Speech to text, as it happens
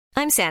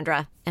I'm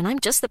Sandra, and I'm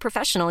just the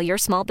professional your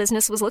small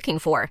business was looking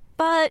for.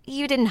 But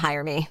you didn't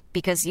hire me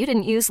because you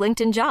didn't use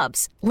LinkedIn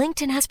Jobs.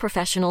 LinkedIn has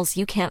professionals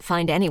you can't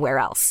find anywhere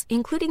else,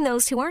 including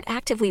those who aren't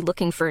actively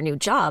looking for a new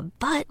job,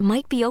 but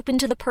might be open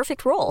to the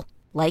perfect role,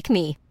 like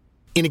me.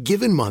 In a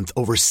given month,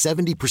 over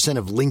 70%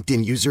 of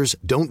LinkedIn users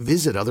don't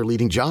visit other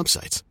leading job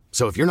sites.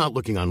 So if you're not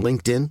looking on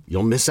LinkedIn,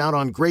 you'll miss out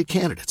on great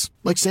candidates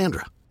like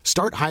Sandra.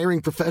 Start hiring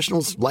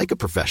professionals like a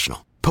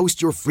professional.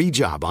 Post your free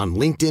job on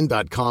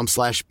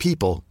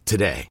linkedin.com/people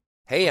today.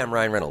 Hey, I'm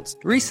Ryan Reynolds.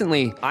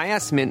 Recently, I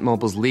asked Mint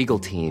Mobile's legal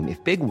team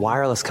if big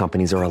wireless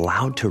companies are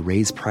allowed to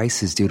raise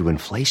prices due to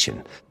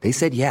inflation. They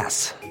said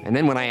yes. And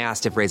then when I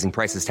asked if raising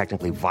prices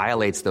technically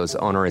violates those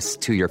onerous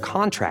two-year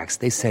contracts,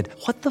 they said,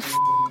 "What the f***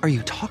 are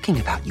you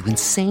talking about, you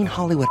insane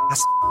Hollywood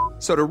ass?"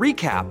 So to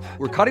recap,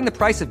 we're cutting the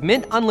price of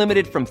Mint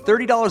Unlimited from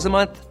 $30 a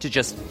month to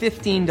just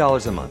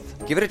 $15 a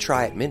month. Give it a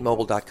try at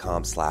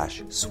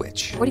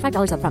mintmobile.com/switch.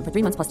 $45 up front for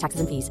 3 months plus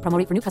taxes and fees. Promo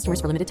rate for new customers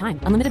for limited time.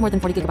 Unlimited more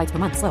than 40 gigabytes per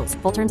month. Slows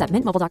full terms at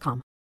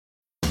mintmobile.com.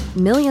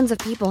 Millions of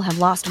people have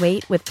lost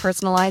weight with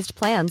personalized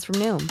plans from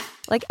Noom.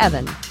 Like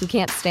Evan, who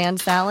can't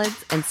stand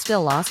salads and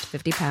still lost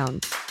 50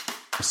 pounds.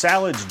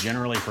 Salads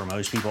generally for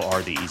most people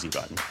are the easy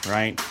button,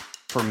 right?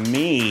 For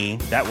me,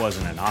 that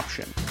wasn't an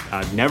option.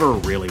 I never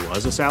really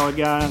was a salad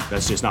guy.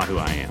 That's just not who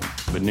I am.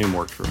 But Noom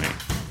worked for me.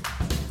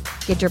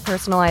 Get your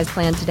personalized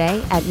plan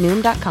today at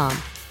Noom.com.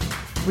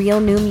 Real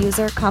Noom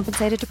user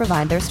compensated to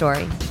provide their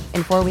story.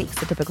 In 4 weeks,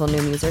 the typical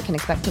Noom user can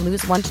expect to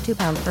lose 1 to 2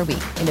 pounds per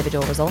week.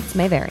 Individual results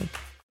may vary.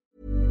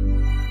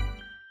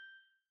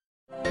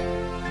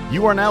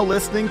 You are now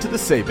listening to the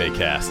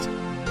Sabecast,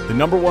 the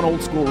 #1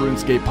 old school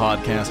RuneScape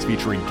podcast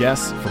featuring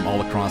guests from all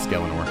across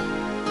Galanor.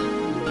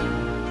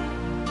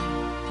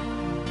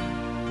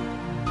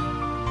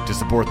 To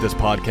support this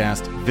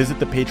podcast, visit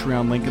the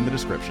Patreon link in the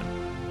description.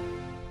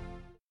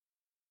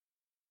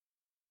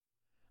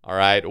 All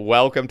right,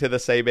 welcome to the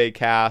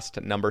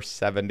Sabecast number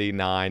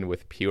 79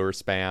 with Pure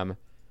Spam.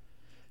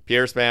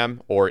 Pure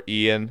Spam, or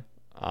Ian,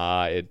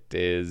 it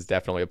is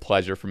definitely a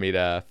pleasure for me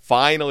to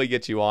finally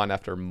get you on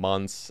after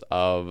months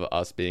of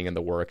us being in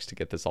the works to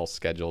get this all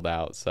scheduled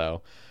out.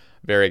 So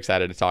very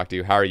excited to talk to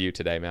you. How are you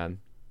today, man?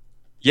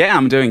 Yeah,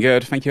 I'm doing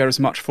good. Thank you ever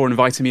so much for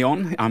inviting me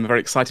on. I'm very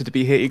excited to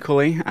be here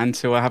equally and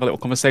to have a little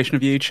conversation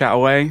with you, chat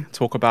away,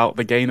 talk about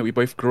the game that we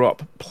both grew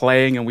up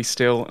playing and we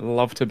still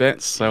love to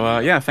bits. So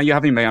yeah, thank you for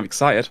having me. I'm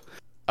excited.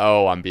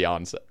 Oh, I'm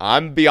beyond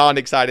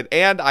excited.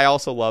 And I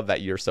also love that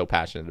you're so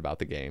passionate about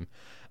the game.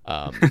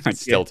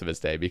 Still to this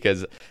day,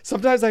 because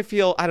sometimes I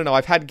feel, I don't know,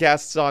 I've had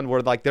guests on where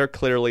like they're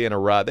clearly in a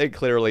rut. They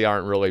clearly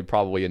aren't really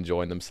probably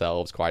enjoying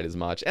themselves quite as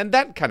much. And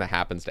that kind of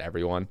happens to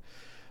everyone.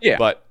 Yeah.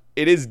 But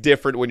it is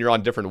different when you're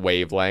on different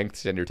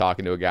wavelengths and you're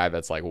talking to a guy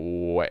that's like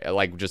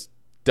just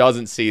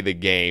doesn't see the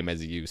game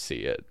as you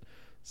see it.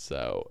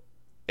 So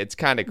it's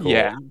kind of cool.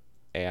 Yeah.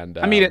 And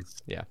I mean,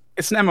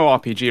 it's an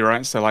MMORPG,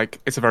 right? So like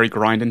it's a very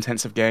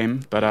grind-intensive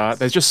game, but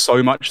there's just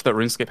so much that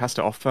RuneScape has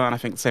to offer. And I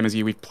think same as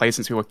you, we've played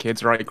since we were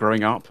kids, right,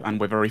 growing up, and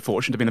we're very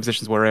fortunate to be in the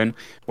positions we're in,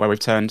 where we've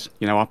turned,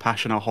 our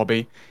passion, our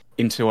hobby,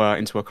 into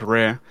a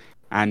career.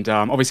 And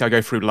obviously I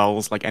go through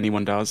lulls like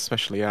anyone does,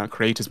 especially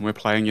creators when we're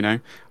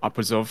playing,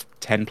 upwards of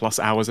 10 plus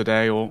hours a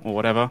day or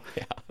whatever.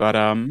 Yeah. But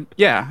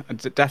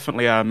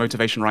definitely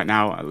motivation right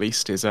now, at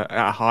least, is at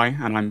a high,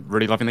 and I'm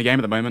really loving the game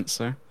at the moment.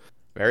 So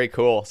very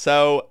cool.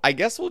 So I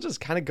guess we'll just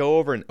kind of go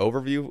over an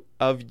overview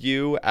of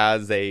you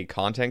as a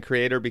content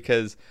creator,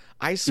 because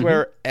I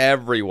swear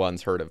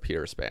everyone's heard of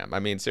Pure Spam. I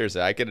mean, seriously,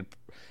 I could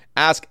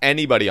ask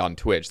anybody on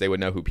Twitch, they would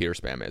know who Pure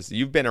Spam is.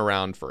 You've been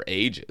around for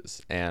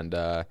ages, and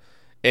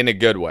in a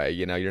good way,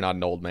 you're not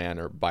an old man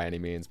or by any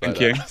means. But,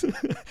 thank you.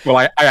 Well,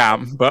 I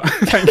am, but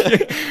thank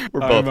you.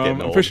 We're both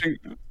getting old.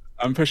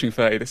 I'm pushing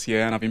 30 this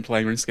year, and I've been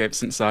playing RuneScape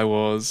since I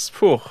was,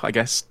 I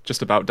guess,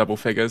 just about double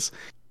figures.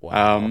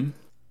 Wow.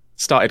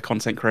 Started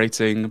content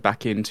creating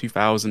back in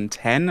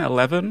 2010,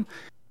 11,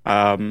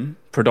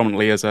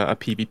 predominantly as a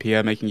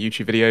PvPer making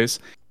YouTube videos,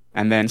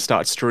 and then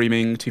started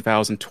streaming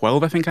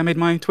 2012, I think I made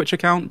my Twitch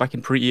account, back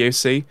in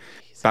pre-EOC,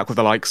 back with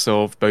the likes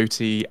of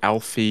Boaty,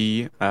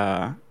 Alfie,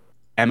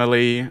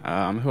 Emily,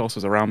 who else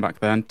was around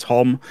back then?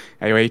 Tom,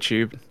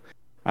 AOATube.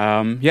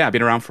 I've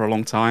been around for a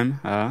long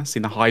time,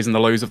 seen the highs and the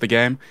lows of the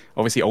game.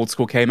 Obviously, Old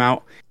School came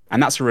out,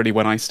 and that's really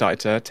when I started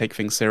to take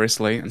things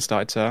seriously and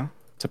started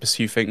to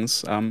pursue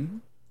things.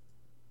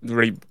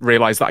 Really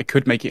realized that I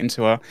could make it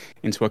into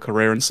a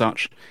career and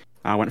such.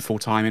 I went full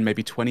time in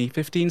maybe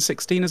 2015,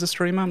 16 as a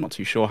streamer. I'm not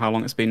too sure how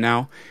long it's been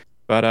now,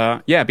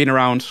 but been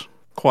around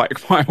quite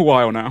a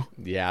while now.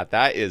 Yeah,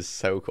 that is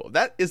so cool.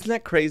 Isn't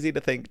that crazy to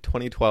think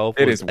 2012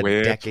 was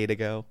a decade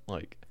ago?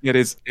 Like it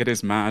is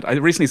mad. I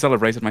recently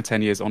celebrated my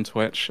 10 years on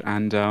Twitch,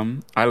 and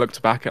I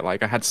looked back at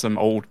I had some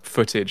old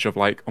footage of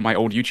on my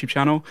old YouTube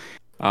channel,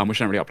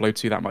 which I don't really upload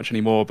to that much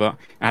anymore, but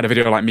I had a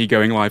video me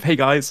going live. Hey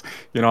guys,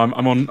 I'm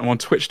on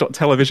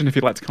twitch.television if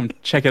you'd like to come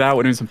check it out.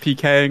 We're doing some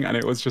PKing, and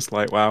it was just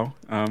wow.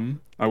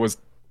 I was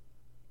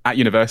at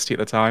university at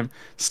the time,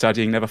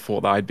 studying. Never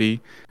thought that I'd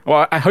be.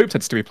 Well, I hoped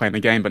I'd still be playing the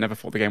game, but never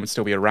thought the game would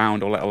still be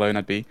around, or let alone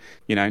I'd be,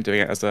 doing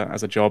it as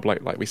a job,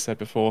 like we said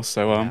before.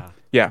 So,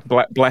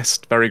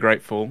 blessed, very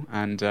grateful,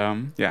 and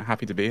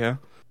happy to be here.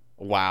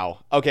 Wow.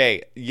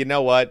 Okay, you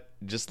know what?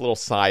 Just a little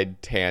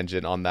side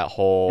tangent on that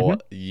whole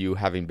you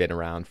having been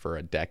around for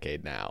a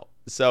decade now.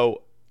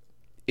 So,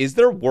 is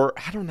there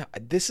I don't know.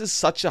 This is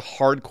such a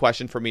hard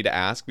question for me to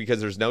ask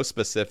because there's no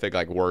specific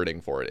like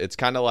wording for it. It's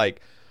kind of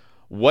like,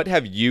 what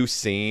have you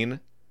seen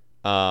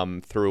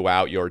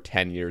throughout your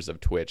 10 years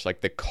of Twitch?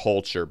 Like the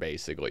culture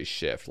basically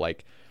shift.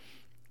 Like,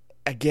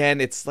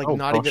 again, it's like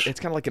it's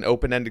kind of like an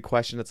open-ended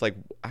question. It's like,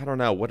 I don't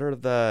know.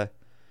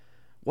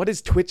 What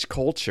is Twitch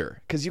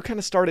culture? Because you kind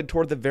of started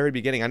toward the very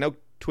beginning. I know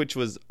Twitch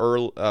was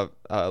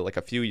like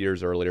a few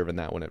years earlier than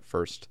that when it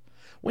first.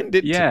 When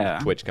did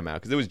Twitch come out?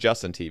 Because it was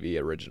Justin TV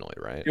originally,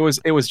 right? It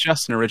was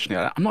Justin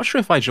originally. I'm not sure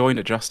if I joined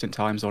at Justin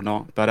Times or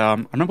not, but I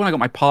remember when I got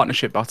my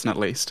partnership button, at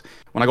least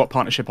when I got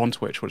partnership on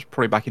Twitch, which was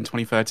probably back in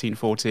 2013,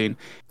 14.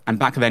 And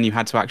back then you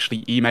had to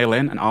actually email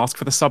in and ask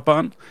for the sub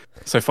button.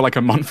 So for like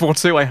a month or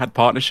two, I had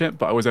partnership,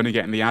 but I was only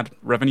getting the ad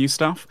revenue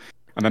stuff.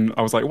 And then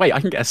I was like, wait, I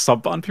can get a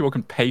sub button. People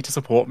can pay to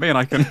support me, and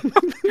I can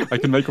I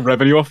can make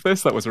revenue off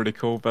this. That was really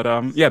cool. But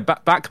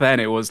back then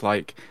it was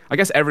like, I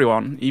guess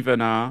everyone, even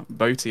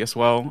Boaty as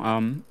well,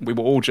 we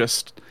were all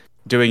just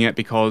doing it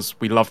because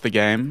we loved the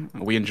game.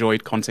 We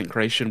enjoyed content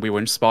creation. We were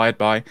inspired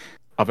by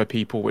other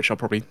people, which I'll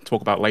probably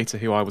talk about later,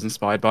 who I was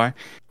inspired by.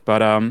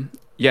 But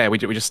we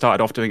just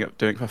started off doing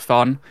it for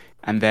fun,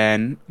 and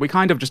then we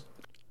kind of just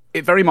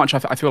it very much.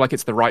 I feel like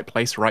it's the right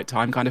place, right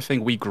time kind of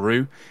thing. We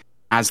grew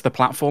as the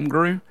platform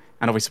grew.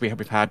 And obviously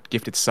we've had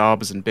gifted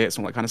subs and bits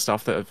and all that kind of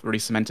stuff that have really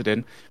cemented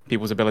in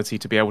people's ability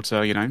to be able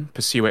to,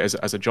 pursue it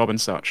as a job and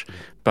such.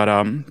 But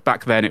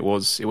back then it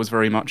was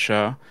very much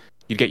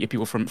you'd get your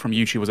people from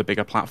YouTube was a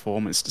bigger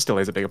platform. It still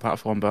is a bigger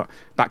platform, but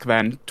back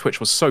then Twitch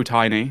was so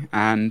tiny,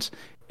 and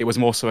it was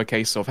more so a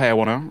case of, hey, I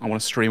wanna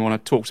stream, I wanna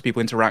talk to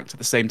people, interact at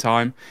the same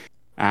time,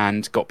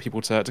 and got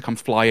people to come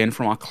fly in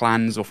from our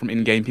clans or from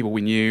in-game people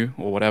we knew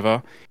or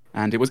whatever.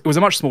 And it was a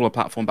much smaller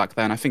platform back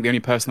then. I think the only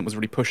person that was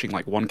really pushing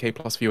like 1K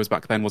plus viewers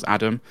back then was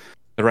Adam.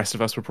 The rest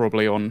of us were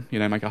probably on,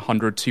 like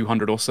 100,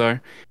 200 or so.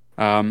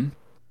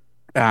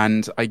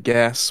 And I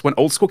guess when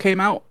Old School came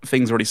out,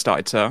 things already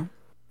started to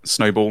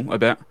snowball a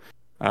bit.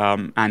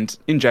 And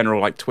in general,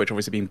 like Twitch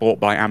obviously being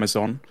bought by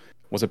Amazon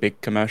was a big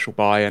commercial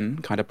buy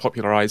and kind of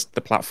popularized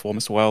the platform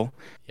as well.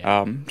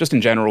 Yeah. Just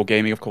in general,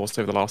 gaming, of course,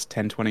 over the last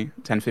 10,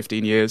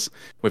 15 years,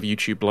 with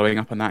YouTube blowing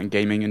up and that, and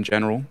gaming in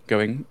general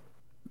going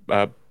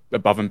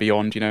above and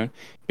beyond,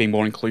 being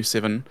more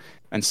inclusive and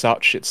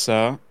such. It's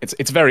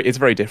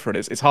very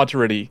different. It's hard to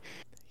really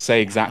say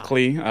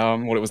exactly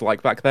what it was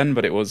like back then,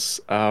 but it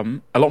was a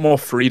lot more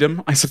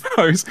freedom, I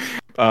suppose.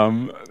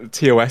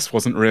 TOS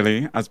wasn't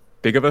really as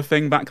big of a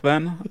thing back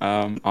then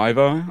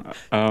either.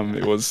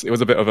 It was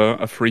a bit of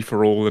a free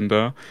for all, and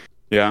it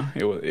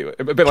was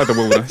a bit like the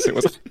wilderness.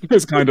 It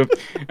was kind of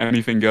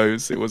anything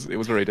goes. It was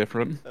very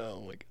different.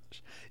 Oh my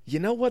gosh! You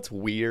know what's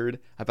weird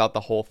about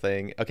the whole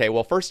thing? Okay,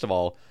 well, first of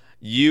all,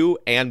 you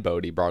and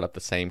Bodhi brought up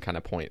the same kind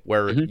of point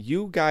where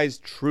you guys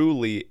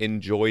truly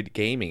enjoyed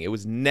gaming. It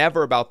was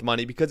never about the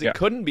money because it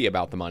couldn't be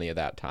about the money at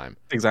that time.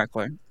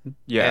 Exactly.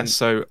 Yeah.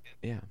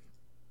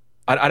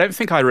 I don't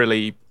think I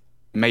really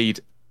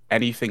made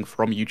anything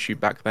from YouTube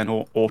back then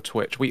or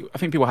Twitch. I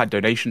think people had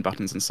donation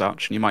buttons and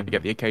such, and you might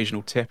get the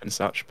occasional tip and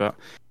such, but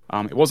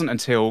it wasn't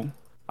until,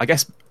 I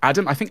guess,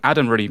 Adam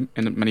really,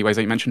 in many ways,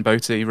 like you mentioned,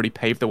 Boaty, really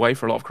paved the way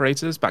for a lot of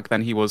creators. Back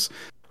then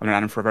I've known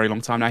Adam for a very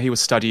long time now. He was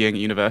studying at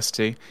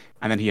university,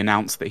 and then he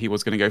announced that he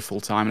was going to go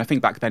full-time. And I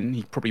think back then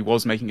he probably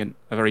was making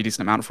a very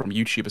decent amount from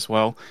YouTube as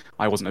well.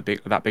 I wasn't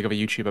that big of a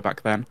YouTuber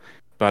back then.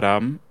 But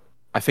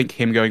I think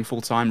him going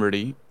full-time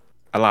really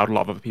allowed a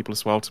lot of other people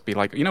as well to be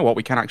like, you know what,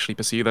 we can actually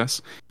pursue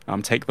this,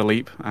 take the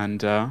leap, and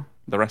the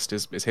rest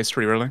is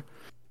history, really.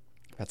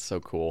 That's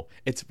so cool.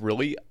 It's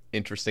really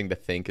interesting to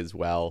think as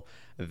well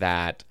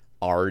that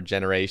our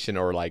generation,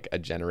 or like a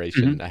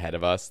generation ahead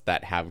of us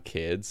that have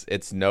kids,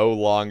 it's no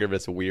longer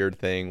this weird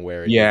thing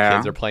where your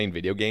kids are playing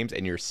video games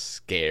and you're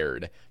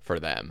scared for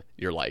them.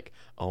 You're like,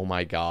 oh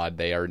my god,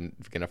 they are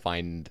gonna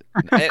find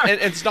and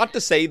it's not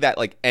to say that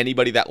like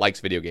anybody that likes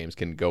video games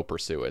can go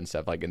pursue it and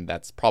stuff, like, and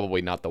that's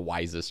probably not the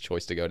wisest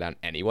choice to go down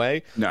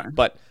anyway. No,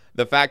 but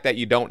the fact that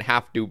you don't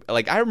have to,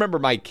 like, I remember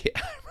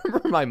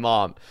my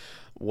mom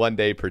one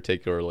day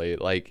particularly,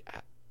 like,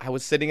 I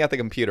was sitting at the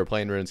computer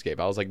playing RuneScape.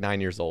 I was like 9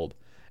 years old.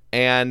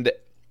 And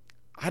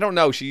I don't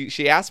know,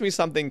 she asked me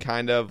something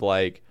kind of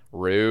like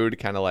rude,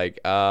 kind of like,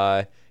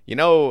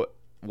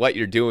 what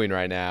you're doing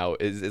right now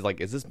is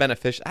this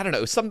beneficial? I don't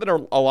know, something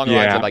along the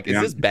lines of like,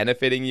 is this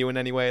benefiting you in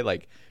any way?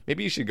 Like,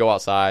 maybe you should go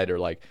outside or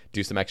like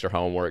do some extra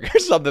homework or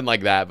something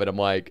like that. But I'm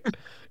like,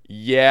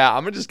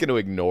 I'm just going to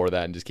ignore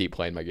that and just keep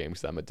playing my game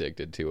because I'm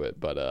addicted to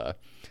it. But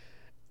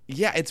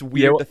it's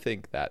weird to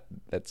think that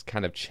that's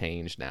kind of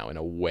changed now in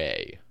a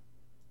way.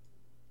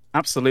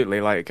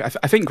 Absolutely. Like,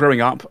 I think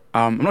growing up,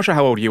 I'm not sure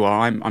how old you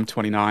are. I'm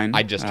 29.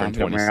 I just turned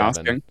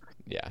 27.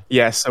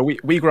 Yeah, so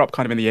we grew up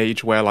kind of in the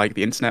age where like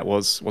the internet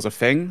was a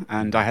thing,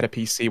 and I had a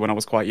PC when I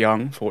was quite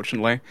young,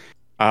 fortunately,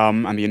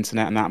 and the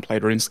internet and that, and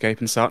played RuneScape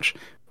and such.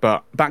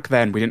 But back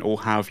then, we didn't all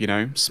have,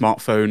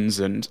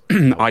 smartphones and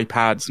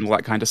iPads and all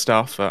that kind of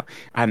stuff. I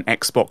had an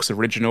Xbox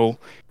original.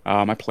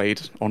 I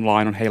played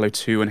online on Halo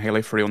 2 and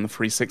Halo 3 on the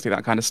 360,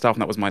 that kind of stuff,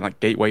 and that was my like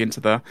gateway into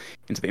the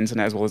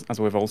internet as well as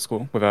with old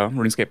school with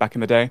RuneScape back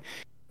in the day.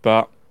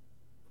 But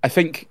I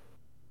think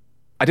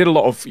I did a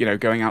lot of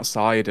going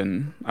outside,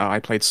 and I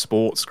played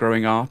sports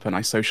growing up, and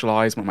I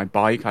socialized on my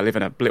bike. I live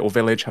in a little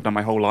village, have done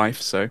my whole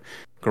life, so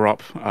grew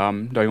up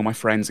knowing all my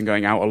friends and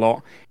going out a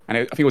lot. And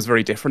I think it was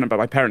very different. But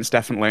my parents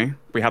definitely,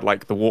 we had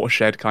like the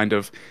watershed kind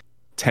of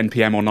 10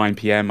 p.m. or 9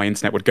 p.m. my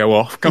internet would go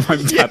off. My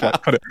dad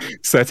like put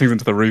settings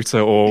into the router,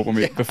 or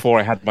before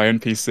I had my own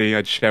PC,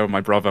 I'd share with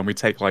my brother, and we'd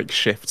take like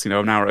shifts, an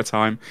hour at a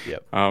time.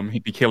 Yep.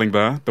 He'd be killing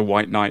the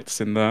white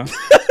knights in the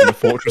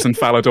fortress and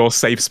Falador,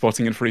 safe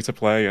spotting and free to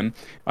play, and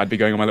I'd be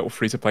going on my little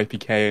free to play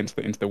PK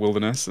into the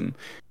wilderness and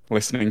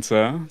listening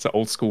to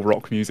old school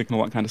rock music and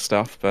all that kind of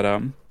stuff.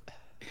 But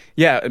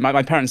yeah,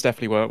 my parents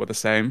definitely were the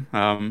same.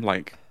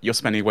 Like, you're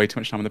spending way too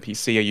much time on the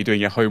PC. Are you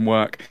doing your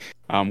homework?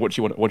 What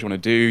do you want to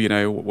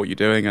do? What you're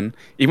doing. And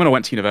even when I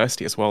went to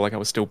university as well, like I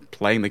was still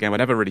playing the game. I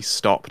never really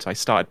stopped. I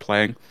started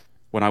playing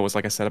when I was,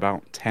 like I said,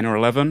 about 10 or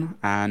 11.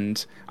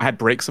 And I had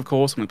breaks, of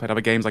course, when I played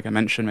other games, like I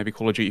mentioned, maybe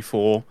Call of Duty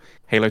 4,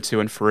 Halo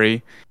 2 and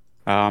 3.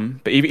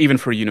 But even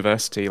through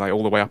university, like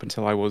all the way up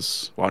until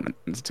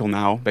until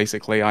now,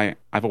 basically,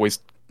 I've always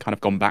kind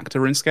of gone back to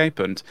RuneScape.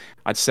 And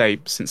I'd say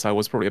since I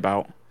was probably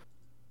about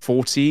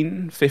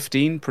 14,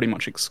 15, pretty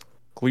much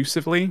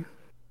exclusively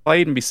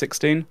played, maybe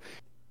 16.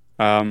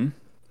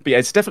 But yeah,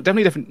 it's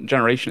definitely a different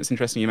generation. It's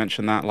interesting you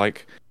mentioned that.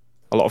 Like,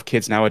 a lot of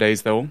kids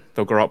nowadays, they'll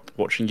grow up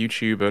watching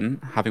YouTube and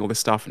having all this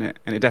stuff, and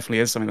it definitely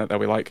is something that they'll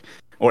be like,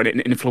 or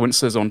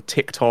influencers on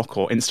TikTok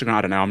or Instagram.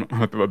 I don't know.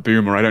 I'm a bit of a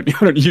boomer. I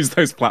don't use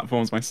those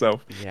platforms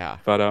myself. Yeah.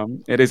 But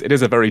it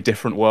is a very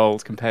different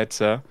world compared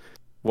to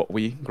what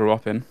we grew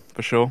up in,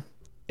 for sure.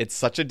 It's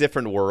such a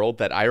different world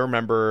that I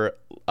remember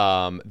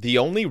the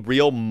only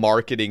real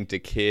marketing to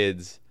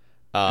kids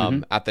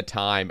at the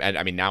time, and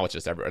I mean now it's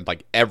just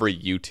every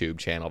YouTube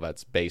channel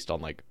that's based on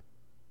like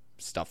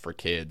stuff for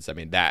kids. I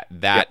mean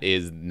that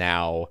is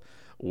now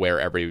where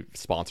every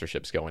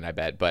sponsorship's going, I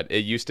bet. But it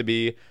used to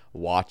be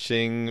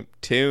watching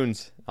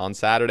tunes on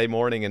Saturday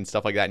morning and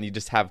stuff like that, and you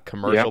just have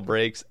commercial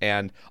breaks.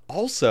 And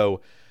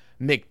also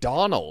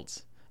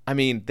McDonald's, I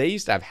mean, they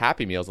used to have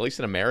Happy Meals. At least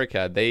in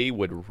America, they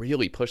would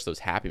really push those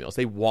Happy Meals.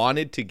 They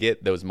wanted to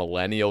get those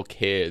millennial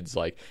kids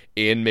like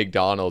in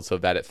McDonald's so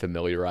that it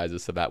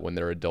familiarizes, so that when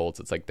they're adults,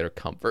 it's like their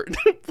comfort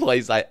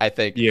place, I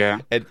think. Yeah.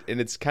 And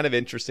it's kind of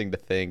interesting to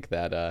think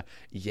that,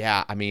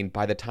 I mean,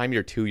 by the time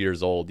you're 2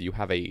 years old, you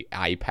have a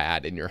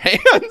iPad in your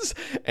hands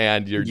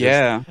and you're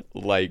just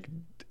like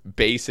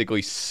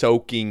basically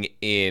soaking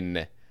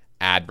in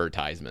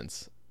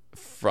advertisements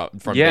from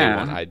day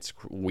one. It's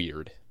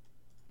weird.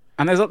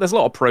 And there's a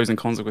lot of pros and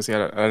cons. Obviously, I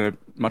don't know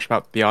much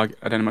about the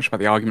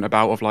argument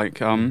of like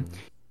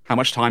how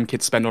much time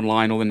kids spend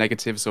online, all the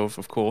negatives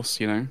of course,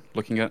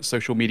 looking at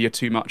social media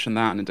too much and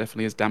that, and it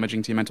definitely is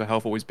damaging to your mental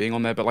health always being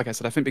on there. But like I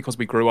said, I think because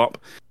we grew up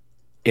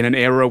in an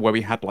era where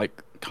we had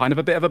like kind of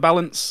a bit of a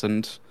balance,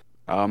 and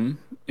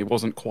it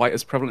wasn't quite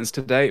as prevalent as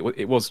today.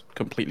 It was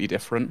completely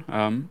different.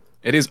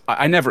 It is.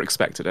 I never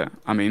expected it.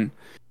 I mean,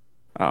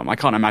 I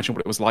can't imagine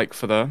what it was like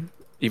for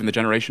even the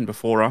generation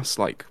before us,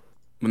 like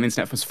when the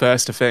internet was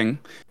first a thing,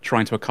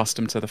 trying to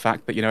accustom to the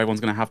fact that, everyone's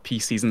going to have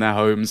PCs in their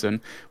homes and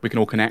we can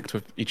all connect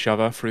with each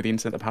other through the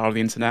internet, the power of the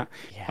internet.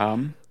 Yeah.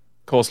 Of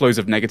course, loads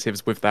of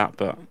negatives with that,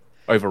 but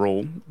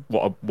overall,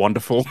 what a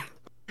wonderful,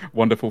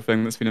 wonderful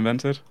thing that's been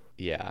invented.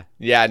 Yeah.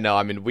 Yeah, no,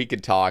 I mean, I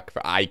could talk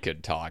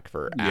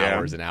for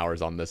hours and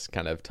hours on this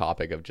kind of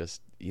topic of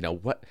just,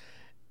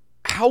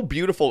 how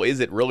beautiful is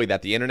it really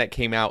that the internet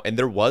came out and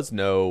there was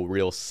no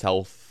real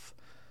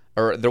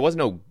there was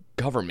no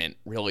government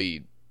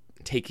really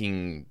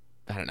taking,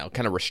 I don't know,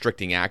 kind of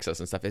restricting access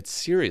and stuff. It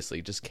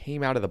seriously just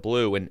came out of the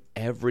blue and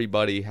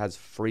everybody has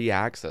free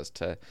access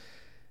to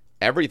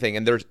everything.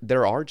 And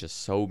there are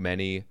just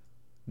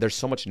there's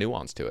so much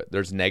nuance to it.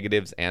 There's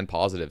negatives and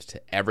positives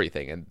to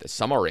everything. And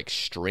some are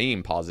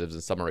extreme positives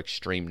and some are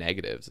extreme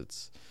negatives.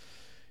 It's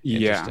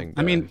interesting.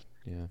 I mean,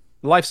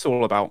 life's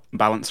all about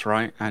balance,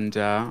 right? And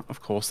of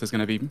course, there's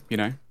going to be,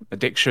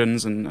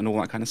 addictions and all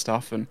that kind of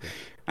stuff, and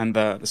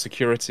the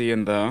security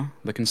and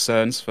the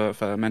concerns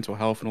for mental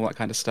health and all that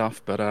kind of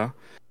stuff. But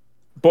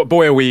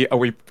boy, are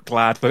we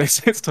glad that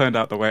it's turned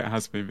out the way it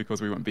has been,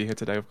 because we wouldn't be here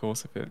today, of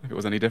course, if it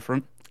was any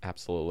different.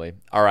 Absolutely.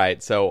 All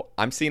right, so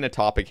I'm seeing a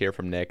topic here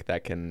from Nick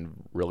that can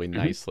really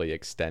nicely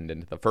extend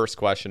into the first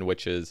question,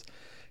 which is,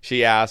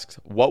 she asks,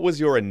 what was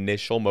your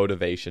initial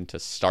motivation to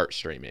start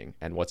streaming,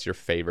 and what's your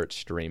favorite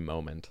stream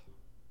moment?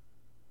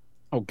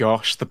 Oh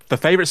gosh, the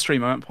favorite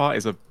stream moment part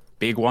is a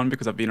big one,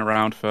 because I've been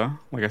around for,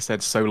 like I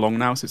said, so long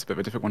now, so it's a bit of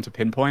a difficult one to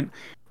pinpoint.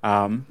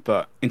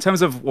 But in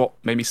terms of what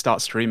made me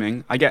start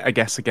streaming, I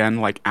guess again,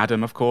 like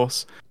Adam, of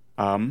course,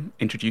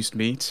 introduced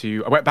me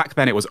to. I went back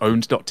then. It was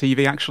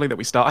owned.tv actually that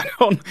we started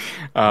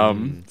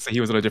on. So he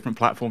was on a different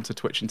platform to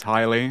Twitch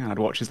entirely. I'd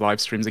watch his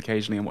live streams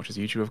occasionally and watch his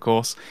YouTube, of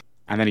course.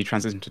 And then he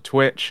transitioned to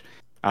Twitch.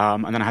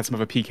 And then I had some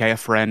other PKF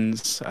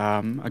friends,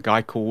 a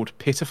guy called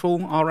Pitiful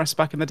RS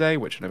back in the day,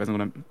 which I don't know if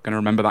anyone's going to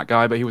remember that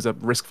guy, but he was a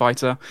Risk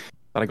fighter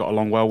that I got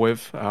along well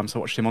with. So I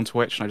watched him on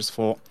Twitch, and I just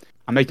thought,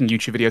 I'm making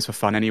YouTube videos for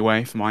fun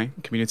anyway, for my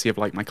community of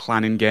like my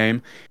clan in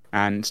game,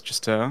 and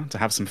just to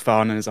have some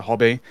fun and as a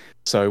hobby.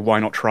 So why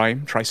not try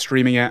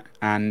streaming it?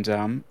 And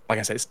like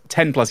I said, it's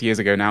 10 plus years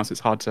ago now, so it's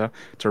hard to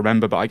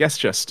remember. But I guess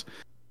just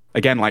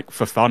again, like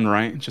for fun,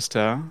 right? Just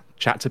to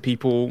chat to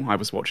people. I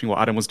was watching what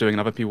Adam was doing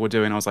and other people were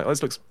doing. I was like, oh,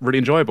 this looks really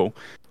enjoyable.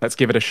 Let's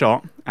give it a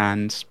shot.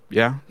 And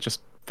yeah,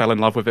 just fell in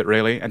love with it.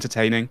 Really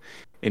entertaining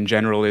in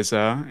general is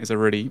a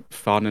really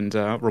fun and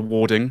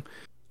rewarding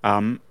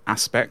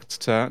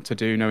aspect to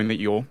do, knowing that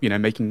you're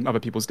making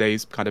other people's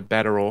days kind of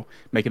better or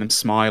making them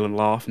smile and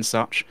laugh and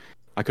such.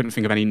 I couldn't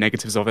think of any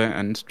negatives of it,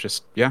 and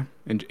just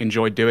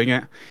enjoyed doing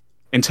it.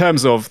 In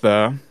terms of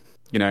the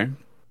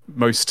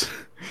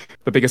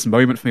the biggest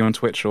moment for me on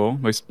Twitch or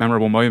most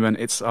memorable moment,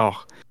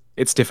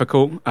 it's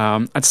difficult.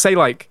 I'd say,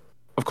 like,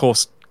 of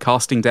course,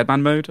 casting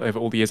Deadman mode over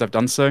all the years I've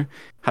done so.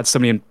 Had so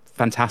many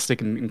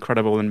fantastic and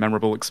incredible and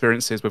memorable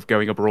experiences with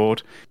going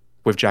abroad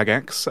with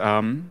Jagex.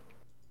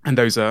 And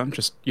those are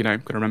just, going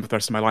to remember the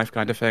rest of my life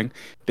kind of thing.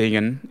 Being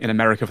in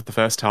America for the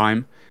first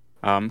time,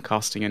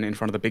 casting in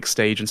front of the big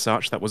stage and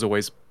such, that was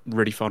always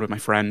really fun with my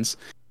friends.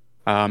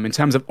 In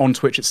terms of on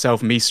Twitch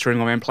itself, me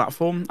streaming on my own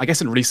platform, I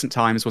guess in recent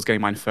times was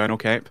getting my Inferno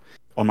cape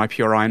on my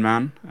Pure Iron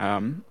Man.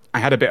 I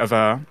had a bit of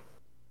a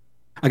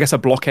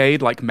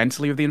blockade, like,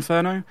 mentally with the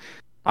Inferno.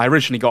 I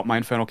originally got my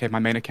Inferno cape, my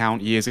main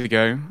account, years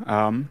ago.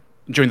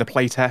 During the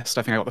playtest,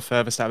 I think I got the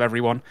furthest out of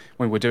everyone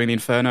when we were doing the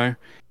Inferno.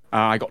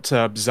 I got to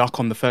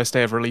Zuck on the first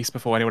day of release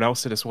before anyone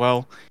else did as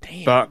well.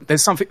 Damn. But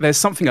there's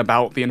something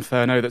about the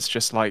Inferno that's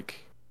just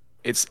like,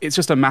 it's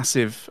just a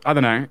massive, I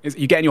don't know,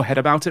 you get in your head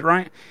about it,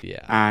 right?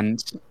 Yeah.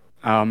 And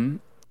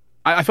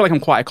I feel like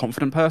I'm quite a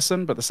confident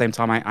person, but at the same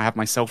time, I have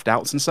my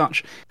self-doubts and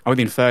such. And with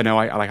the Inferno,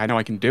 I know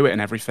I can do it and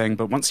everything,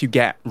 but once you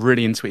get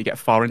really into it, you get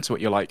far into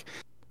it, you're like,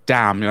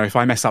 damn, if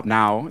I mess up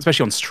now,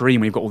 especially on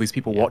stream, when you've got all these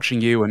people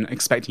watching you and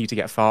expecting you to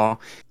get far,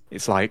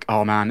 it's like,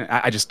 oh man,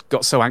 I just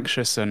got so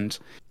anxious. And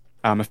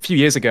a few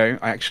years ago,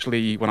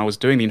 when I was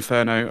doing the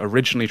Inferno,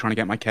 originally trying to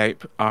get my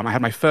cape, I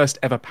had my first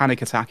ever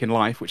panic attack in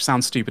life, which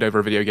sounds stupid over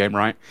a video game,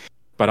 right?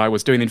 But I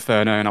was doing the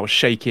Inferno and I was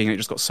shaking and it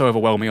just got so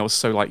overwhelming. I was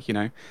so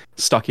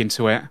stuck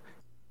into it.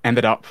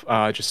 Ended up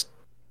just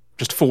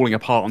falling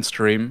apart on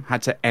stream.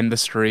 Had to end the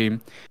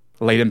stream.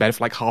 Laid in bed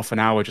for like half an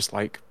hour, just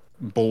like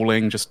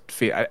bawling.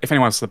 If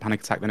anyone else has a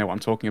panic attack, they know what I'm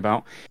talking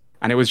about.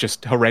 And it was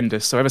just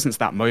horrendous. So ever since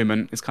that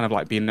moment, it's kind of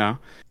like been a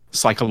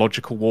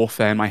psychological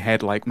warfare in my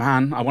head. Like,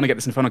 man, I want to get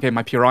this Inferno game,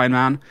 my Pure Iron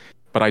Man,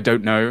 but I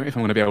don't know if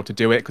I'm going to be able to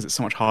do it because it's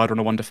so much harder on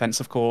a one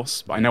defense, of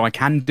course. But I know I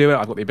can do it.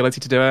 I've got the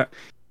ability to do it.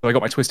 So I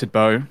got my Twisted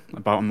Bow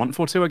about a month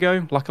or two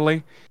ago,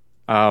 luckily.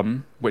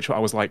 Which I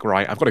was like,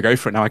 right, I've got to go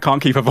for it now. I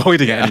can't keep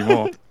avoiding it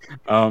anymore.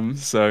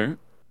 So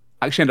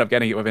I actually ended up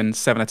getting it within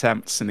 7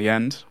 attempts in the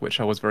end,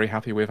 which I was very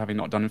happy with, having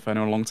not done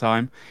Inferno in a long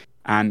time.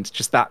 And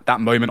just that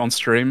moment on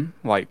stream,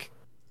 like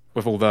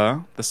with all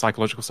the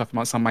psychological stuff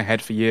that's on my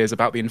head for years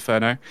about the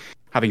Inferno,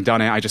 having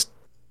done it, I just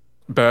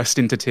burst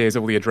into tears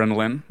of all the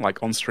adrenaline.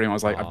 Like on stream, I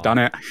was like, I've done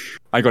it.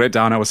 I got it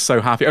done. I was so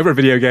happy over a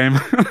video game.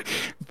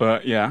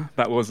 But yeah,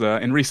 that was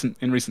in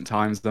recent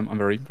times. I'm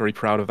very, very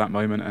proud of that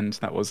moment, and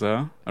that was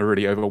a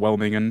really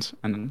overwhelming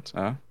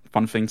and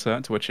fun thing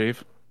to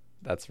achieve.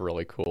 That's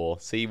really cool.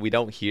 See, we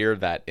don't hear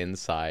that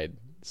inside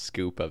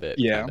scoop of it.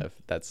 Yeah, kind of.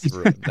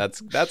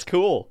 That's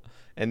cool.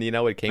 And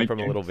it came from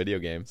a little video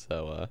game.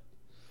 So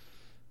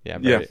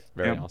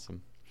very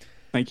awesome.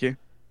 Thank you.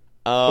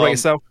 What about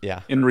yourself?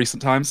 Yeah. In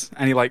recent times,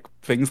 any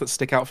things that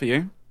stick out for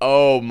you?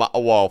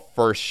 Well,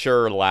 for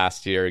sure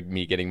last year,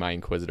 me getting my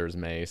Inquisitor's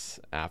Mace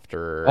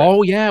after...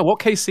 Oh, yeah. What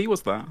KC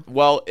was that?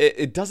 Well,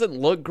 it doesn't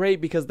look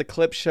great because the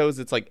clip shows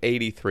it's like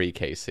 83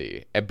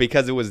 KC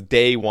because it was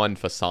day one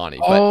Fasani.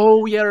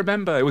 Oh, yeah, I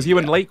remember. It was you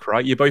and Lake,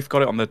 right? You both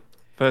got it on the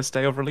first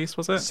day of release,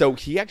 was it? So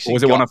he actually... Or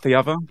was it one after the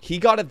other? He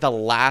got it the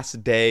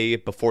last day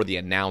before the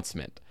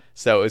announcement.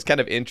 So it was kind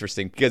of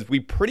interesting because we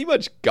pretty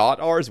much got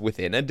ours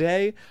within a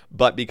day,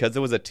 but because it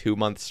was a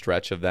 2-month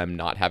stretch of them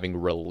not having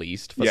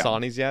released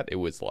Fasanis yet, it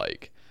was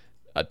like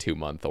a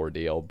 2-month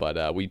ordeal.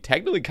 But we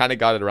technically kind of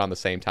got it around the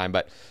same time.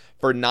 But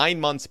for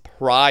 9 months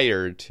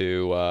prior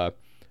to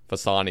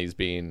Fasanis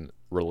being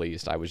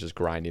released, I was just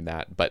grinding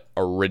that, but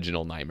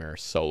original Nightmare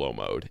solo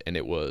mode, and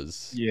it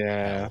was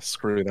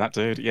screw that,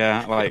 dude.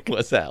 Yeah, like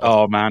what's that?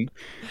 Oh man,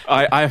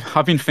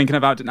 I've been thinking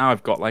about it now.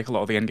 I've got like a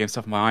lot of the endgame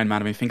stuff in my Iron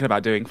Man. I've been thinking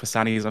about doing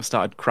Fasanis. I've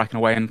started cracking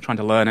away and trying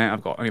to learn it.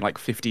 I've got only like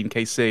 15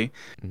 KC,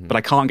 but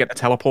I can't get the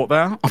teleport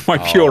there on my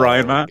pure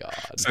Iron Man. God.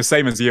 So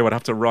same as you, I'd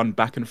have to run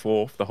back and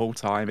forth the whole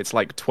time. It's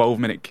like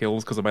 12-minute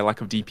kills because of my lack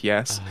of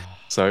DPS.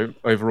 So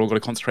overall, got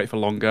to concentrate for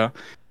longer.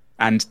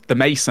 And the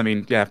mace, I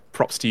mean,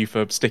 props to you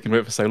for sticking with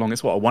it for so long.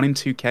 It's what, a 1 in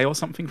 2K or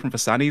something from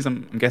Fasanis?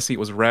 I'm guessing it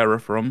was rarer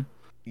from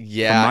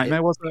Yeah,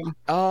 Nightmare, was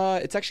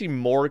it? It's actually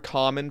more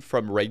common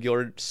from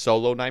regular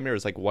solo Nightmare.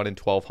 It's like 1 in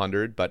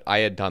 1,200, but I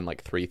had done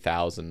like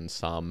 3,000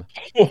 some.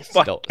 Oh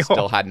my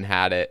Still hadn't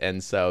had it,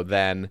 and so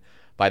then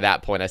by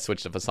that point I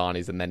switched to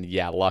Fasani's, and then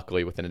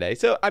luckily within a day.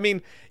 So I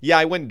mean,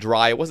 I went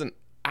dry. It wasn't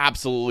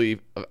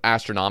absolutely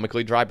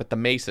astronomically dry, but the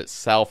mace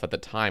itself at the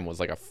time was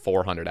like a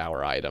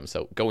 400-hour item,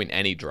 so going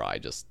any dry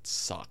just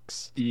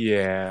sucks.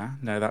 Yeah,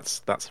 no,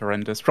 that's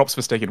horrendous. Props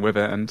for sticking with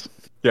it, and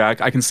yeah,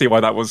 I can see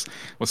why that was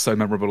so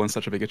memorable and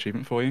such a big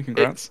achievement for you.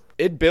 Congrats.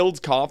 It builds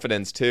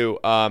confidence too.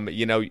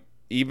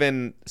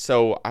 Even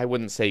so, I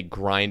wouldn't say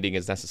grinding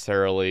is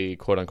necessarily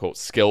quote unquote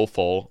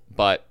skillful,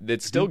 but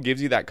it still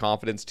gives you that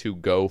confidence to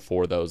go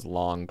for those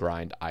long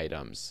grind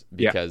items,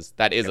 because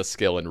that is a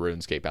skill in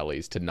RuneScape, at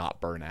least, to not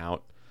burn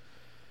out.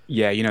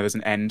 Yeah, there's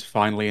an end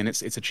finally, and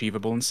it's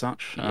achievable and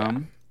such.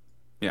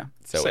 Yeah,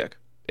 so sick.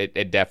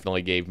 It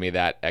definitely gave me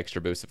that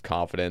extra boost of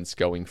confidence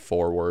going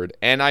forward.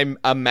 And I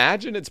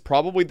imagine it's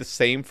probably the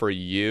same for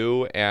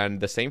you and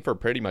the same for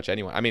pretty much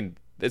anyone. I mean,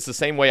 it's the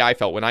same way I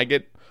felt when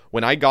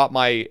I got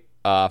my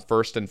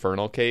first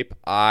Infernal Cape.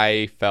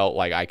 I felt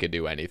like I could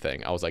do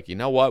anything. I was like, you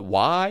know what?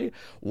 Why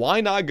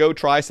not go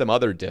try some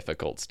other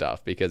difficult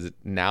stuff? Because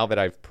now that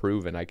I've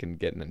proven I can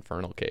get an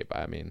Infernal Cape,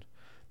 I mean,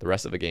 the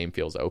rest of the game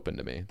feels open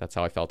to me. That's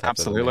how I felt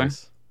after the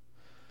race.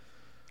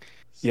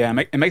 Yeah,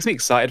 it makes me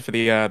excited for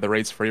the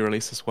Raids 3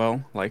 release as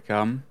well. Like,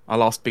 our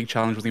last big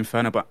challenge was the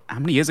Inferno, but how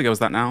many years ago was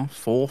that now?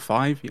 4,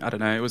 5? I don't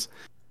know.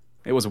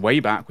 It was way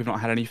back. We've not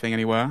had anything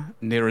anywhere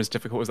near as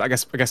difficult as that. I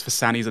guess for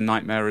Sani's and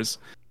Nightmare is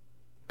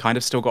kind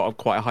of still got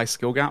quite a high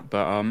skill gap,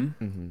 but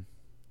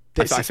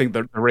I think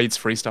the Raids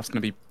 3 stuff's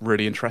going to be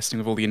really interesting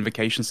with all the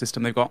invocation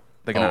system they're going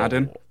to add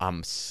in.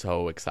 I'm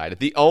so excited.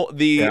 The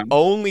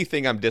only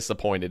thing I'm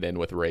disappointed in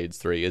with Raids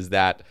 3 is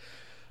that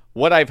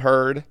what I've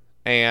heard,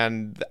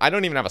 and I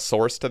don't even have a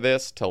source to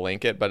this to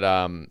link it, but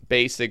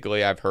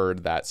basically I've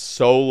heard that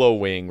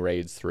soloing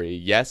Raids 3,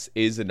 yes,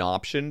 is an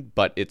option,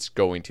 but it's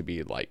going to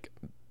be like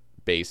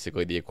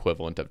basically the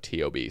equivalent of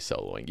TOB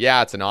soloing.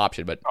 Yeah, it's an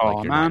option, but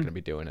you're not going to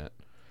be doing it.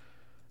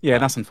 Yeah,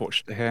 that's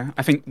unfortunate to hear.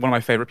 I think one of my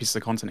favorite pieces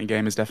of content in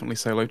game is definitely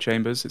solo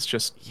chambers. It's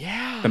just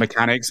the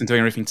mechanics and doing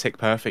everything tick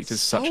perfect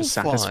is such a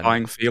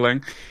satisfying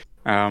feeling.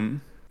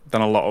 Done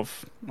a lot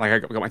of, like, I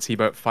got my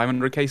T-Boat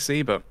 500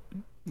 KC, but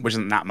which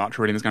isn't that much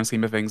really in the grand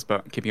scheme of things,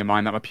 but keeping in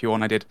mind that I'm a pure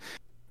one, I did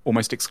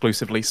almost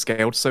exclusively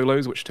scaled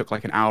solos, which took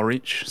like an hour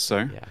each.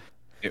 So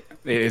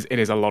it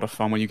is a lot of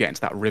fun when you get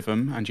into that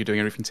rhythm and you're doing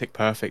everything tick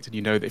perfect, and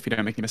you know that if you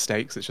don't make any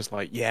mistakes, it's just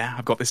like,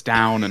 I've got this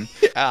down. And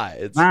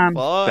it's fun.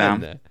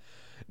 Damn.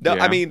 No,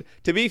 I mean,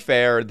 to be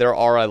fair, there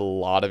are a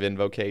lot of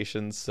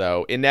invocations,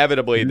 so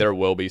inevitably there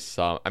will be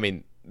some. I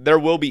mean, there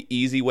will be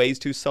easy ways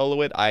to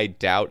solo it. I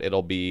doubt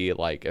it'll be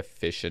like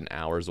efficient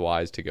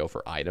hours-wise to go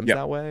for items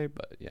that way,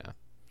 but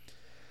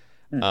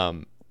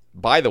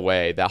by the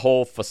way, that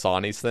whole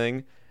Fasani's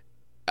thing,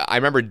 I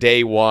remember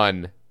day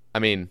one. I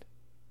mean,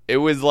 it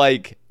was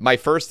like my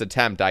first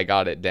attempt, I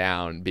got it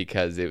down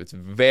because it was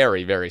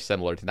very, very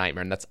similar to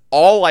Nightmare, and that's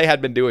all I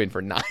had been doing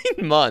for 9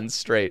 months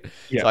straight.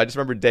 So I just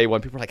remember day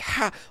one, people were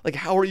like,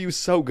 how are you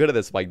so good at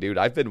this? I'm like, dude,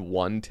 I've been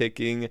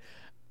one-ticking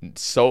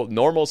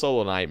normal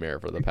solo Nightmare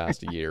for the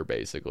past year,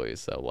 basically.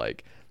 So,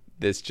 like,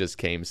 this just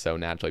came so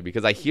naturally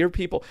because I hear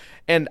people,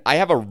 and I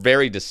have a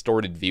very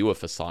distorted view of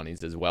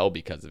Fasani's as well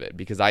because of it,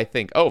 because I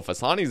think,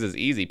 Fasani's is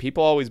easy.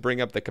 People always bring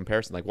up the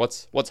comparison, like,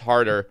 what's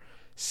harder,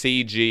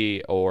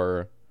 CG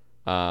or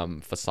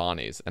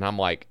Fasani's? And I'm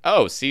like,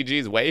 CG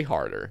is way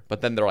harder.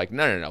 But then they're like,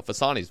 no,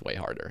 Fasani's way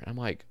harder. And I'm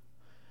like,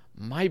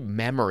 my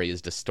memory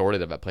is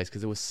distorted of that place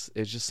because it was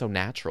just so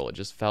natural. It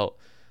just felt,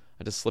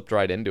 I just slipped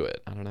right into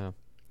it. I don't know.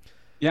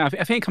 Yeah, I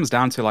think it comes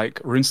down to, like,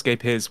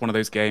 RuneScape is one of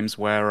those games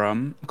where,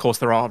 of course,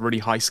 there are really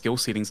high skill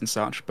ceilings and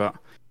such, but at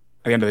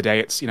the end of the day,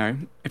 it's, if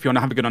you want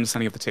to have a good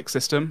understanding of the tick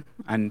system,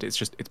 and it's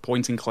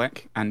point and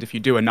click, and if you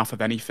do enough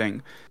of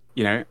anything,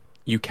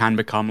 you can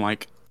become,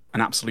 like,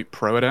 an absolute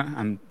pro at it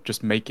and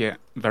just make it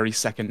very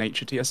second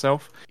nature to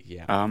yourself.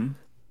 Yeah.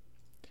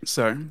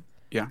 So,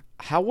 yeah.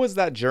 How was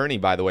that journey,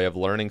 by the way, of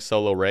learning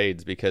solo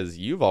raids? Because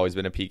you've always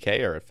been a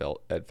PKer,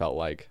 it felt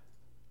like.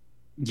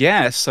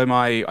 Yeah, so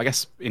I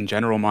guess in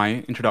general,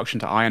 my introduction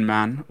to Iron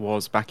Man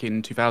was back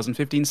in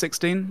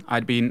 2015-16.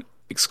 I'd been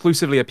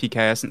exclusively a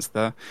PKer since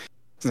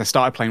I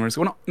started playing RuneScape.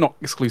 Well, not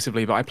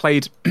exclusively, but I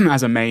played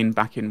as a main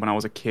back in when I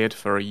was a kid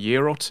for a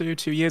year or 2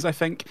 years, I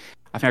think.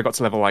 I think I got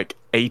to level like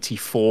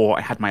 84.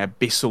 I had my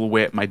Abyssal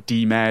Whip, my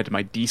D-Med,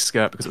 my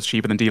D-Skirt, because it was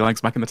cheaper than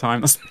D-Legs back in the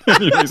time. That's the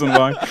only reason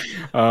why.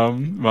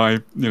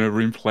 My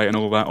rune plate and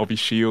all that, Obby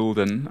Shield,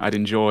 and I'd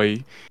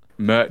enjoy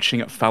merching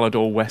at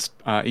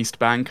Falador East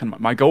Bank. And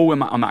my goal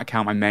on that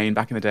account, my main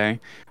back in the day,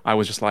 I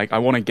was just like, I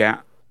want to get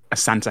a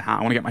Santa hat.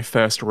 I want to get my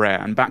first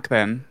rare. And back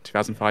then,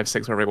 2005,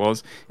 6, whatever it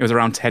was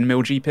around 10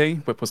 mil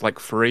GP, which was like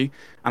free.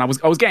 And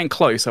I was getting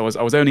close. I was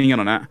owning in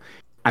on it.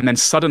 And then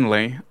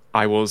suddenly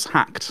I was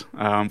hacked.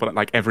 But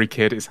like every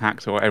kid is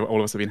hacked, or all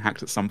of us have been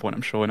hacked at some point,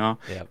 I'm sure, in our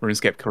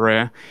RuneScape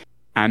career.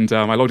 And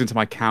I logged into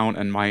my account,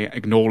 and my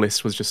ignore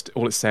list was just,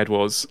 all it said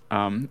was,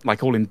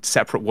 like all in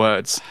separate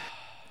words,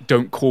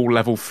 don't call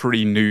level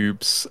 3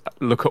 noobs,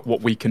 look at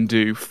what we can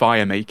do,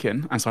 fire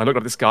making. And so I looked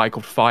at this guy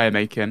called Fire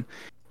Making,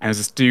 and there's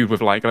this dude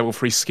with like level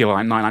 3 skill,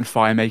 like 99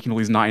 fire making, all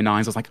these 99s. I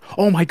was like,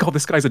 oh my god,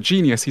 this guy's a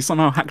genius. He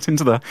somehow hacked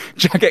into the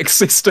Jagex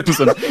systems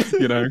and,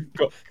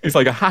 he's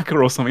like a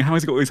hacker or something. How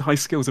has he got all these high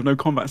skills with no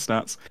combat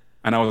stats?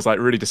 And I was like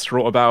really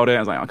distraught about it. I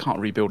was like, I can't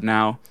rebuild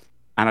now.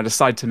 And I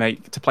decided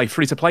to play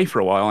free to play for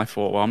a while. I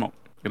thought, well, I'm not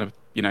going to,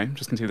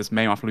 just continue this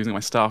MAME after losing my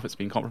stuff. It's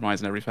been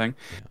compromised and everything.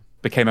 Yeah.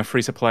 Became a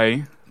free to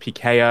play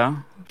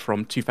PKer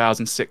from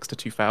 2006 to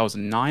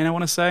 2009, I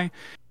want to say.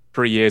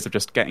 3 years of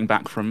just getting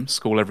back from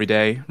school every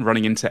day,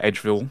 running into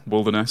Edgeville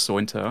Wilderness or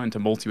into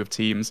multi with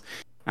teams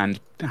and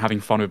having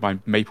fun with my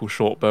Maple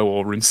Shortbow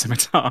or Rune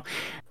Scimitar.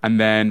 And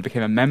then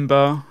became a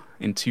member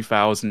in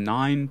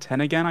 2009,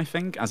 10 again, I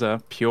think, as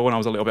a pure when I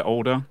was a little bit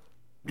older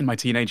in my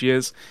teenage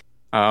years.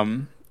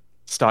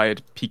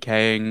 Started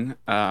PKing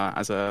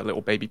as a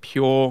little baby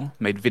pure,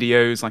 made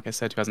videos, like I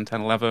said,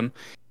 2010, 11.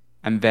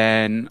 And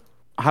then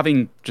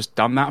having just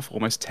done that for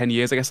almost 10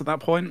 years, I guess, at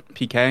that point,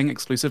 PKing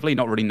exclusively,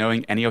 not really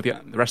knowing any of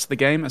the rest of the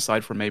game,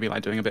 aside from maybe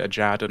like doing a bit of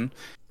JAD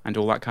and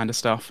all that kind of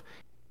stuff.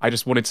 I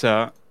just wanted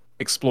to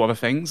explore other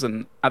things.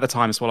 And at the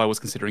time as well, I was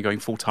considering going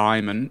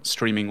full-time, and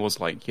streaming was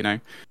like,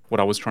 what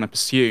I was trying to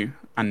pursue.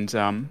 And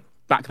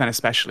back then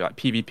especially, like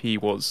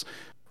PvP was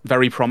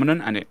very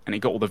prominent, and it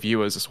got all the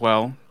viewers as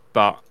well.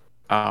 But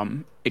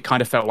it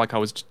kind of felt like I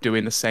was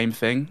doing the same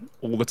thing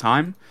all the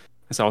time.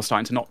 And so I was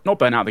starting to not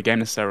burn out the game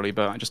necessarily,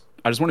 but I just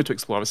wanted to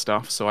explore other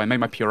stuff. So I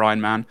made my Pure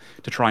Iron Man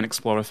to try and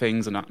explore other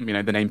things. And,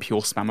 the name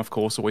Pure Spam, of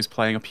course, always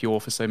playing a Pure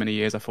for so many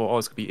years. I thought,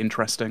 this could be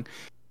interesting.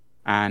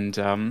 And,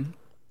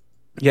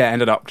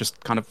 ended up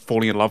just kind of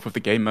falling in love with the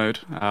game mode.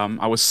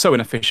 I was so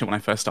inefficient when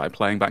I first started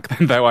playing back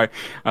then, though. I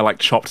like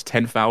chopped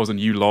 10,000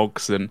 U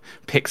logs and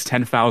picked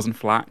 10,000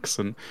 flax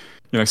and,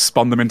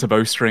 spun them into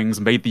bowstrings,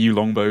 made the U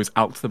longbows,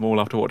 alked them all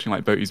after watching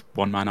like Boaty's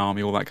one-man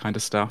army, all that kind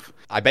of stuff.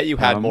 I bet you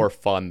had more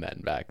fun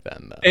back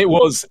then, though. It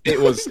was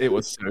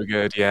so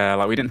good, yeah.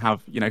 Like we didn't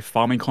have,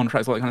 farming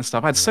contracts, all that kind of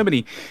stuff. I had so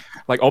many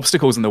like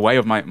obstacles in the way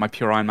of my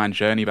Pure Iron Man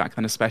journey back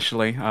then,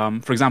 especially.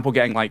 For example,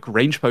 getting like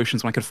range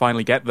potions when I could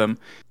finally get them.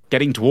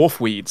 Getting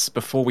dwarf weeds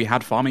before we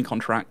had farming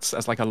contracts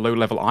as like a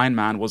low-level Iron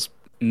Man was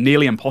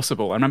nearly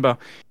impossible. I remember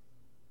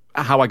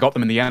how I got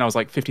them in the end. I was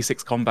like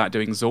 56 combat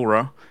doing Zora,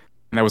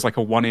 and there was like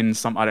a one in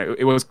some.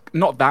 It was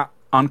not that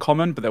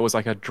uncommon, but there was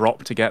like a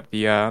drop to get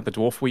the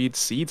dwarf weed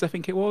seeds, I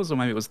think it was, or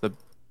maybe it was the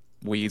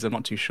weeds. I'm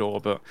not too sure,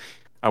 but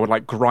I would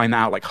like grind that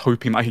out, like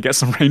hoping that I could get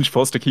some range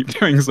pots to keep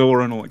doing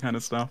Zora and all that kind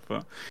of stuff.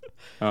 But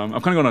I'm kind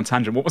of going on a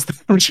tangent. What was the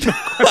original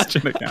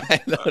question again?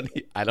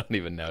 I don't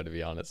even know, to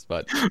be honest.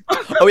 But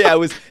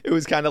it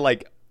was kind of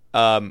like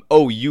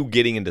you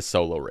getting into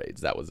solo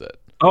raids. That was it.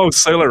 Oh,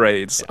 solo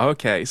raids. Yeah.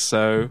 Okay,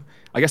 so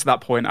I guess at that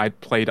point I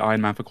played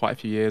Iron Man for quite a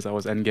few years. I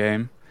was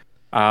endgame.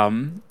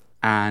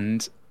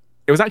 And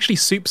it was actually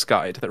Soup's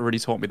guide that really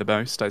taught me the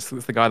most. It's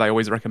the guide I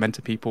always recommend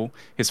to people.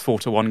 His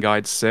 4-to-1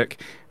 guide's sick.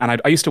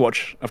 And I used to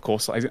watch, of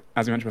course, as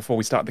we mentioned before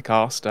we started the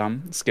cast,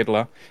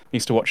 Skidler. I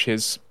used to watch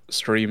his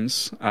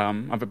streams.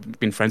 I've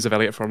been friends with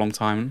Elliot for a long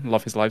time.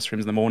 Love his live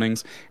streams in the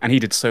mornings. And he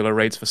did solo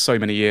raids for so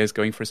many years,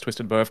 going for his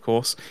Twisted Bow, of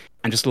course.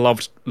 And just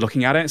loved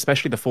looking at it,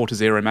 especially the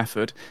 4-to-0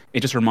 method.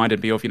 It just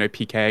reminded me of,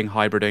 PKing,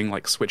 hybriding,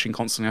 like switching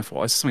constantly. I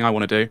thought, this is something I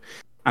want to do.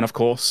 And of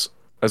course,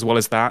 as well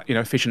as that,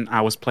 efficient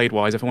hours played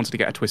wise, if I wanted to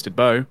get a Twisted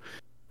Bow,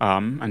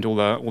 and all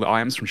the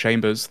items from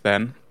Chambers,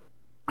 then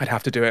I'd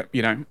have to do it,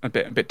 a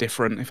bit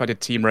different. If I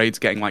did team raids,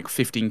 getting like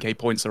 15k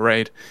points a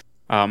raid,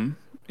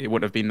 it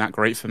wouldn't have been that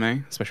great for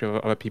me, especially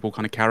with other people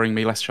kind of carrying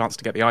me, less chance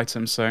to get the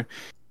items. So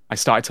I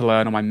started to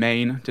learn on my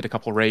main, did a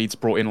couple raids,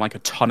 brought in like a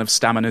ton of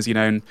staminas,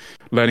 and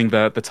learning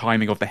the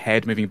timing of the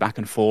head, moving back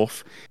and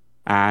forth.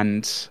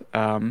 And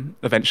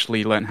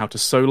eventually learned how to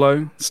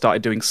solo,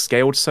 started doing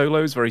scaled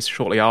solos very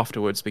shortly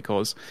afterwards,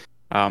 because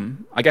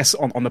I guess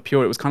on the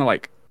Pure it was kind of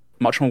like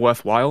much more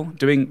worthwhile.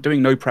 Doing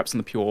no preps on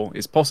the Pure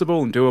is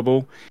possible and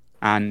doable,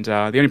 and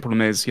the only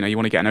problem is, you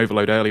want to get an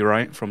overload early,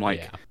 right, from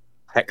like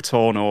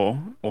Hectorn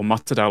or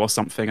Mutterdile or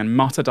something, and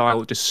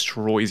Mutterdile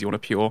destroys you on a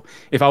Pure.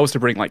 If I was to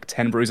bring like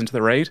 10 brews into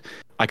the raid,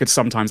 I could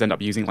sometimes end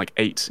up using like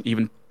 8,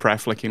 even prayer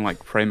flicking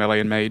like Prey Melee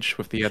and Mage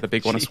with the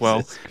big one as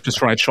well, just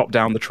trying to chop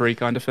down the tree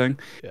kind of thing.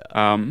 Yeah.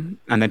 And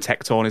then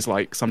Tectorn is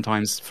like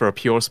sometimes for a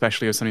Pure,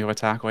 especially or something of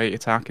attack or 8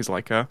 attack, is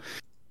like a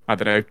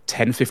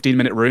 10-15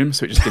 minute room,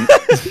 so it just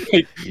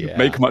didn't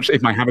make much.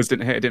 If my hammers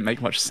didn't hit, it didn't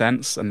make much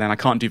sense. And then I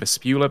can't do the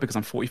Spuler because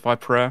I'm 45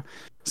 prayer,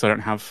 so I don't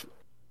have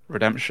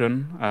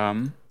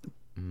redemption.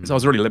 So I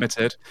was really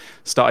limited.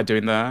 Started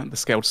doing the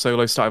scaled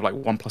solo, started like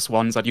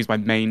 1+1s. I'd use my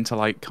main to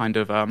like kind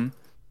of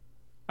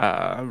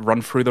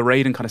run through the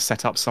raid and kind of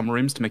set up some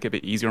rooms to make it a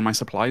bit easier on my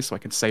supplies, so I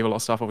could save a lot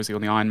of stuff, obviously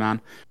on the Iron Man,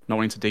 not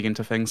wanting to dig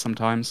into things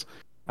sometimes.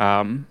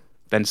 Then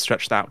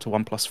stretched that out to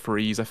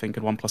 1+3s, I think,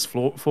 and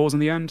 1+4s in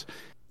the end.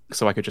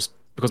 So I could just,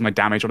 because my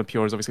damage on a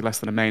Pure is obviously less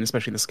than a main,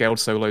 especially in the scaled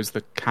solos,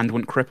 the hand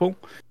wouldn't cripple.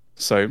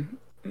 So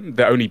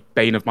the only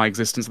bane of my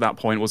existence at that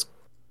point was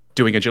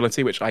doing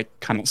agility, which I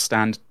cannot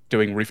stand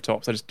doing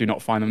rooftops. I just do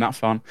not find them that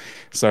fun.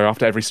 So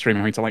after every stream,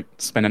 I'm having to like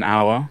spend an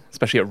hour,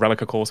 especially at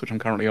Relica course, which I'm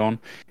currently on.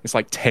 It's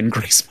like 10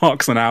 grace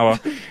marks an hour,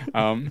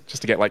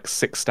 just to get like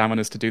 6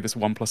 staminas to do this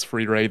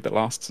 1+3 raid that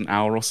lasts an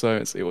hour or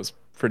so. It was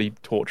pretty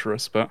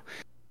torturous, but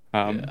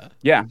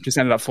just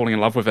ended up falling in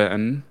love with it.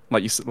 And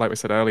like we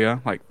said earlier,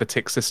 like the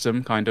tick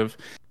system, kind of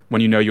when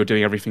you know you're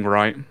doing everything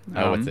right.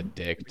 It's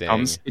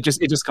addicting. It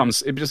just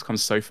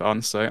becomes so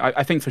fun. So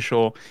I think for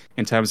sure,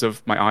 in terms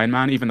of my Iron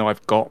Man, even though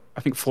I've got, I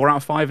think 4 out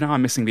of 5 now,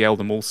 I'm missing the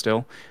Elder Maul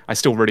still. I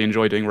still really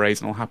enjoy doing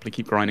raids, and I'll happily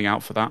keep grinding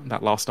out for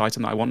that last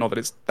item that I want. Not that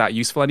it's that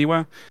useful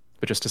anywhere,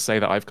 but just to say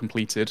that I've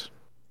completed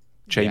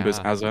Chambers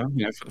as a,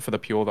 for the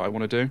pure that I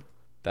want to do.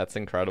 That's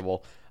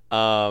incredible.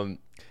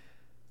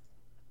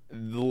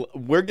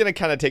 We're going to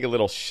kind of take a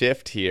little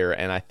shift here,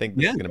 and I think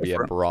this is going to be a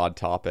broad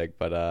topic,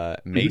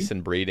 but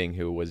Mason Breeding,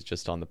 who was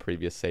just on the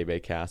previous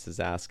Sebe cast, is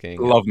asking.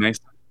 Love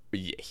Mason.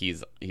 He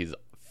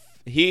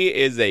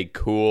is a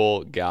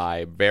cool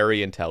guy,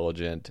 very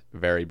intelligent,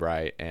 very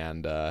bright,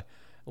 and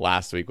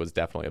last week was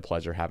definitely a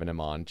pleasure having him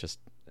on. Just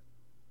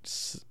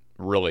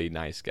really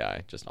nice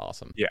guy, just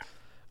awesome.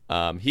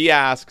 Yeah. He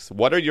asks,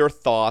 what are your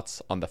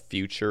thoughts on the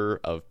future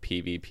of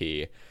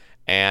PvP?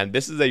 And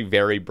this is a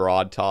very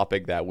broad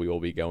topic that we will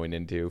be going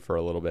into for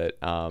a little bit.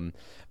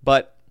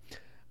 But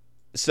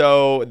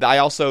so I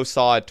also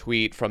saw a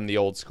tweet from the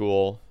Old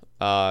School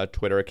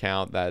Twitter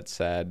account that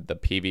said the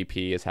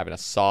PvP is having a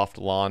soft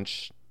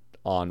launch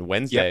on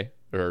Wednesday,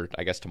 or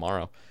I guess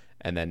tomorrow.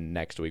 And then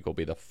next week will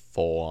be the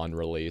full-on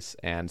release.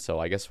 And so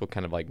I guess we'll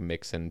kind of like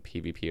mix in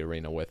PvP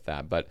Arena with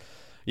that. But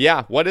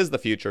yeah, what is the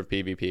future of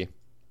PvP?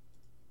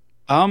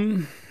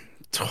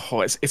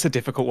 It's a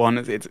difficult one.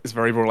 It's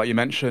very broad, like you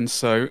mentioned.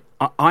 So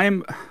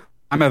I'm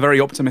a very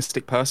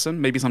optimistic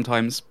person, maybe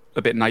sometimes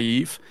a bit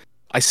naive.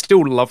 I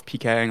still love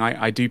PKing.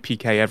 I do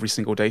PK every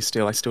single day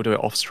still. I still do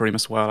it off stream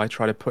as well. I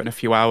try to put in a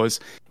few hours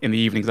in the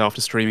evenings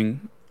after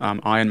streaming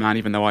Iron Man,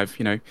 even though I've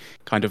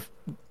kind of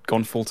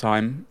gone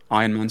full-time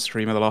Iron Man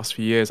streamer the last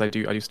few years. I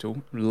do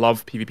still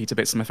love PvP to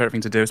bits. It's my favorite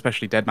thing to do,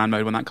 especially Dead Man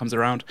mode when that comes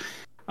around.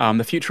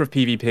 The future of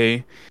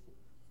PvP.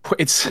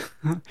 It's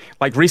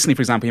like recently,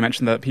 for example, you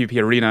mentioned that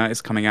PvP Arena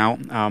is coming out.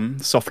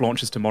 Soft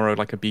launch is tomorrow,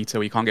 like a beta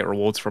where you can't get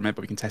rewards from it,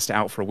 but we can test it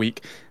out for a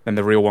week. Then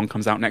the real one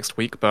comes out next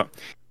week. But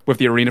with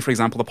the Arena, for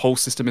example, the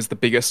pulse system is the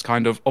biggest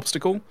kind of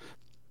obstacle,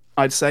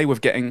 I'd say,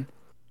 with getting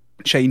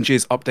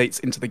changes, updates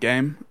into the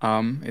game.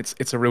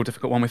 It's a real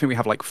difficult one. We think we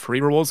have like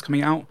 3 rewards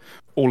coming out,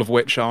 all of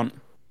which aren't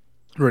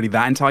really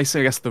that enticing.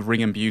 I guess the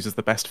ring imbues is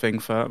the best thing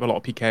for a lot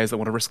of PKs that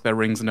want to risk their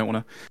rings and don't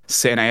want to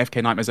sit in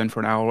AFK Nightmare Zone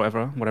for an hour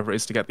or whatever it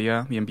is to get the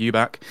imbue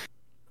back.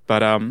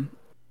 But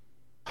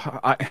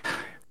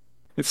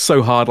it's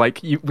so hard.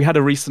 Like we had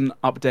a recent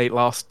update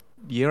last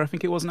year, I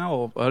think it was now,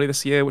 or early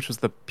this year, which was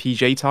the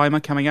PJ timer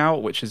coming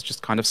out, which has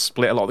just kind of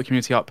split a lot of the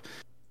community up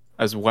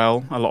as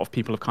well. A lot of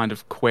people have kind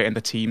of quit in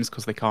the teams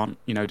because they can't,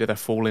 do their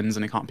fall-ins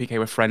and they can't PK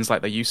with friends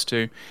like they used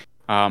to.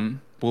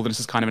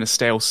 Wilderness is kind of in a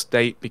stale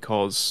state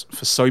because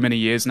for so many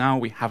years now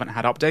we haven't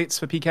had updates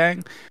for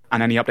PKing,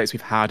 and any updates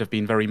we've had have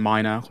been very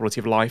minor, quality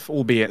of life,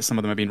 albeit some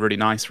of them have been really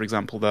nice. For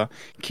example, the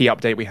key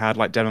update we had,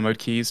 like demo mode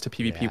keys to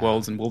PvP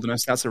worlds and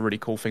Wilderness, that's a really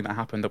cool thing that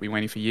happened that we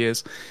waited for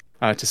years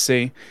to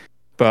see.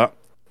 But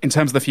in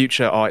terms of the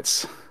future, I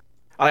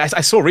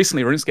saw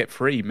recently RuneScape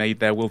 3 made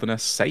their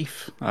Wilderness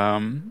safe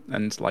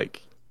and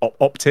like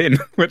opt in,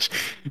 which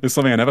is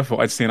something I never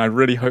thought I'd see, and I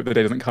really hope the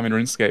day doesn't come in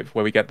RuneScape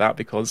where we get that,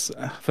 because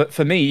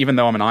for me, even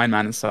though I'm an Iron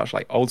Man and such,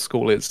 like Old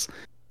School it's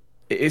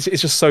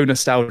just so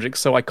nostalgic,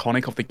 so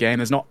iconic of the game.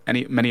 There's not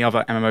many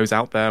other MMOs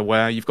out there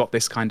where you've got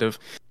this kind of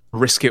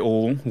risk it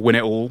all, win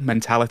it all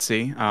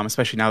mentality,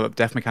 especially now that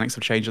death mechanics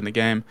have changed in the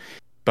game.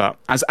 But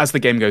as the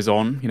game goes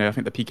on, I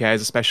think the PKers,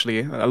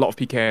 especially, a lot of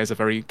PKers are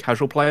very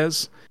casual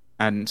players,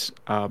 and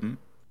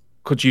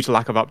due to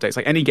lack of updates,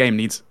 like any game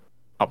needs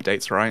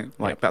updates, right?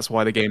 Like that's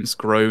why the game's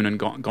grown and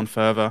gone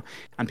further,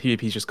 and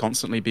PvP's just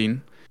constantly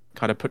been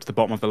kind of put to the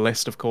bottom of the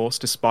list, of course,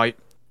 despite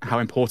how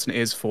important it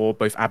is for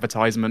both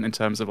advertisement in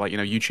terms of like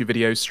YouTube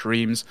videos,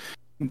 streams.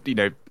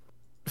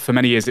 For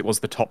many years it was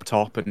the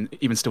top, and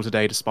even still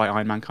today, despite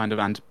Iron Man kind of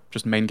and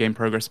just main game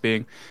progress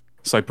being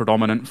so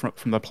predominant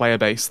from the player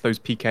base, those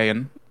PK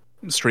and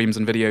streams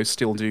and videos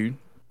still do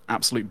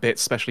absolute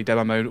bits. Especially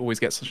demo mode always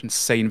gets such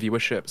insane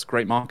viewership. It's a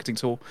great marketing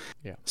tool.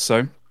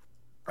 So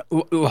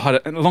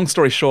long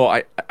story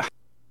short,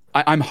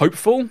 I'm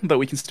hopeful that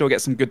we can still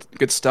get some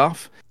good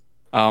stuff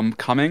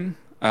coming.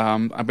 I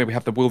mean, we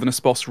have the Wilderness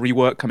Boss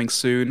rework coming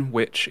soon,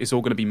 which is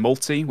all going to be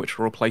multi, which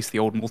will replace the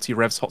old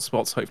multi-revs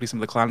hotspots. Hopefully some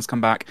of the clans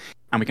come back,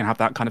 and we can have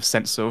that kind of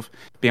sense of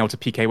being able to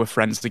PK with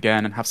friends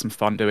again and have some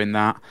fun doing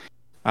that.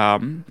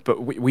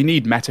 But we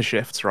need meta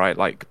shifts, right?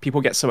 Like, people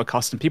get so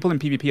accustomed. People in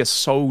PvP are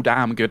so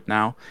damn good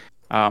now.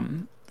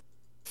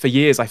 For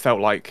years, I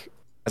felt like,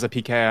 as a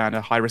PKer and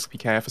a high-risk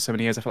PKer for so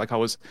many years, I felt like I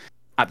was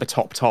at the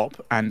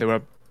top, and there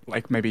were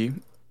like maybe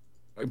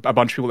a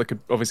bunch of people that could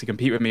obviously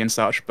compete with me and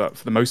such, but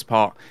for the most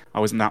part, I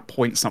was in that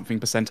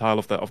point-something percentile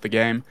of the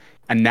game.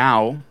 And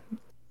now,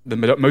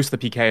 most of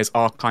the PKers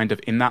are kind of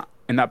in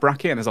in that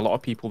bracket, and there's a lot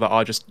of people that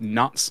are just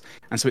nuts,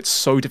 and so it's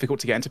so difficult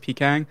to get into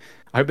PKing.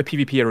 I hope the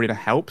PvP arena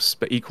helps,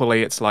 but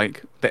equally it's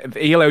like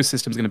the ELO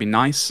system is going to be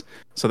nice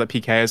so that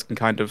PKers can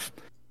kind of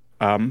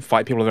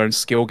fight people with their own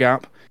skill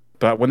gap,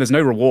 but when there's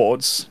no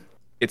rewards,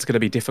 it's going to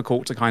be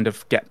difficult to kind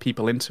of get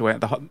people into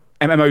it. The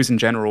MMOs in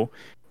general,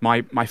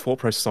 my thought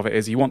process of it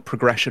is you want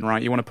progression,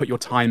 right? You want to put your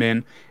time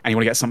in and you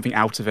want to get something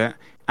out of it.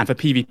 And for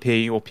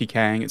PvP or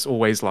PKing, it's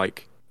always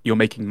like you're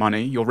making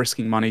money, you're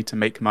risking money to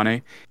make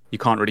money. You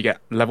can't really get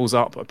levels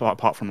up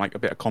apart from like a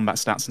bit of combat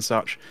stats and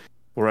such.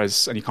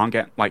 And you can't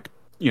get like,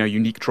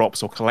 unique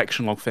drops or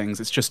collection log things.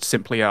 It's just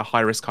simply a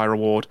high risk, high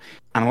reward.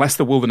 And unless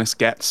the Wilderness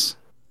gets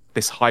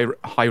this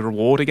high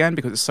reward again,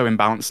 because it's so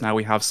imbalanced now,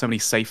 we have so many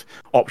safe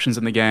options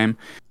in the game.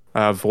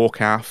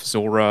 Vorkath,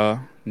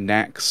 Zora,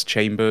 Nex,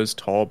 Chambers,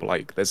 Tob,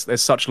 like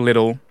there's such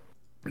little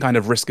kind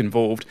of risk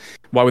involved.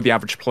 Why would the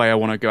average player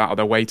want to go out of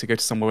their way to go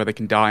to somewhere where they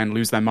can die and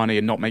lose their money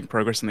and not make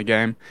progress in the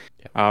game?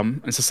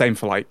 And it's the same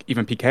for like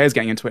even PKers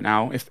getting into it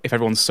now. If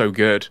everyone's so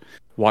good,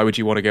 why would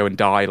you want to go and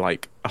die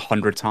like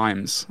 100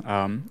 times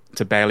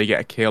to barely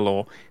get a kill,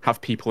 or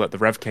have people at the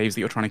Rev Caves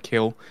that you're trying to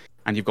kill,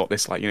 and you've got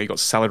this like, you've got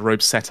Salad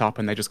Robe set up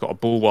and they just got a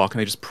Bulwark and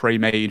they just pray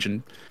mage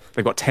and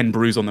they've got 10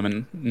 brews on them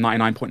and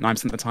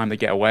 99.9% of the time they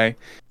get away.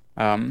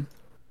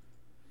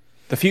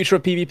 The future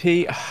of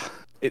PvP,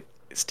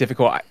 it's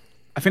difficult.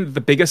 I think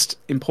the biggest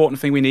important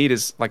thing we need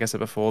is, like I said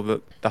before,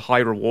 the high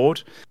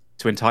reward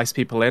to entice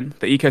people in.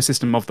 The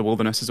ecosystem of the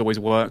Wilderness has always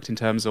worked in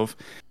terms of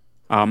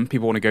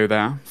people want to go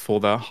there for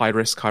the high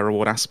risk, high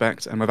reward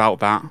aspect, and without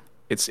that,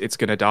 it's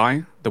going to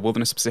die, the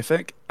Wilderness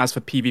specific. As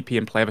for PvP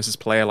and player versus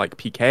player, like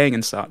PKing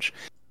and such,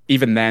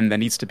 even then there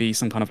needs to be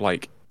some kind of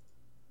like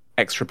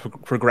extra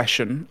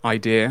progression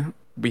idea.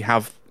 We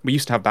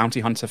used to have Bounty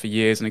Hunter for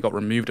years, and it got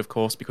removed, of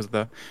course, because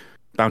the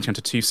Bounty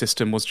Hunter 2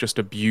 system was just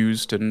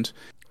abused and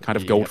kind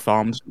of gold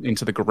farmed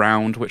into the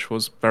ground, which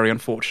was very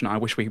unfortunate. I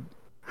wish we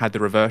had the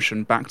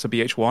reversion back to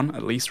BH1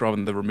 at least, rather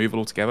than the removal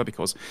altogether,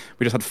 because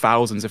we just had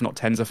thousands, if not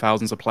tens of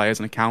thousands of players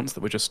and accounts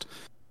that were just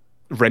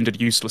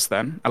rendered useless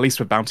then. At least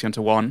with Bounty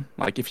Hunter 1,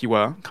 like if you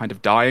were kind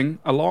of dying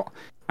a lot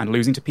and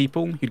losing to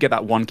people, you'd get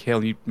that one kill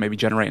and you'd maybe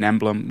generate an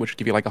emblem which would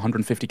give you like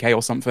 150k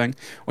or something,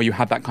 or you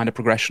had that kind of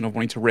progression of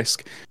wanting to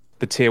risk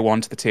the tier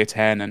 1 to the tier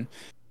 10,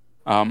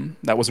 and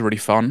that was really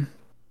fun.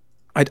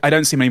 I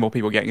don't see many more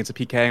people getting into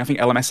PK. I think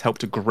LMS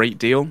helped a great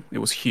deal. It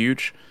was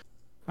huge.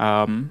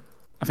 I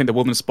think the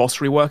Wilderness boss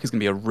rework is going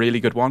to be a really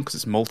good one because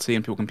it's multi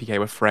and people can PK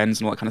with friends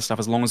and all that kind of stuff,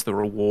 as long as the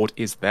reward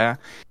is there.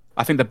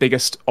 I think the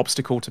biggest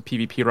obstacle to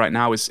PvP right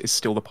now is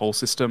still the poll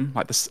system.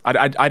 Like this,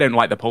 I don't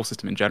like the poll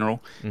system in general.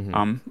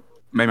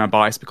 Maybe I'm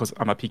biased because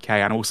I'm a PK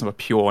and also a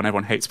pure, and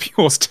everyone hates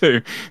pures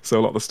too. So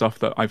a lot of the stuff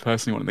that I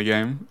personally want in the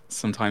game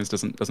sometimes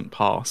doesn't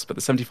pass. But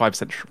the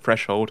 75%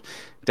 threshold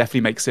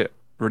definitely makes it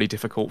really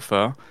difficult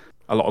for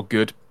a lot of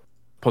good,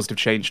 positive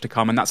change to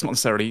come. And that's not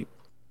necessarily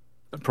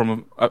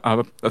from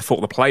a thought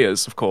of the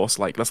players, of course.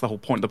 Like that's the whole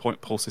point of the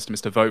poll system,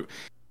 is to vote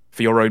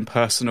for your own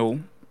personal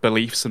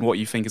beliefs and what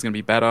you think is going to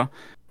be better.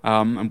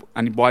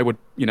 And why would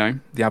the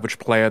average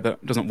player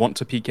that doesn't want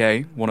to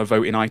PK want to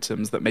vote in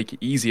items that make it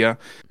easier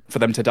for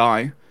them to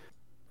die,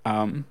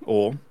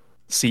 or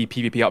see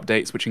PvP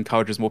updates which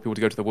encourages more people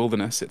to go to the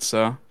Wilderness?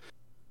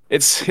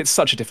 It's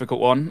such a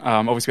difficult one.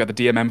 Obviously we had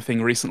the DMM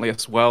thing recently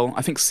as well.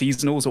 I think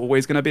seasonals are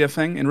always going to be a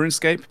thing in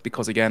RuneScape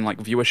because, again, like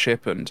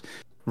viewership and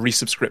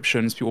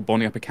resubscriptions, people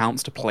bonding up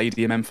accounts to play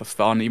DMM for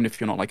fun, even if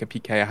you're not like a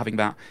PK, having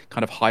that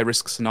kind of high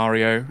risk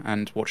scenario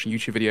and watching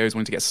YouTube videos,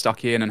 wanting to get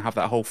stuck in and have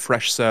that whole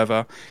fresh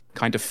server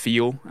kind of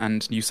feel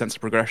and new sense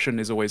of progression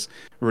is always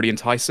really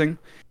enticing.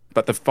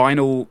 But the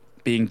final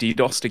being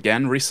DDoSed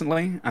again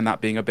recently, and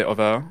that being a bit of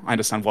I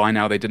understand why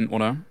now they didn't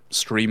want to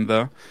stream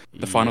the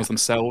finals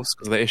themselves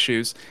because of the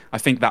issues. I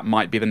think that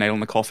might be the nail in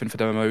the coffin for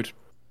demo mode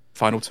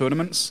final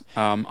tournaments.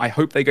 I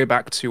hope they go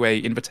back to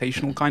a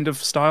invitational kind of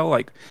style.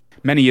 Like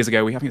many years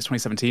ago, I think it's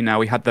 2017 now,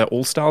 we had the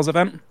All Stars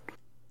event,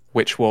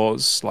 which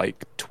was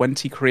like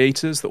 20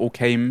 creators that all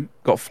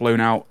got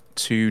flown out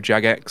to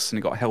Jagex, and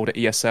it got held at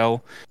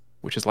ESL,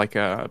 which is like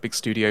a big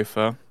studio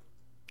for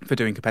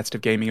doing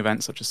competitive gaming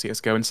events such as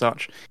CSGO and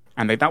such.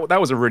 And that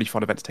was a really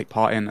fun event to take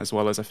part in, as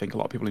well as I think a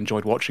lot of people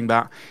enjoyed watching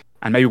that.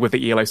 And maybe with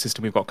the ELO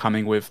system we've got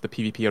coming with the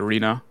PvP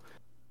arena,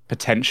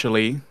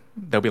 potentially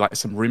there'll be like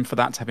some room for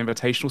that to have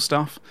invitational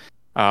stuff.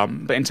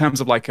 But in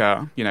terms of like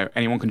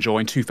anyone can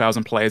join,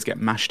 2,000 players get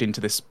mashed into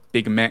this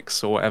big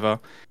mix or whatever,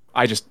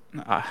 I just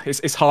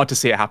it's hard to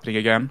see it happening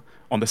again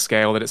on the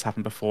scale that it's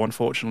happened before,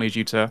 unfortunately,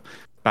 due to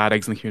bad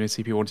eggs in the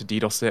community. People want to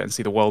DDoS it and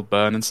see the world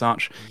burn and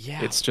such.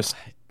 Yeah,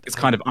 it's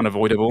kind of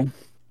unavoidable.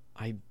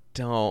 I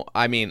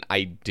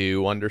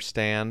do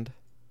understand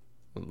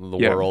the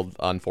world,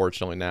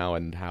 unfortunately, now,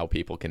 and how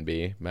people can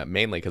be,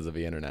 mainly because of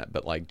the internet.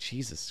 But like,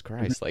 Jesus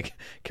Christ, like,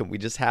 can we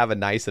just have a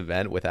nice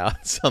event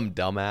without some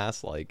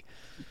dumbass? Like,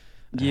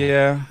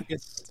 yeah,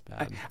 it's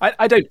bad.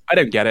 I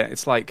don't get it.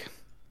 It's like,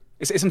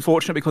 it's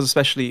unfortunate because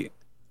especially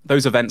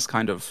those events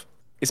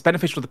it's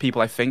beneficial to the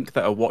people I think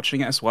that are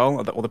watching it as well,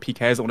 or the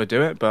PKs that want to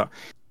do it. But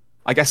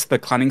I guess the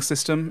clanning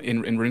system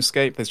in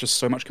RuneScape, there's just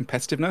so much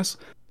competitiveness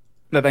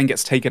that then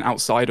gets taken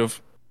outside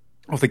of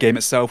the game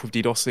itself with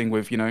DDoSing,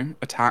 with, you know,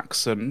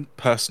 attacks and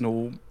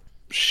personal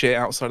shit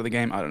outside of the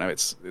game. I don't know.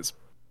 It's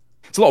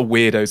a lot of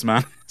weirdos,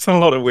 man. It's a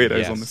lot of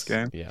weirdos on this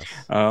game. Yes.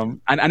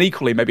 And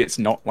equally, maybe it's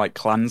not like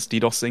clans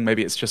DDoSing.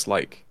 Maybe it's just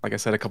like I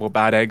said, a couple of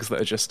bad eggs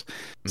that are just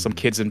some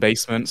kids in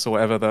basements or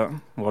whatever that,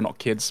 well, not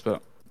kids,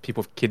 but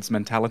people with kids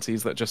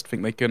mentalities that just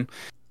think they can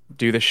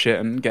do this shit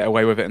and get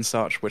away with it and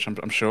such, which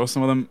I'm sure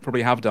some of them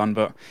probably have done,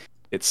 but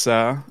it's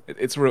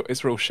real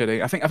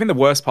shitty. I think the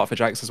worst part for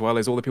Jagex as well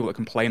is all the people that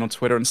complain on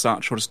Twitter and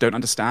such, or just don't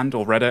understand,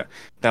 or Reddit.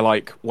 They're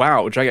like,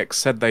 wow, Jagex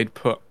said they'd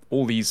put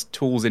all these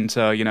tools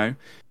into, you know,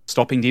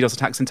 stopping DDoS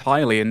attacks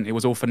entirely, and it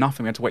was all for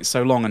nothing. We had to wait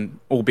so long, and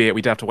albeit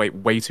we did have to wait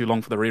way too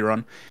long for the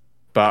rerun.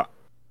 But at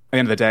the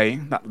end of the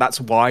day,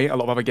 that's why a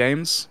lot of other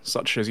games,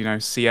 such as, you know,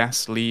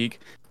 CS, League,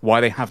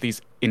 why they have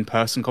these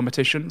in-person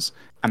competitions,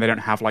 and they don't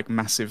have like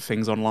massive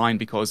things online,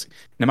 because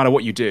no matter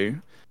what you do,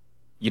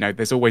 you know,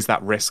 there's always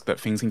that risk that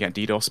things can get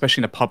DDoS,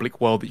 especially in a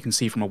public world that you can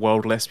see from a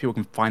world list. People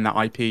can find that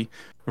IP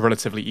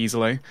relatively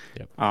easily.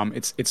 Yep.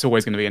 It's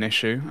always going to be an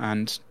issue,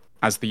 and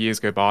as the years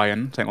go by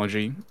and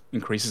technology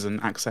increases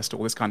and access to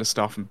all this kind of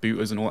stuff and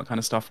booters and all that kind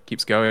of stuff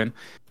keeps going,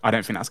 I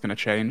don't think that's going to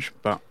change.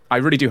 But I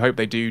really do hope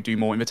they do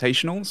more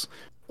invitationals,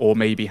 or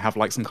maybe have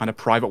like some kind of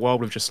private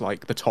world with just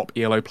like the top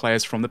ELO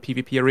players from the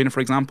PvP arena, for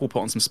example,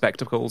 put on some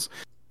spectacles,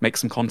 make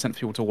some content for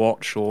people to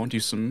watch, or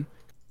do some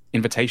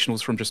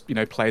invitationals from just, you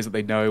know, players that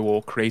they know,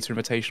 or creator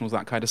invitationals,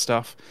 that kind of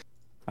stuff.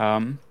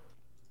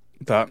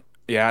 But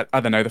yeah, I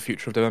don't know the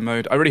future of demo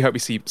mode. I really hope we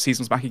see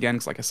seasons back again,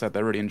 because like I said,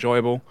 they're really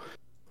enjoyable.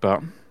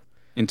 But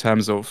in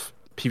terms of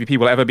PvP,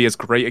 will it ever be as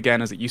great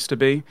again as it used to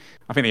be?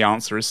 I think the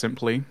answer is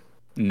simply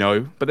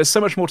no. But there's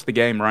so much more to the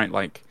game, right?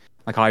 Like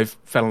I've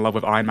fell in love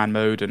with Iron Man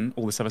mode and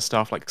all this other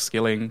stuff, like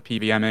skilling,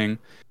 PVMing,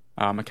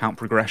 account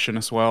progression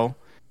as well.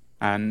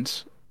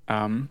 And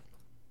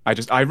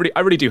I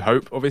really do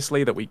hope,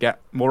 obviously, that we get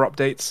more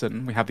updates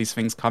and we have these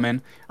things come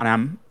in. And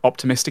I'm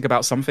optimistic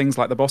about some things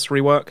like the boss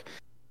rework.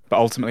 But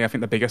ultimately, I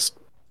think the biggest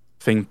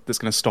thing that's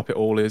going to stop it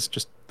all is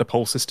just the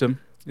poll system.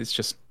 It's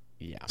just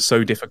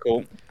so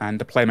difficult, and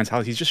the player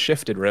mentality's just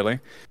shifted, really.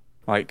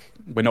 Like,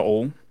 we're not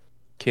all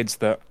kids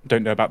that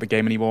don't know about the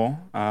game anymore,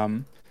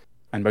 and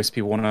most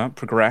people want to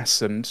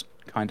progress and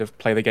kind of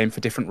play the game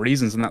for different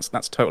reasons, and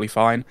that's totally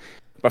fine.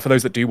 But for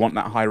those that do want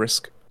that high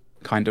risk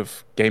kind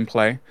of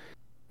gameplay,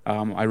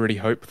 I really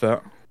hope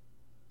that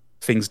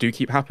things do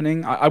keep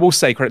happening. I will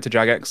say credit to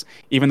Jagex,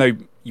 even though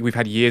we've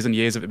had years and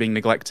years of it being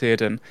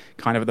neglected and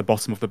kind of at the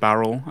bottom of the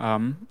barrel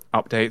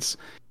updates.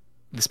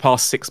 This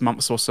past 6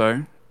 months or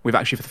so, we've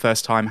actually for the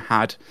first time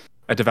had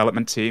a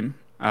development team,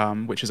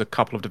 which is a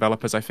couple of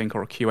developers, I think,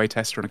 or a QA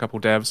tester and a couple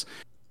of devs,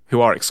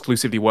 who are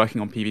exclusively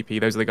working on PvP.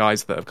 Those are the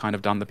guys that have kind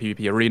of done the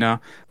PvP arena,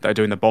 that are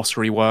doing the boss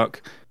rework,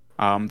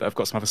 that have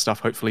got some other stuff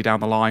hopefully down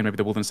the line, maybe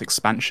the Wilderness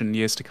expansion in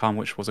years to come,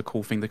 which was a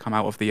cool thing to come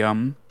out of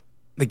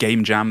the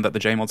game jam that the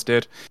JMods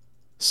did.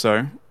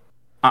 So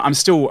I'm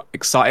still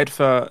excited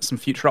for some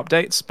future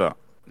updates, but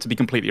to be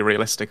completely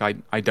realistic,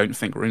 I don't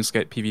think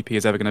RuneScape PvP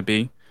is ever going to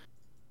be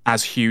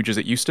as huge as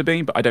it used to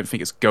be, but I don't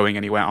think it's going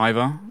anywhere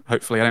either.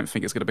 Hopefully, I don't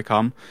think it's going to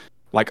become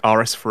like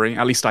RS3.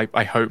 At least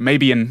I hope.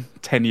 Maybe in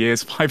 10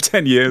 years,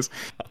 5-10 years,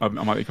 I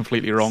might be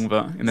completely wrong,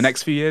 but in the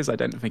next few years, I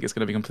don't think it's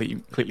going to be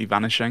completely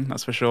vanishing,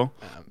 that's for sure.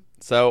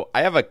 So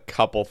I have a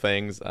couple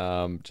things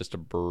just to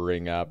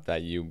bring up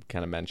that you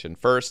kind of mentioned.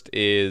 First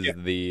is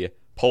the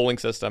polling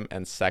system,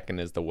 and second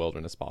is the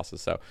wilderness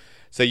bosses.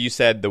 So you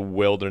said the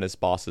wilderness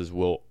bosses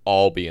will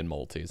all be in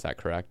multi, is that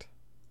correct?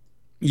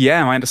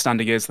 Yeah, my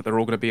understanding is that they're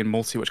all going to be in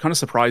multi, which kind of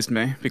surprised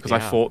me, because I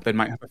thought they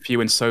might have a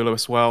few in solo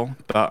as well.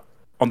 But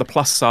on the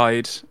plus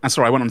side, and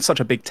sorry, I went on such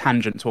a big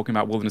tangent talking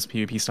about wilderness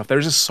PvP stuff. There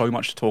is just so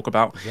much to talk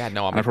about. Yeah,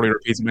 no, I'm probably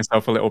repeating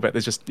myself a little bit.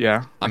 There's just,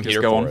 I'm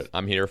here for it.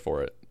 I'm here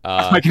for it.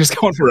 I can just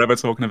go on forever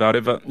talking about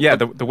it. But yeah,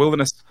 the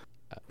wilderness.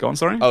 Go on,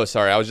 sorry. Oh,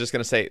 sorry. I was just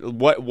going to say,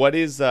 what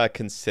is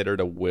considered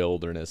a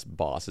wilderness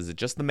boss? Is it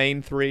just the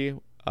main three,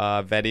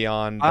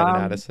 Vedion,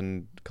 Venenatis,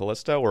 and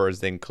Callisto, or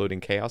is it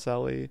including Chaos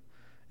Ellie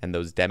and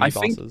those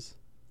demi-bosses?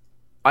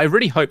 I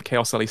really hope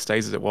Chaos Ellie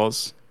stays as it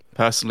was,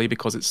 personally,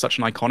 because it's such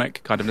an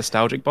iconic, kind of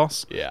nostalgic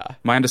boss. Yeah.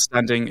 My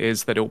understanding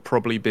is that it'll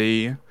probably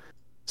be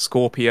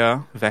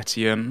Scorpia,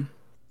 Vetian,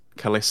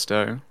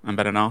 Callisto, and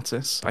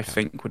Venenatis, I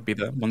think, would be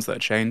the ones that are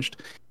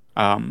changed.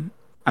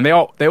 And they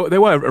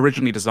were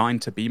originally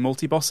designed to be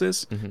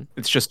multi-bosses. Mm-hmm.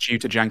 It's just due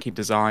to janky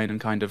design and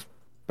kind of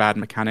bad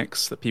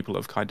mechanics that people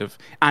have kind of...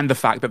 And the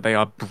fact that they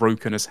are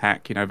broken as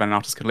heck. You know,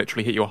 Venenatis can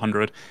literally hit you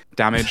 100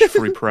 damage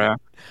through prayer.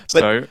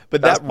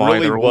 But that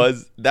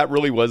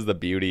really was the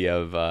beauty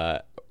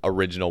of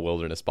original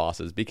Wilderness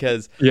bosses,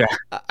 because... Yeah.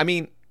 I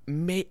mean,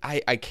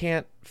 I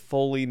can't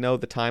fully know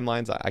the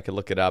timelines. I could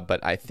look it up, but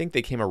I think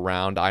they came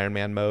around Iron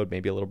Man mode,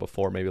 maybe a little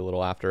before, maybe a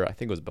little after. I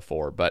think it was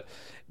before. But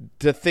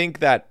to think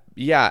that...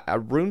 Yeah,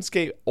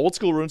 RuneScape, old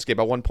school RuneScape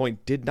at one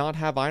point did not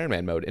have Iron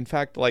Man mode. In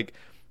fact, like,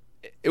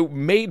 it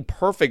made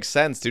perfect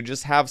sense to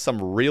just have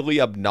some really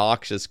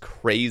obnoxious,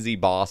 crazy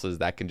bosses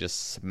that can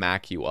just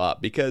smack you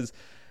up. Because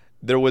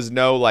there was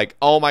no like,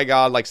 oh my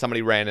god, like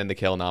somebody ran in the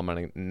kill, now I'm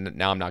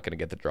not gonna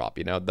get the drop.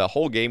 You know, the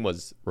whole game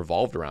was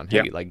revolved around,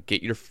 hey, like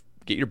get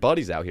your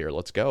buddies out here,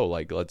 let's go,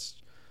 like let's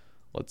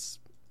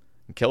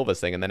kill this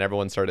thing. And then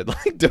everyone started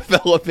like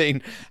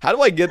developing, how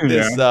do I get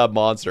this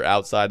monster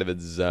outside of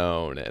its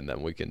zone, and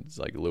then we can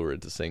like lure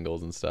it to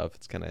singles and stuff.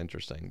 It's kind of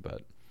interesting,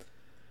 but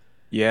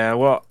yeah,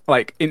 well,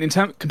 like in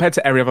term compared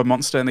to every other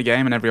monster in the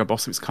game and every other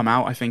boss that's come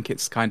out, I think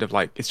it's kind of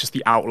like it's just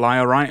the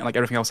outlier, right? Like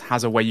everything else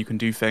has a way you can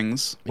do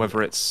things,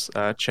 whether it's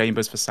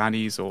chambers for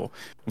Sannies or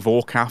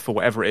Vorkath or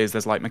whatever it is.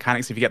 There's like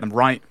mechanics. If you get them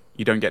right,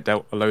 you don't get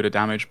dealt a load of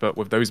damage. But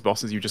with those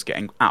bosses, you're just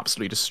getting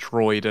absolutely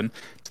destroyed, and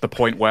to the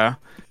point where,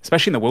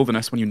 especially in the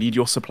wilderness, when you need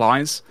your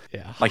supplies,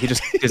 like it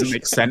just doesn't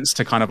make sense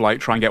to kind of like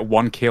try and get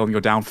one kill and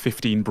you're down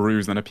 15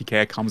 brews, and then a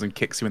PK comes and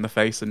kicks you in the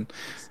face, and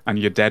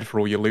you're dead for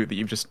all your loot that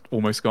you've just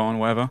almost got,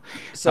 whatever.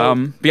 So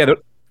but yeah,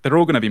 they're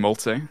all going to be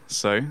multi,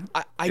 so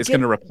it's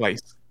going to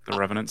replace the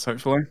Revenants,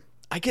 hopefully.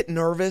 I get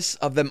nervous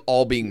of them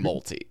all being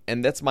multi,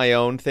 and that's my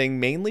own thing,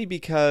 mainly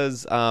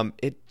because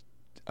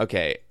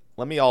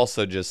let me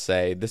also just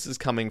say, this is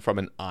coming from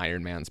an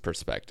Iron Man's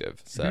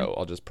perspective. So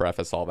I'll just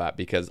preface all that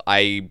because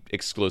I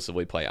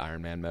exclusively play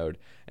Iron Man mode.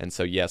 And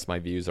so, yes, my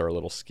views are a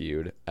little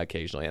skewed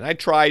occasionally. And I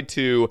try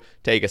to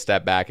take a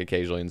step back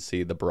occasionally and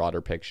see the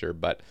broader picture.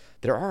 But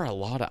there are a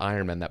lot of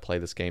Iron Men that play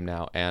this game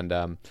now.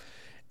 And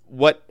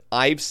what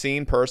I've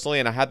seen personally,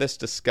 and I had this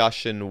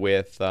discussion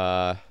with...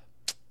 I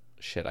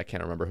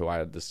can't remember who I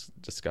had this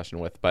discussion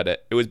with. But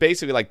it was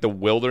basically like the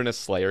Wilderness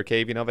Slayer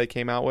Cave, they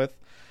came out with.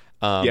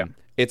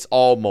 It's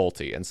all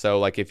multi. And so,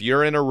 like, if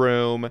you're in a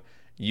room,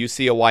 you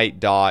see a white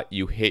dot,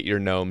 you hit your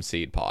gnome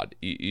seed pod.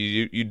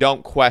 You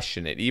don't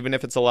question it, even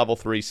if it's a level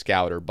 3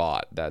 scout or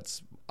bot.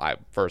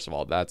 First of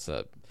all, that's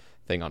a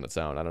thing on its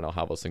own. I don't know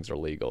how those things are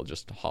legal,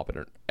 just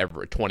hopping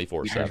every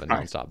 24/7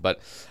 nonstop.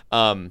 But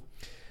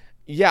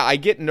I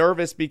get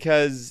nervous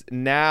because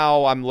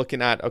now I'm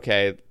looking at,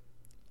 okay,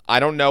 I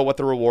don't know what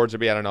the rewards will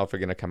be. I don't know if we're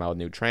going to come out with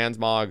new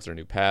transmogs or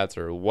new pets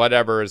or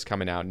whatever is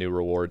coming out, new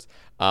rewards.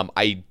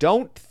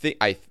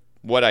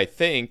 What I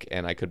think,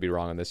 and I could be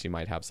wrong on this, you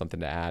might have something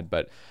to add,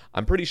 but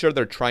I'm pretty sure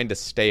they're trying to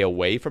stay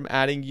away from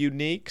adding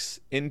uniques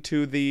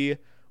into the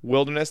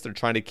wilderness. They're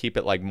trying to keep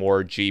it like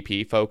more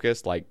GP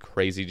focused, like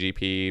crazy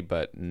GP,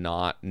 but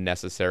not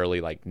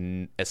necessarily like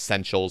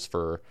essentials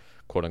for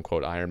quote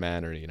unquote Iron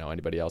Man or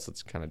anybody else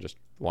that's kind of just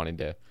wanting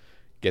to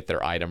get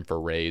their item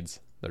for raids,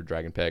 their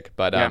dragon pick.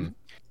 But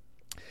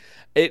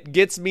it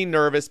gets me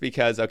nervous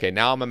because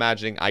now I'm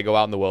imagining I go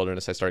out in the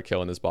wilderness, I start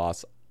killing this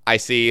boss. I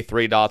see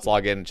 3 dots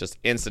log in,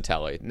 just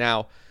insta-tele.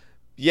 Now,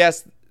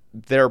 yes,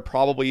 there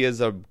probably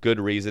is a good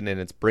reason, and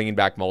it's bringing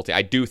back multi.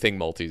 I do think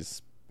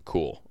multi's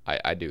cool.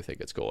 I do think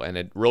it's cool, and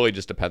it really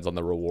just depends on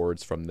the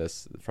rewards from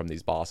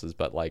these bosses.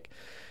 But like,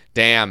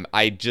 damn,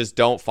 I just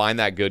don't find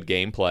that good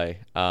gameplay.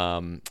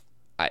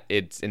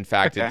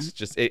 It's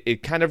just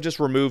it kind of just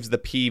removes the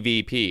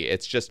PvP.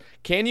 It's just,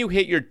 can you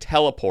hit your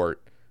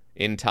teleport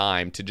in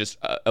time to just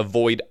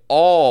avoid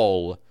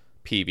all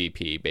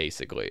PvP,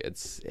 basically?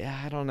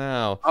 I don't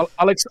know.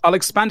 I'll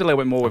expand a little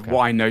bit more with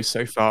what I know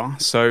so far.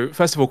 So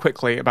first of all,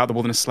 quickly about the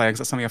Wilderness Slayer, because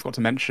that's something I forgot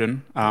to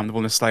mention. The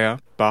Wilderness Slayer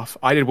buff.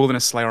 I did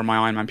Wilderness Slayer on my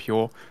Iron Man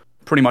Pure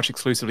pretty much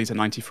exclusively to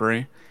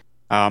 93.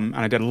 And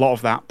I did a lot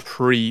of that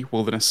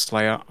pre-Wilderness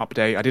Slayer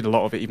update. I did a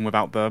lot of it even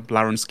without the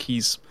Blaren's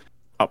Keys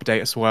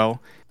update as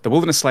well. The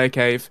Wilderness Slayer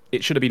Cave,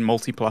 it should have been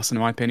multi-plus in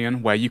my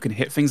opinion, where you can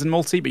hit things in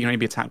multi, but you can only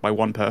be attacked by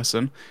one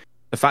person.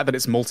 The fact that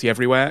it's multi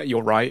everywhere,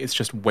 you're right, it's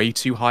just way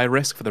too high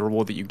risk for the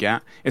reward that you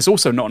get. It's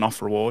also not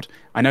enough reward.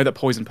 I know that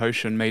Poison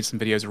Potion made some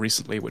videos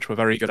recently which were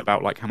very good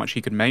about like how much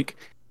he could make.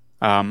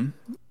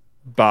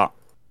 But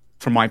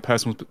from my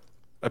personal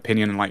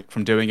opinion and like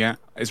from doing it,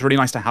 it's really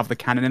nice to have the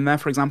cannon in there,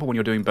 for example, when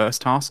you're doing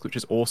burst tasks, which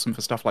is awesome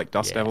for stuff like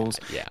Dust Devils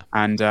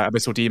and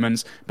Abyssal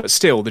Demons. But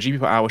still, the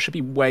GP per hour should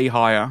be way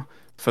higher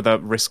for the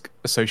risk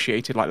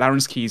associated. Like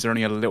Laren's Keys are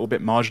only a little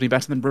bit marginally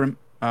better than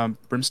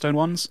Brimstone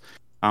ones.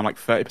 Like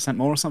 30%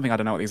 more or something. I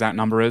don't know what the exact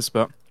number is,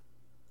 but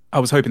I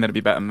was hoping that it'd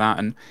be better than that.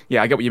 And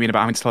yeah, I get what you mean about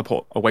having to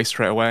teleport away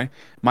straight away.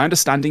 My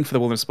understanding for the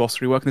Wilderness boss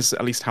rework, and this is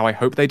at least how I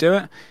hope they do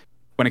it,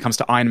 when it comes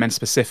to Iron Man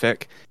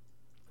specific,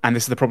 and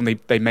this is the problem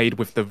they made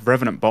with the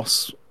Revenant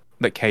boss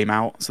that came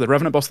out. So the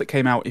Revenant boss that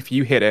came out, if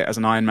you hit it as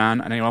an Iron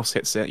Man and anyone else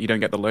hits it, you don't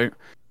get the loot.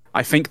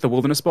 I think the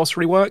Wilderness boss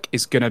rework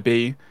is going to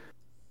be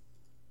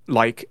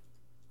like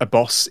a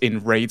boss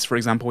in raids, for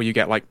example, where you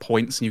get like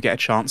points and you get a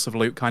chance of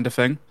loot kind of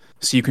thing.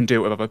 So you can do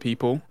it with other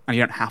people, and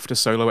you don't have to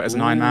solo it as an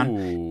Iron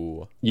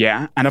Man.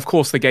 Yeah, and of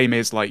course the game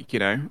is like,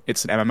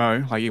 it's an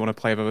MMO, like you want to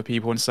play with other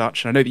people and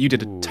such. And I know that you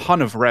did a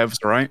ton of revs,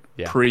 right?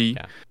 Yeah.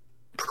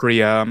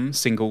 Pre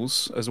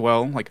singles as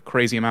well, like a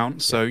crazy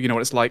amount. So you know what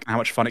it's like, how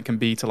much fun it can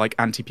be to like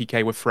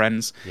anti-PK with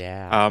friends.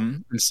 Yeah.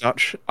 And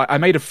such. I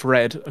made a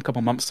thread a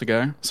couple months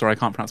ago. Sorry, I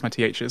can't pronounce my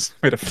THs.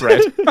 I made a thread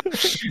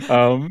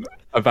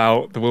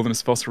about the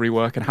Wilderness boss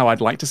rework and how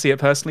I'd like to see it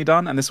personally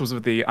done. And this was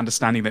with the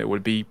understanding that it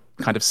would be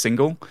kind of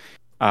single.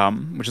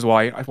 which is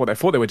why what I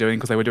thought they were doing,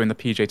 because they were doing the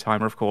PJ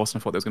timer, of course,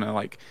 and I thought they was going to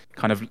like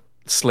kind of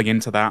sling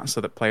into that so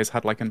that players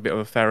had like a bit of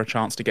a fairer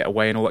chance to get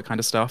away and all that kind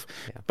of stuff.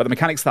 Yeah. But the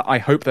mechanics that I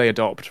hope they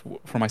adopt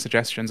from my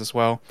suggestions as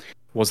well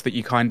was that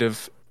you kind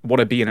of want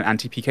to be in an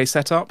anti-PK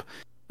setup,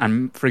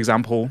 and for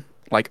example,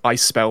 like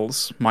ice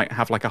spells might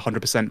have like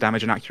 100%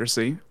 damage and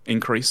accuracy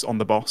increase on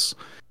the boss.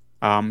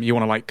 You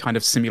want to like kind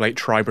of simulate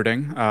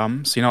tribriding.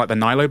 So you know, like the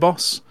Nilo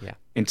boss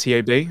in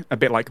TAB, a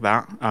bit like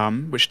that,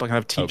 which kind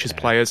of teaches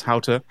players how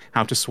to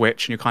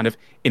switch, and you're kind of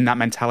in that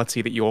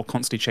mentality that you're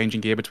constantly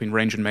changing gear between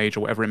range and mage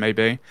or whatever it may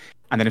be.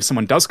 And then if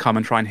someone does come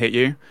and try and hit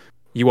you,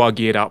 you are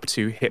geared up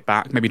to hit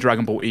back. Maybe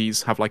Dragon Ball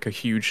E's have like a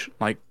huge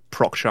like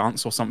proc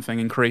chance or something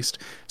increased.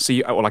 So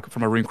or like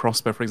from a rune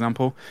crossbow, for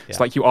example. It's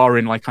like you are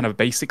in like kind of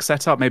basic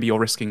setup. Maybe you're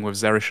risking with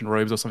Zerishan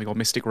robes or something, or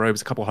Mystic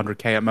robes, a couple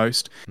 100k at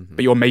most.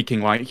 But you're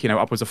making like, you know,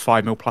 upwards of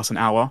 5 mil plus an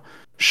hour.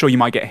 Sure, you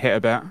might get hit a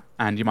bit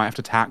and you might have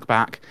to tack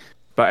back.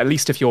 But at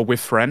least if you're with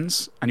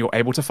friends and you're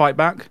able to fight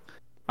back,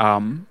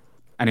 and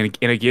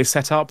in a gear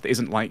setup that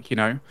isn't like, you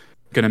know,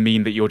 going to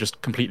mean that you're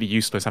just completely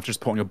useless, have to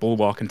just put on your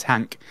bulwark and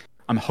tank.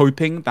 I'm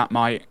hoping that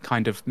might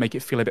kind of make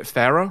it feel a bit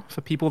fairer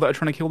for people that are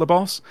trying to kill the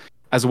boss,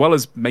 as well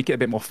as make it a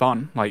bit more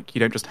fun. Like, you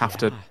don't just have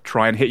to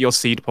try and hit your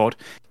seed pod.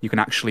 You can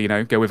actually, you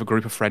know, go with a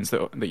group of friends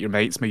that your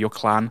mates, maybe your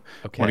clan,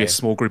 maybe a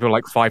small group of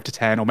like 5 to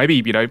 10, or maybe,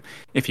 you know,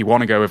 if you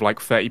want to go with like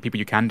 30 people,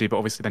 you can do, but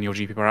obviously then your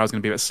GP per hour is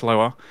going to be a bit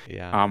slower.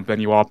 Then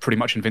you are pretty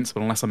much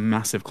invincible unless a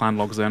massive clan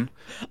logs in.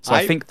 So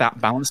I think that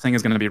balance thing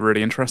is going to be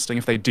really interesting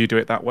if they do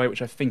it that way,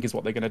 which I think is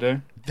what they're going to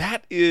do.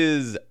 That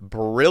is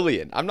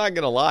brilliant. I'm not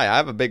going to lie. I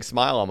have a big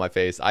smile on my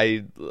face.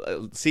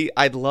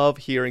 I'd love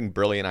hearing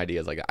brilliant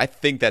ideas like that. I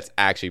think that's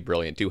actually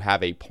brilliant to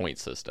have a point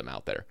system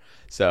out there.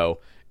 So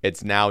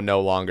it's now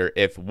no longer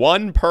if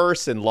one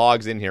person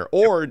logs in here,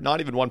 or not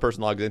even one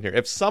person logs in here.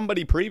 If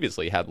somebody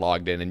previously had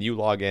logged in and you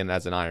log in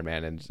as an Iron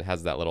Man and it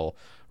has that little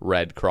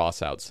red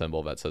cross out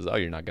symbol that says, oh,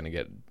 you're not going to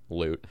get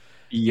loot.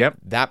 Yep.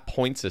 That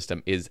point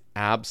system is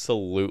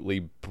absolutely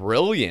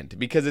brilliant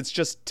because it's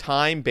just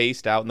time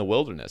based out in the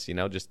wilderness, you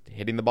know, just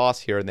hitting the boss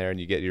here and there and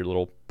you get your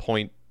little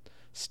point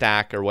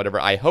stack or whatever.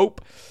 I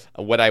hope,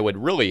 what I would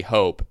really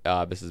hope,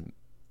 this is,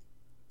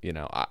 you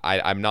know,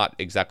 I'm not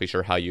exactly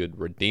sure how you would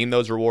redeem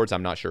those rewards.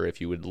 I'm not sure if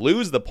you would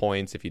lose the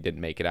points if you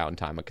didn't make it out in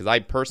time, because I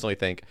personally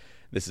think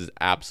this is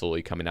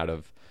absolutely coming out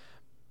of.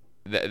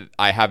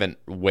 I haven't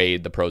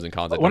weighed the pros and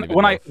cons.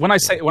 When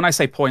I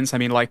say points, I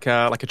mean like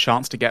a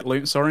chance to get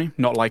loot. Sorry,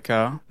 not like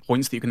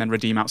points that you can then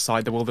redeem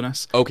outside the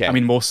wilderness. Okay. I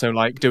mean more so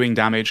like doing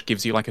damage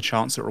gives you like a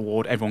chance at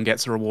reward. Everyone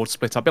gets a reward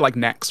split up, a bit like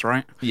Nex,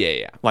 right?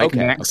 Yeah. Like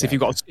Nex, if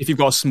you've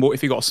got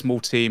a small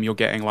team, you're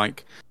getting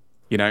like,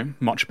 you know,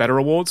 much better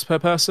rewards per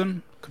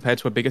person compared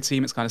to a bigger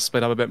team. It's kind of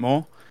split up a bit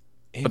more.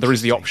 But there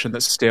is the option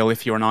that still,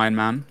 if you're an Iron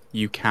Man,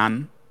 you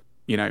can,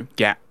 you know,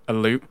 get a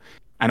loot.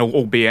 And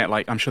albeit,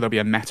 like, I'm sure there'll be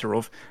a meta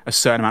of a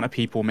certain amount of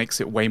people makes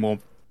it way more,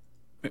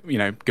 you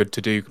know, good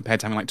to do compared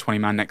to having like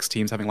 20-man Nex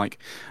teams. Having like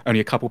only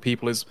a couple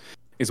people is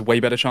a way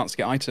better chance to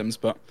get items.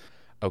 But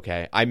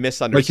okay, I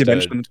misunderstood.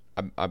 Like you mentioned,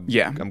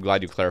 I'm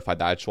glad you clarified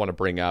that. I just want to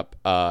bring up.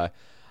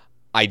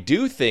 I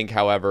do think,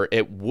 however,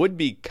 it would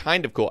be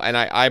kind of cool, and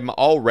I'm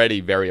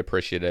already very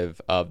appreciative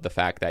of the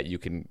fact that you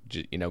can,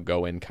 you know,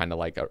 go in kind of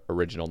like a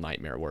original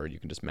Nightmare where you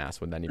can just mass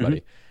with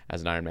anybody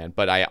as an Iron Man.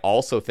 But I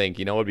also think,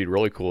 you know, what would be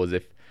really cool is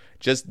if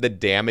just the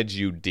damage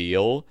you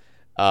deal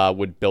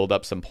would build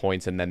up some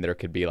points, and then there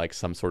could be like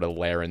some sort of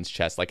Laren's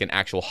chest, like an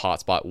actual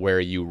hotspot where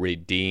you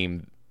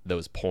redeem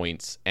those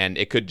points. And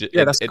it could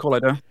that's a cool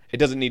idea. It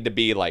doesn't need to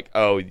be like,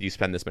 oh, you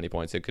spend this many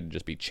points. It could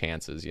just be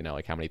chances, you know,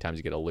 like how many times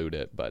you get to loot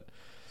it. But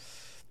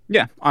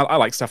yeah, I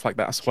like stuff like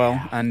that as well.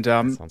 Yeah, and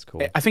sounds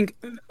cool. I think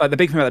the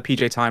big thing about the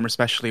PJ timer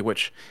especially,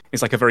 which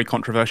is like a very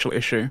controversial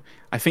issue,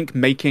 I think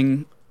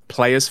making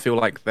players feel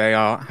like they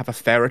have a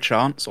fairer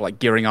chance, or like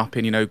gearing up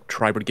in, you know,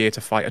 Tribrid gear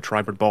to fight a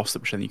Tribrid boss,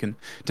 which then you can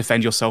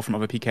defend yourself from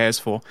other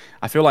PKs for.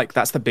 I feel like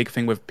that's the big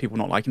thing with people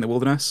not liking the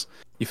wilderness.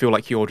 You feel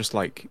like you're just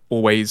like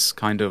always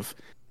kind of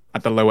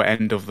at the lower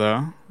end of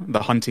the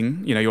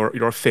hunting. You know,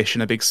 you're a fish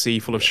in a big sea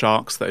full of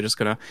sharks that are just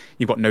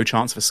you've got no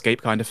chance of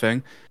escape kind of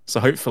thing. So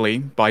hopefully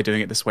by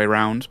doing it this way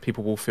around,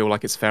 people will feel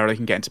like it's fair. They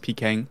can get into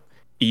PKing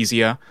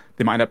easier.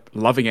 They might end up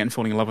loving it and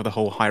falling in love with the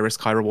whole high risk,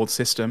 high reward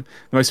system.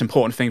 The most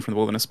important thing from the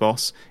wilderness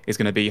boss is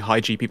going to be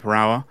high GP per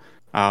hour.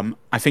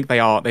 I think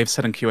they've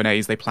said in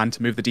Q&As they plan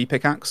to move the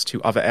D-pickaxe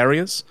to other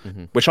areas,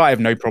 which I have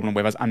no problem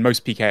with, and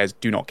most PKers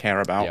do not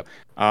care about.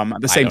 At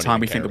the same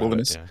time, we think the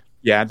wilderness...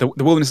 the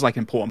wilderness is like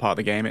an important part of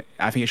the game.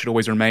 I think it should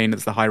always remain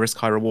as the high risk,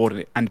 high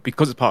reward, and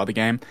because it's part of the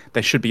game,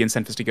 there should be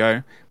incentives to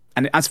go.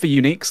 And as for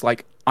uniques,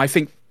 like, I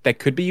think there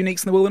could be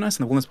uniques in the wilderness,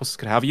 and the wilderness bosses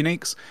could have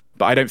uniques,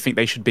 but I don't think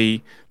they should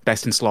be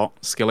best in slot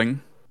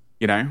skilling,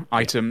 you know,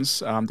 items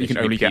that you can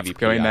only get from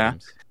going there.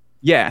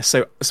 Yeah,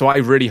 so I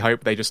really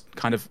hope they just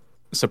kind of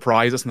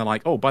surprise us and they're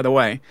like, oh, by the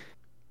way,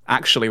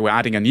 actually we're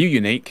adding a new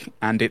unique,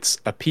 and it's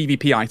a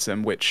PvP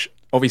item, which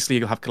Obviously,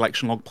 you'll have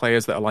collection log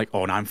players that are like,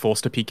 oh, now I'm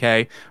forced to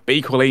PK. But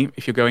equally,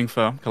 if you're going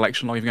for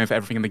collection log, if you're going for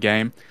everything in the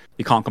game,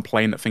 you can't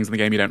complain that things in the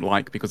game you don't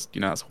like, because,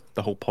 you know, that's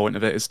the whole point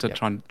of it, is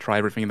to try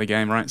everything in the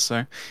game, right?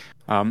 So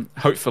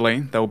hopefully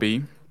there'll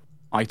be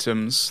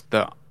items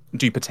that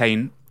do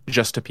pertain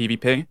just to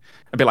PvP,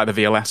 a bit like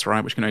the VLS,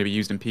 right, which can only be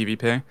used in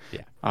PvP.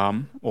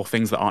 Or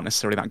things that aren't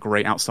necessarily that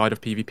great outside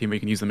of PvP, where you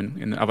can use them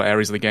in other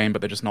areas of the game,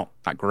 but they're just not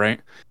that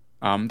great.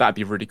 That'd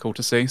be really cool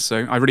to see.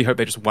 So I really hope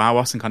they just wow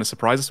us and kind of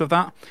surprise us with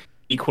that.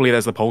 Equally,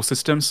 there's the poll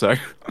system, so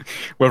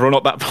whether or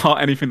not that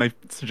part, anything they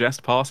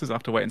suggest passes, I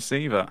have to wait and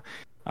see. But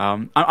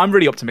I'm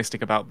really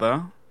optimistic about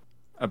the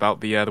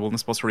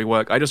Wilderness boss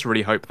rework. I just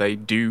really hope they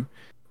do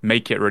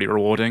make it really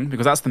rewarding,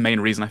 because that's the main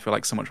reason I feel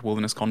like so much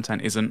Wilderness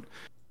content isn't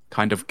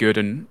kind of good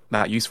and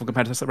that useful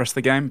compared to the rest of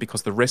the game,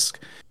 because the risk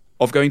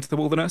of going to the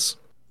Wilderness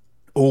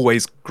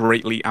always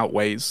greatly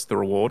outweighs the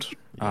reward.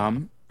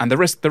 And the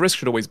risk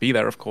should always be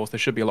there, of course. There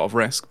should be a lot of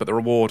risk, but the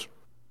reward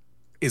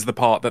is the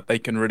part that they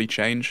can really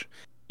change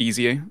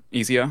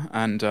easier.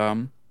 And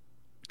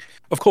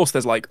of course,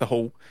 there's like the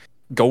whole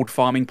gold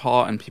farming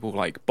part and people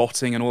like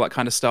botting and all that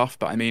kind of stuff.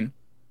 But I mean,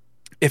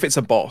 if it's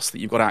a boss that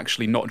you've got to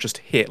actually not just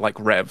hit like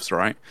revs,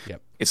 right?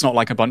 Yep. It's not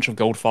like a bunch of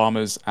gold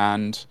farmers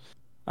and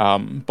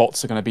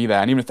bots are going to be there.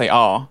 And even if they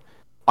are,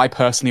 I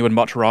personally would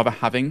much rather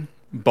having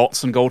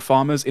bots and gold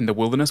farmers in the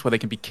Wilderness, where they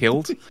can be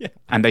killed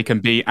and they can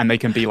be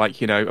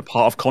like, you know, a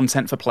part of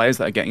content for players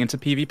that are getting into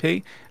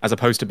PvP, as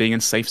opposed to being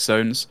in safe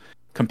zones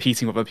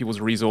competing with other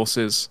people's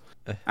resources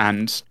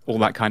and all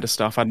that kind of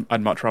stuff.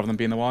 I'd much rather than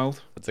be in the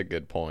wild. That's a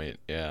good point.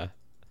 Yeah.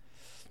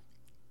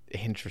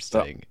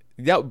 Interesting.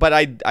 But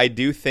I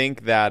do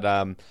think that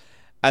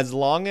as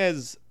long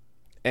as,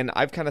 and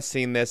I've kind of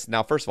seen this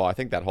now, first of all, I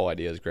think that whole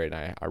idea is great,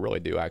 and I really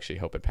do actually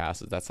hope it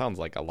passes. That sounds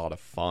like a lot of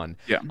fun.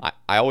 Yeah.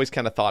 I always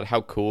kind of thought how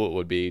cool it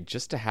would be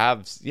just to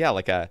have,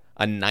 like a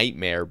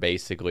nightmare,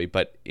 basically,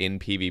 but in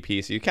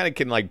PvP. So you kind of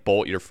can, like,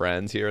 bolt your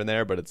friends here and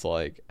there, but it's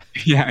like...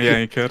 Yeah,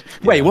 you could.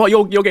 Wait, what?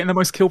 You're getting the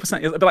most kill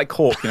percent? It's a bit like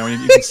Cork, you know, you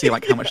can see,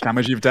 like, how much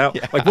damage you've dealt.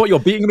 Like, what, you're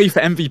beating me for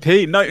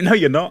MVP? No,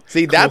 you're not.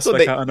 See, that's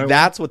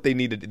what they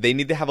need to do. They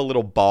need to have a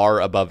little bar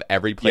above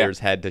every player's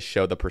head to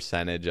show the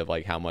percentage of,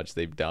 like, how much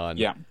they've done.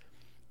 Yeah.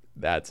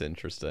 That's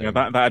interesting. Yeah,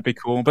 that'd be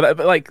cool. But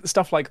like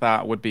stuff like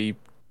that would be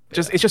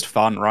just it's just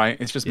fun, right?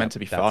 It's just meant to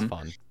be fun.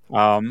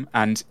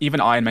 And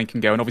even Iron Man can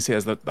go, and obviously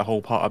there's the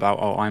whole part about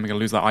Iron Man gonna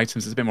lose their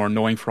items. It's a bit more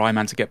annoying for Iron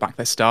Man to get back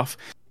their stuff.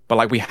 But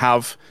like we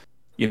have,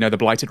 you know, the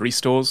blighted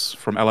restores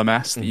from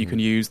LMS that you can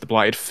use, the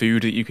blighted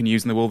food that you can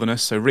use in the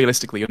Wilderness. So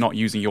realistically, you're not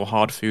using your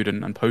hard food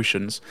and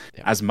potions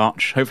as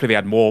much. Hopefully they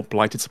add more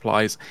blighted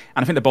supplies.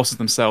 And I think the bosses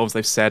themselves,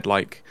 they've said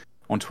like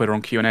on Twitter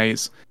on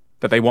Q&As,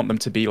 that they want them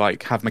to be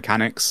like have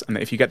mechanics, and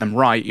that if you get them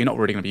right, you're not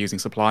really going to be using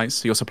supplies.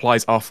 So your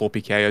supplies are for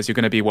PKers. You're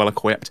going to be well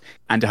equipped,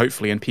 and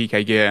hopefully in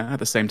PK gear at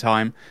the same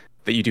time,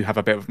 that you do have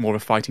a bit more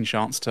of a fighting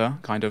chance to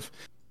kind of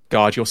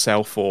guard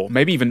yourself, or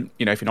maybe even,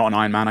 you know, if you're not an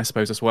Iron Man, I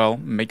suppose as well,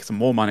 make some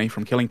more money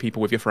from killing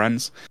people with your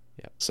friends.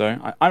 Yeah.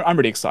 So I'm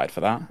really excited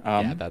for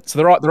that. So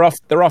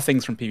there are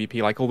things from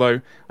PvP, like,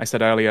 although I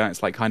said earlier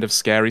it's like kind of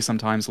scary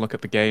sometimes to look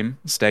at the game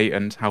state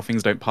and how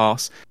things don't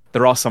pass.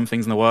 There are some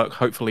things in the work.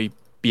 Hopefully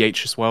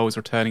BH as well is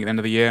returning at the end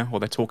of the year, or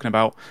they're talking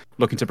about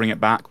looking to bring it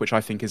back, which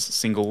I think is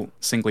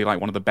singly like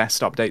one of the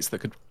best updates that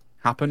could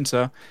happen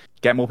to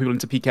get more people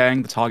into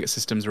PKing. The target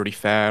system's really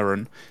fair,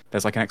 and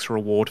there's like an extra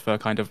reward for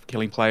kind of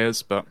killing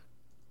players. But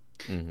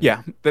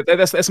yeah,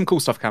 there's some cool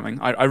stuff coming.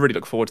 I really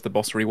look forward to the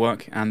boss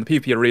rework, and the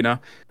PvP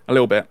arena a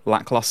little bit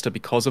lackluster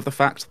because of the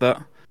fact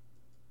that,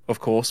 of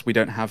course, we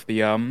don't have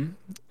the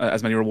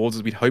as many rewards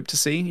as we'd hope to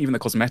see. Even the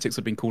cosmetics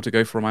would have been cool to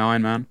go for my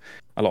Iron Man.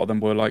 A lot of them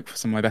were like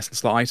some of my best in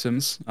slot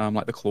items,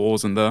 like the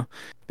claws and the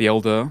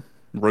Elder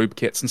robe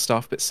kits and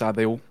stuff. Bit sad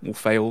they all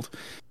failed,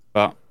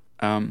 but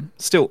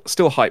still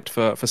hyped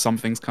for some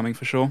things coming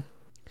for sure.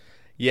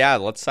 Yeah,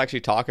 let's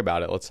actually talk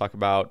about it. Let's talk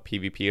about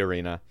PvP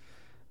arena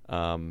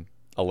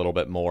a little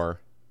bit more.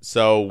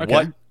 So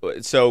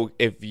So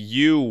if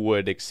you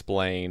would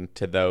explain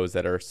to those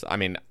that are, I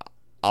mean,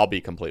 I'll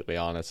be completely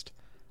honest.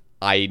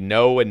 I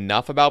know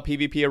enough about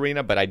PvP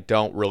Arena, but I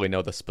don't really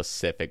know the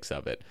specifics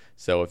of it.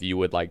 So if you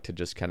would like to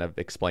just kind of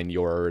explain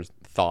your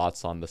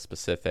thoughts on the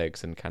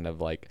specifics and kind of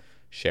like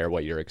share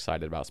what you're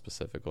excited about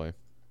specifically.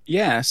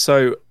 Yeah,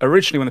 so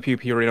originally when the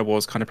PvP Arena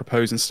was kind of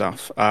proposed and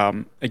stuff,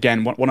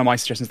 again, one of my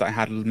suggestions that I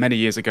had many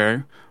years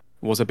ago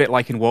was a bit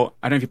like in I don't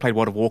know if you played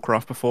World of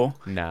Warcraft before.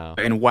 No.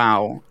 But in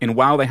WoW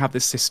they have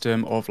this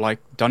system of like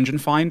Dungeon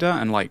Finder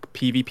and like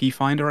PvP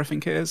Finder, I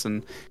think it is.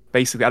 And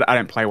basically, I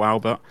don't play WoW,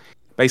 but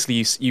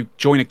basically, you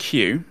join a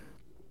queue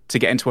to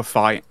get into a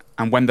fight,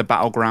 and when the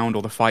battleground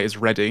or the fight is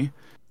ready,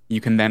 you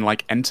can then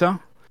like enter,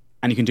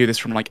 and you can do this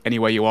from like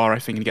anywhere you are, I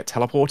think, and get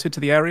teleported to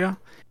the area.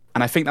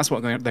 And I think that's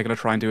what they're going to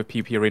try and do with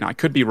PvP Arena. I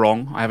could be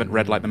wrong. I haven't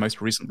read like the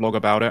most recent blog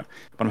about it,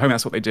 but I'm hoping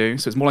that's what they do.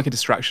 So it's more like a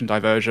distraction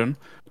diversion.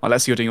 Like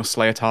let's say you're doing your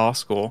Slayer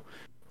task, or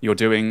you're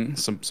doing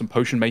some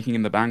potion making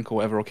in the bank or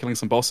whatever, or killing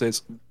some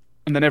bosses,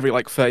 and then every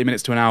like 30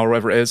 minutes to an hour, or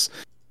whatever it is,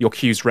 your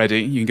queue's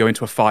ready, you can go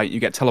into a fight, you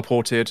get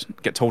teleported,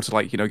 get told to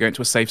like, you know, go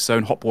into a safe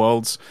zone, hop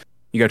worlds,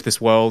 You go to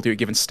this world, you get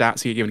given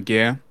stats, you get given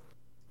gear,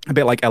 a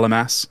bit like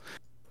LMS,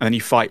 and then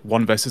you fight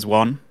 1 versus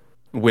 1.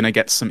 Winner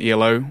gets some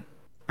ELO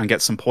and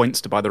gets some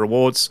points to buy the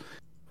rewards,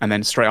 and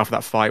then straight after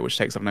that fight, which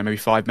takes, I don't know, maybe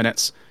 5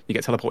 minutes, you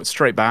get teleported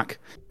straight back.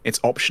 It's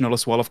optional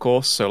as well, of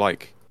course, so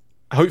like,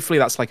 hopefully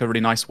that's like a really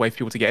nice way for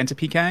people to get into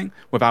PKing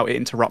without it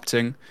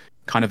interrupting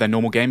kind of their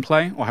normal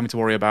gameplay, or having to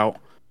worry about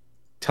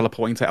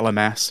teleporting to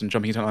LMS and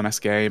jumping into an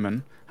LMS game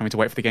and having to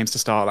wait for the games to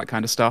start, that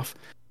kind of stuff.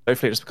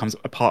 Hopefully it just becomes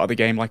a part of the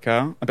game, like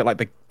a bit like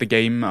the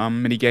game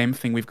mini game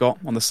thing we've got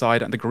on the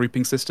side and the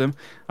grouping system.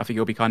 I think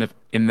it'll be kind of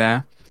in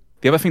there.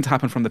 The other thing to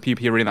happen from the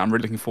PvP arena that I'm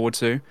really looking forward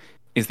to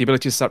is the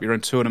ability to set up your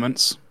own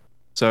tournaments.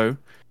 So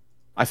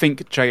I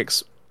think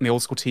Jagex and the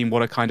old school team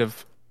want to kind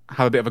of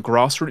have a bit of a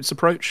grassroots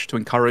approach to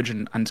encourage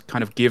and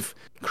kind of give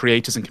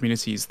creators and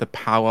communities the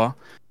power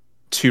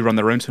to run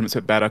their own tournaments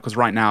a bit better, because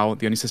right now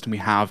the only system we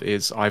have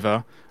is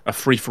either a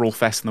free-for-all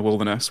fest in the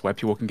wilderness where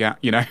people can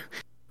get,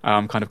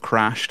 kind of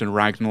crashed and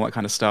ragged and all that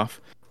kind of stuff,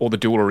 or the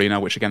duel arena,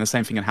 which again, the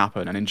same thing can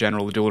happen. And in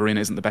general, the duel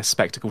arena isn't the best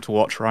spectacle to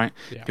watch, right?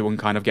 Yeah. People can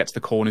kind of get to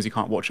the corners, you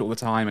can't watch it all the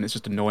time, and it's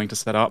just annoying to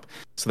set up.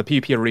 So the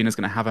PvP arena is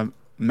going to have a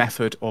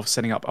method of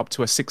setting up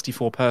to a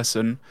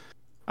 64-person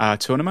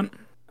tournament,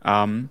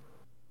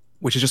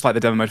 which is just like the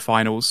demo mode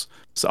finals.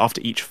 So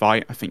after each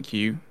fight, I think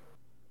you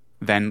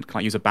then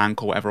can use a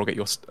bank or whatever, or get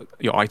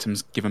your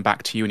items given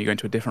back to you, and you go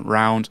into a different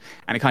round.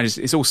 And it kind of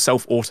it's all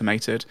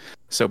self-automated,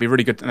 so it'll be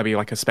really good. There'll be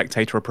like a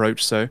spectator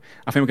approach. So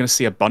I think we're going to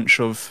see a bunch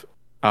of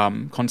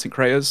content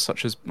creators,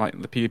 such as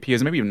like the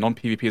PvPers, maybe even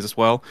non-PvPers as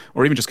well,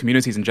 or even just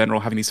communities in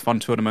general, having these fun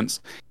tournaments,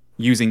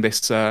 using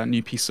this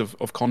new piece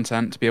of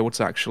content to be able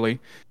to actually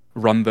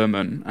run them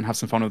and have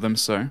some fun with them.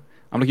 So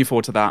I'm looking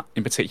forward to that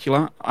in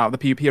particular. The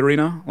PvP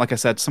arena, like I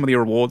said, some of the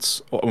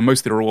rewards, or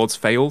most of the rewards,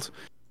 failed.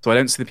 So I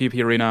don't see the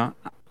PvP arena,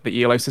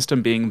 the ELO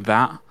system, being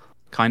that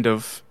kind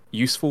of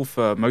useful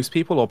for most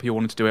people, or people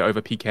wanting to do it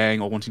over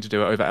PKing or wanting to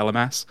do it over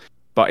LMS.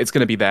 But it's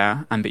going to be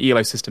there, and the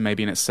ELO system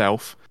maybe in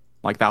itself,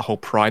 like that whole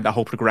pride, that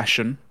whole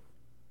progression,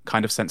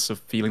 kind of sense of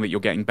feeling that you're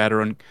getting better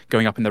and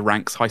going up in the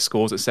ranks, high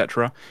scores,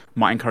 etc.,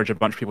 might encourage a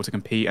bunch of people to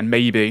compete, and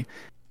maybe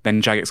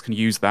then Jagex can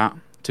use that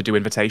to do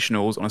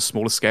invitationals on a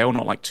smaller scale,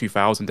 not like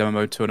 2000 demo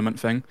mode tournament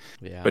thing,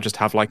 but just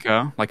have like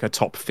a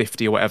top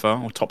 50 or whatever,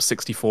 or top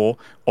 64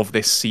 of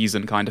this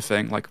season kind of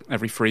thing, like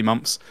every 3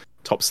 months.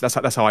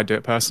 That's how I do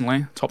it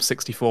personally. Top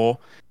 64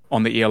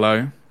 on the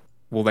ELO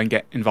will then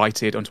get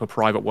invited onto a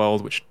private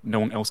world which no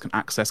one else can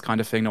access, kind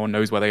of thing. No one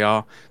knows where they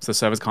are, so the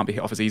servers can't be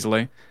hit off as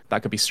easily.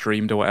 That could be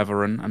streamed or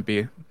whatever, and be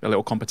a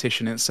little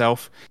competition in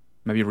itself.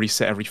 Maybe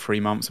reset every 3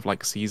 months of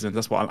like seasons.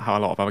 That's how a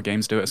lot of other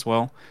games do it as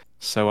well.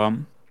 So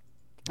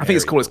I think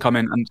it's cool it's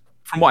coming, and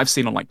from what I've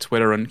seen on like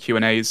Twitter and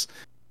Q&As,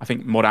 I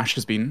think Modash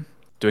has been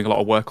doing a lot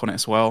of work on it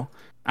as well,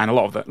 and a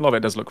lot of it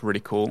does look really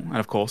cool. And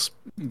of course,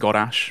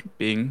 Godash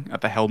being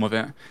at the helm of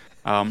it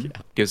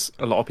gives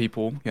a lot of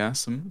people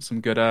some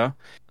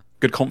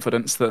good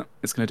confidence that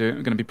it's going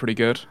to be pretty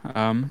good.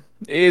 It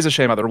is a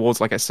shame about the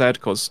rewards, like I said,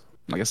 because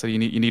like I said, you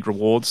need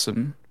rewards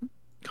and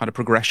kind of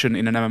progression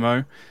in an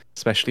MMO,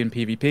 especially in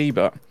PvP.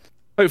 But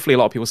hopefully, a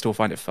lot of people still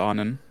find it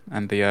fun,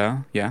 and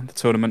the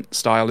tournament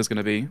style is going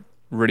to be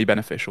really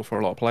beneficial for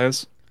a lot of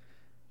players.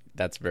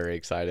 That's very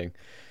exciting.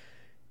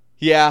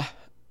 Yeah,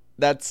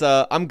 that's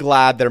I'm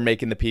glad they're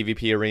making the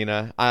PvP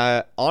arena.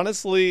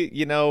 Honestly,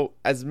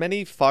 as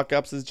many fuck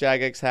ups as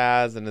Jagex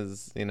has, and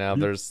as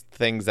there's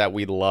things that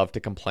we love to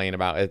complain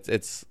about.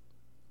 It's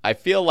I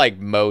feel like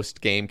most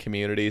game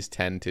communities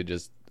tend to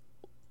just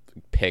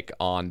pick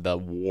on the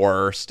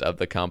worst of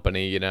the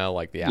company,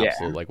 like the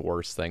absolute like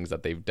worst things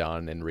that they've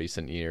done in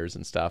recent years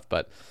and stuff.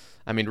 But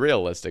I mean,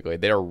 realistically,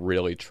 they're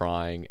really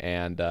trying,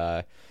 and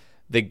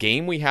the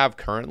game we have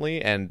currently,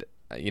 and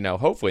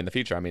hopefully in the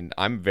future, I mean,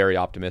 I'm very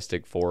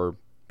optimistic for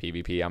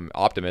PvP. I'm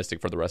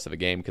optimistic for the rest of the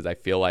game, because I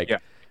feel like,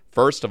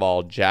 first of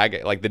all,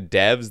 like the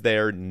devs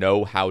there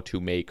know how to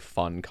make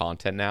fun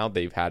content now.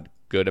 They've had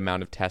good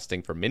amount of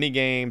testing for mini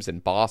games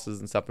and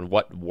bosses and stuff, and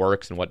what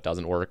works and what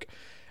doesn't work.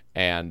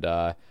 And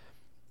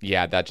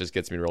that just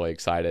gets me really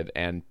excited.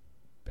 And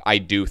I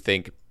do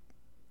think,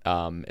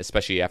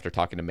 especially after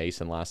talking to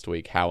Mason last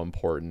week, how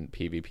important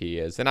PvP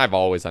is, and I've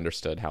always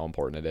understood how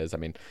important it is. I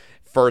mean,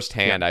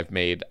 firsthand, I've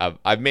made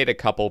a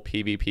couple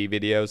PvP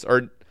videos,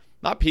 or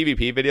not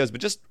PvP videos,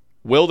 but just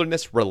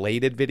wilderness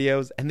related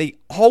videos, and they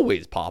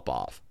always pop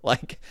off.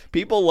 Like,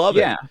 people love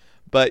it.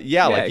 But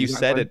like you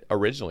said it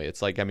originally,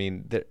 it's like, I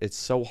mean, it's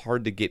so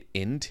hard to get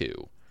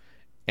into,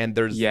 and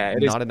there's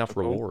not enough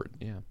reward.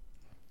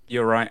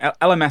 You're right.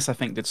 LMS, I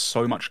think, did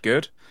so much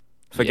good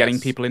for getting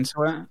people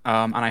into it.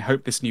 And I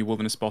hope this new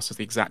Wilderness boss is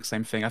the exact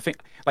same thing. I think,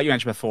 like you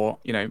mentioned before,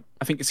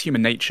 I think it's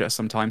human nature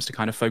sometimes to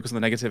kind of focus on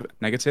the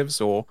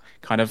negatives, or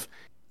kind of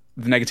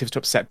the negatives to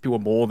upset people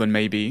more than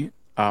maybe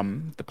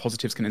the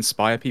positives can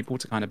inspire people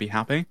to kind of be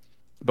happy.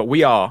 But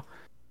we are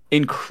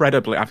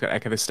incredibly, I've got to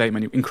echo this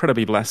statement,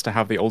 incredibly blessed to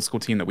have the old school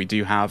team that we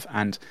do have,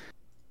 and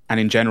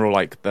in general,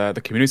 like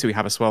the community we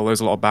have as well. There's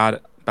a lot of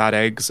bad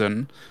eggs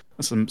and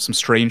some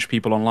strange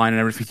people online and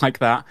everything like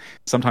that.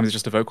 Sometimes it's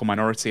just a vocal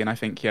minority, and I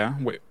think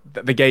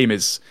the game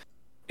is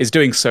is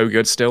doing so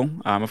good still.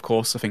 Of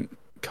course, I think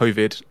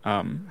COVID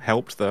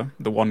helped. The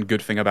one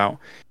good thing about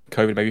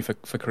COVID, maybe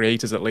for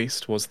creators at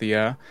least, was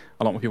a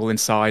lot more people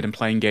inside and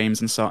playing games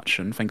and such.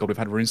 And thank God we've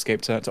had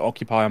RuneScape to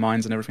occupy our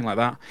minds and everything like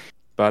that.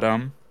 But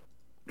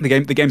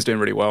the game's doing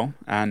really well,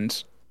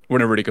 and we're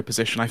in a really good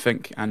position, I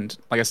think. And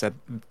like I said,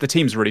 the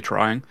team's really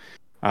trying.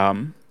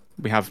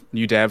 We have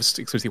new devs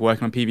exclusively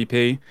working on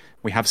PvP.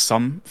 We have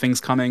some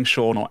things coming.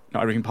 Sure, not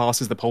everything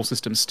passes. The poll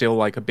system's still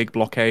like a big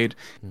blockade,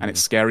 and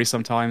it's scary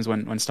sometimes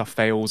when stuff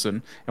fails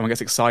and everyone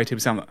gets excited.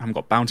 We haven't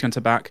got Bounty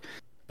Hunter back,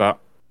 but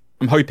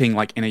I'm hoping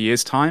like in a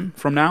year's time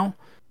from now,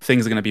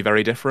 things are going to be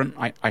very different.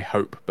 I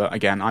hope, but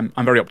again, I'm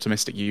very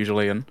optimistic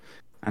usually and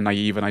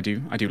naive, and I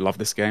do love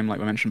this game like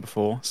we mentioned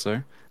before.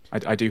 So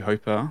I do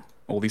hope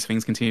all these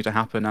things continue to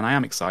happen, and I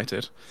am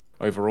excited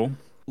overall.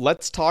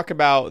 Let's talk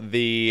about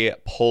the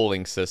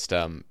polling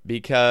system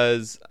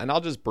because, and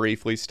I'll just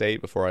briefly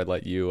state before I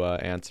let you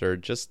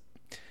answer,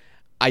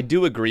 I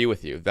do agree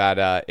with you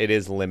that it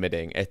is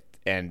limiting,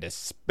 and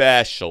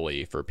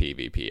especially for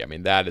PvP. I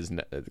mean, that is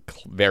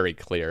very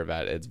clear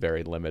that it's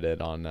very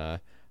limited on the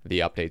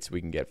updates we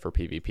can get for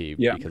PvP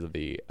because of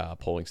the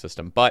polling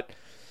system. But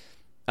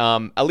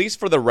at least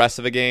for the rest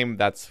of the game,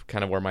 that's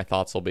kind of where my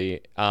thoughts will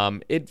be.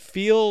 It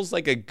feels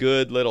like a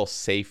good little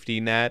safety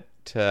net.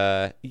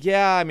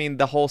 I mean,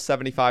 the whole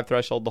 75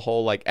 threshold, the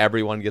whole like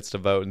everyone gets to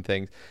vote and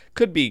things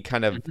could be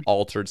kind of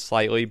altered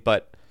slightly,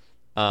 but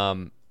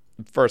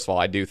first of all,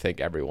 I do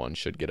think everyone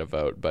should get a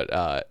vote, but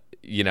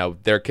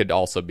there could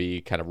also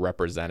be kind of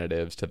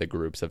representatives to the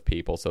groups of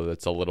people, so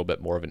it's a little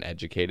bit more of an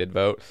educated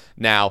vote.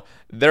 Now,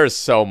 there's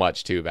so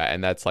much to that,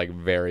 and that's like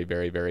very,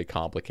 very, very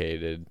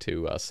complicated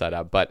to set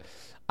up, but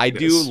I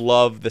do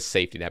love the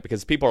safety net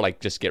because people are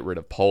like, just get rid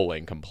of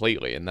polling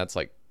completely, and that's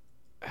like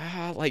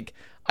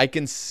I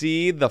can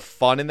see the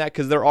fun in that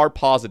because there are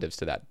positives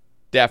to that.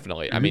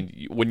 Definitely. I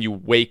mean, when you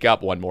wake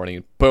up one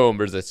morning, boom,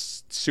 there's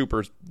this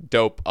super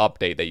dope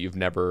update that you've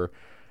never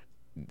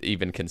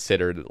even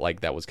considered like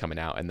that was coming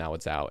out, and now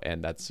it's out,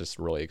 and that's just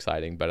really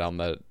exciting. But on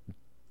the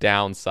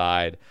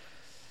downside,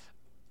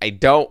 I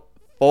don't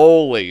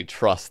fully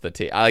trust the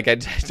team. I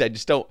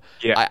just don't.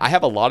 Yeah. I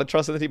have a lot of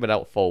trust in the team, but I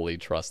don't fully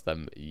trust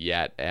them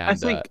yet. And I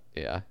think,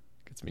 it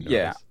gets me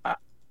nervous. Yeah,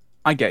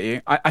 I get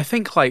you. I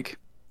think like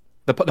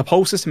the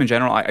poll system in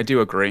general, I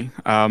do agree.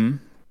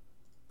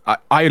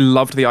 I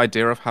loved the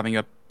idea of having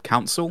a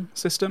council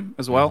system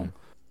as well.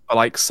 But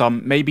like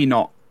maybe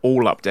not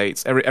all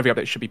updates. Every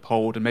update should be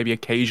polled, and maybe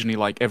occasionally,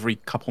 like every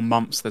couple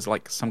months, there's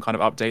like some kind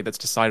of update that's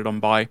decided on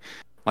by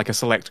like a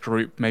select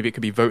group. Maybe it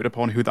could be voted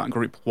upon who that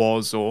group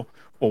was or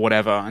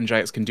whatever, and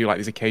JX can do like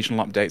these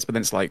occasional updates, but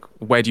then it's like,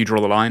 where do you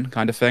draw the line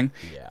kind of thing?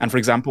 Yeah. And for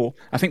example,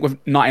 I think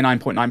with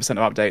 99.9%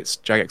 of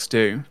updates JX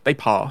do, they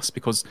pass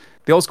because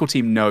the old school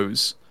team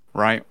knows,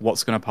 right,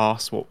 what's going to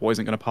pass, what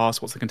isn't going to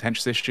pass, what's the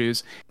contentious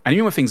issues. And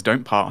even when things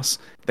don't pass,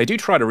 they do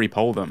try to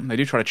repoll them. They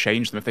do try to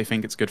change them if they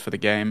think it's good for the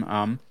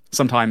game.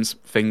 Sometimes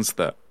things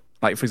that,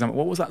 like, for example,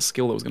 what was that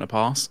skill that was going to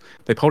pass?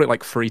 They polled it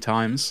like 3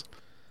 times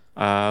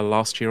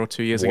last year or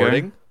 2 years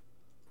ago.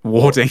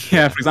 Warding,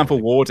 yeah. For example,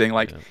 warding.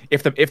 Like,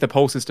 if the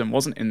poll system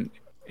wasn't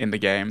in the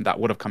game, that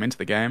would have come into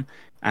the game.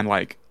 And,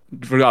 like,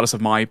 regardless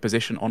of my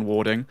position on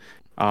warding,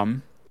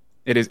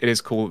 it is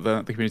cool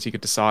that the community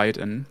could decide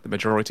and the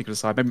majority could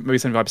decide. Maybe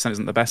 75%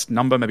 isn't the best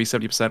number. Maybe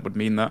 70% would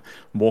mean that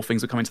more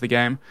things would come into the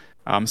game.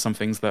 Some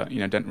things that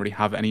don't really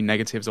have any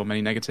negatives or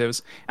many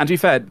negatives. And to be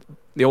fair,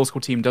 the old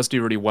school team does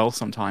do really well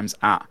sometimes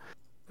at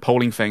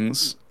polling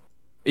things,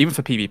 even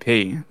for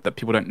PvP, that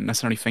people don't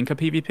necessarily think are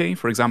PvP.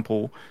 For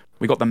example,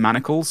 we got the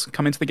manacles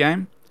come into the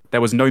game.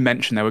 There was no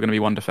mention they were going to be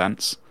 1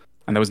 defense.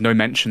 And there was no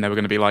mention they were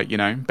going to be like,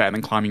 better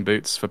than climbing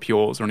boots for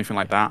pures or anything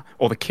like that.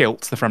 Or the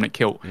kilt, the Fremnik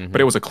kilt.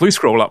 But it was a clue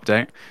scroll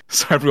update,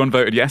 so everyone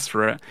voted yes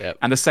for it. Yep.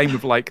 And the same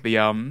with like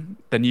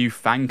the new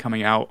Fang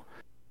coming out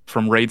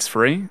from Raids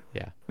 3.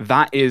 Yeah.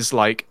 That is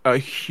like a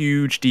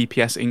huge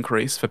DPS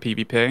increase for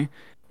PvP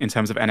in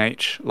terms of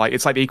NH. Like,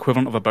 it's like the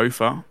equivalent of a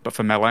Bofa, but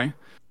for melee.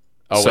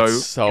 Oh,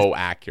 it's so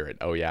accurate.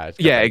 Oh, yeah. It's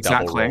got yeah,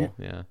 exactly.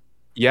 Yeah.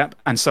 Yep.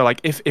 And so,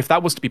 like, if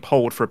that was to be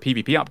polled for a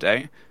PvP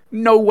update,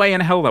 no way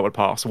in hell that would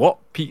pass. What?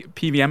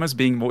 PVMers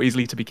being more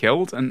easily to be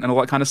killed and all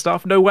that kind of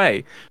stuff? No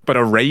way. But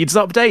a raids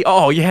update?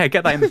 Oh yeah,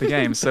 get that into the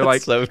game. So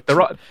like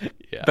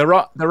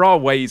there are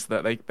ways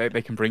that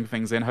they can bring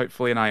things in,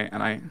 hopefully, and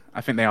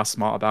I think they are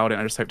smart about it.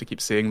 I just hope to keep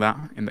seeing that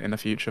in the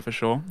future for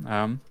sure.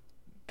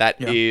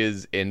 That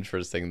is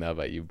interesting though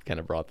that you kind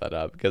of brought that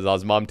up, because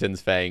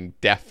Osmumten's Fang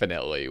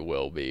definitely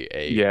will be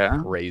a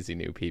crazy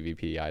new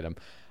PvP item.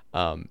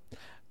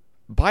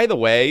 By the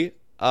way,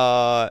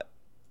 oh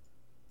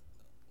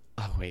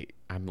wait,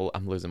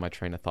 I'm losing my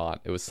train of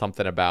thought. It was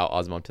something about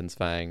Osmumten's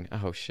Fang.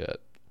 Oh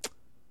shit.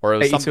 Or it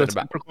was something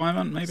about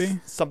requirement, maybe?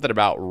 Something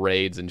about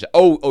raids and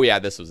oh yeah,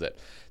 this was it.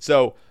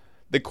 So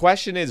the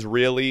question is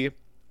really,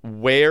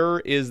 where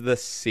is the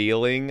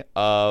ceiling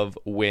of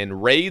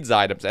when raids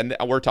items, and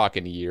we're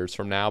talking years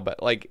from now,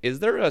 but like, is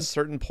there a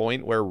certain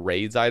point where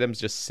raids items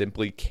just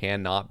simply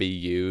cannot be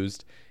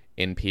used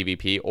in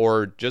PvP,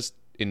 or just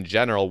in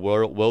general,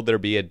 will there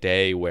be a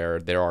day where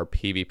there are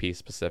PvP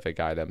specific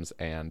items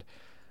and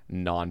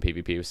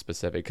non-PvP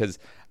specific? Because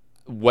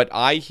what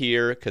I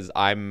hear, because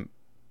I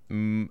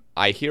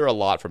hear a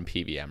lot from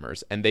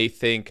PVMers, and they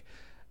think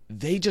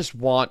they just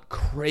want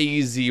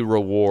crazy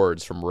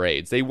rewards from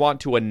raids. They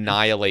want to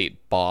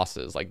annihilate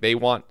bosses. Like, they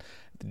want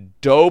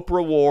dope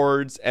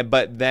rewards,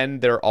 but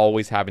then they're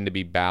always having to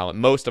be balanced.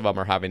 Most of them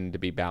are having to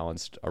be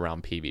balanced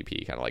around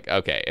PvP. Kind of like,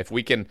 okay, if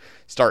we can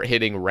start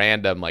hitting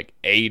random like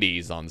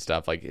 80s on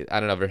stuff, like, I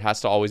don't know, there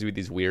has to always be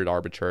these weird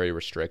arbitrary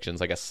restrictions,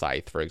 like a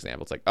scythe, for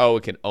example. It's like, oh,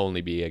 it can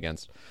only be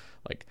against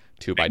like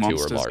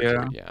 2x2 or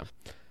larger.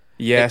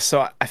 Yeah,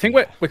 so I think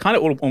we're kind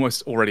of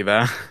almost already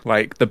there.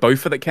 Like, the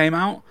Bofa that came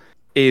out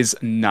is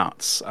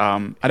nuts.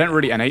 I don't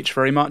really NH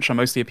very much. I'm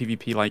mostly a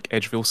PvP like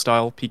Edgeville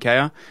style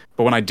PKer.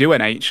 But when I do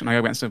NH and I go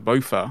against a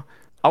Bofa,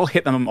 I'll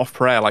hit them off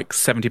prayer like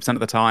 70% of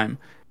the time,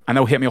 and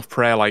they'll hit me off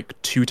prayer like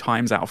 2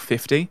 times out of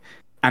 50,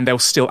 and they'll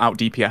still out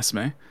DPS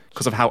me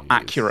because of how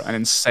accurate and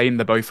insane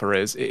the Bofa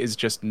is. It is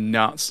just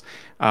nuts.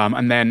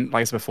 And then,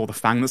 like I said before, the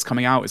Fang that's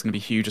coming out is going to be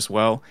huge as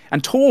well.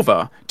 And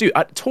Torva, dude,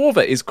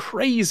 Torva is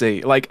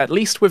crazy. Like, at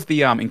least with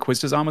the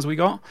Inquisitor's armors we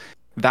got,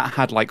 that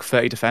had like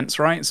 30 defense,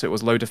 right? So it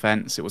was low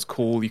defense. It was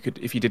cool. You could,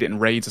 if you did it in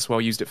raids as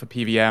well, used it for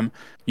PVM,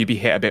 you'd be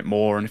hit a bit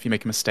more. And if you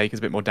make a mistake, it's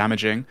a bit more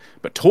damaging.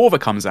 But Torva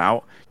comes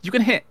out, you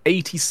can hit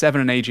 87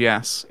 in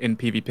AGS in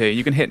PvP.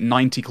 You can hit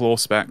 90 claw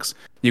specs.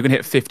 You can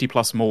hit 50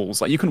 plus mauls.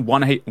 Like, you can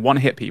one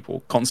hit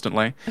people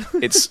constantly.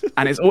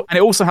 And it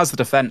also has the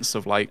defense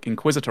of like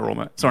Inquisitor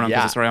almost. Sorry, not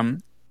Inquisitor.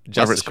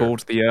 Whatever it's called,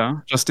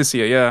 the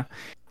Justicia. Yeah,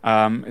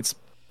 it's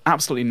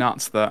absolutely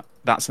nuts that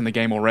that's in the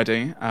game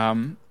already.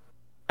 And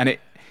it.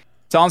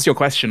 To answer your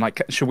question,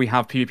 like, should we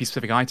have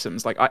PvP-specific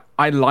items? Like,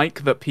 I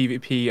like that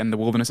PvP and the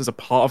wilderness is a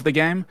part of the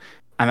game,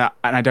 and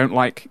I don't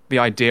like the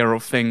idea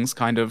of things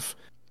kind of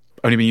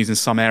only being used in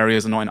some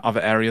areas and not in other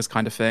areas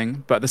kind of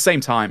thing. But at the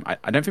same time,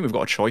 I don't think we've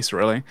got a choice,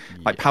 really.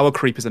 Like, power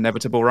creep is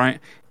inevitable, right?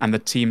 And the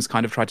teams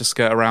kind of try to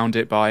skirt around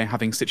it by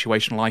having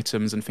situational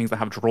items and things that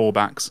have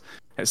drawbacks,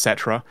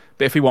 etc.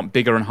 But if we want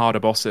bigger and harder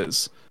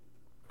bosses,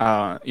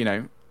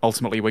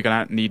 ultimately we're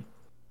going to need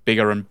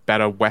bigger and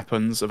better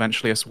weapons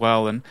eventually as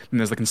well, and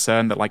there's the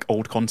concern that like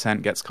old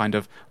content gets kind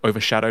of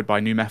overshadowed by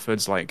new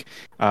methods. Like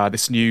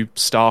this new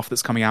staff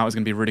that's coming out is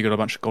going to be really good, a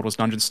bunch of God Wars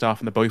Dungeon stuff,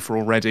 and the Bofa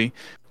already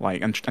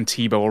and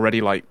Tebow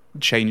already like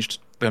changed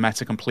the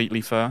meta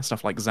completely for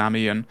stuff like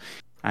Zami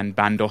and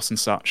Bandos and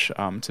such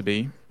to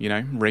be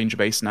range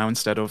based now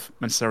instead of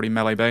necessarily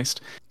melee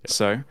based.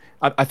 So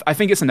I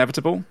think it's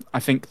inevitable. I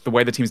think the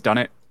way the team's done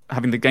it,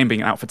 having the game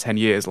being out for 10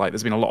 years, like,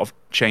 there's been a lot of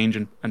change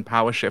and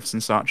power shifts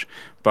and such,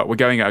 but we're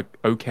going at an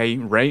okay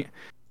rate.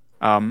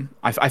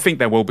 I think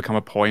there will become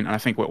a point, and I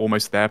think we're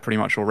almost there pretty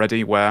much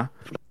already, where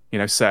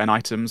certain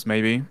items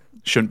maybe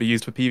shouldn't be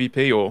used for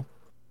PvP or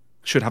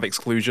should have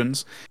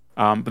exclusions.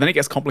 But then it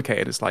gets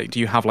complicated. It's like, do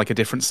you have like a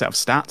different set of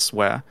stats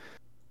where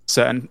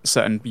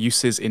certain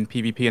uses in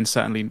PvP and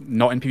certainly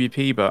not in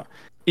PvP, but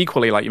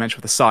equally, like you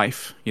mentioned with the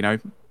Scythe,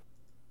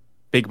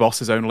 big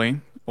bosses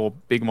only or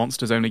big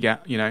monsters only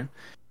get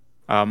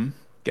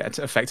get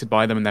affected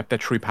by them, and their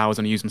true powers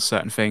only used on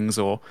certain things,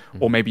 or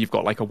maybe you've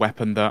got like a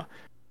weapon that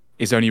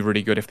is only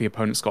really good if the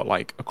opponent's got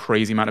like a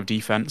crazy amount of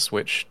defense,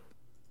 which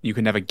you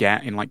can never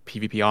get in like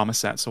PvP armor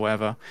sets or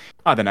whatever.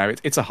 I don't know,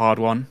 it's a hard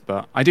one,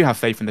 but I do have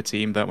faith in the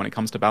team that when it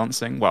comes to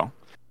balancing, well,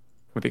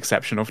 with the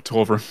exception of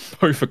Torva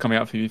and Bofa coming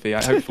out of PvP,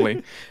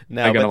 hopefully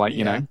they're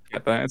gonna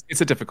get there.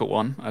 It's a difficult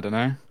one. I don't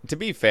know. To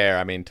be fair,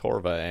 I mean,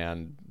 Torva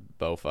and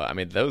Bofa, I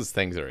mean, those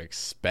things are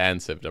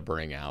expensive to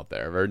bring out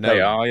there.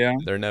 They are, yeah.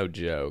 They're no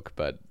joke,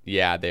 but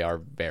yeah, they are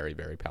very,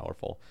 very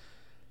powerful.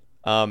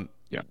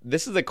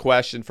 This is a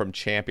question from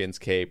Champions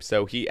Cape.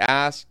 So he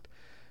asked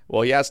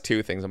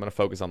 2 things. I'm going to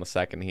focus on the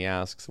second. He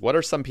asks, what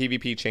are some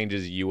PvP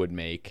changes you would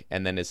make?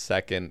 And then his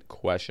second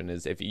question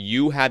is, if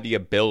you had the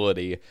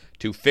ability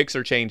to fix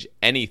or change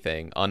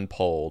anything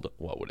unpolled,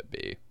 what would it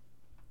be?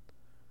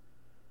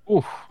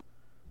 Ooh,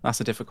 that's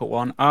a difficult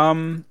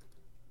one.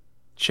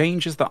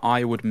 Changes that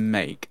I would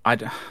make.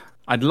 I'd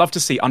love to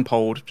see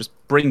unpolled just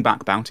bring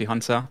back Bounty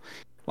Hunter.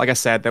 Like I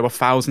said, there were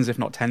thousands, if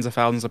not tens of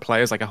thousands of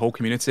players, like a whole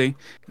community,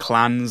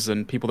 clans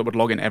and people that would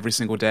log in every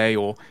single day,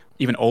 or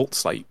even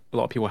alts. Like, a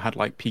lot of people had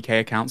like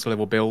PK accounts, low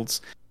level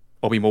builds,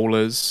 Obby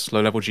Maulers,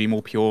 low level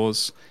Gmaul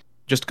Pures,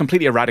 just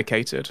completely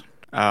eradicated.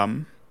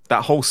 That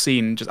whole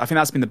scene, I think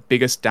that's been the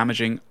biggest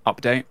damaging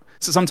update.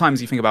 So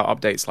sometimes you think about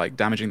updates like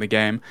damaging the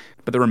game,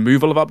 but the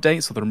removal of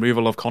updates or the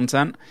removal of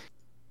content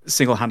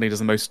single-handedly does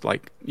the most,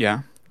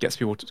 gets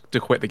people to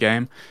quit the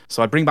game.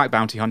 So I bring back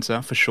Bounty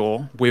Hunter for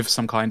sure, with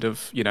some kind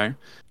of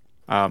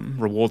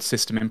reward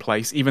system in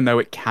place, even though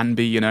it can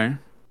be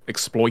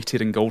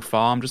exploited in gold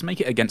farm. Just make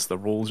it against the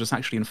rules, just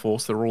actually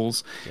enforce the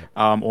rules,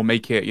 or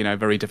make it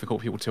very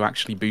difficult for people to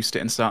actually boost it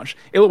and such.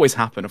 It'll always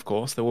happen, of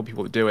course, there will be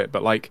people that do it,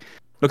 but like,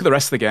 look at the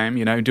rest of the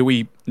game. Do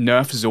we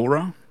nerf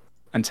Zora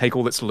and take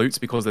all its loots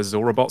because there's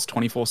Zora bots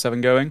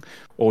 24/7 going,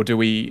 or do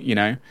we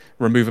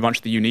remove a bunch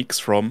of the uniques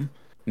from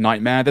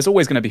Nightmare? There's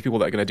always going to be people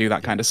that are going to do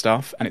that kind of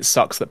stuff, and it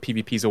sucks that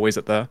PvP is always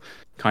at the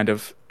kind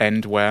of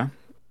end where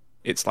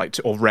it's like,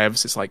 or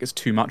revs, it's like it's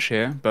too much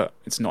here, but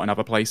it's not in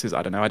other places.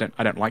 I don't know.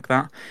 I don't like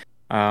that.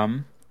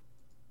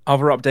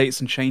 Other updates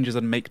and changes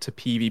I'd make to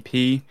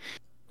PvP.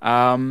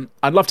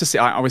 I'd love to see.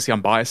 Obviously,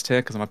 I'm biased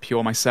here because I'm a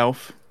pure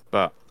myself,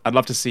 but I'd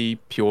love to see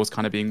pures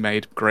kind of being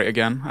made great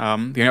again.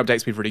 The only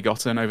updates we've really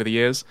gotten over the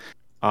years,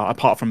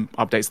 apart from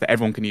updates that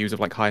everyone can use of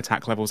like high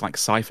attack levels like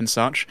Scythe and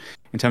such,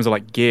 in terms of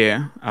like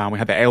gear, we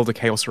had the Elder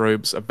Chaos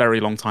Robes a very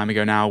long time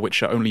ago now,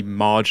 which are only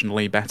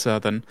marginally better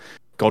than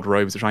God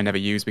Robes, which I never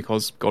use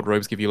because God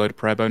Robes give you a load of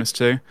prayer bonus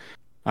too.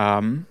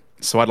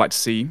 So I'd like to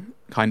see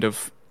kind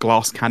of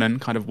glass cannon,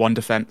 kind of one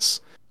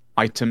defense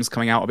items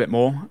coming out a bit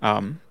more.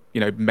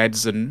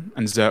 Meds and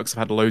Zerks have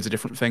had loads of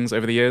different things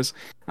over the years,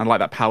 and I'd like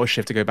that power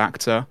shift to go back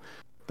to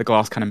the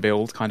glass cannon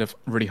build, kind of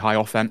really high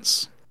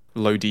offense,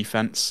 low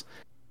defense.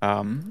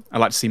 I'd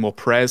like to see more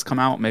prayers come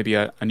out, maybe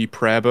a new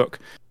prayer book,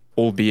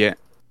 albeit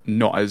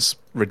not as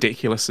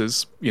ridiculous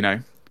as,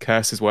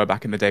 curses were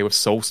back in the day with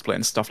Soul Split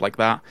and stuff like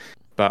that.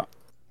 But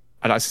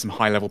I'd like to see some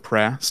high-level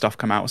prayer stuff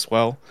come out as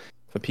well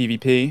for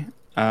PvP.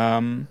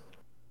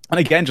 And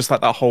again, just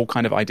like that whole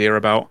kind of idea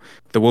about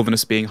the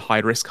wilderness being high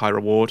risk, high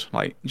reward.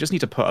 Like, you just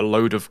need to put a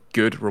load of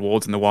good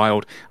rewards in the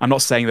wild. I'm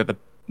not saying that the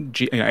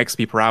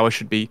XP per hour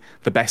should be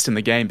the best in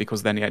the game,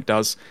 because then it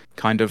does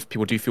kind of,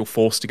 people do feel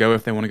forced to go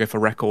if they want to go for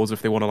records,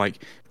 if they want to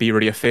like be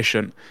really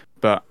efficient.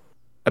 But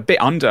a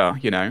bit under,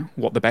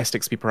 what the best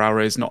XP per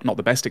hour is, not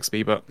the best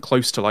XP, but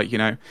close to like,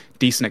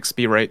 decent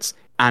XP rates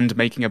and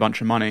making a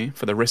bunch of money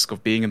for the risk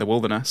of being in the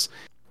wilderness.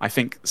 I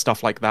think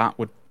stuff like that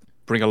would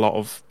bring a lot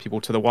of people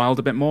to the wild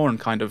a bit more and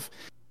kind of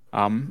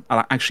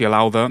actually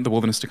allow the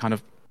wilderness to kind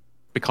of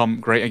become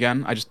great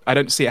again. I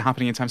don't see it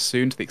happening anytime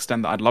soon to the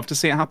extent that I'd love to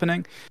see it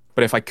happening.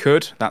 But if I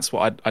could, that's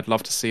what I'd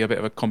love to see, a bit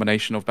of a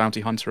combination of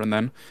Bounty Hunter and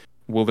then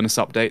wilderness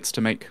updates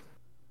to make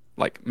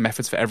like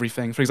methods for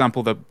everything. For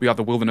example, we have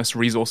the wilderness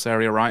resource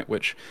area, right,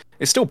 which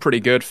is still pretty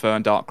good for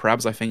dark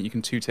crabs. I think you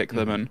can 2-tick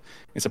them and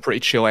it's a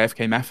pretty chill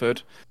AFK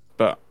method.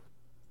 But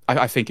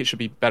I think it should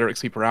be better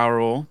XP per hour,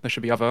 or there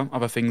should be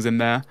other things in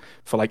there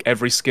for like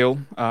every skill.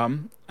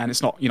 And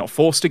it's not, you're not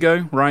forced to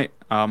go, right?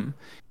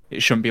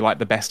 It shouldn't be like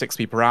the best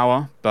XP per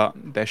hour, but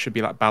there should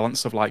be that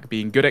balance of like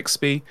being good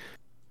XP,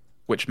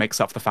 which makes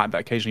up for the fact that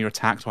occasionally you're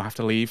attacked or have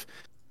to leave,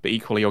 but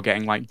equally you're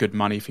getting like good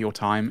money for your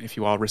time if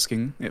you are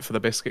risking it for the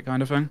biscuit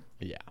kind of thing.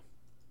 Yeah.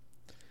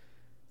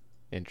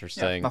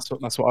 Interesting. Yeah,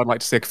 that's what I'd like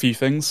to see, a few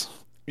things.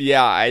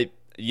 Yeah,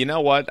 you know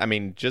what? I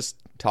mean, just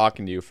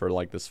talking to you for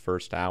like this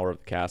first hour of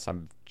the cast,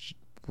 I'm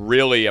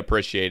really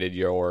appreciated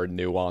your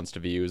nuanced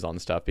views on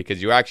stuff,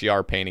 because you actually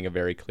are painting a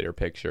very clear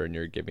picture and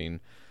you're giving,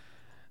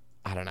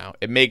 I don't know,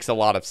 it makes a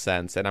lot of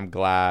sense, and I'm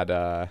glad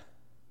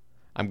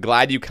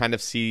you kind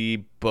of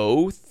see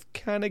both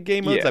kind of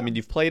game modes. Yeah. I mean,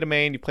 you've played a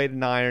main, you played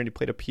an iron, you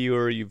played a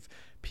pure, you've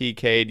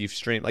PK'd, you've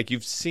streamed, like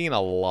you've seen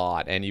a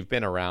lot and you've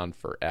been around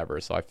forever,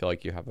 so I feel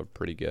like you have a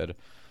pretty good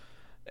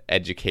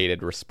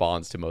educated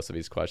response to most of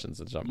these questions,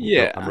 which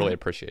I'm really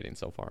appreciating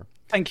so far.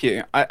 Thank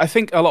you. I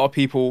think a lot of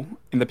people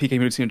in the PK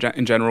community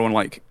in general, and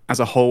like as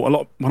a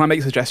whole, when I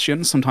make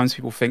suggestions, sometimes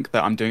people think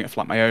that I'm doing it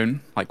for like my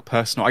own like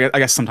personal. I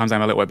guess sometimes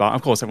I'm a little bit biased.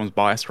 Of course, everyone's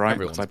biased, right?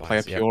 Because I play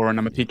a pure and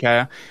I'm a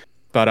PKer.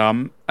 But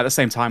at the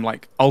same time,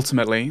 like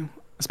ultimately,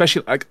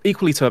 especially like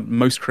equally to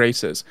most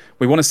creators,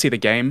 we want to see the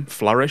game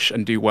flourish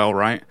and do well,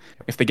 right?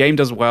 If the game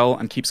does well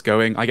and keeps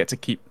going, I get to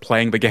keep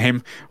playing the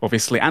game,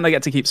 obviously, and I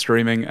get to keep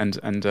streaming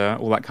and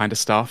all that kind of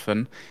stuff.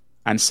 And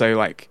so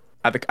like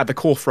at the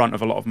core front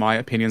of a lot of my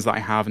opinions that I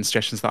have and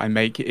suggestions that I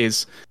make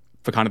is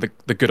for kind of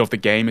the good of the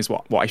game, is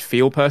what I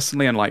feel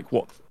personally, and like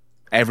what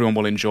everyone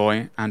will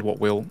enjoy and what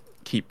will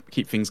keep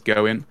things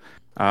going.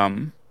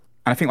 And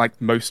I think like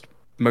most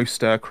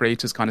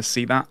creators kind of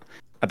see that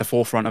at the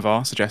forefront of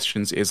our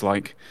suggestions is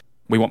like,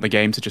 we want the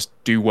game to just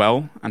do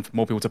well and for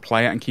more people to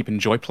play it and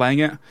enjoy playing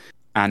it,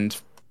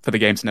 and for the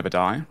game to never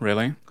die,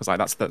 really, because like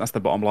that's the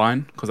bottom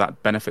line, because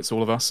that benefits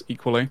all of us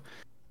equally.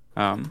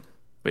 But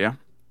yeah.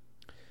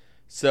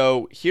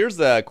 So here's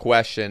the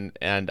question,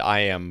 and I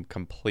am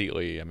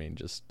completely,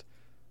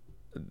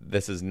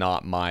 this is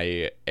not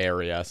my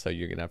area, so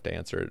you're going to have to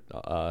answer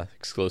it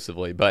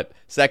exclusively. But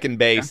Second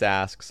Base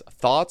asks,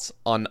 thoughts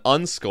on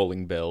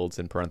unskulling builds,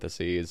 in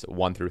parentheses,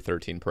 1 through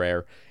 13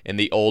 prayer, in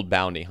the old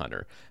Bounty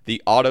Hunter. The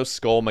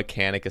auto-skull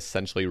mechanic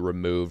essentially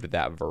removed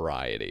that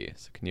variety.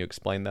 So can you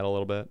explain that a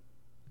little bit?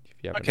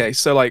 Okay,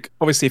 so like,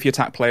 obviously if you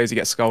attack players, you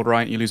get skulled,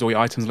 right? You lose all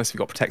your items unless you've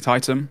got Protect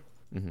item.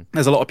 Mm-hmm.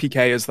 There's a lot of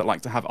PKers that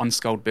like to have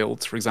unskulled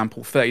builds. For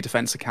example, 30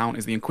 defense account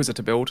is the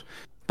Inquisitor build,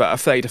 but a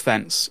 30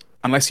 defense,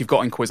 unless you've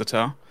got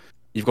Inquisitor,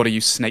 you've got to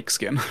use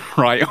Snakeskin,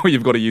 right? Or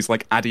you've got to use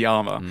like Addy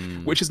Armor,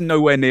 which is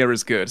nowhere near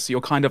as good. So you're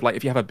kind of like,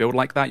 if you have a build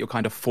like that, you're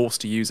kind of forced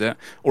to use it.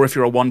 Or if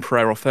you're a 1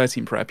 prayer or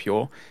 13 prayer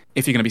pure,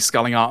 if you're going to be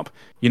sculling up,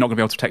 you're not going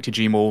to be able to protect your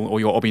G-Maul or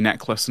your Obby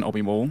Necklace and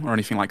Obby Maul or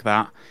anything like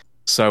that.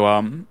 So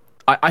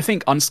I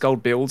think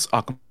unskulled builds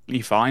are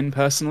completely fine,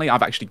 personally.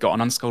 I've actually got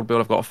an unskulled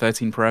build. I've got a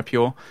 13 prayer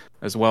pure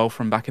as well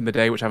from back in the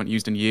day, which I haven't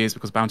used in years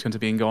because Bounty Hunter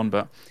being gone.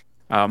 But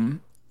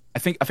I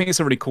think it's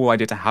a really cool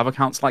idea to have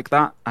accounts like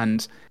that.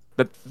 And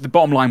the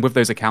bottom line with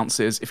those accounts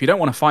is, if you don't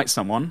want to fight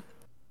someone,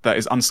 that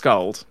is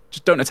unskulled,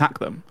 just don't attack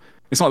them.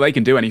 It's not that they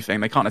can do anything.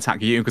 They can't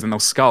attack you because then they'll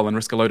skull and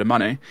risk a load of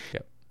money.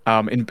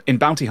 Yep. In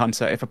Bounty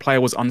Hunter, if a player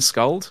was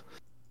unskulled,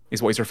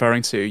 is what he's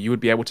referring to, you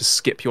would be able to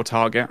skip your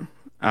target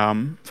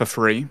for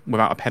free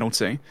without a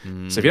penalty.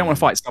 So if you don't want to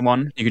fight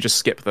someone, you could just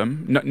skip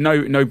them.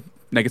 No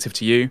negative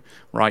to you,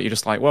 right? You're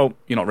just like, well,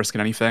 you're not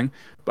risking anything.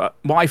 But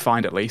what I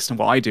find, at least, and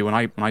what I do when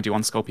I do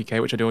unskull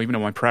PK, which I do even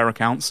on my prayer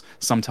accounts,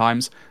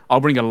 sometimes I'll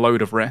bring a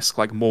load of risk,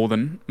 like more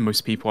than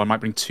most people. I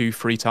might bring 2,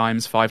 3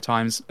 times, 5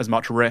 times as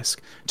much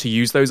risk to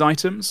use those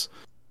items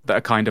that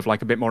are kind of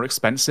like a bit more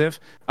expensive.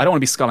 I don't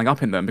want to be sculling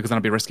up in them because then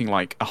I'll be risking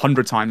like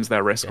 100 times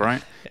their risk,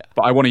 right? Yeah.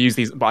 But I want to use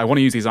these. But I want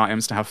to use these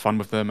items to have fun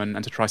with them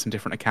and to try some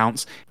different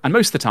accounts. And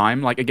most of the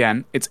time, like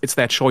again, it's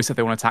their choice if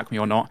they want to attack me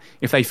or not.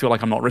 If they feel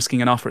like I'm not risking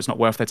enough or it's not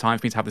worth their time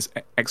for me to have this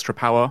extra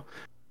power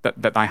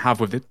that I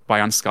have with it by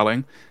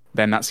unsculling,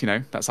 then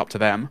that's up to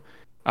them.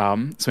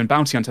 So in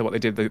Bounty Hunter, what they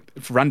did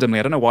randomly,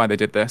 I don't know why they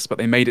did this, but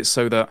they made it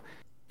so that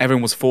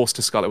everyone was forced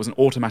to skull. It was an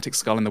automatic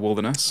skull in the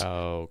wilderness.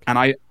 Oh. Okay. And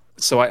I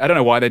don't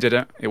know why they did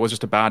it. It was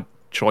just a bad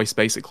choice,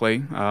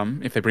 basically.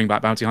 If they bring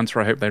back Bounty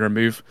Hunter, I hope they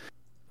remove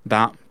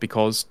that,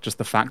 because just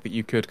the fact that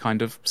you could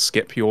kind of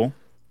skip your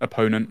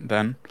opponent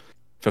then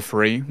for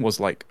free was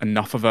like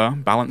enough of a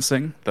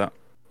balancing that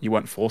you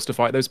weren't forced to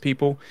fight those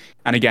people.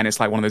 And again, it's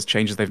like one of those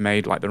changes they've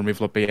made, like the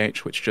removal of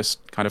BH, which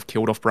just kind of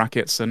killed off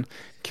brackets and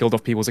killed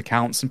off people's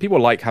accounts. And people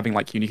like having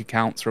like unique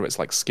accounts, whether it's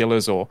like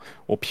skillers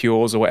or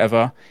pures or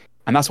whatever.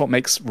 And that's what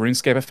makes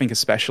RuneScape, I think,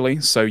 especially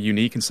so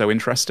unique and so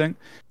interesting,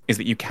 is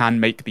that you can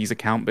make these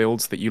account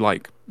builds that you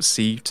like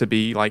see to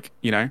be like,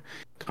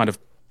 kind of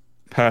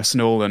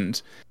personal,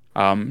 and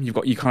you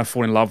kind of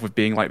fall in love with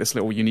being like this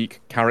little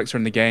unique character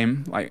in the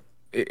game. Like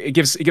it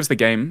gives the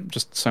game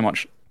just so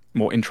much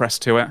more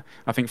interest to it,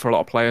 I think, for a lot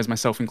of players,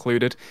 myself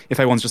included. If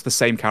everyone's just the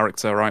same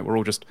character, right, we're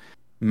all just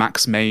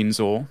max mains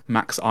or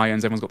max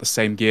irons, everyone's got the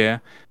same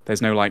gear,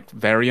 there's no like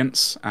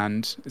variance,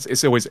 and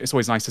it's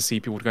always nice to see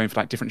people going for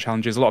like different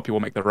challenges. A lot of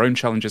people make their own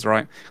challenges,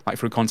 right, like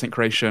through content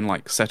creation,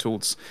 like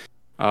Settled's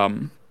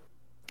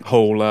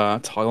whole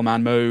Tile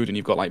Man mode, and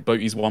you've got like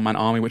Boaty's one-man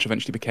army, which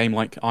eventually became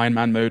like Iron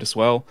Man mode as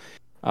well.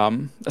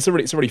 It's a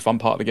really fun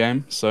part of the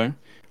game, so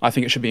I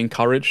think it should be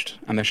encouraged,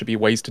 and there should be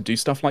ways to do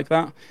stuff like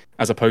that,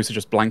 as opposed to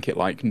just blanket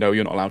like, no,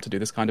 you're not allowed to do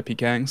this kind of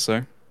PKing.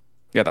 So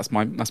yeah, that's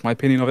my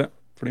opinion of it,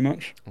 pretty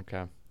much.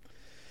 Okay.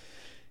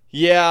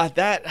 Yeah,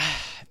 that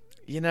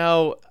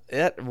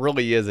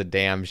really is a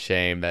damn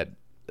shame that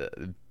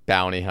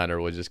Bounty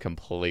Hunter was just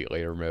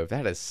completely removed.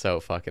 That is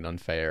so fucking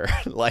unfair.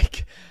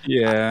 Like,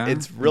 yeah,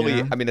 it's really,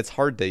 yeah. I mean, it's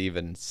hard to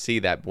even see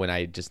that when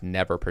I just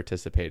never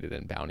participated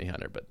in Bounty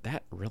Hunter, but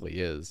that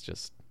really is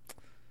just,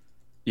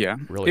 yeah,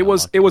 really it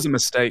was a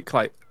mistake.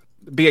 Like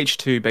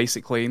BH2,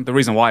 basically, the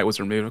reason why it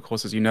was removed, of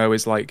course, as you know,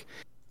 is like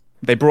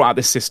they brought out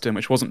this system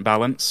which wasn't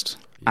balanced,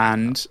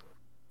 and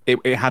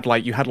it had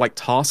like, you had like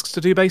tasks to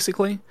do,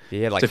 basically.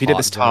 Yeah, like so if you did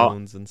this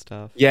zones and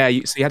stuff. Yeah,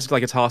 so you had to do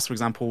like a task, for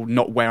example,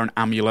 not wear an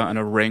amulet and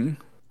a ring,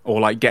 or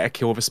like get a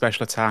kill with a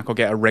special attack, or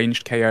get a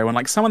ranged KO. And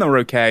like some of them were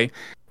okay,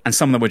 and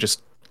some of them were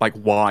just like,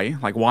 why?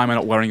 Like, why am I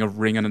not wearing a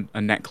ring and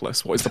a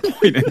necklace? What is the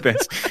point in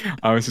this?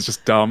 This is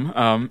just dumb.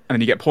 And then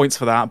you get points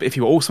for that. But if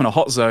you were also in a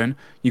hot zone,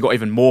 you got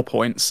even more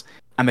points.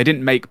 And they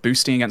didn't make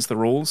boosting against the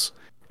rules.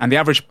 And the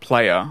average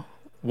player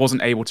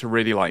wasn't able to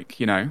really like,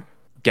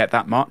 get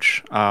that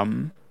much.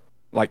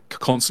 Like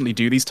constantly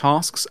do these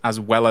tasks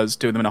as well as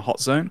doing them in a hot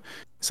zone.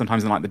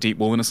 Sometimes in like the deep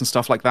wilderness and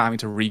stuff like that, having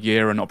to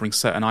re-gear and not bring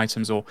certain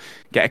items, or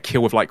get a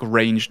kill with like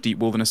ranged deep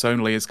wilderness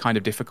only is kind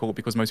of difficult,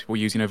 because most people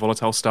use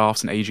volatile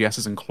staffs and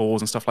AGSs and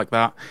claws and stuff like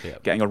that.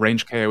 Yep. Getting a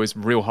ranged KO is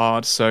real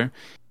hard. So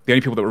the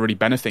only people that were really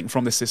benefiting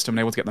from this system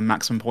and able to get the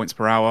maximum points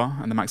per hour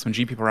and the maximum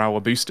GP per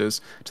hour boosters,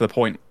 to the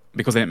point,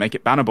 because they didn't make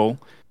it bannable,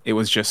 it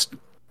was just,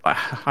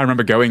 I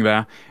remember going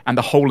there and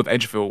the whole of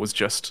Edgeville was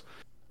just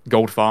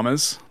gold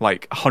farmers,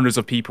 like hundreds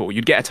of people.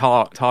 You'd get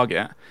a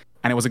target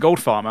and it was a gold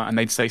farmer, and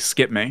they'd say,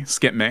 skip me.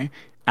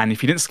 And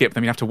if you didn't skip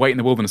them, you'd have to wait in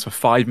the wilderness for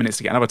 5 minutes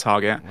to get another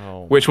target,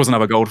 which was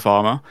another gold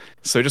farmer.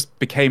 So it just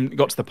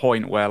got to the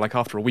point where, like,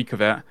 after a week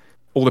of it,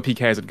 all the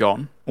PKers had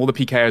gone. All the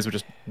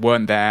PKers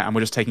weren't there and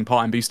were just taking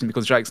part in boosting,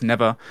 because Jagex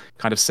never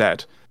kind of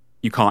said,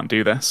 you can't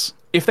do this.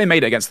 If they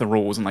made it against the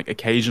rules and like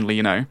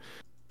occasionally,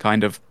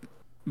 kind of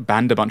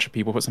banned a bunch of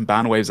people, put some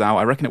ban waves out,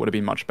 I reckon it would have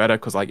been much better,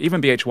 because like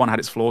even BH1 had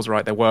its flaws,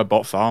 right? There were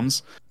bot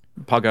farms.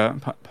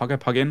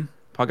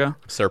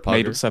 Sir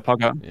Pugger.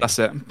 Yeah. That's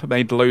it.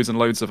 Made loads and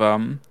loads of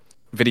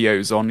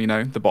videos on,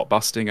 the bot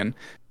busting and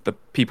the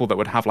people that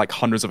would have like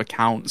hundreds of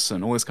accounts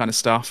and all this kind of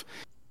stuff.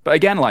 But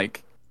again,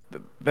 like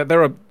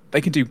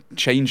they can do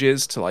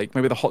changes to, like,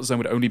 maybe the hot zone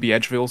would only be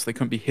Edgeville, so they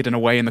couldn't be hidden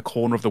away in the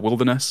corner of the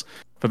wilderness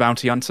for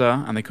Bounty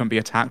Hunter, and they couldn't be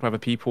attacked by other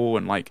people,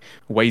 and like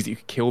ways that you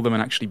could kill them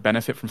and actually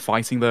benefit from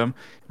fighting them,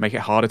 make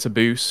it harder to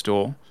boost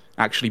or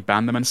actually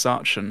ban them and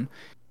such. And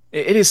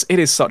it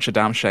is such a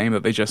damn shame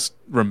that they just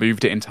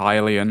removed it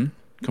entirely and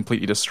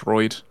completely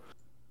destroyed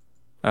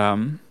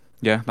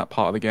that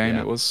part of the game.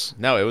 Yeah. It was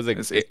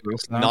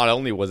not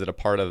only was it a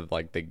part of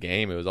like the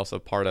game, it was also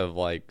part of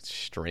like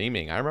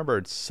streaming. I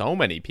remember so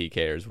many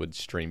PKers would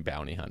stream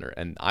Bounty Hunter,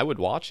 and I would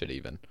watch it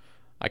even.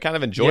 I kind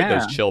of enjoyed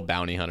those chill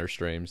Bounty Hunter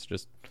streams.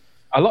 Just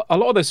a lot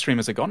of those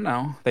streamers are gone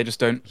now. They just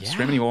don't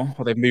stream anymore,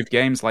 or they've moved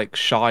games. Like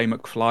Shy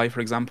McFly, for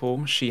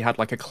example, she had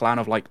like a clan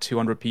of like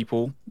 200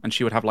 people, and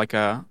she would have like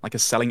a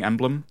selling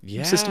emblem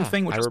system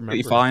thing, which was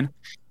pretty fine.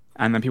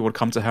 And then people would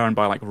come to her and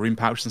buy like room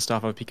pouches and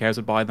stuff. Other PKers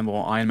would buy them,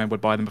 or Iron Man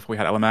would buy them before we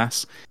had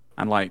LMS,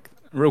 and like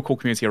a real cool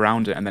community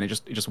around it. And then it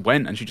just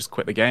went, and she just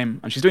quit the game.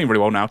 And she's doing really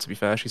well now. To be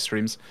fair, she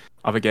streams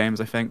other games,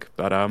 I think.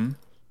 But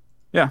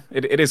yeah,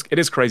 it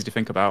is crazy to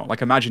think about.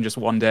 Like, imagine just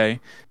one day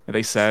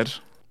they said,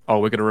 "Oh,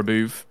 we're going to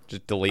remove,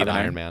 just delete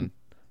Iron Man."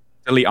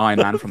 Delete Iron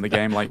Man from the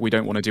game. Like, we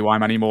don't want to do Iron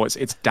Man anymore.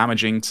 It's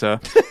damaging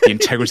to the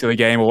integrity of the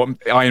game. Or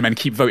Iron Man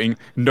keep voting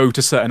no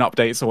to certain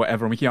updates or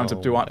whatever, and we keep having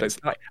to do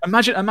updates. Like,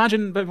 imagine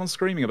everyone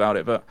screaming about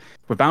it. But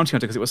with Bounty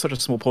Hunter, because it was such a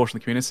small portion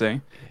of the community,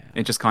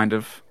 it just kind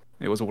of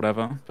it was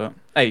whatever. But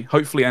hey,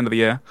 hopefully end of the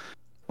year,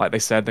 like they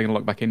said, they're gonna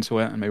look back into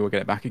it and maybe we'll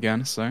get it back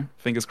again. So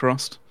fingers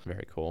crossed.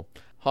 Very cool.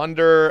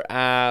 Hunter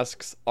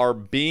asks, are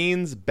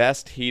beans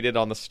best heated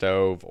on the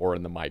stove or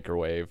in the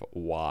microwave?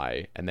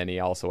 Why? And then he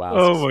also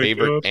asks,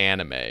 favorite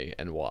anime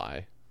and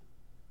why?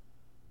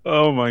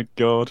 Oh my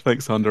god.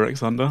 Thanks, Hunter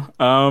X Hunter.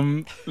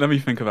 Let me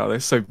think about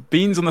this. So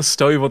beans on the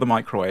stove or the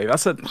microwave?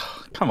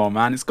 Come on,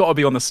 man. It's got to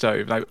be on the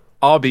stove. Like,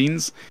 our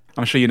beans,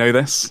 I'm sure you know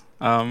this,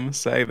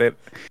 say that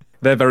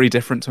they're very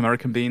different to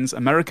American beans.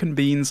 American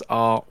beans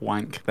are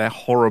wank. They're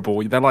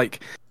horrible. They're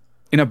like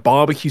in a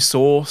barbecue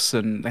sauce,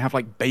 and they have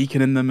like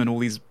bacon in them and all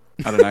these,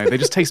 I don't know, they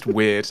just taste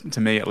weird to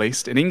me, at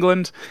least. In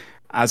England,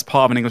 as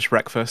part of an English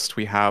breakfast,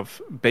 we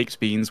have baked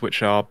beans,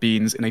 which are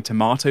beans in a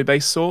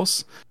tomato-based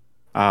sauce.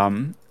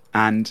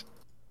 And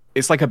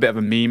it's like a bit of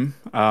a meme.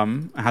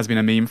 It has been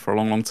a meme for a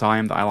long, long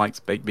time that I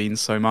liked baked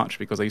beans so much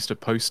because I used to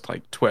post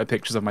like Twitter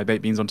pictures of my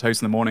baked beans on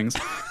toast in the mornings,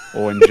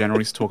 or in general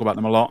used to talk about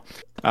them a lot.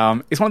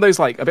 It's one of those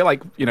like a bit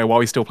like, you know, while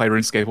we still play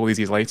RuneScape all these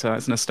years later,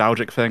 it's a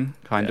nostalgic thing,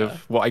 kind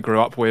of what I grew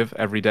up with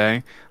every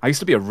day. I used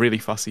to be a really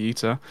fussy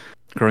eater.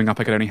 Growing up,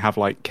 I could only have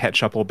like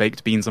ketchup or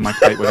baked beans on my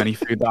plate with any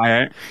food that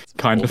I ate,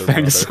 kind of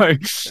thing. So,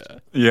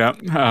 yeah,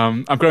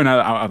 I've grown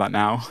out of that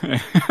now.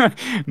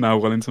 Now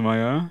well into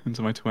my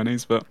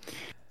 20s, but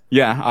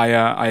yeah,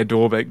 I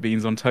adore baked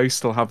beans on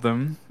toast. I'll have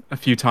them a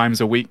few times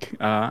a week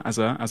as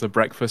a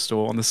breakfast,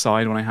 or on the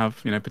side when I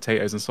have, you know,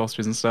 potatoes and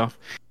sausages and stuff.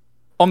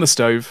 On the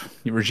stove,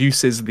 it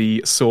reduces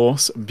the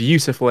sauce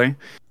beautifully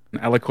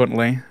and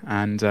eloquently,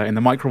 and in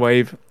the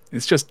microwave,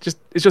 it's just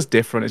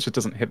different. It just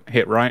doesn't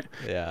hit right.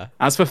 Yeah.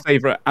 As for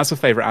favorite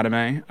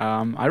anime,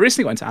 I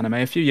recently got into anime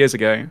a few years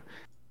ago.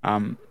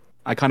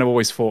 I kind of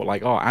always thought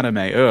like, oh, anime,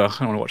 I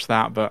don't want to watch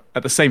that. But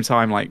at the same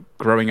time, like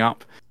growing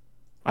up,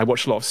 I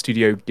watched a lot of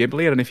Studio Ghibli.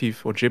 Ghibli. I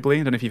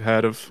don't know if you've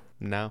heard of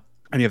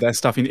any of their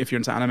stuff. If you're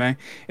into anime,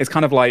 it's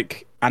kind of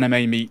like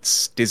anime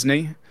meets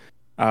Disney.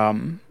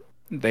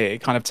 They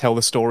kind of tell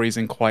the stories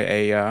in quite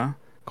a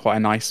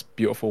nice,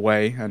 beautiful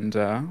way, and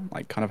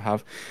like kind of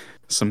have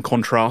some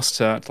contrast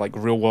to like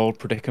real world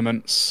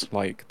predicaments,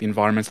 like the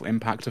environmental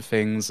impact of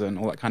things and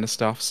all that kind of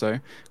stuff. So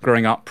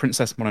growing up,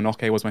 Princess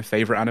Mononoke was my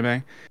favorite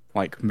anime,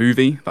 like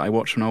movie that I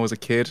watched when I was a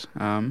kid,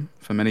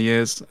 for many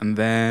years. And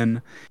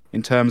then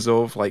in terms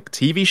of like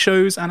TV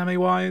shows, anime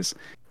wise,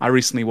 I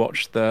recently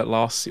watched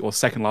the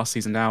second last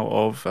season now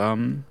of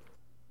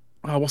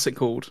what's it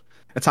called?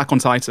 Attack on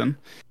Titan.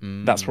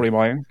 That's probably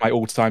my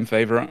all-time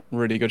favorite.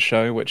 Really good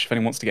show, which if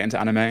anyone wants to get into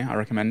anime, I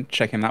recommend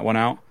checking that one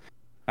out.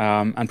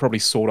 And probably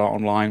Sword Art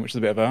Online, which is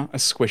a bit of a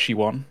squishy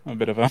one, a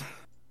bit of a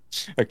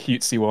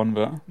cutesy one,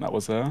 but that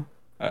was I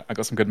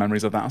got some good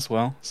memories of that as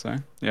well. So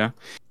yeah,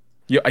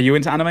 are you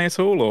into anime at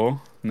all,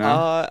 or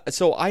no?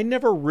 So I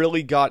never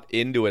really got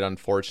into it,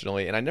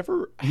 unfortunately, and I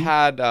never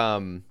had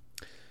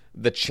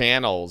the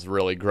channels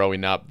really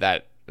growing up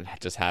that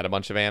just had a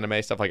bunch of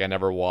anime stuff. Like I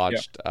never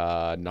watched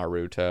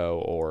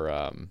Naruto or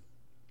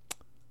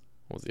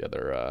what was the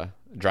other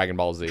Dragon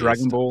Ball Z.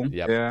 Dragon Ball.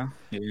 Yep. Yeah.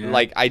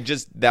 Like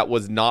that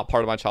was not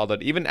part of my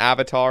childhood. Even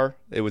Avatar,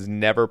 it was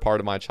never part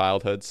of my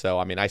childhood. So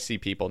I mean, I see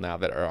people now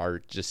that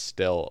are just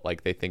still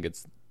like they think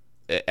it's.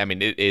 I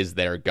mean, it is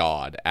their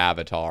god.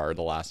 Avatar,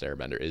 The Last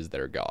Airbender, is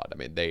their god. I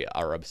mean, they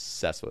are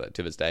obsessed with it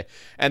to this day.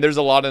 And there's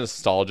a lot of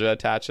nostalgia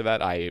attached to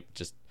that.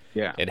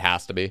 It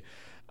has to be.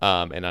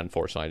 And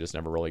unfortunately, I just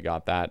never really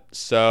got that.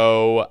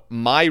 So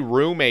my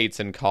roommates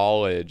in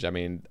college, I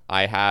mean,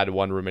 I had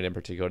one roommate in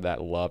particular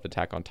that loved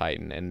Attack on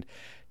Titan. And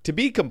to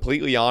be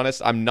completely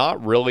honest, I'm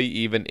not really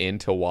even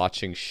into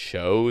watching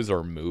shows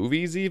or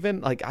movies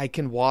even. Like, I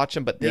can watch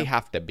them, but they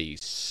have to be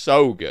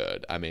so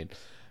good. I mean,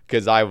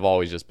 because I've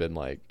always just been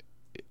like,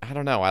 I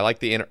don't know. I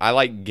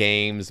like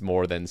games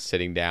more than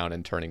sitting down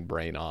and turning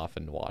brain off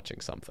and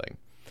watching something.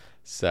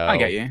 So I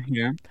get you.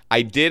 Yeah.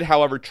 I did,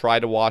 however, try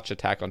to watch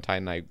Attack on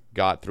Titan. I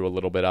got through a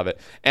little bit of it,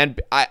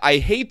 and I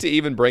hate to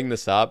even bring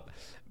this up,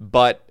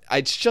 but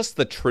it's just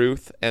the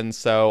truth, and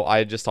so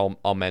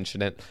I'll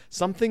mention it.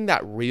 Something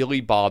that really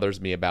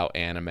bothers me about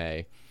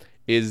anime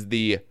is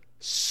the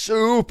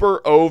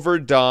super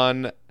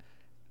overdone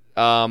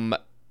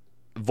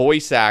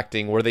voice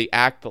acting where they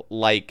act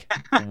like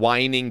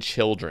whining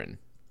children.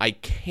 I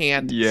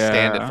can't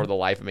stand it for the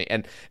life of me.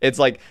 And it's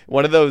like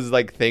one of those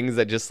like things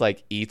that just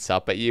like eats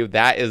up at you.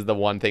 That is the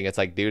one thing. It's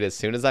like, dude, as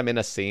soon as I'm in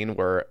a scene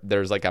where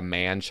there's like a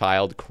man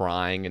child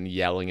crying and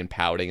yelling and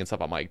pouting and stuff,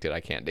 I'm like, dude, I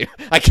can't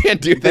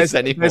do this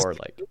anymore.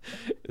 Like,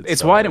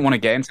 it's so why I didn't want to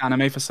get into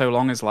anime for so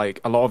long, is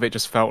like a lot of it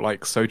just felt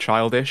like so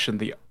childish,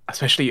 and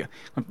especially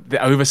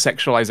the over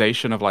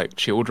sexualization of like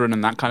children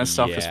and that kind of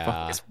stuff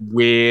is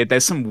weird.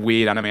 There's some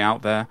weird anime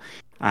out there.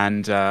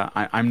 And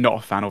I'm not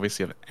a fan,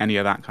 obviously, of any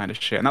of that kind of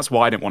shit. And that's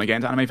why I didn't want to get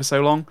into anime for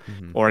so long.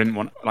 Or I didn't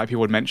want, like,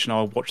 people would mention,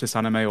 oh, watch this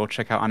anime or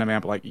check out anime.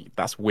 I'd be like,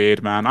 that's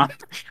weird, man. I'm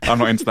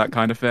not into that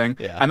kind of thing.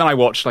 And then I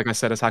watched, like I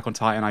said, Attack on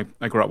Titan.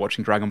 I grew up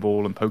watching Dragon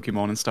Ball and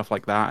Pokemon and stuff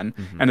like that. And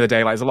end of the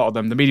day, like, there's a lot of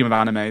them. The medium of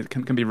anime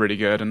can be really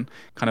good, and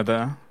kind of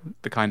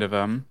the kind of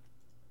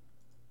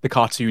the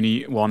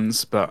cartoony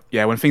ones. But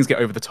yeah, when things get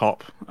over the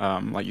top,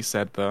 like you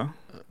said, the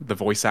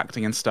voice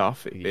acting and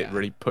stuff, it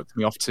really puts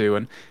me off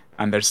too.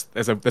 And there's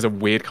a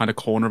weird kind of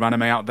corner of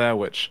anime out there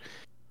which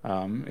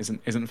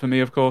isn't for me,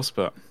 of course.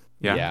 But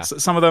yeah. So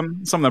some of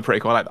them are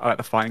pretty cool. I like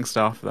the fighting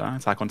stuff, the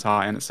Attack on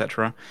Titan,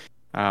 etc.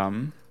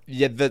 The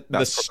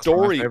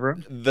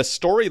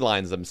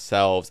storylines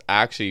themselves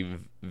actually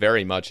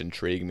very much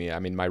intrigue me. I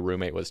mean, my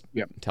roommate was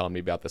telling me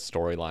about the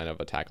storyline of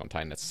Attack on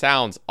Titan. It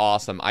sounds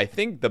awesome. I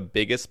think the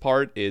biggest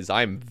part is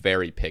I'm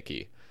very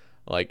picky.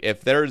 Like,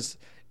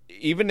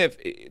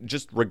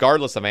 just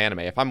regardless of anime,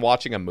 if I'm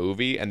watching a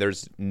movie and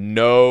there's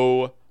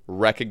no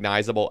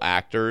recognizable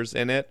actors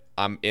in it,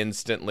 I'm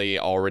instantly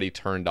already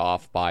turned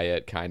off by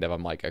it. Kind of,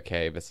 I'm like,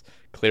 okay, this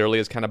clearly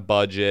is kind of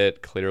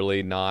budget,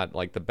 clearly not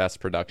like the best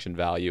production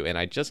value, and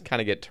I just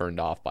kind of get turned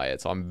off by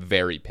it. So I'm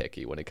very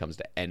picky when it comes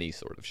to any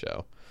sort of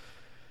show.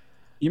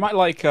 You might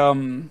like, have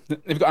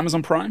you got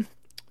Amazon Prime?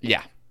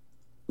 Yeah.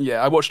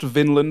 Yeah, I watched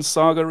Vinland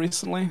Saga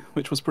recently,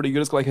 which was pretty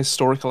good. It's got like a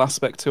historical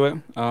aspect to it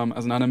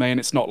as an anime, and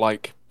it's not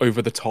like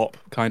over the top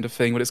kind of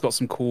thing, but it's got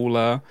some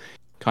cool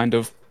kind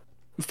of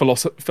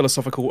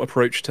philosophical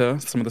approach to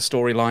some of the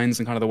storylines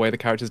and kind of the way the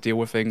characters deal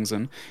with things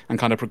and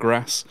kind of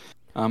progress.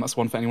 That's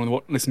one for anyone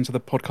listening to the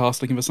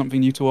podcast looking for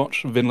something new to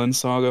watch. Vinland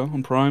Saga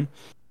on Prime.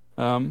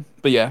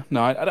 But yeah,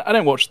 no, I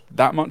don't watch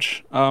that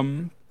much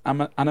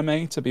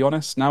anime, to be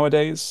honest,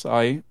 nowadays.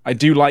 I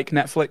do like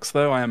Netflix,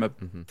 though. I'm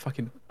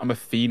a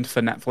fiend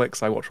for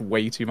Netflix. I watch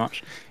way too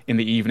much. In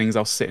the evenings,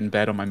 I'll sit in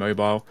bed on my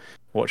mobile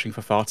watching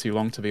for far too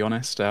long, to be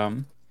honest.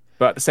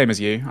 But the same as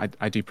you,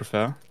 I do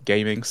prefer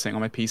gaming, sitting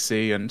on my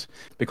PC, and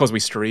because we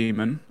stream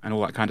and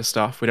all that kind of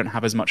stuff, we don't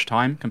have as much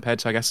time compared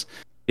to, I guess,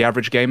 the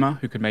average gamer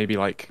who could maybe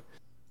like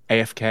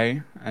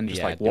AFK and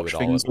just like watch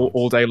things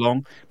all day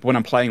long. But when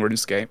I'm playing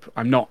RuneScape,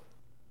 I'm not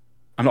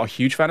a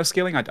huge fan of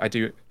skilling. I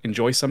do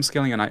enjoy some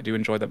skilling, and I do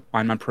enjoy the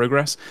Iron Man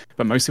progress.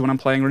 But mostly when I'm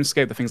playing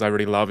RuneScape, the things I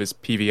really love is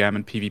PvM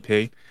and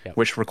PvP,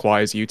 which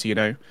requires you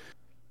to,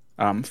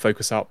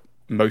 focus up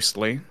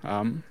mostly.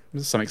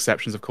 There's some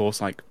exceptions, of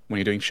course, like when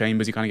you're doing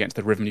chambers, you kind of get into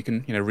the rhythm. You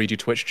can, read your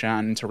Twitch chat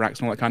and interact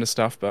and all that kind of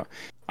stuff. But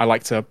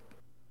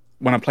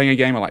when I'm playing a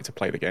game, I like to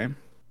play the game.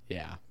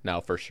 Yeah,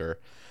 no, for sure.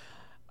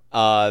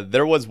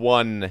 There was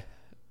one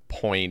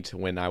point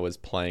when I was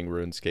playing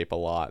RuneScape a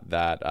lot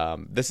that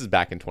this is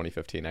back in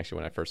 2015 actually,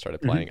 when I first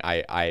started playing.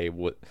 I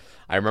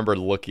remember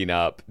looking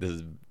up, this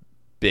is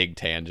big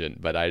tangent,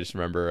 but I just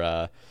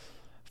remember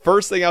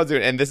first thing I was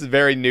doing, and this is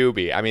very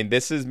newbie, I mean,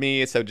 this is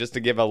me, so just to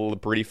give a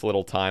brief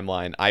little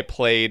timeline, I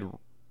played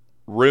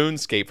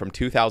RuneScape from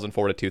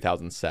 2004 to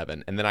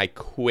 2007, and then I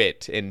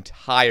quit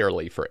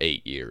entirely for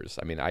 8 years.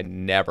 I mean, I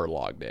never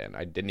logged in.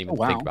 I didn't even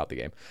think about the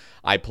game.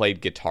 I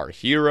played Guitar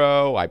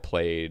Hero, I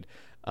played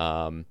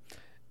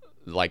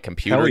like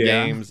computer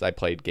games, I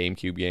played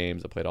GameCube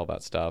games, I played all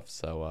that stuff.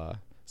 So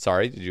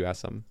sorry, did you ask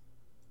something?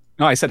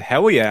 No, I said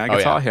hell yeah,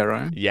 Guitar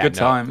Hero. Yeah, good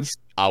times.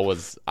 I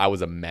was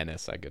a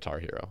menace at Guitar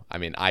Hero. I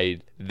mean,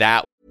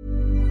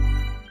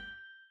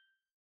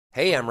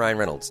 Hey, I'm Ryan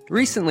Reynolds.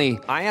 Recently,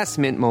 I asked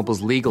Mint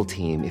Mobile's legal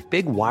team if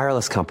big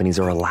wireless companies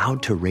are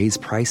allowed to raise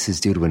prices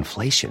due to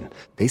inflation.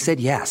 They said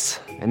yes.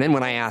 And then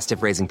when I asked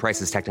if raising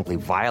prices technically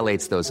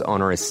violates those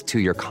onerous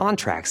 2-year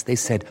contracts, they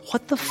said,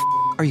 "What the f***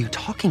 are you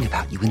talking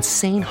about, you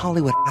insane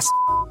Hollywood ass?"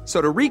 So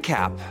to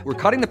recap, we're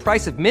cutting the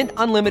price of Mint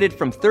Unlimited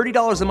from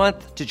 $30 a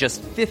month to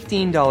just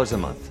 $15 a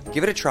month.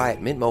 Give it a try at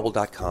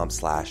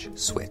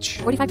mintmobile.com/switch.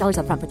 $45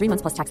 up front for 3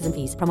 months plus taxes and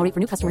fees. Promo rate for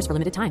new customers for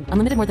limited time.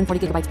 Unlimited more than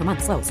 40 gigabytes per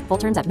month. Slows full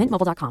terms at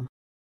mintmobile.com.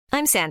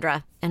 I'm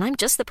Sandra, and I'm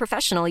just the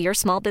professional your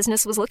small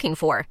business was looking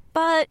for.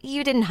 But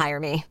you didn't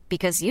hire me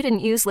because you didn't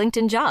use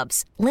LinkedIn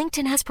Jobs.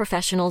 LinkedIn has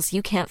professionals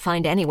you can't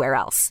find anywhere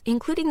else,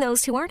 including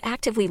those who aren't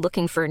actively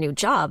looking for a new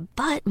job,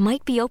 but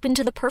might be open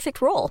to the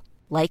perfect role,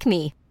 like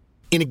me.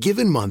 In a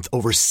given month,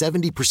 over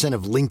 70%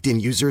 of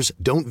LinkedIn users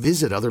don't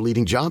visit other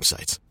leading job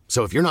sites.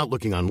 So if you're not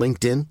looking on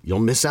LinkedIn, you'll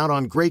miss out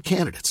on great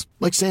candidates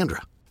like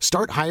Sandra.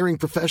 Start hiring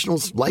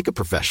professionals like a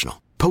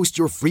professional. Post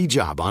your free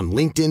job on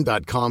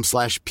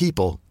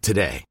linkedin.com/people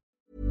today.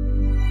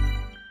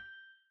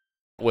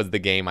 was the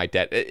game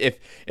if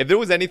there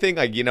was anything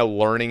like, you know,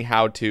 learning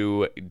how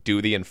to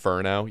do the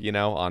Inferno, you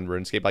know, on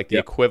RuneScape, like the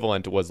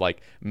equivalent was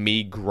like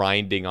me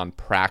grinding on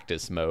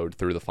practice mode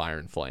through the Fire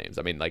and Flames.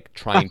 I mean, like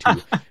trying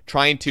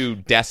to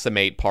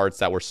decimate parts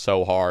that were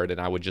so hard,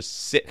 and I would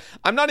just sit.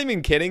 I'm not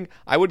even kidding.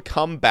 I would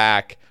come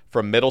back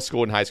from middle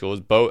school and high school.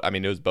 It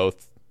was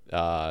both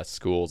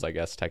schools, I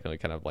guess, technically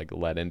kind of like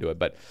led into it.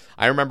 But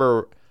I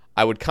remember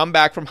I would come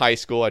back from high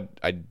school.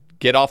 I'd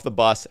get off the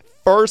bus.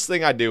 First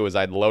thing I'd do is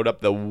I'd load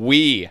up the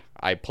Wii.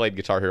 I played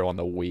Guitar Hero on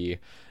the Wii,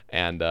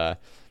 and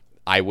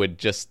I would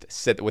just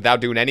sit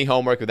without doing any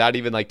homework, without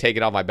even like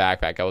taking off my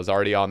backpack. I was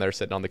already on there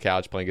sitting on the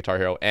couch playing Guitar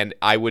Hero, and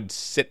I would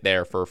sit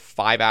there for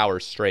 5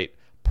 hours straight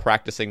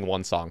practicing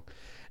one song.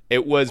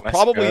 It was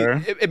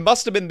it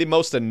must have been the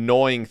most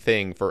annoying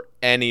thing for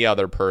any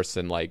other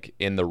person like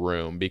in the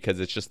room, because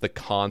it's just the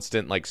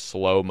constant like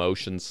slow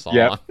motion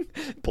song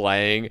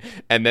playing,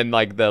 and then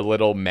like the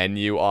little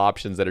menu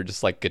options that are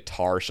just like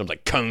guitar strums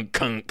like kunk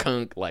kunk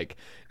kunk, like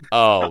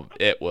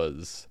it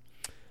was.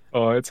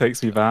 Oh, it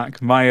takes me back.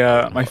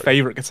 My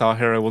favorite Guitar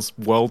Hero was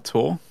World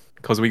Tour,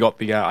 because we got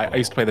the I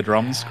used to play the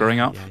drums growing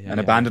up and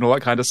a band and all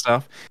that kind of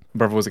stuff. My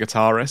brother was a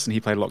guitarist and he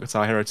played a lot of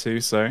Guitar Hero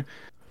too, so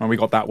when we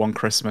got that one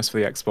Christmas for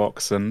the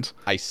Xbox, and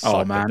I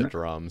sucked at the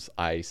drums.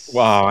 I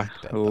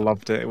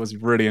loved it. It was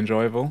really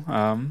enjoyable.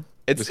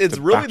 It's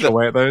really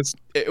away at those.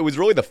 It was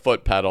really the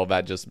foot pedal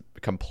that just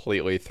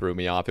completely threw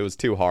me off. It was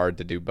too hard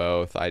to do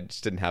both. I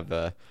just didn't have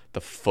the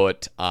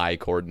foot-eye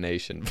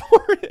coordination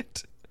for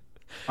it.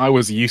 I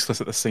was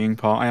useless at the singing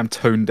part. I am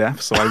tone deaf,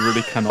 so I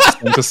really cannot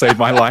sing to save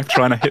my life.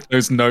 Trying to hit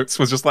those notes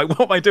was just like, what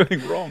am I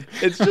doing wrong?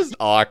 It's just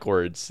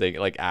awkward singing,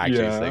 like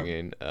actually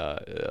singing.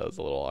 It was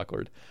a little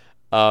awkward.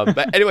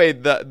 But anyway,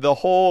 the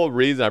whole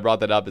reason I brought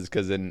that up is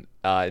because in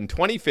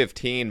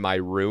 2015, my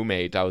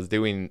roommate, I was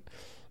doing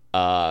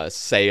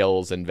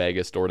sales in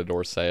Vegas,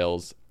 door-to-door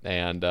sales,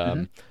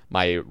 and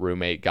my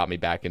roommate got me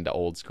back into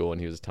old school, and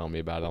he was telling me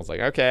about it. I was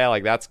like, okay,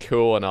 like that's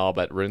cool and all,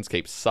 but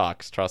RuneScape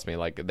sucks. Trust me,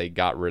 like they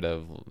got rid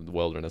of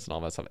Wilderness and all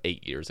that stuff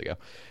 8 years ago.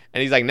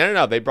 And he's like,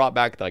 no, they brought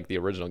back like the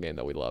original game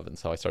that we love. And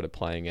so I started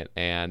playing it,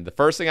 and the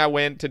first thing I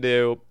went to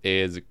do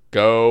is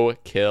go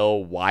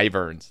kill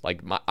wyverns.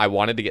 Like I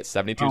wanted to get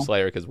 72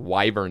 Slayer because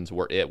wyverns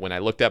were it. When I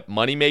looked up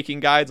money making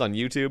guides on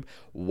YouTube,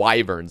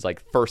 wyverns,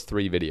 like first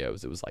 3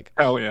 videos, it was like,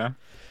 hell yeah.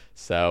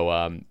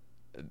 So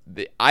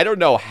I don't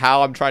know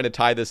how I'm trying to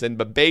tie this in,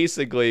 but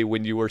basically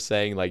when you were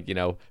saying like, you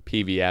know,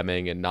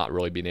 PVMing and not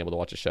really being able to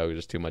watch a show,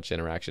 just too much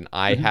interaction,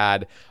 I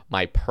had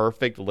my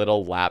perfect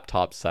little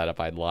laptop setup.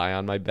 I'd lie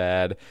on my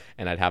bed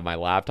and I'd have my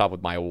laptop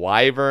with my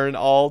wyvern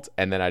alt,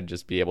 and then I'd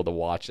just be able to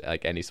watch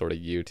like any sort of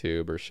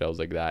YouTube or shows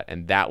like that.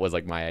 And that was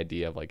like my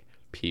idea of like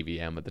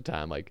PVM at the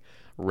time, like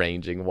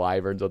ranging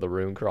wyverns with a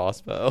rune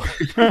crossbow.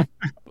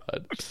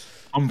 But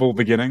humble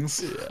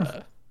beginnings.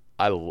 Yeah.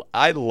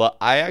 I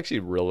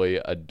actually really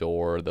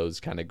adore those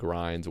kind of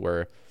grinds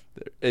where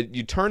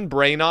you turn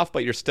brain off,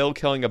 but you're still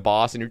killing a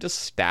boss and you're just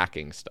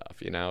stacking stuff,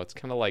 you know? It's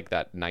kind of like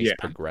that nice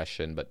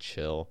progression, but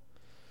chill.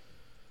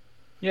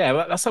 Yeah,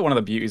 that's like one of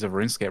the beauties of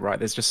RuneScape, right?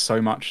 There's just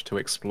so much to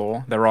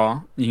explore.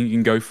 You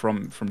can go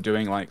from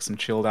doing like some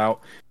chilled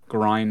out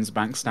grinds,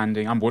 bank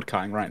standing. I'm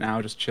woodcutting right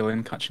now, just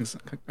chilling,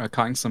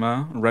 cutting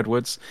some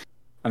redwoods.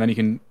 And then you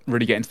can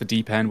really get into the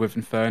deep end with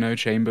Inferno,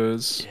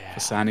 Chambers,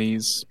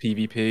 Fasanis,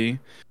 PvP.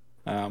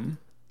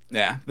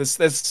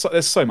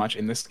 There's so much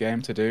in this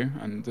game to do,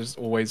 and there's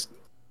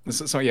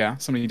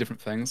so many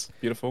different things.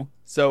 Beautiful.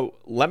 So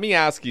let me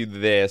ask you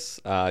this,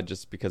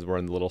 just because we're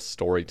in the little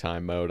story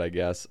time mode, I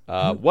guess.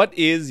 What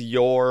is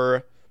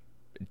your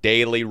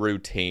daily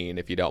routine,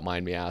 if you don't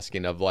mind me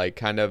asking, of like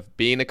kind of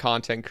being a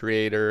content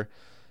creator,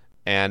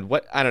 and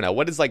what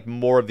is like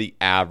more of the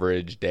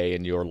average day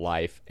in your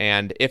life,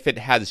 and if it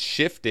has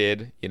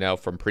shifted, you know,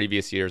 from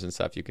previous years and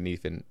stuff, you can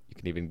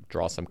even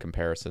draw some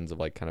comparisons of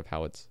like kind of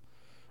how it's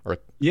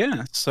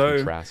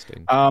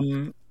contrasting.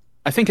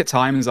 I think at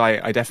times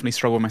I definitely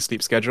struggle with my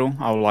sleep schedule.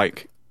 I'll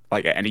like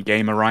any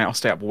gamer, right? I'll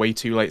stay up way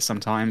too late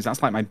sometimes.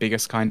 That's like my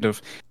biggest kind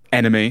of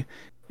enemy,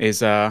 is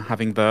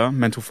having the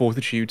mental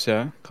fortitude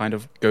to kind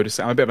of go to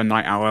sleep. I'm a bit of a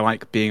night owl. I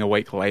like being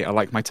awake late. I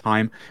like my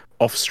time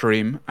off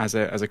stream as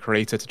a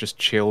creator to just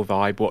chill,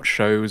 vibe, watch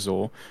shows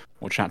or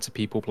chat to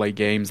people, play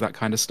games, that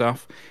kind of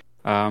stuff.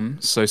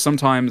 So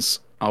sometimes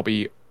I'll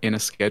be in a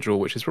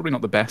schedule which is probably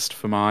not the best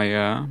for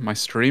my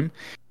stream.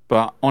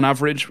 But on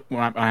average,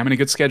 when I am in a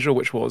good schedule,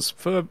 which was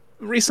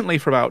recently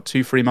for about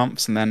 2-3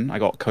 months, and then I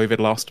got COVID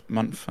last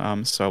month,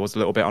 so I was a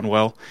little bit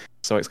unwell,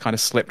 so it's kind of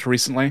slipped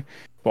recently.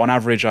 But on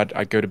average,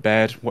 I'd go to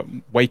bed,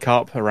 wake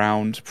up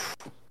around,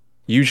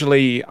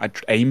 usually I'd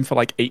aim for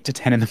like 8 to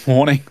 10 in the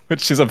morning,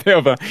 which is a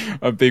bit of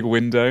a big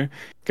window.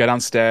 Go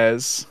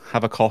downstairs,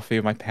 have a coffee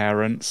with my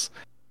parents.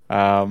 So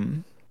I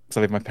live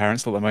with my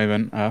parents at the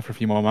moment for a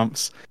few more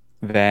months.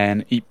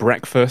 Then eat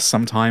breakfast,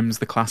 sometimes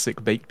the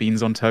classic baked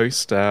beans on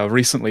toast.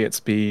 Recently it's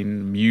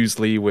been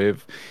muesli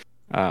with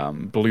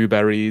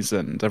blueberries,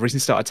 and I've recently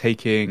started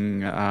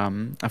taking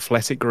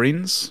Athletic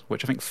Greens,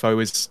 which I think Foe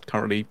is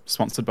currently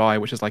sponsored by,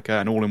 which is like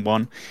an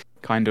all-in-one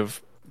kind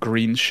of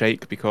green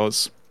shake,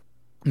 because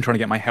I'm trying to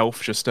get my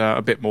health just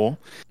a bit more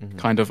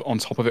kind of on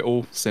top of it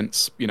all,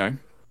 since,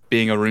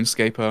 being a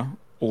RuneScaper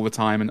all the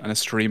time and a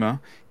streamer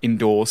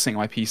indoors, sitting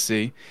on my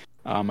PC,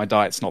 my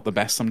diet's not the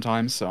best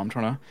sometimes, so I'm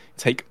trying to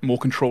take more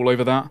control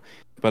over that.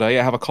 But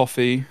have a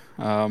coffee,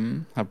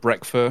 have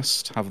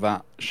breakfast, have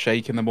that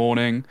shake in the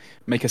morning,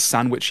 make a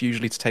sandwich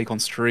usually to take on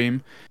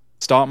stream,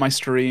 start my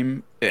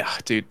stream.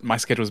 Dude, my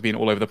schedule's been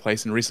all over the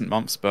place in recent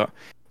months, but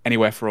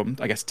anywhere from,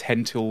 I guess,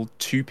 10 till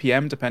 2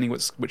 p.m, depending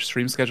which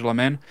stream schedule I'm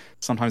in,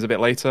 sometimes a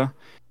bit later.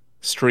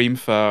 Stream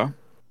for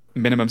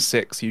minimum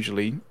 6,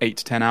 usually 8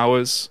 to 10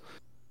 hours.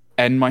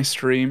 End my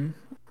stream,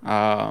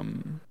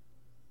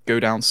 go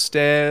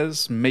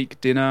downstairs, make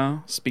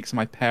dinner, speak to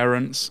my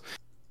parents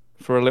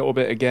for a little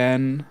bit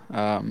again,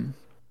 and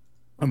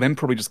then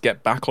probably just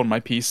get back on my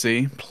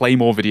PC, play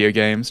more video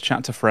games,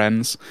 chat to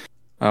friends,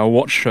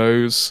 watch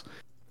shows,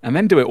 and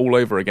then do it all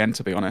over again,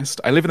 to be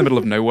honest. I live in the middle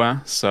of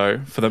nowhere, so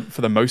for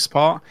the most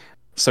part,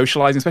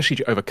 socializing,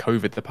 especially over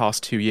COVID the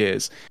past 2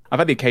 years, I've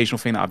had the occasional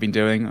thing that I've been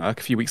doing. A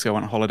few weeks ago I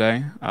went on holiday,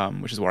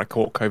 which is where I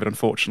caught COVID,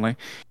 unfortunately.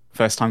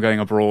 First time going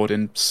abroad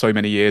in so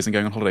many years and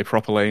going on holiday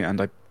properly,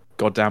 and I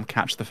goddamn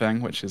catch the thing,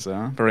 which is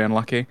very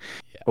unlucky.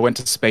 I went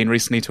to Spain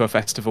recently to a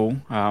festival.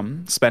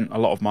 Spent a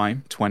lot of my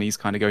 20s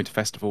kind of going to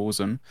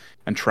festivals and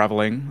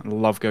traveling. I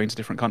love going to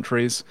different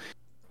countries.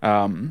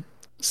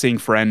 Seeing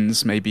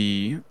friends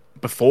maybe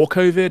before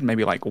COVID,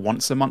 maybe like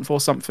once a month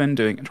or something,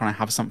 trying to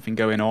have something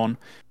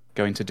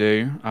going to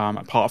do.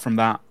 Apart from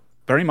that,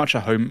 very much a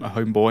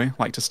homeboy.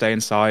 Like to stay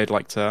inside,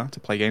 like to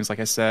play games,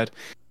 like I said.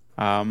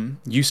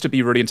 Used to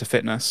be really into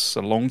fitness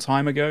a long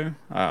time ago,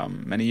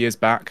 many years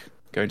back,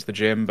 going to the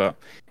gym, but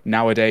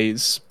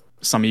nowadays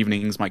some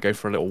evenings might go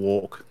for a little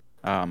walk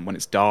when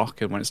it's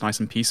dark and when it's nice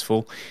and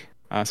peaceful,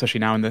 especially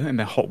now in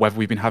the hot weather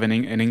we've been having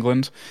in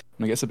England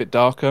when it gets a bit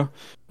darker.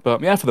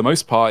 But yeah, for the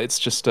most part, it's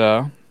just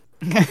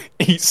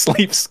eat,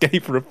 sleep,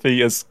 skate,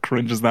 repeat, as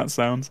cringe as that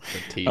sounds.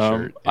 The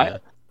t-shirt. I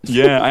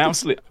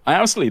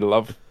absolutely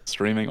love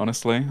streaming,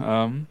 honestly.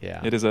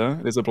 It is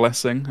a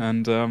blessing,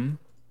 and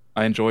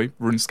I enjoy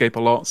RuneScape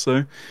a lot,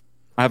 so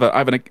I have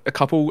a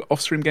couple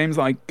off-stream games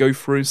that I go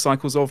through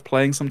cycles of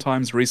playing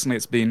sometimes. Recently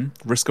it's been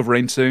Risk of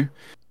Rain 2,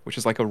 which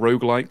is like a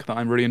roguelike that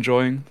I'm really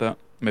enjoying, that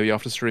maybe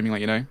after streaming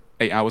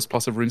 8 hours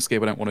plus of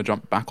RuneScape, I don't want to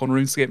jump back on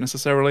RuneScape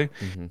necessarily.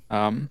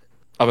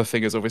 Other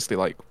thing is obviously,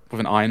 like with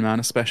an Iron Man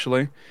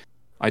especially,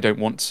 I don't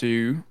want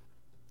to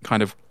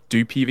kind of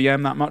do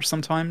PVM that much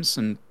sometimes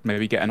and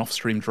maybe get an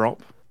off-stream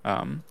drop,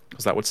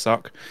 because that would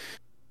suck.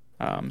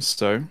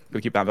 So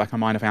we'll keep that back in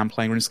mind. If I am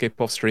playing RuneScape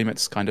off stream,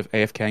 it's kind of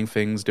AFKing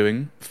things,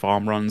 doing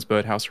farm runs,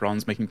 birdhouse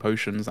runs, making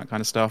potions, that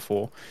kind of stuff,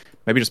 or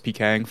maybe just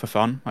PKing for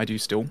fun. I do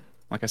still,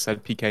 like I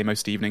said, PK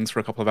most evenings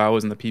for a couple of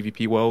hours in the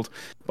PvP world,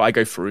 but I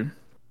go through,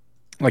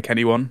 like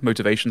anyone,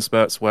 motivation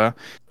spurts where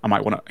I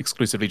might want to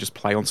exclusively just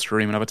play on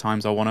stream, and other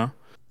times I want to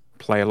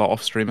play a lot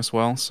off stream as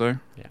well, so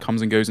it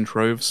comes and goes in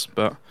troves.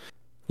 But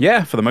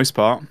yeah, for the most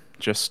part,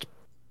 just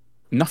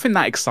nothing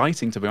that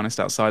exciting, to be honest,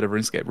 outside of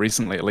RuneScape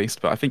recently, at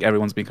least. But I think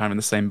everyone's been kind of in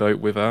the same boat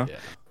with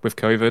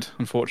COVID,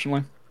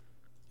 unfortunately.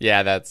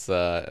 Yeah, that's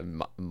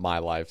my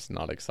life's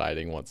not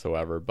exciting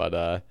whatsoever.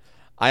 But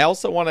I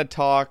also want to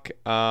talk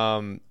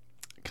kind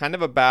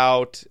of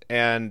about,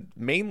 and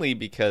mainly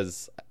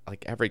because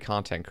like every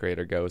content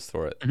creator goes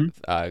through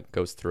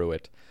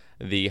it,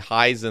 the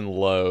highs and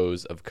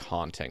lows of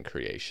content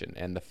creation,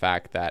 and the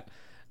fact that,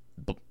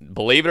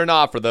 believe it or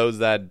not, for those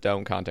that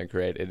don't content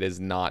create, it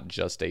is not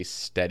just a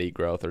steady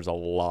growth. There's a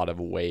lot of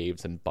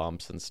waves and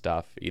bumps and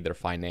stuff, either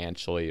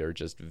financially or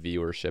just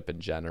viewership in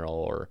general,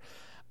 or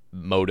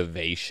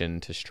motivation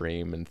to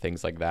stream and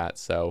things like that.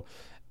 So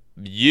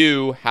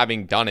you,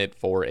 having done it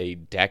for a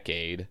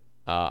decade,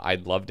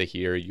 I'd love to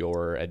hear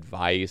your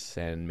advice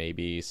and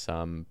maybe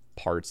some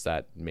parts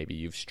that maybe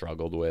you've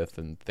struggled with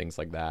and things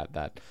like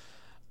that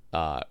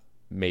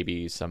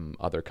maybe some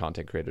other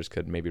content creators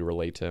could maybe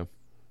relate to.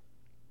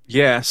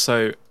 Yeah,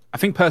 so I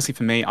think personally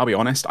for me, I'll be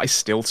honest, I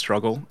still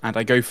struggle, and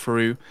I go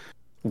through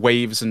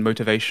waves and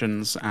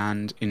motivations,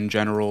 and in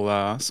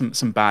general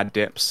some bad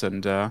dips,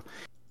 and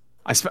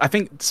I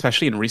think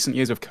especially in recent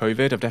years of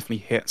COVID, I've definitely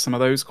hit some of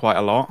those quite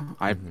a lot.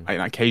 I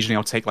occasionally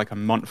I'll take like a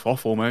month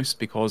off almost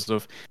because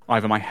of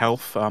either my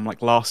health.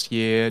 Like last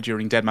year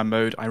during Deadman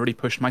mode, I really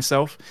pushed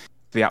myself to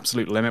the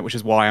absolute limit, which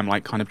is why I'm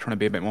like kind of trying to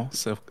be a bit more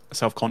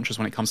self-conscious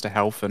when it comes to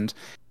health, and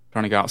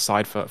trying to go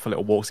outside for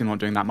little walks, and not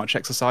doing that much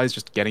exercise,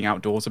 just getting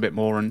outdoors a bit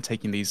more and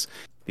taking these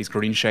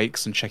green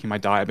shakes and checking my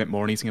diet a bit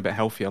more and eating a bit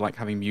healthier, like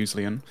having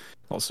muesli and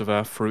lots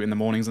of fruit in the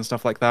mornings and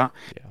stuff like that.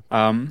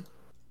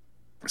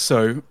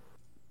 So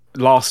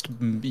last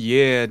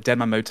year,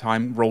 Deadman mode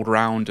time rolled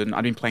around, and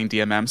I've been playing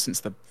DMM since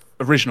the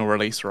original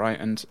release, right?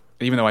 And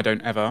even though I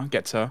don't ever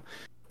get to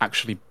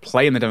actually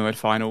play in the demo mode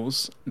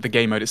finals, the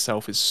game mode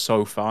itself is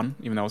so fun.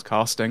 Even though I was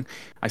casting,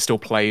 I still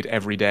played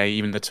every day,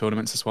 even the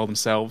tournaments as well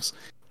themselves.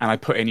 And I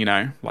put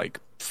in, like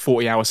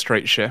 40-hour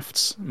straight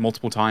shifts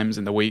multiple times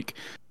in the week,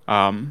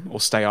 or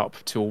stay up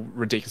till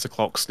ridiculous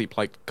o'clock, sleep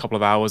like a couple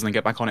of hours, and then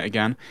get back on it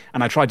again.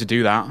 And I tried to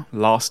do that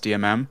last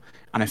DMM,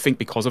 and I think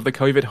because of the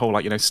COVID whole,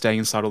 like, staying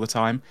inside all the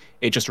time,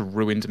 it just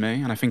ruined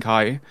me. And I think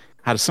I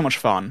had so much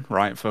fun,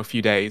 right, for a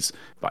few days,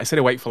 but I stayed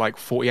awake for like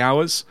 40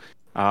 hours.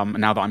 And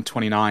now that I'm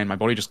 29, my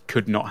body just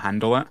could not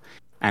handle it,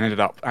 and ended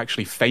up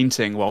actually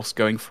fainting whilst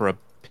going for a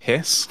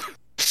piss.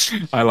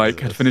 I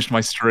had finished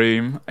my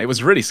stream. It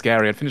was really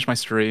scary. I'd finished my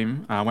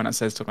stream, went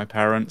upstairs, took my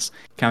parents,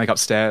 came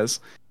upstairs,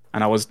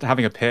 and I was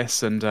having a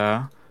piss and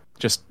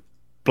just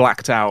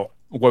blacked out.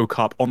 Woke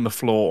up on the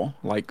floor,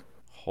 like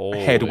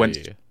head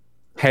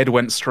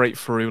went straight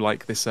through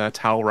like this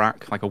towel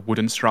rack, like a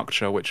wooden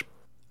structure, which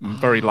I'm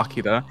very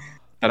lucky there.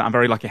 And I'm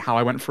very lucky how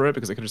I went through it,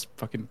 because it could just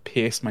fucking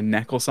pierce my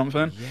neck or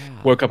something.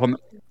 Yeah. Woke up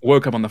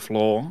on the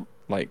floor,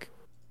 like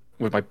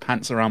with my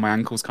pants around my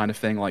ankles, kind of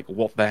thing. Like,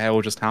 what the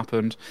hell just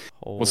happened?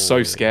 Was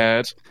so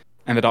scared.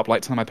 Ended up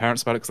like telling my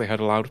parents about it because they heard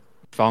a loud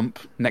thump.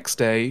 Next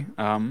day,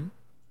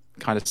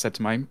 kind of said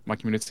to my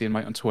community and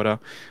on Twitter,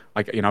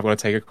 like, I've got to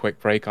take a quick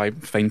break. I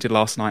fainted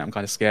last night. I'm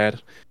kind of scared.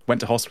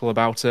 Went to hospital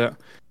about it.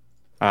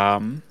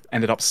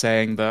 Ended up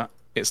saying that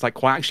it's like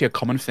quite actually a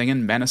common thing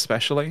in men,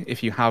 especially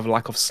if you have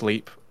lack of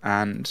sleep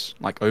and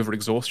like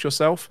overexhaust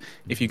yourself.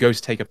 If you go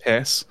to take a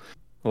piss,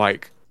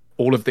 like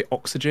all of the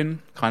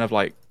oxygen kind of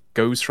like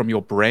goes from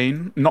your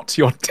brain, not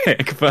to your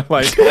dick, but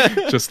like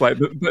just like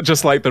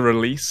the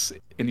release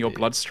in your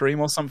bloodstream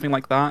or something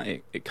like that.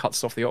 It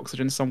cuts off the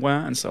oxygen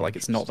somewhere, and so like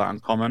it's not that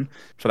uncommon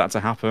for that to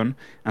happen.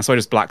 And so I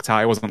just blacked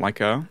out. It wasn't like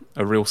a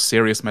real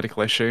serious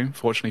medical issue,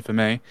 fortunately for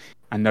me,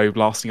 and no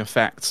lasting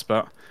effects.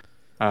 But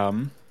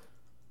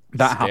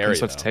that happened.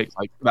 So to take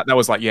like that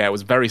was like, yeah, it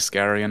was very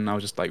scary, and I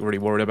was just like really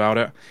worried about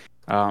it.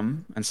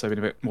 And so I've been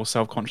a bit more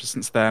self-conscious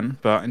since then.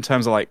 But in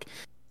terms of like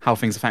how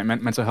things affect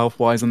mental health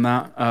wise and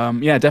that,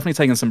 yeah, definitely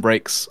taking some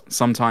breaks,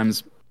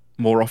 sometimes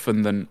more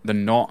often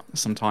than not,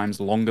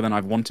 sometimes longer than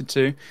I've wanted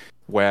to,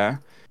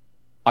 where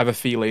either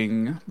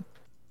feeling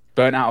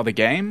burnt out of the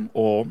game,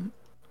 or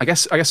I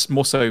guess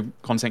more so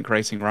content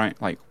creating, right?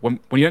 Like when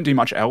you don't do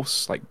much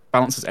else, like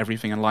balance is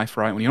everything in life,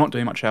 right? When you're not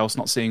doing much else,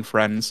 not seeing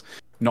friends,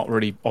 not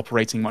really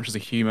operating much as a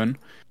human,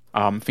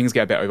 things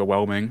get a bit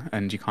overwhelming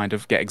and you kind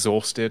of get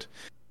exhausted.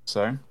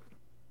 So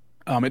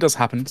it does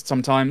happen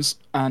sometimes,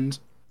 and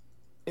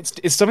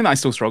it's something that I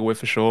still struggle with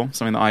for sure,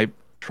 something that I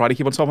try to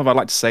keep on top of. I'd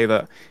like to say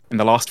that in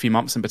the last few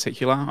months in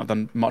particular, I've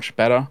done much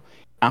better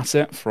at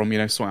it, from,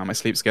 sorting out my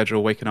sleep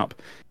schedule, waking up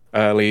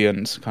early,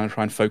 and kind of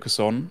try and focus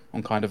on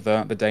kind of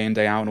the day in,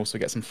 day out, and also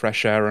get some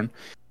fresh air and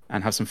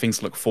have some things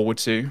to look forward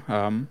to.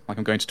 Like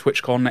I'm going to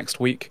TwitchCon next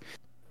week,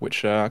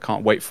 which I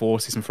can't wait for,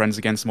 see some friends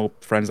again, some old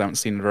friends I haven't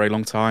seen in a very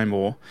long time.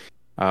 Or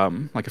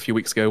like a few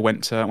weeks ago,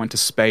 went to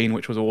Spain,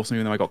 which was awesome,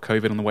 even though I got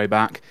COVID on the way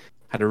back.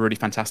 Had a really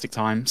fantastic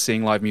time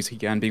seeing live music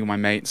again, being with my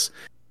mates,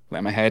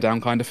 letting my hair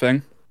down, kind of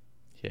thing.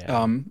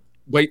 Yeah.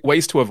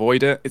 Ways to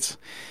avoid it. It's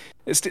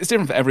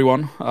different for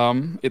everyone.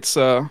 It's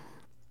one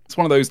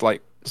of those,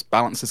 like, just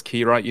balance is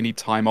key, right? You need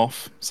time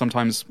off.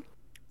 Sometimes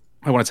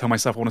I want to tell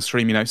myself I want to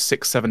stream,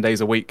 6-7 days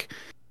a week.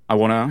 I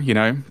want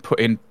to, put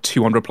in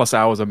 200 plus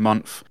hours a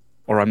month,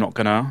 or I'm not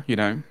gonna,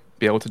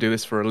 be able to do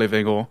this for a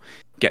living or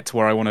get to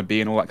where I want to be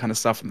and all that kind of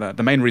stuff. And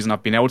the main reason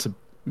I've been able to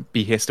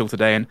be here still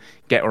today and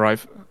get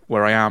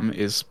where I am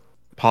is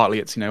partly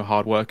it's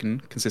hard work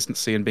and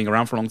consistency and being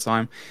around for a long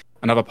time.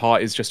 Another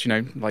part is just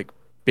like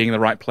being in the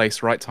right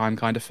place, right time,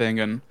 kind of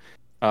thing. And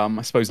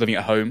I suppose living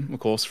at home,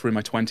 of course, through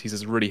my 20s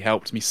has really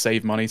helped me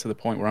save money to the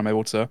point where I'm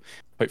able to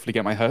hopefully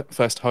get my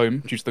first home,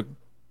 due to the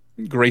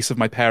grace of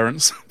my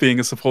parents being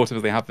as supportive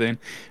as they have been,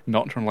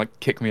 not trying to like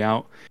kick me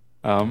out,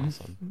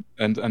 awesome.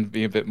 and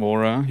be a bit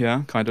more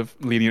kind of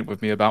lenient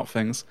with me about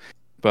things.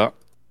 But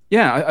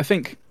yeah, I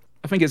think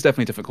it's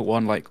definitely a difficult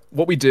one. Like,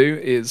 what we do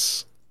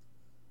is,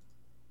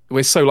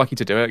 we're so lucky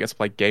to do it. I guess,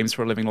 play games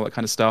for a living, all that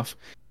kind of stuff.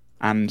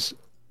 And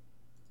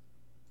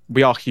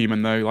we are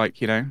human, though. Like,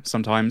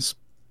 sometimes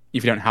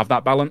if you don't have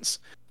that balance,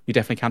 you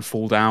definitely can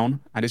fall down.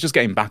 And it's just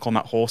getting back on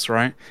that horse,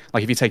 right?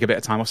 Like, if you take a bit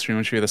of time off stream,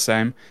 I'm sure you're the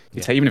same.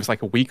 Even if it's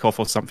like a week off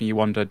or something, you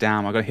wonder,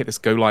 damn, I've got to hit this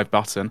go live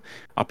button.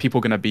 Are people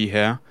going to be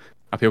here?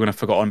 Are people going to have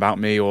forgotten about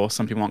me, or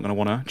some people aren't going to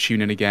want to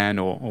tune in again,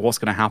 or what's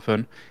going to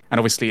happen? And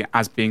obviously,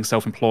 as being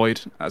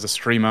self-employed, as a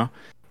streamer,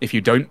 if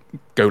you don't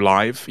go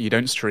live, you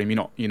don't stream, you're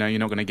not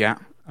going to get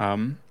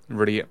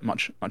really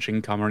much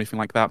income or anything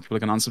like that. People are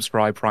going to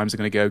unsubscribe, primes are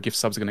going to go, gift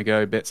subs are going to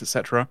go, bits,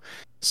 etc.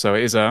 So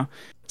it is something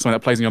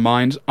that plays in your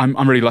mind.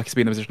 I'm really lucky to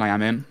be in the position I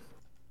am in,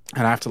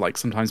 and I have to like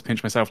sometimes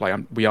pinch myself. Like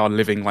we are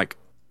living like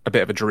a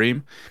bit of a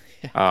dream.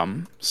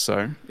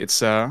 So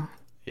it's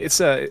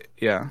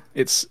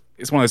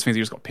one of those things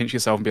you just got to pinch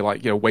yourself and be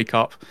like, wake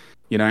up,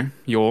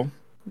 you're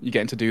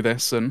getting to do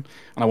this, and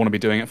I want to be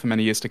doing it for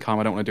many years to come.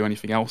 I don't want to do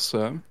anything else,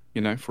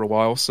 for a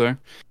while. So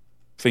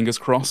fingers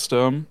crossed,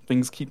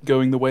 things keep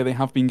going the way they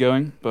have been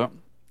going. But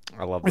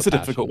I love it's a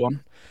difficult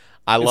one.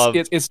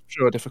 It's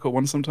sure a difficult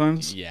one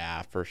sometimes.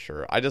 Yeah, for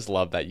sure. I just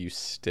love that you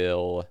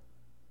still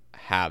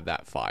have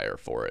that fire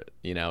for it.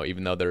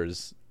 Even though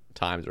there's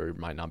times where you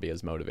might not be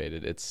as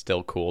motivated, it's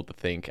still cool to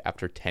think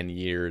after 10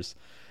 years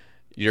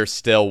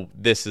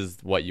this is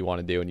what you want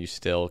to do, and you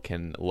still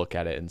can look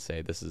at it and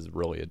say this is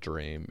really a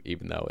dream,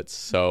 even though it's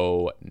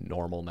so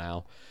normal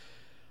now.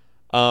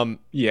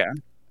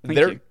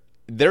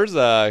 There's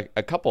a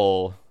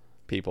couple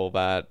people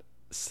that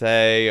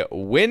say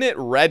when it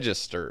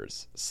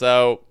registers.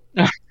 So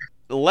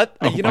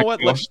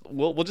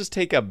we'll just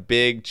take a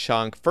big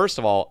chunk. First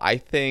of all, I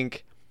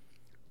think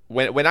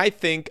when I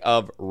think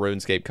of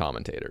RuneScape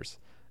commentators,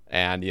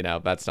 and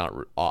that's not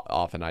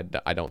often.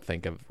 I don't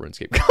think of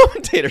RuneScape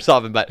commentators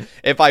often, but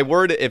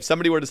if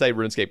somebody were to say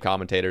RuneScape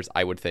commentators,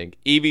 I would think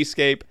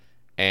Eevescape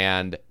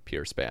and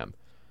Pure Spam.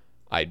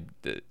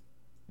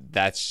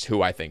 That's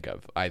who I think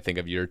of. I think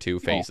of your two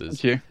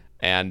faces. Thank you.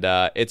 And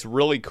it's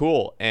really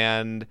cool.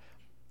 And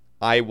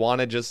I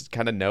want to just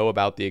kind of know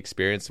about the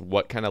experience,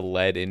 what kind of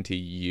led into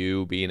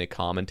you being a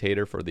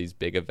commentator for these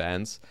big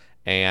events,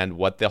 and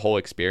what the whole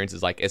experience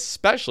is like,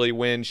 especially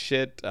when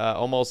shit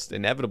almost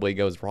inevitably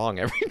goes wrong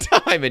every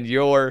time and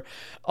you're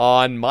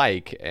on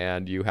mic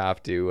and you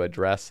have to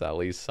address at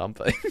least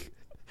something.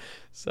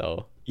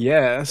 So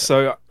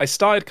I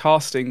started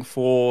casting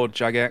for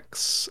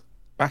Jagex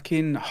back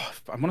in,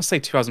 I want to say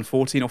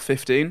 2014 or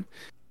 15.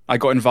 I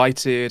got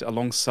invited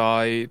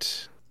alongside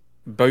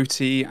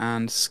Boaty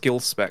and Skill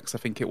Specs, I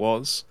think it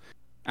was,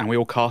 and we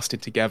all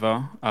casted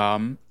together.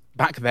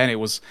 Back then I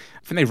think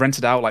they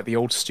rented out like the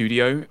old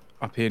studio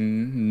up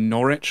in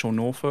Norwich or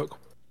Norfolk,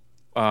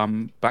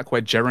 back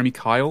where Jeremy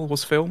Kyle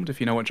was filmed, if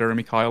you know what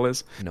Jeremy Kyle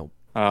is. No.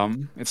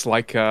 It's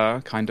like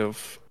kind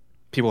of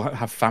people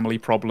have family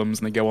problems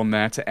and they go on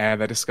there to air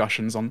their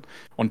discussions on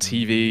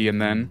TV,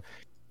 and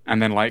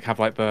then like have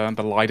like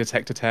the lie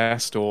detector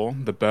test or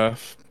the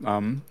birth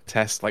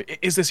test, like,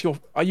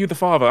 are you the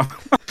father?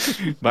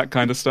 That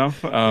kind of stuff.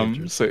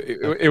 So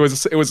it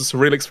was a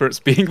surreal experience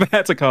being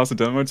there to cast a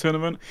demo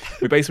tournament.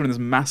 We basically were in this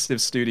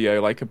massive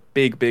studio, like a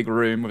big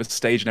room with a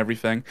stage and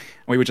everything,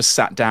 and we were just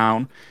sat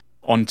down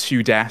on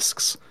two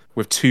desks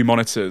with two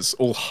monitors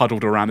all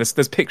huddled around.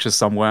 There's pictures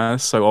somewhere,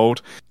 so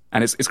old,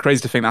 and it's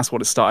crazy to think that's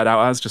what it started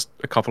out as, just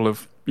a couple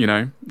of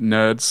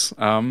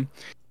nerds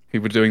who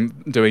were doing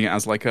it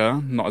as like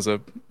not as a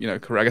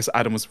career. I guess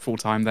Adam was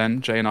full-time then.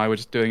 Jay and I were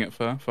just doing it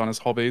for fun as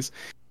hobbies.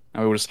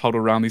 And we were just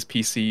huddled around these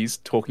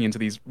PCs talking into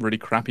these really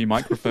crappy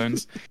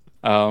microphones.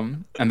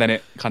 And then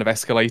it kind of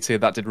escalated.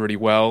 That did really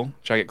well.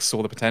 Jagex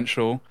saw the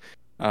potential.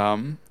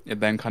 It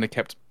then kind of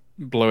kept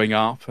blowing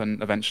up,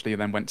 and eventually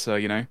then went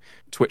to,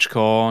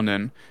 TwitchCon,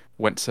 and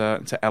went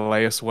to LA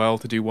as well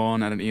to do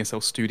one at an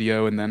ESL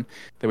studio. And then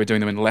they were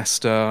doing them in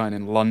Leicester and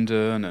in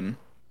London.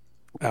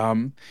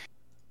 And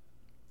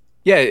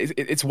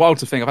it's wild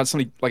to think. I've had so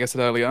many, like I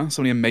said earlier,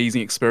 so many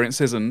amazing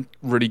experiences and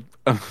really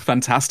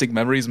fantastic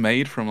memories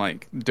made from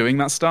like doing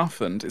that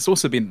stuff. And it's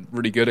also been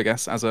really good, I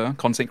guess, as a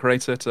content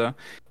creator to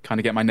kind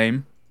of get my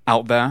name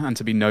out there and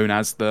to be known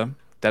as the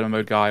demo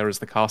mode guy or as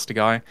the caster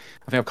guy.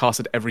 I think I've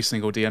casted every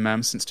single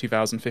DMM since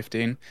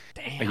 2015.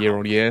 Damn. A year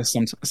on year,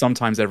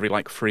 sometimes every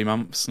like 3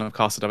 months. And I've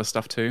casted other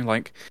stuff too,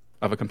 like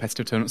other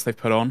competitive tournaments they've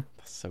put on.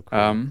 That's so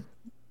cool.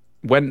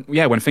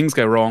 When things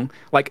go wrong,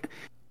 like,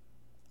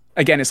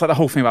 again, it's like the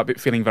whole thing about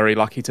feeling very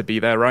lucky to be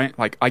there, right?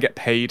 Like, I get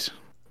paid.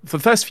 For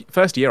the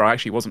first year, I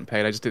actually wasn't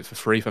paid. I just did it for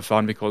free, for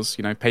fun, because,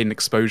 paid in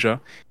exposure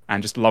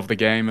and just love the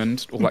game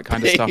and all that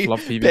kind of stuff. Love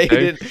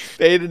PvP.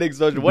 Paid in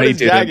exposure. What is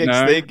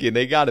Jagex thinking?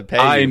 They got to pay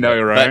I you.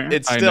 know, right? But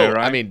it's still,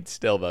 I mean,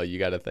 still, though, you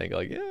got to think,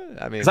 like,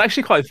 It's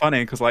actually quite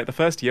funny, because, like, the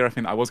first year, I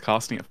think I was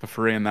casting it for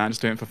free and then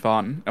just doing it for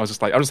fun. I was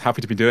just like, I was just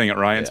happy to be doing it,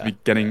 right? And to be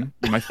getting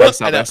my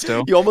face out there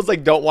still. You almost,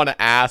 like, don't want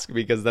to ask,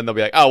 because then they'll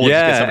be like, oh, we'll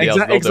just get somebody else.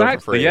 They'll do it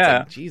for free. Yeah.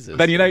 Like, Jesus.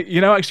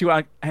 Then, actually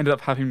what I ended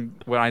up having,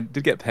 where I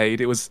did get paid,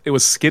 it was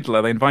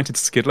Skidler. They invited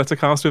Skidler to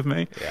cast with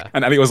me. Yeah.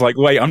 And Elliot was like,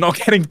 wait, I'm not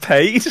getting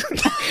paid?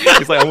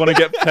 He's like, I want to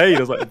get paid. I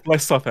was like,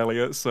 bless up,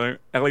 Elliot. So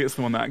Elliot's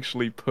the one that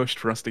actually pushed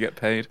for us to get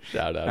paid.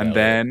 Shout out, and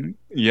Elliot.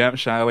 Then,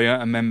 shout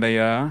Elliot. And then they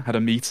had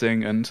a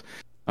meeting, and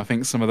I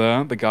think some of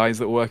the guys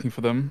that were working for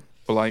them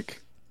were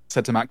like,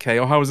 said to Matt K,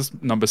 oh, how does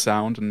this number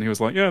sound? And he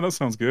was like, yeah, that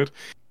sounds good.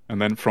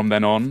 And then from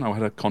then on, I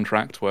had a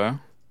contract where,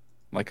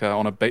 like,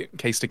 on a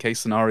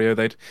case-to-case scenario,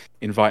 they'd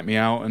invite me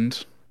out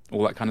and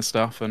all that kind of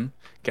stuff and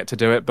get to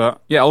do it.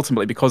 But yeah,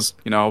 ultimately, because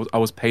I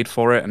was paid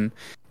for it and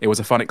it was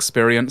a fun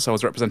experience. I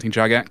was representing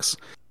Jagex,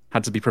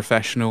 had to be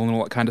professional and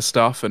all that kind of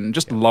stuff, and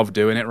just love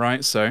doing it,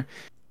 right? So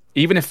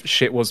even if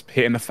shit was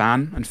hitting the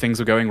fan and things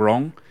were going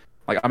wrong,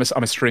 like,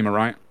 I'm a streamer,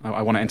 right?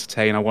 I want to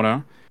entertain, I want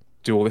to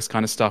do all this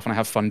kind of stuff, and I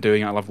have fun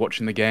doing it. I love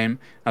watching the game.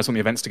 I just want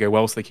the events to go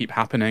well, so they keep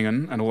happening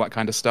and all that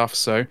kind of stuff.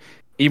 So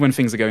even when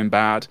things are going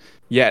bad,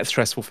 it's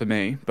stressful for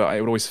me, but I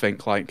would always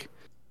think, like, at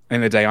the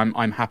end of the day,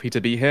 I'm happy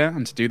to be here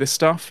and to do this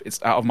stuff. It's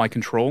out of my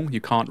control.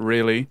 You can't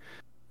really,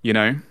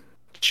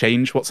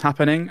 change what's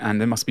happening, and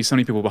there must be so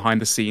many people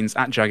behind the scenes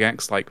at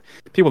Jagex, like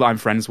people that I'm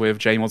friends with,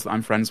 JMods that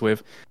I'm friends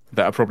with,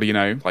 that are probably,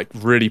 like,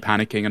 really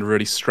panicking and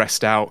really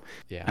stressed out.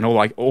 Yeah. And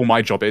all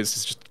my job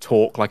is just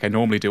talk like I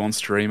normally do on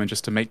stream and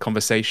just to make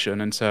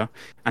conversation and to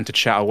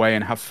chat away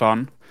and have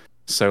fun.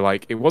 So,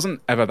 like, it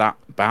wasn't ever that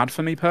bad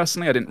for me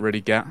personally. I didn't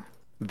really get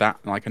that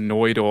like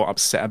annoyed or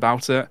upset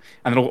about it.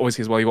 And then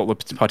obviously as well, you've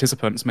got the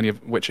participants, many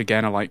of which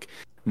again are like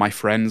my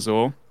friends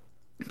or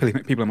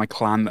people in my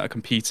clan that are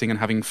competing and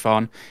having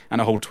fun,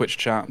 and a whole Twitch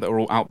chat that are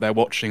all out there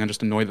watching and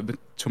just annoyed that the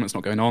tournament's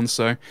not going on.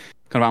 So kind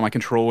of out of my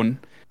control. And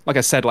like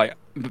I said, like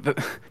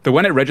the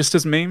when it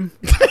registers meme,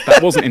 that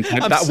wasn't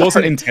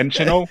wasn't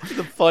intentional.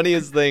 The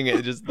funniest thing,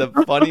 just the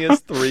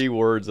funniest 3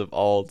 words of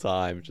all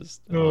time.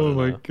 Just oh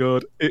my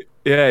god,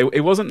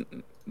 it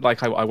wasn't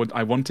like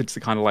I wanted to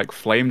kind of like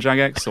flame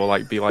Jagex or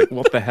like be like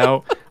what the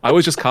hell. I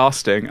was just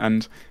casting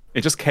and it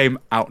just came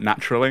out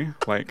naturally.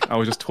 Like I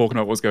was just talking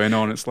about what was going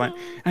on. It's like,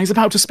 and he's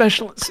about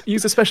to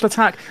use a special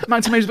attack.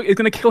 Mountain Mage is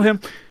going to kill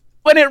him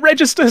when it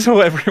registers or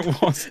whatever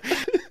it was.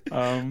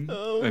 And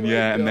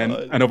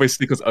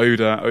obviously because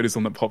Oda's the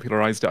one that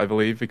popularized it, I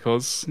believe,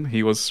 because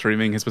he was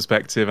streaming his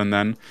perspective, and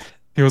then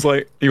he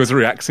was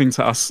reacting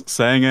to us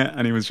saying it,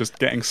 and he was just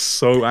getting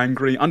so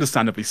angry,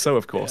 understandably so,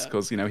 of course,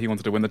 because he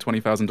wanted to win the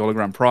 $20,000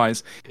 grand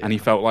prize, and he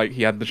felt like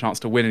he had the chance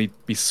to win, and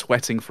he'd be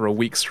sweating for a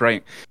week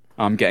straight.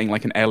 Getting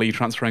like an LE,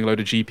 transferring a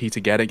load of GP to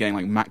get it, getting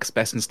like max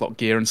best in slot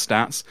gear and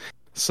stats.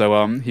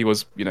 So he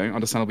was,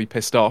 understandably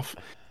pissed off.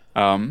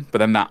 But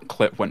then that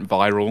clip went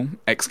viral.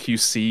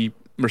 XQC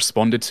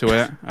responded to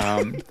it.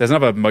 There's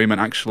another moment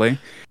actually,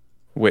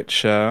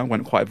 which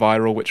went quite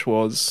viral, which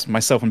was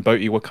myself and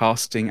Boaty were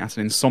casting at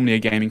an Insomnia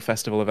Gaming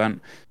Festival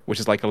event, which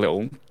is like a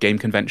little game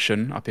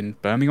convention up in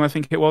Birmingham, I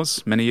think it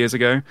was, many years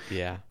ago.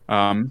 Yeah.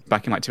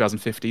 Back in like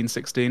 2015,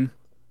 16.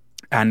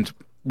 And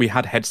we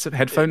had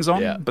headphones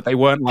on, but they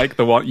weren't like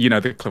the one,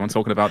 the clip I'm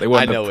talking about. They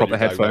weren't the proper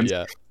headphones.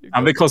 About, yeah.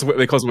 And because we're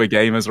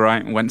gamers,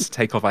 right, went to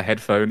take off our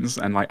headphones,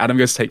 and like Adam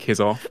goes to take his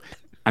off,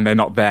 and they're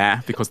not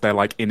there because they're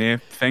like in-ear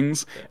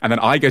things. And then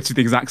I go to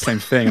the exact same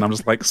thing, and I'm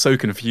just like so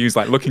confused,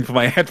 like looking for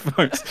my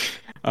headphones.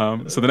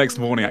 So the next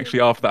morning,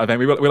 actually, after that event,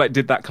 we like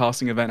did that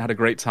casting event, had a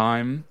great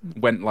time,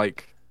 went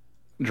like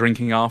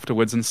drinking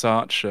afterwards and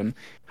such, and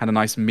had a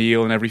nice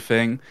meal and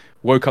everything.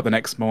 Woke up the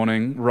next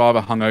morning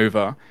rather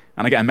hungover,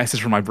 and I get a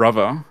message from my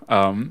brother,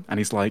 and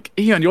he's like,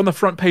 "Ian, you're on the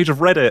front page of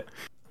Reddit."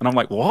 And I'm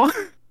like, "What?"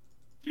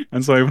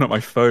 And so I open up my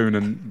phone,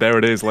 and there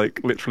it is, like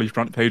literally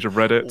front page of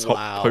Reddit,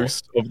 top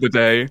post of the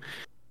day.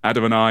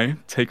 Adam and I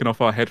taking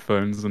off our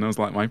headphones, and it was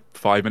like my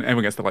 5 minutes.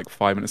 Everyone gets to like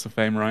 5 minutes of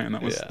fame, right? And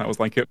that was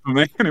like it for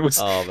me. And it was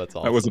that's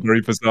awesome. That was a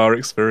very bizarre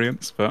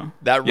experience, but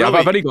that really...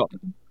 I've only got.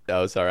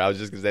 Oh, sorry. I was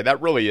just gonna say that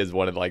really is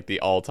one of like the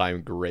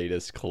all-time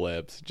greatest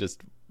clips.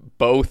 Just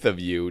both of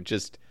you,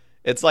 just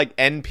it's like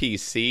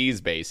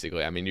NPCs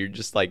basically. I mean, you're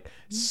just like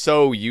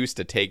so used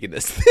to taking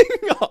this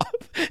thing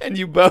off, and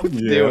you both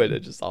do it.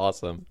 It's just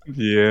awesome.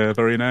 Yeah,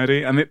 very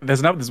nerdy. And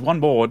there's one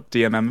more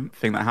DMM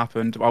thing that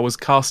happened. I was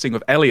casting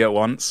with Elliot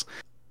once,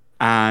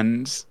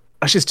 and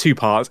that's just 2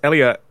 parts.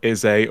 Elliot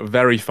is a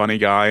very funny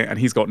guy, and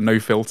he's got no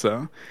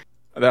filter.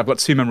 I've got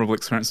 2 memorable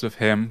experiences with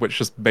him, which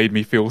just made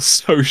me feel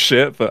so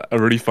shit, but are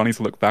really funny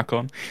to look back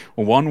on.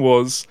 One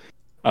was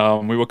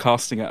we were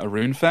casting at a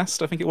Rune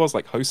Fest, I think it was,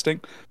 like hosting.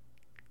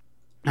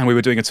 And we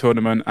were doing a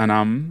tournament,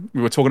 and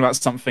we were talking about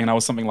something, and I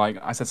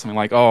said something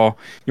like, "Oh,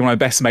 you're one of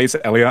my best mates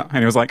at Elliot." And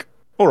he was like,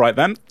 "All right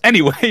then."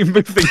 Anyway,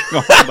 moving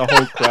on, the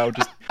whole crowd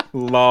just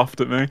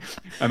laughed at me.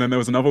 And then there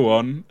was another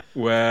one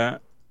where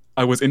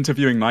I was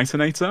interviewing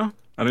Nightinator. I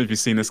don't know if you've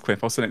seen this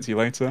clip. I'll send it to you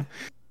later.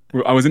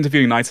 I was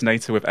interviewing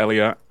Nightinator with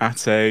Elliot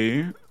at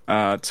a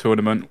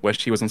tournament where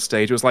she was on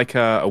stage. It was like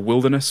a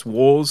Wilderness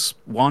Wars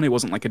one. It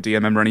wasn't like a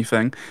DMM or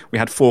anything. We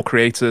had 4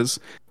 creators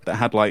that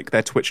had like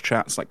their Twitch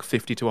chats, like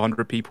 50 to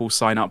 100 people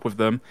sign up with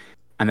them.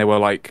 And there were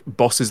like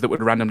bosses that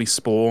would randomly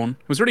spawn.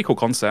 It was a really cool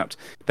concept.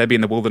 They'd be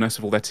in the wilderness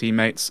with all their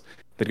teammates.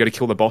 They'd go to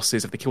kill the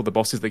bosses. If they killed the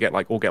bosses, they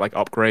all get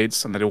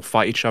upgrades, and they'd all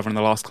fight each other, and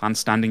the last clan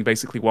standing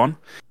basically won.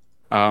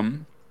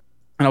 And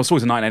I was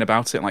talking to Night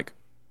about it, like,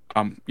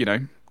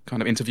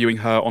 kind of interviewing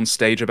her on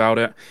stage about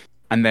it.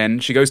 And then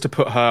she goes to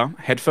put her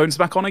headphones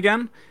back on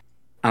again,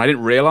 and I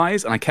didn't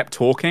realize, and I kept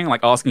talking,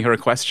 like asking her a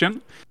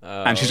question,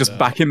 and she's just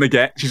back in the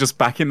game. She's just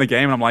back in the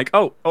game, and I'm like,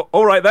 oh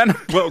all right then.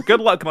 Well, good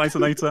luck,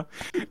 Nightinator.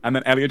 And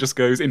then Elliot just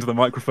goes into the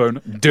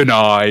microphone,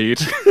 "Denied."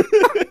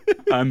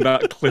 And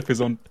that clip is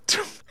on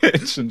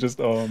Twitch, and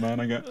just oh man,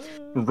 I get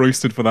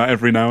roasted for that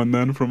every now and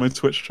then from my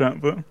Twitch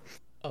chat. But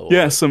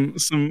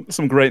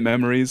some great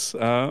memories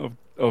of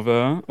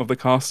the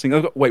casting.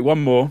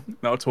 One more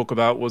that I'll talk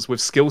about was with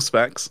Skill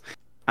Specs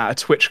at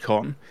a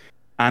TwitchCon.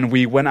 And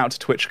we went out to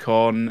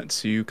TwitchCon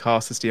to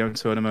cast this DM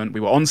tournament. We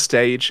were on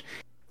stage,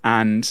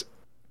 and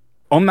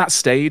on that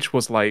stage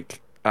was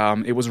like,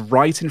 it was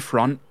right in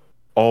front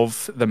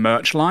of the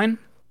merch line.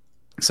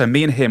 So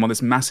me and him on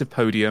this massive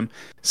podium,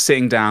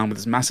 sitting down with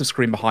this massive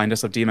screen behind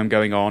us of DMM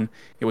going on.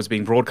 It was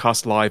being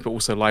broadcast live, but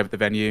also live at the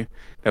venue.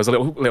 There was a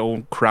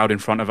little crowd in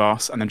front of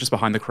us, and then just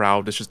behind the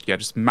crowd, there's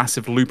just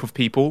massive loop of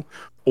people,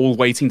 all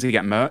waiting to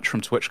get merch from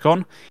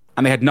TwitchCon.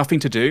 And they had nothing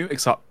to do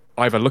except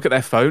either look at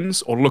their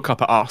phones or look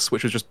up at us,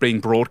 which was just being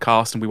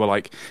broadcast, and we were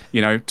like,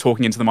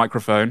 talking into the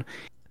microphone.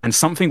 And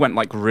something went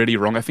like really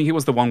wrong. I think it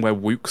was the one where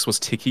Wooks was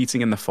tick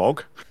eating in the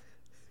fog.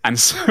 And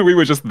so we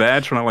were just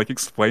there trying to like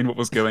explain what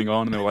was going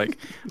on, and there were like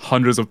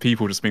hundreds of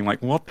people just being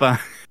like, "What the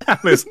hell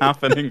is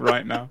happening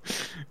right now?"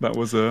 That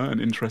was an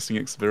interesting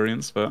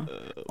experience. But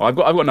I've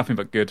got nothing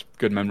but good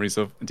memories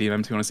of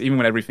DMM, to be honest. Even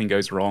when everything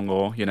goes wrong,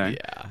 or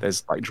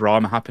there's like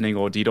drama happening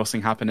or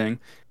DDoSing happening,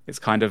 it's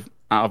kind of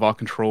out of our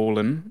control,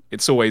 and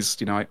it's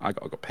always I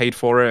got paid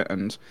for it,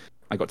 and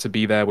I got to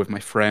be there with my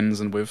friends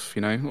and with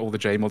all the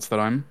JMods that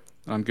I'm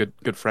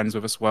good friends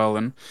with as well,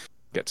 and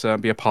get to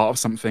be a part of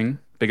something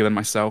bigger than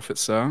myself.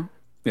 It's something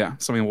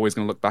I'm always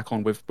going to look back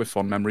on with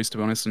fond memories, to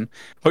be honest. And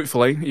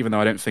hopefully, even though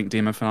I don't think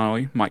DMM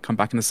Finale might come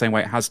back in the same way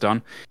it has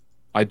done,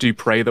 I do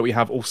pray that we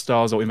have all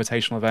stars or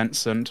invitational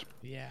events. And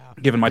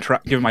given my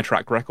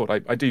track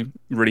record, I do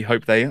really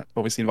hope they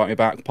obviously invite me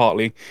back.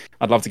 Partly,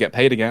 I'd love to get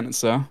paid again.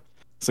 It's a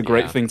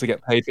great thing to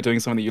get paid for doing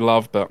something that you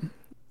love, but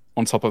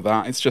on top of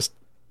that, it's just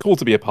cool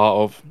to be a part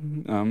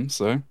of.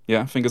 So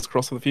yeah, fingers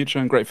crossed for the future,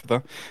 and great for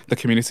the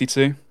community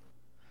too.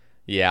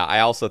 Yeah, I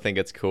also think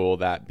it's cool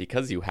that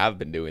because you have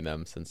been doing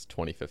them since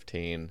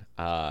 2015,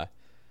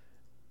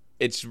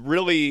 it's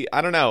really,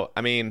 I don't know.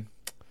 I mean,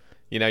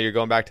 you're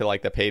going back to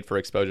like the paid for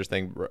exposure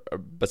thing.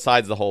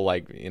 Besides the whole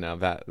like,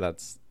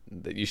 that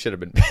you should have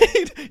been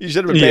paid. You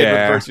should have been paid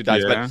for the first 2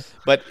 times. Yeah.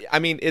 But I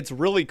mean, it's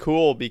really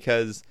cool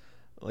because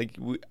like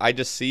I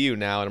just see you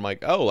now, and I'm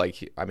like, oh,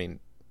 like I mean,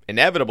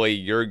 inevitably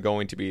you're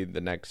going to be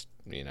the next,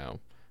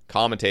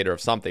 commentator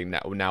of something.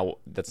 Now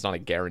that's not a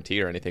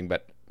guarantee or anything,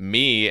 but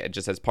me,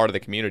 just as part of the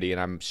community, and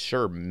I'm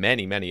sure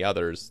many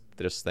others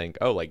just think,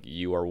 oh, like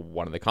you are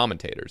one of the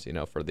commentators,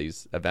 for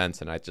these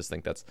events, and I just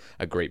think that's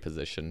a great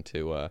position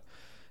to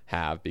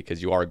have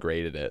because you are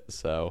great at it.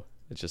 So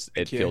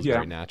it feels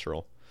very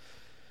natural.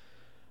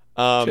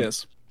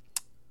 Cheers.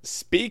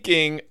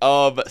 Speaking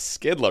of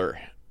Skidler,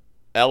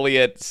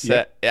 Elliot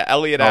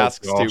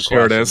asks 2 questions.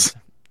 Sure it is.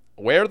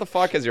 Where the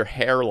fuck has your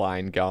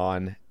hairline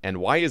gone, and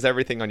why is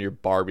everything on your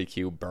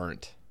barbecue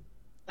burnt?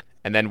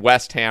 And then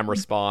West Ham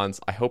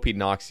responds, I hope he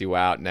knocks you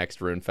out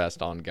next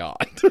RuneFest on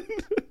God.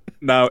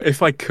 Now,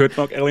 if I could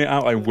knock Elliot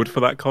out, I would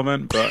for that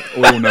comment, but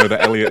we all know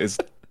that Elliot is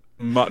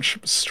much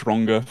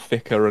stronger,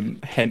 thicker,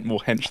 and more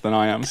hench than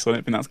I am, so I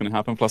don't think that's going to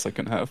happen. Plus, I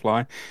couldn't hurt a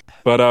fly.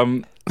 But,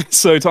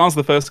 so to answer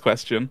the first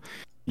question,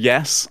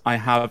 yes, I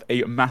have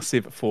a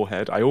massive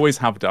forehead. I always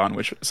have done,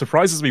 which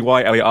surprises me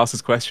why Elliot asked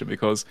this question,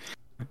 because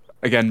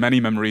again, many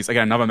memories.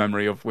 Again, another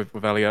memory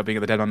with Elliot being at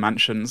the Deadman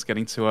Mansions,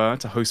 getting to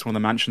host one of the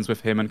mansions with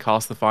him and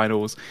cast the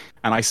finals.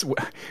 And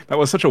that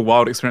was such a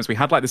wild experience. We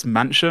had like this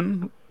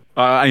mansion.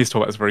 I need to talk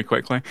about this very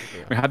quickly.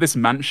 Yeah. We had this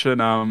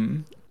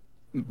mansion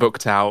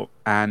booked out,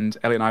 and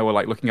Elliot and I were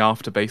like looking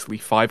after basically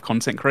 5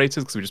 content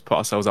creators because we just put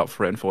ourselves up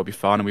for it and thought it'd be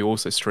fun. And we were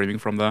also streaming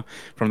from the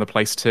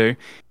place too.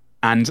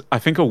 And I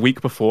think a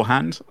week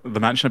beforehand, the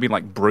mansion had been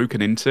like broken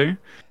into.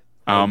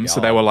 So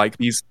there were like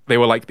these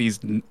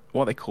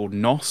what are they called,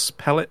 NOS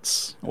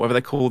pellets, or whatever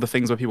they call the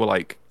things where people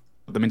like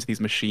put them into these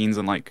machines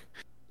and like,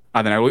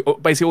 I don't know,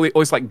 basically all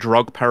this like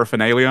drug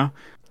paraphernalia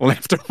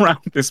left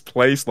around this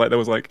place. Like there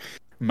was like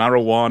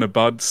marijuana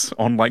buds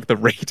on like the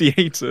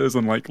radiators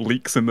and like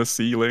leaks in the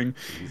ceiling.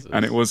 Jesus.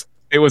 And it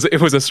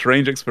was a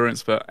strange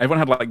experience, but everyone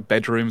had like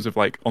bedrooms with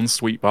like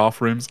ensuite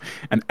bathrooms,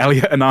 and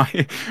Elliot and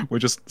I were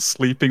just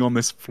sleeping on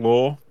this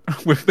floor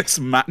with this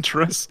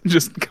mattress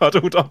just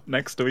cuddled up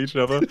next to each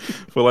other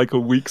for like a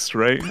week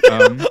straight.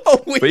 A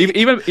week? But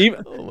even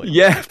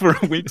for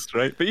a week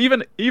straight. But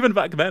even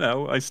back then,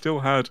 I still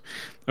had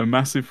a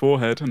massive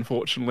forehead.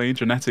 Unfortunately,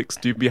 genetics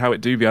do be how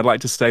it do be. I'd like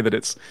to say that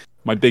it's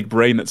my big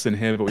brain that's in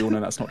here, but we all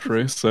know that's not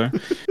true. So,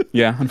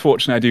 yeah,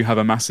 unfortunately, I do have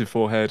a massive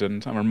forehead,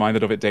 and I'm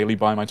reminded of it daily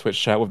by my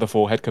Twitch chat with the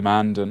forehead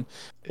command and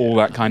all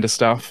that kind of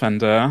stuff.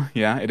 And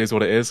yeah, it is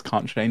what it is.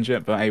 Can't change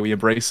it, but hey, we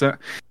embrace it.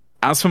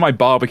 As for my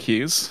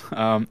barbecues,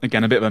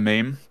 again, a bit of a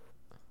meme.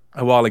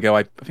 A while ago,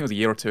 I think it was a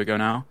year or two ago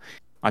now,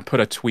 I put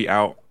a tweet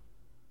out,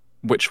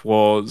 which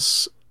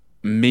was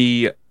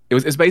me.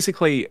 It's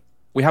basically,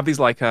 we have these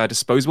like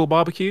disposable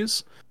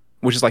barbecues,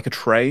 which is like a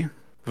tray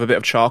with a bit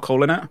of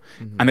charcoal in it,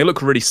 and they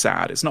look really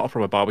sad. It's not a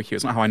proper barbecue.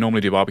 It's not how I normally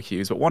do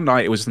barbecues. But one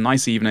night, it was just a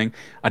nice evening.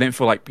 I didn't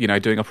feel like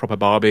doing a proper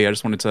barbie. I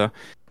just wanted to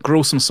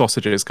grill some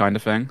sausages, kind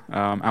of thing,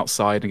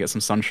 outside and get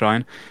some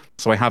sunshine.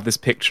 So I have this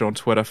picture on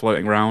Twitter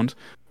floating around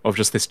of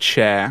just this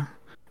chair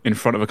in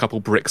front of a couple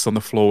bricks on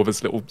the floor with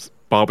this little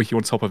barbecue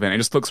on top of it. It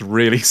just looks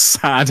really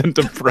sad and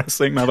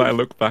depressing now that I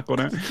look back on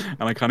it,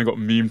 and I kind of got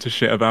memed to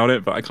shit about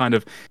it. But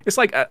it's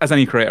like as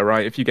any creator,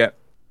 right? If you get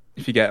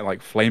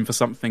like flame for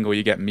something, or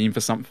you get meme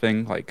for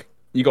something, like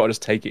you got to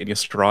just take it in your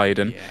stride.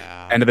 And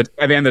at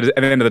the end of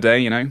the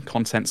day,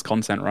 content's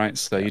content, right?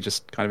 So you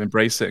just kind of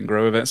embrace it and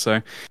grow with it.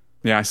 So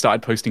yeah, I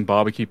started posting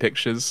barbecue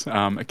pictures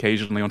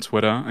occasionally on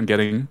Twitter and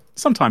getting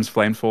sometimes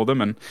flamed for them.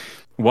 And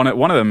one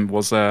of them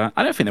was I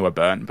don't think they were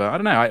burnt, but I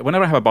don't know.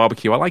 Whenever I have a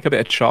barbecue, I like a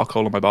bit of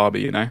charcoal on my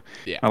barbie.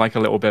 Yeah. I like a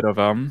little bit of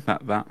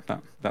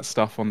that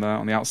stuff on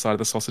the outside of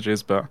the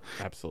sausages. But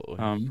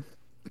absolutely.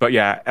 But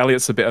yeah,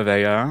 Elliot's a bit of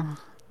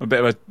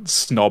a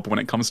snob when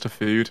it comes to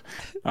food.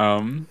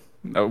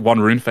 one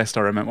RuneFest,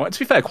 I remember. Well, to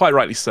be fair, quite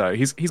rightly so.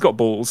 He's got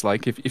balls.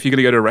 Like, if you're going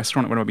to go to a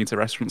restaurant, when I've been to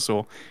restaurants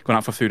or gone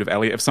out for food with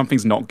Elliot, if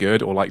something's not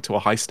good or like to a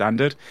high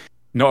standard,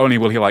 not only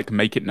will he like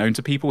make it known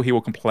to people, he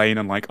will complain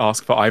and like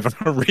ask for either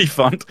a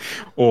refund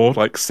or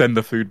like send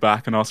the food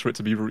back and ask for it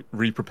to be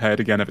re-prepared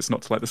again if it's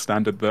not to like the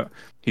standard that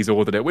he's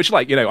ordered it. Which,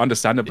 like, you know,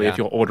 understandably, if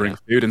you're ordering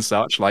food and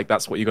such, like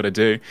that's what you got to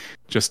do.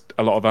 Just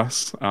a lot of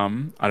us, I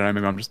don't know,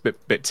 maybe I'm just a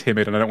bit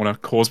timid and I don't want to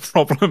cause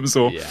problems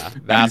or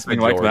anything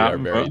like that. Are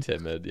very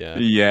timid,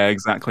 yeah,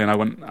 exactly.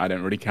 And I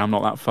don't really care. I'm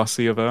not that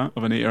fussy of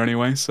an eater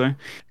anyway. So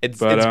it's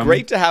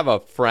great to have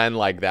a friend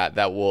like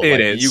that will.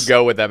 You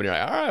go with them and you're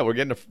like, all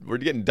right, we're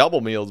getting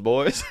double meals,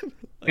 boys.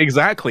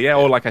 Exactly, yeah.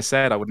 Or like I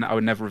said, I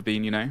would never have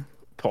been, you know,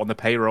 put on the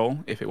payroll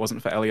if it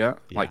wasn't for Elliot.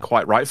 Like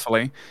quite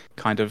rightfully,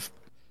 kind of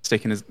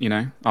sticking his, you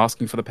know,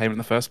 asking for the payment in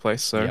the first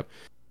place. So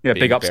yeah,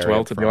 big ups to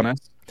El, to be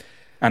honest.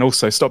 And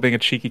also stop being a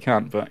cheeky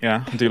cunt. But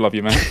yeah, I do love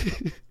you, man.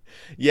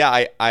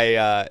 I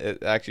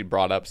it actually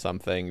brought up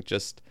something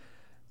just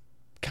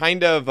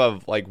kind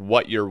of like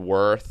what you're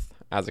worth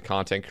as a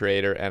content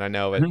creator, and I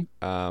know it.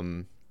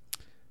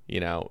 You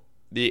know,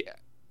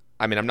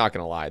 I'm not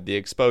going to lie. The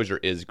exposure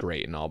is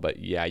great and all, but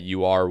yeah,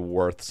 you are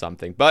worth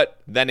something. But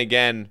then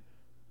again,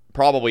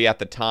 probably at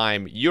the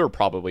time, you're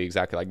probably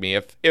exactly like me.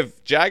 If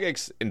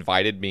Jagex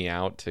invited me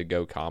out to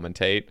go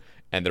commentate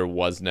and there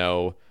was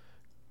no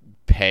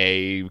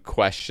pay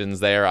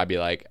questions there, I'd be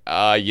like,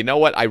 you know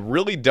what? I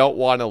really don't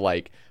want to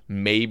like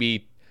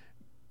maybe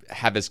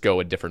have this go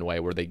a different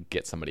way where they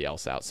get somebody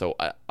else out. So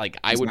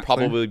I would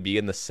probably be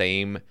in the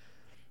same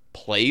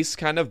place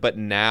kind of, but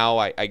now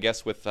I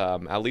guess with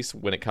at least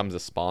when it comes to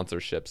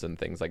sponsorships and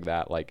things like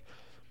that, like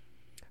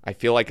I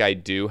feel like I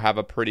do have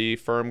a pretty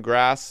firm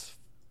grasp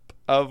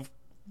of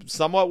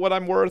somewhat what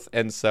I'm worth,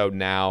 and so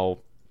now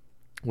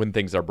when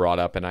things are brought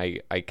up, and I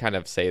kind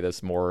of say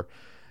this more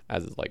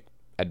as like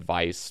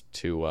advice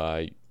to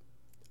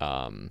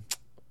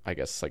I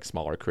guess like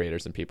smaller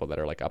creators and people that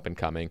are like up and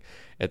coming,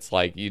 it's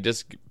like you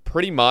just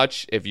pretty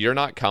much, if you're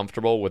not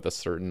comfortable with a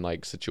certain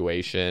like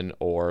situation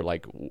or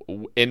like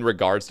in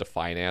regards to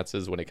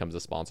finances when it comes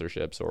to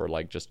sponsorships or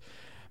like just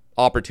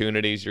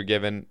opportunities you're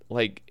given,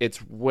 like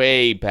it's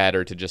way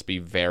better to just be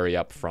very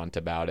upfront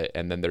about it,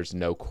 and then there's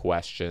no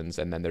questions,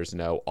 and then there's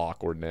no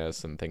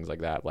awkwardness and things like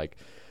that. Like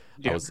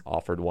I was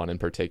offered one in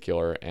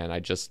particular, and I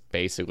just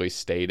basically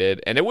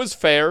stated, and it was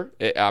fair.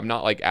 I'm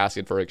not like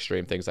asking for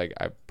extreme things. Like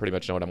I pretty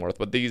much know what I'm worth,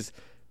 but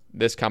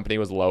this company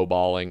was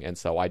lowballing, and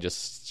so I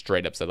just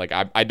straight up said, like,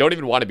 I don't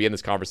even want to be in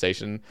this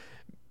conversation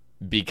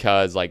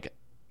because like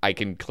I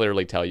can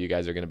clearly tell you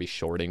guys are going to be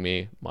shorting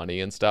me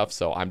money and stuff.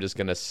 So I'm just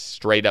going to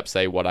straight up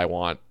say what I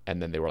want.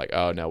 And then they were like,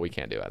 oh, no, we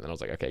can't do it. And then I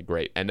was like, okay,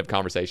 great. End of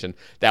conversation.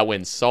 That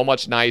went so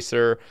much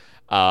nicer.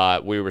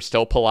 We were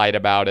still polite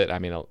about it. I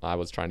mean, I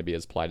was trying to be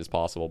as polite as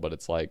possible, but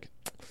it's like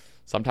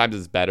sometimes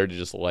it's better to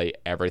just lay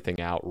everything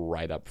out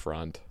right up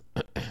front.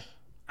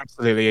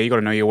 Absolutely, yeah, you got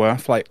to know your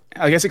worth. Like,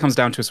 I guess it comes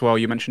down to as well.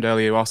 You mentioned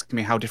earlier, you asking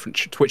me how different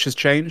Twitch has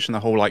changed, and the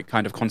whole like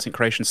kind of content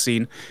creation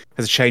scene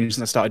has changed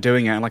since I started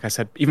doing it. And like I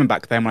said, even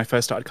back then when I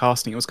first started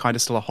casting, it was kind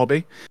of still a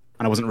hobby,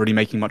 and I wasn't really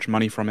making much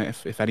money from it.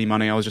 If any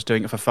money, I was just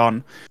doing it for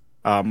fun.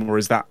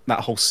 Whereas that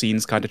whole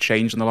scene's kind of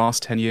changed in the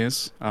last 10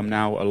 years.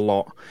 Now a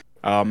lot,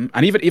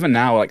 and even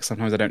now, like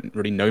sometimes I don't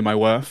really know my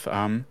worth.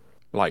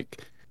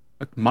 Like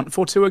a month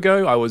or two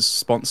ago, I was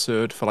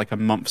sponsored for like a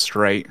month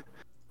straight.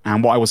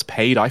 And what I was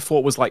paid, I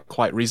thought was like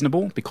quite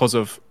reasonable because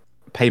of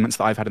payments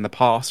that I've had in the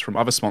past from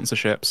other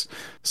sponsorships.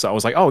 So I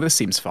was like, oh, this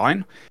seems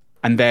fine.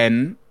 And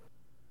then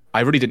I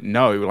really didn't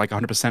know, like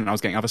 100% I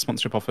was getting other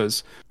sponsorship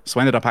offers. So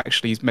I ended up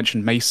actually,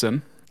 mentioned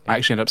Mason. I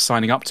actually ended up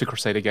signing up to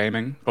Crusader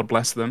Gaming, God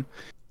bless them.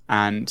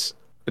 And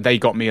they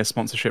got me a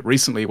sponsorship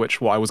recently, which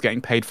what I was getting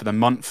paid for the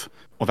month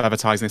of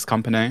advertising this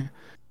company,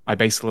 I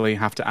basically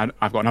have to add,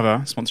 I've got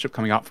another sponsorship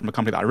coming up from a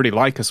company that I really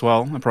like as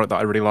well, a product that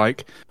I really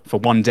like, for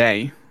one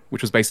day,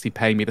 which was basically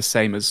paying me the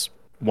same as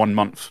 1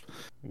 month.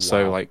 Wow.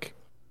 So like,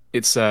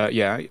 it's there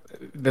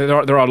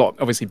are a lot.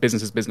 Obviously,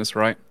 business is business,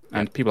 right?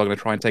 And people are going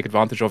to try and take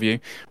advantage of you.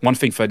 One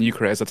thing for new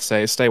creators, I'd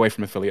say, is stay away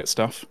from affiliate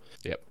stuff.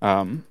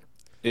 Yep.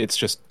 It's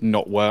just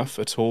not worth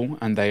at all,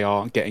 and they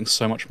are getting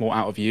so much more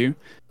out of you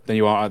than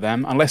you are out of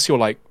them. Unless you're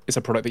like, it's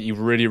a product that you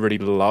really, really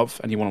love,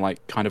 and you want to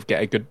like kind of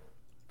get a good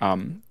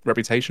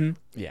reputation.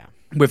 Yeah.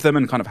 With them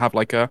and kind of have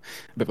like a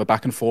bit of a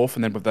back and forth,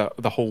 and then with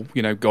the whole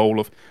goal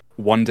of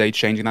one day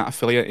changing that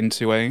affiliate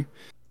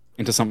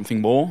into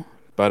something more.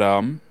 But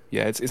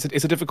yeah, it's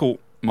a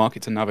difficult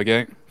market to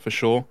navigate for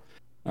sure.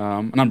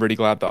 And I'm really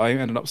glad that I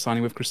ended up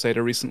signing with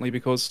Crusader recently,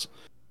 because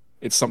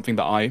it's something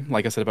that I,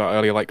 like I said about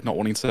earlier, like not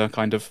wanting to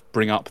kind of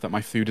bring up that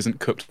my food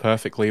isn't cooked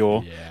perfectly,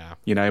 or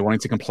wanting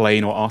to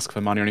complain or ask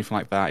for money or anything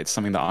like that. It's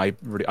something that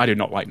I do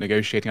not like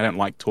negotiating. I don't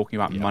like talking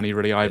about money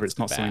really either. It's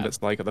not something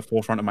that's like at the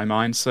forefront of my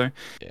mind. So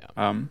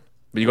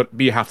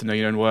but you have to know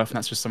your own worth, and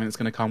that's just something that's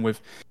going to come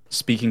with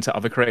speaking to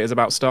other creators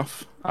about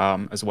stuff,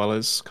 as well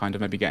as kind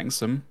of maybe getting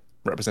some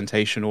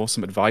representation or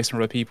some advice from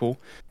other people.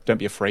 Don't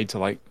be afraid to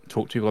like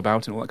talk to people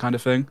about it and all that kind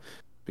of thing,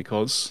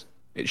 because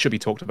it should be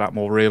talked about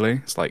more, really.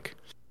 It's like,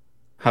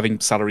 having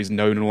salaries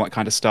known and all that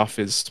kind of stuff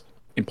is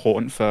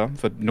important for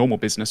normal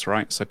business,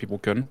 right? So people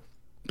can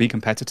be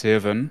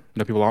competitive and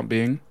people aren't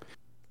being,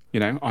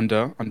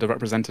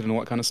 underrepresented and all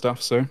that kind of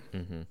stuff. So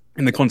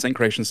in the content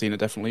creation scene,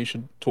 definitely you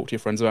should talk to your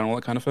friends about all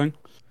that kind of thing.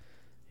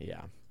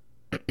 Yeah.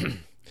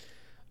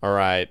 All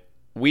right.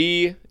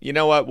 You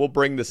know what? We'll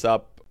bring this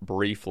up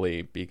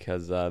briefly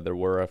because there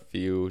were a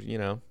few,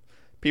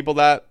 people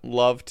that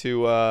love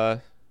to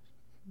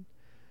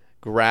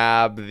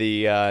grab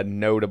the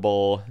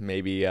notable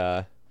maybe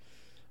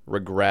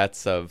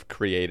regrets of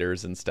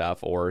creators and stuff,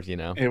 or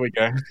Here we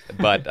go.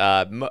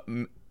 But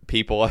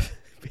people,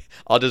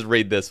 I'll just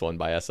read this one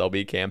by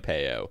SLB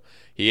Campeo.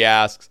 He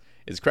asks,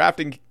 is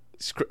crafting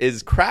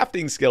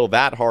skill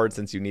that hard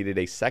since you needed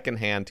a second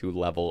hand to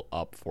level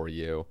up for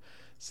you?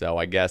 So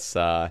I guess,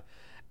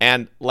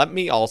 and let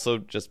me also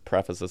just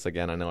preface this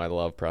again. I know I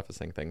love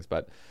prefacing things,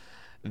 but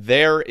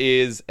there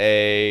is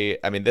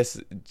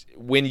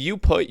when you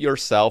put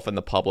yourself in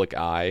the public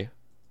eye,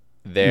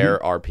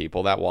 there are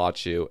people that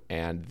watch you,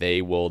 and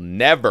they will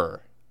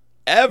never,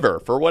 ever,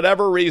 for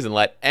whatever reason,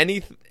 let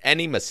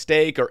any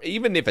mistake, or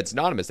even if it's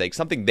not a mistake,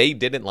 something they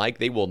didn't like,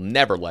 they will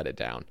never let it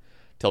down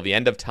till the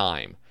end of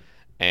time.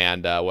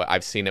 And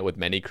I've seen it with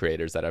many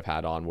creators that I've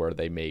had on where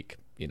they make,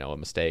 a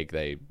mistake,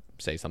 they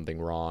say something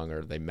wrong,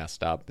 or they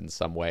messed up in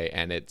some way,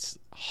 and it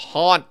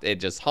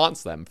just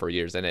haunts them for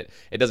years. And it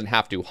doesn't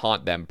have to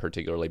haunt them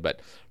particularly,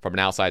 but from an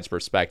outside's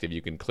perspective,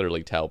 you can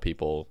clearly tell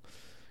people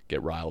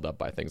get riled up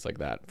by things like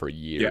that for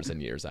years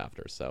and years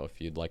after. So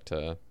if you'd like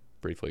to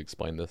briefly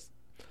explain this.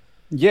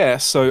 Yeah,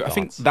 so I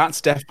think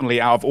that's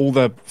definitely, out of all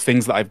the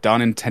things that I've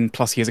done in 10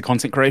 plus years of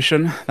content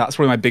creation, that's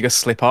probably my biggest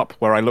slip up,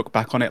 where I look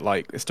back on it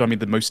like it's done me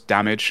the most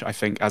damage, I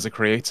think, as a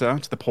creator,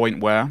 to the point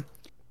where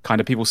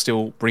kind of people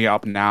still bring it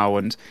up now.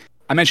 And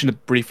I mentioned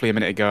it briefly a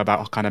minute ago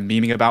about kind of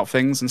memeing about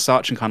things and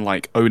such, and kind of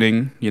like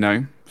owning,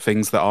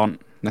 things that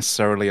aren't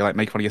necessarily like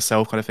make fun of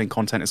yourself kind of thing.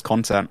 Content is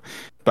content.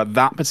 But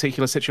that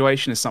particular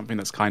situation is something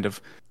that's kind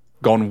of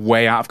gone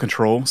way out of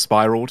control,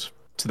 spiraled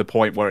to the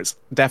point where it's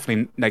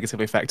definitely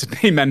negatively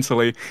affected me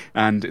mentally,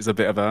 and it's a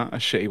bit of a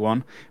shitty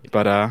one.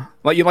 But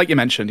like you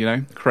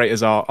mentioned,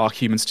 creators are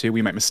humans too.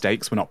 We make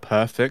mistakes. We're not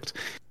perfect.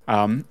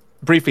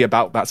 Briefly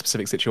about that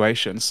specific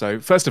situation. So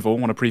first of all, I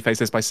want to preface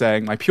this by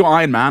saying, my pure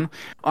Iron Man,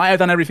 I have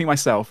done everything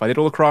myself. I did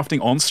all the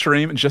crafting on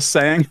stream, just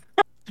saying.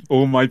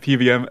 All my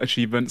PVM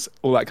achievements,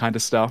 all that kind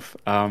of stuff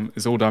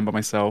is all done by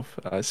myself.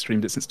 I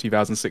streamed it since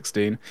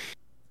 2016.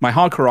 My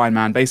hardcore Iron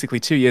Man, basically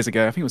 2 years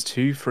ago, I think it was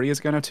 3 years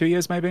ago now, 2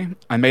 years maybe,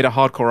 I made a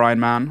hardcore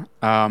Iron Man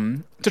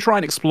to try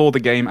and explore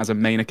the game as a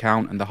main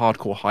account, and the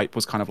hardcore hype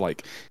was kind of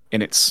like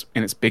in its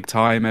big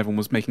time. Everyone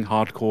was making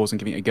hardcores and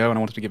giving it a go, and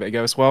I wanted to give it a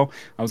go as well.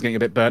 I was getting a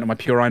bit burnt on my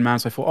pure Iron Man,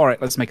 so I thought, all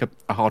right, let's make a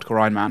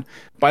hardcore Iron Man.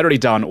 But I'd already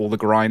done all the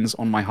grinds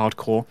on my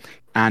hardcore,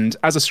 and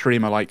as a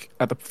streamer, like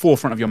at the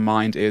forefront of your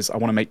mind is, I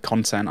want to make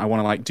content, I want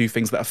to like do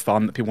things that are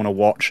fun, that people want to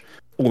watch,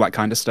 all that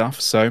kind of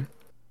stuff. So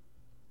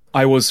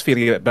I was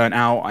feeling a bit burnt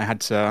out. I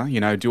had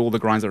to, do all the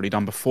grinds I'd already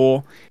done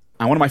before.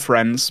 And one of my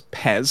friends,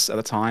 Pez, at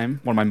the time,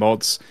 one of my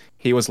mods,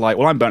 he was like,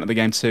 well, I'm burnt at the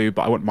game too,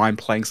 but I wouldn't mind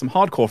playing some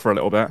hardcore for a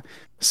little bit.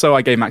 So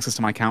I gave him access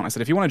to my account. I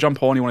said, if you want to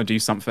jump on, you want to do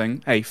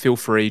something, hey, feel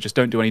free. Just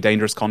don't do any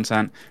dangerous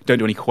content. Don't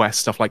do any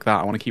quests, stuff like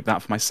that. I want to keep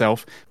that for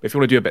myself. But if you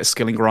want to do a bit of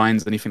skilling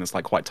grinds, anything that's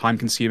like quite time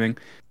consuming,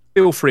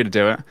 feel free to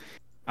do it.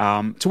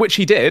 To which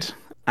he did.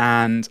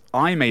 And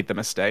I made the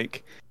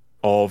mistake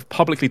of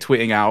publicly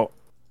tweeting out,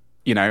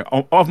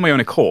 of my own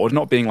accord,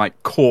 not being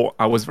like caught.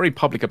 I was very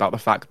public about the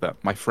fact that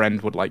my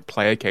friend would like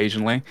play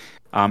occasionally.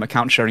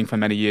 Account sharing for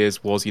many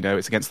years was,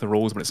 it's against the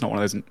rules, but it's not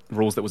one of those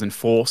rules that was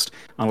enforced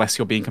unless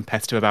you're being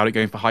competitive about it,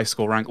 going for high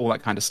score rank, all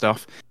that kind of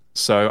stuff.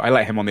 So I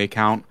let him on the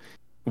account.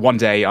 One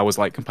day I was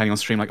like complaining on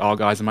stream, like, oh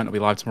guys, I might not be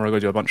live tomorrow. I got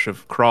to do a bunch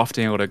of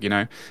crafting, or I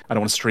don't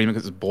want to stream it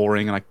because it's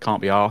boring and I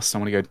can't be arsed. I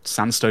want to go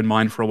sandstone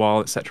mine for a while,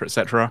 etc.,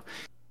 etc.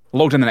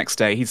 Logged in the next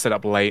day. He'd set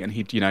up late and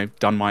he'd,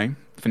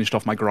 finished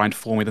off my grind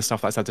for me, the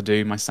stuff that I had to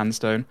do, my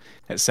sandstone,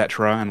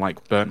 etc., and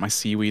like burnt my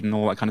seaweed and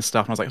all that kind of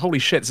stuff. And I was like, holy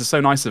shit, this is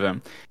so nice of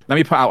him. Let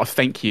me put out a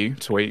thank you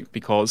tweet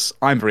because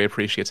I'm very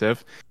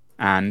appreciative,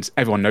 and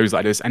everyone knows that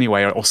I do this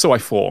anyway, or so I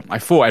thought. I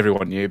thought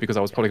everyone knew because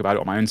I was public about it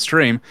on my own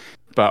stream,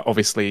 but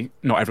obviously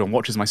not everyone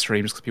watches my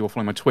stream just because people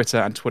follow my Twitter,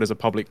 and Twitter's a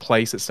public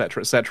place,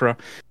 etc., etc.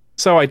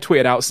 So I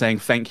tweeted out saying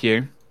thank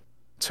you,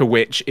 to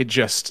which it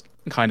just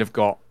kind of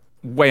got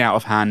way out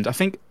of hand. I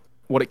think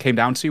what it came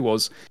down to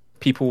was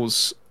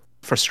people's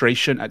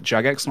frustration at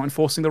Jagex not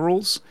enforcing the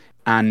rules,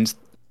 and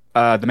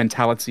the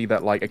mentality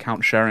that like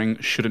account sharing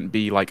shouldn't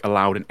be like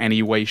allowed in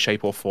any way,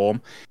 shape, or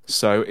form.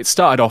 So it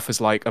started off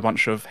as like a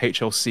bunch of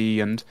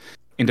HLC and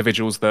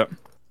individuals that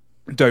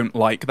don't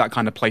like that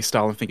kind of play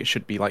style and think it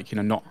should be like,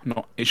 not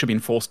it should be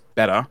enforced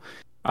better.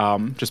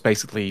 Just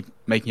basically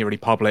making it really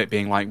public,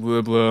 being like,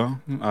 blah, blah,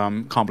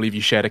 can't believe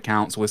you shared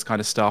accounts, all this kind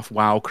of stuff.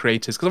 Wow,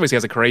 creators. Because obviously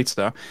as a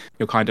creator,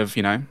 you're kind of,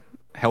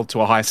 held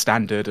to a higher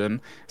standard, and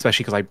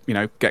especially because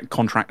I, get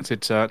contracted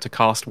to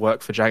cast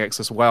work for Jagex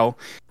as well.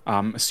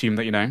 Assume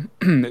that,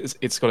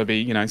 it's got to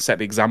be, set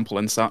the example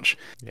and such.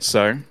 Yeah.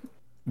 So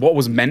what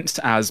was meant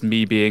as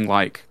me being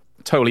like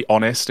totally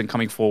honest and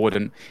coming forward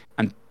and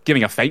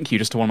giving a thank you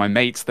just to one of my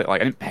mates that, like,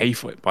 I didn't pay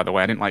for it, by the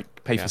way. I didn't,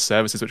 like, pay for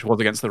services, which was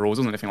against the rules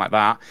or anything like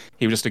that.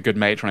 He was just a good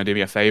mate trying to do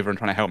me a favor and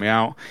trying to help me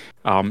out.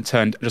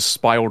 Just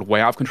spiraled way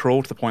out of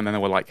control to the point then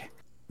there were, like,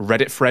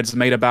 Reddit threads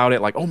made about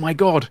it, like, oh my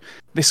god,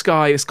 this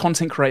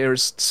content creator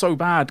is so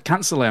bad,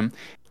 cancel him.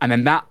 And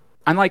then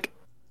like,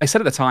 I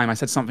said at the time, I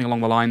said something along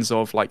the lines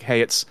of, like,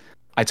 hey,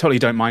 I totally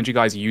don't mind you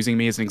guys using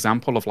me as an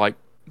example of, like,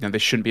 you know,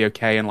 this shouldn't be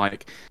okay, and,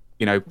 like,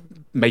 you know,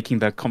 making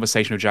the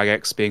conversation of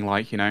Jagex being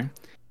like, you know,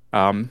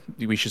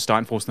 we should start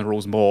enforcing the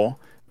rules more.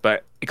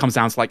 But it comes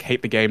down to, like,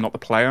 hate the game, not the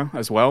player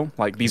as well.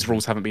 Like, these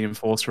rules haven't been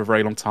enforced for a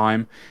very long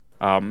time.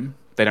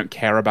 They don't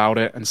care about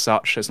it and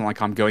such. It's not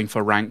like I'm going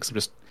for ranks.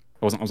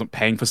 I wasn't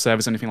paying for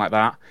service or anything like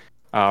that.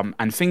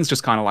 And things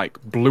just kind of, like,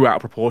 blew out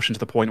of proportion to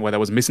the point where there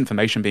was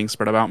misinformation being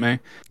spread about me.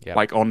 Yep.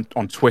 Like on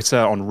Twitter,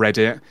 on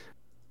Reddit.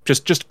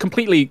 Just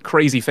completely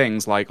crazy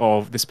things like,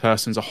 oh, this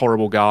person's a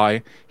horrible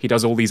guy. He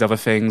does all these other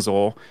things,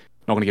 or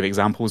not going to give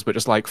examples, but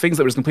just like things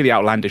that were just completely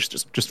outlandish,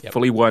 just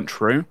fully weren't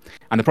true.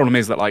 And the problem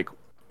is that, like,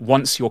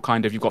 once you've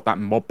got that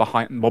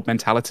mob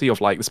mentality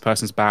of, like, this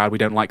person's bad, we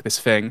don't like this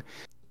thing,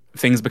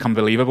 things become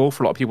believable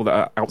for a lot of people that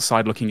are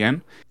outside looking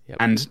in. Yep.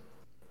 And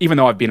even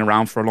though I've been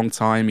around for a long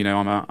time, you know,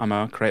 I'm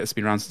a creator that's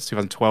been around since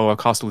 2012. I've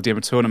cast all the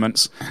DM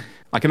tournaments.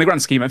 Like, in the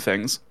grand scheme of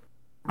things,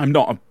 I'm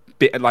not a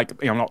bit like,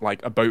 you know, I'm not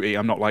like a boaty.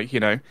 I'm not like, you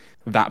know,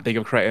 that big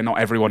of a creator. Not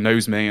everyone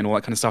knows me and all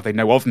that kind of stuff. They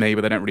know of me,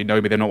 but they don't really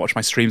know me. They've not watched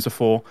my streams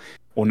before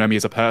or know me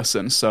as a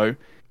person. So,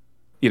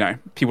 you know,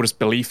 people just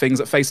believe things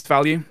at face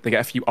value. They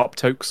get a few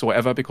uptokes or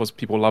whatever because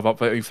people love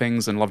upvoting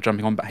things and love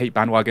jumping on hate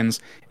bandwagons.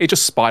 It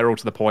just spiraled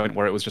to the point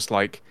where it was just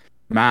like,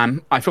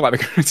 man, I feel like the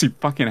community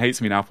fucking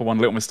hates me now for one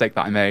little mistake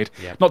that I made.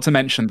 Yep. Not to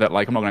mention that,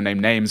 like, I'm not going to name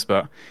names,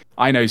 but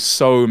I know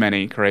so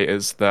many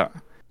creators that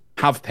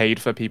have paid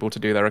for people to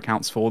do their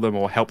accounts for them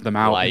or help them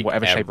out, like, in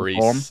whatever shape or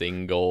form. Every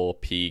single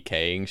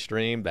PKing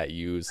stream that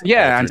use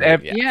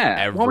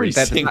every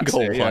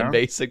single one,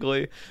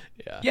 basically.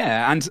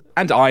 Yeah,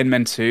 and Iron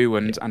Men too,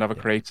 and other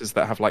creators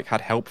that have, like,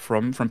 had help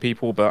from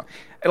people. But,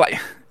 like,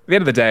 at the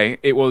end of the day,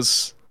 it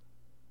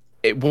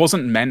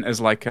wasn't meant as,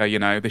 like, you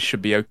know, this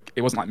should be okay.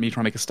 It wasn't like me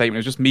trying to make a statement. It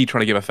was just me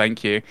trying to give a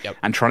thank you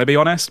and trying to be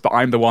honest. But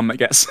I'm the one that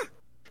gets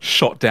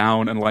shot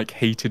down and, like,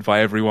 hated by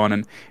everyone.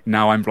 And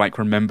now I'm, like,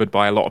 remembered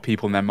by a lot of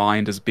people in their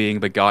mind as being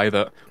the guy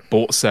that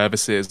bought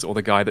services or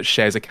the guy that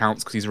shares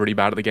accounts because he's really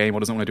bad at the game or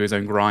doesn't want to do his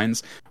own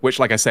grinds. Which,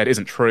 like I said,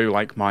 isn't true.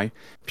 Like, my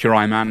Pure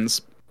Iron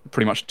Man's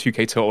pretty much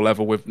 2K total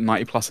level with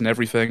 90 plus and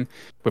everything,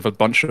 with a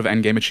bunch of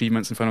endgame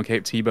achievements, Infernal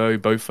Cape, Tebow,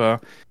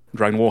 Bofa,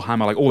 Dragon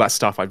Warhammer, like, all that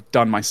stuff I've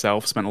done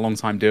myself, spent a long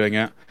time doing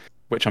it,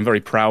 which I'm very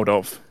proud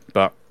of,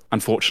 but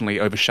unfortunately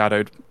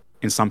overshadowed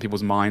in some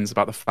people's minds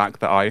about the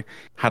fact that I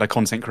had a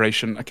content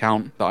creation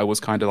account that I was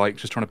kind of, like,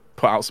 just trying to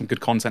put out some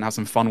good content, have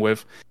some fun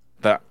with,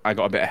 that I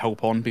got a bit of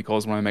help on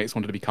because one of my mates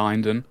wanted to be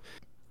kind and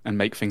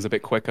make things a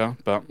bit quicker.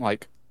 But,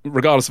 like,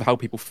 regardless of how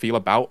people feel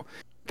about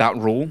that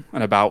rule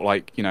and about,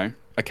 like, you know,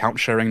 account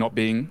sharing not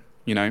being,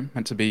 you know,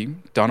 meant to be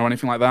done or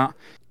anything like that,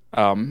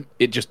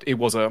 it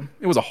was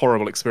a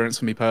horrible experience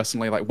for me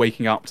personally, like,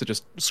 waking up to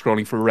just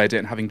scrolling through Reddit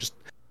and having just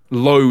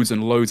loads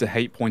and loads of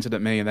hate pointed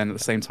at me, and then at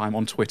the same time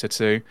on Twitter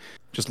too,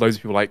 just loads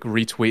of people, like,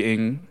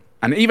 retweeting.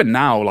 And even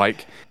now,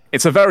 like,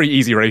 it's a very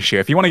easy ratio.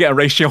 If you want to get a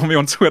ratio on me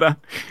on Twitter,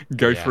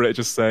 go for it.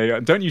 Just say,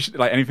 don't you,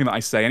 like, anything that I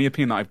say, any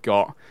opinion that I've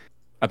got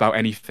about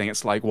anything,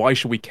 it's like, why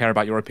should we care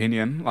about your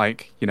opinion?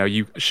 Like, you know,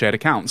 you shared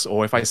accounts.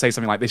 Or if I say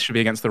something like, this should be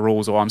against the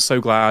rules, or I'm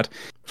so glad,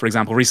 for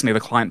example, recently the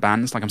client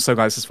bans, like, I'm so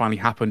glad this has finally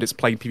happened. It's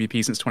played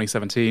PvP since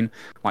 2017.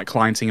 Like,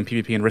 clienting and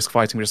PvP and risk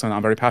fighting, which is something that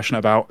I'm very passionate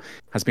about,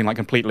 has been, like,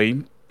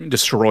 completely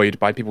destroyed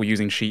by people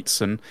using cheats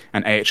and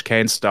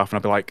AHK and stuff. And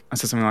I'd be like, I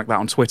said something like that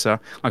on Twitter,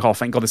 like, oh,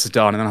 thank God this is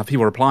done. And then I have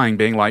people replying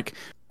being like,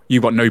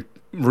 you've got no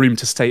room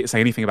to say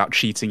anything about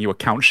cheating, you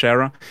account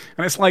sharer.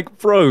 And it's like,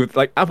 bro,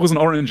 like, apples and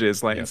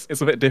oranges, like,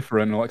 it's a bit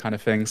different and all that kind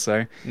of thing.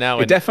 So now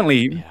it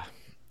definitely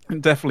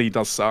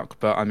does suck.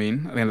 But I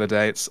mean, at the end of the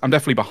day, I'm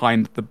definitely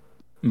behind the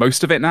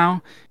most of it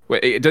now.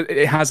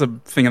 It has a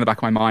thing in the back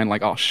of my mind,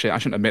 like, oh shit, I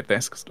shouldn't admit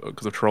this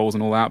because of trolls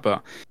and all that.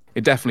 But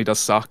it definitely does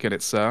suck, and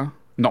it's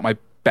not my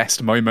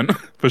best moment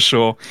for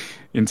sure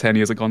in 10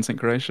 years of content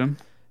creation.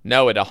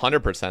 No, it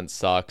 100%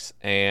 sucks.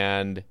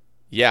 And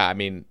yeah, I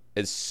mean,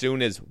 as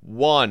soon as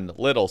one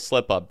little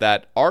slip up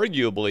that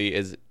arguably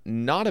is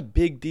not a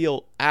big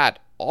deal at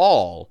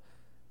all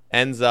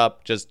ends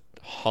up just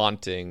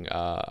haunting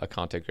a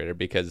content creator,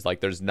 because, like,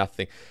 there's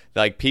nothing,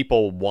 like,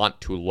 people want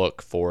to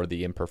look for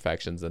the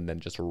imperfections and then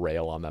just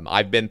rail on them.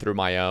 I've been through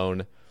my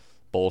own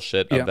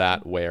bullshit of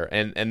that, where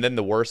and then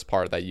the worst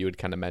part that you had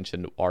kind of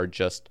mentioned are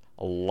just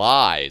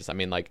lies. I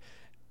mean, like,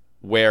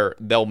 where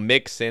they'll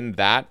mix in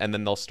that and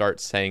then they'll start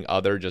saying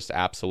other just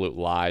absolute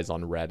lies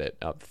on Reddit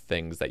of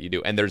things that you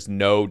do, and there's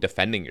no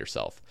defending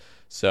yourself.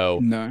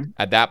 So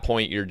at that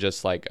point, you're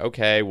just like,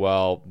 okay,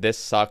 well, this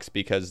sucks,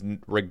 because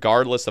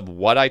regardless of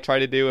what I try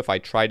to do, if I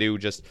try to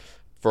just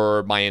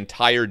for my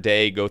entire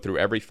day go through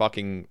every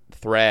fucking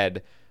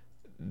thread,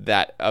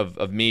 that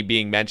of me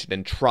being mentioned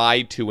and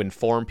try to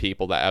inform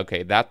people that,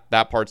 okay, that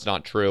part's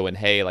not true, and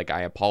hey, like,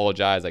 I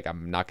apologize, like,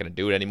 I'm not going to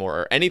do it anymore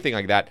or anything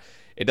like that.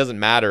 It doesn't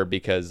matter,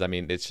 because I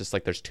mean, it's just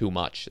like there's too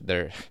much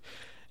there.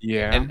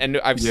 Yeah. And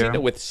I've seen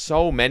it with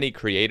so many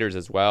creators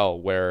as well,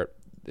 where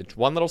it's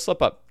one little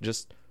slip up,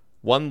 just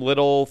one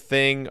little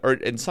thing,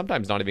 and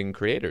sometimes not even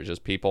creators,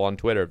 just people on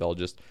Twitter, they'll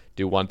just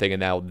do one thing, and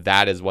now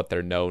that is what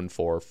they're known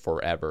for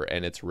forever,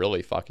 and it's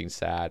really fucking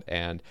sad.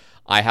 And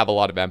I have a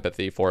lot of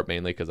empathy for it,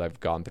 mainly because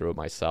I've gone through it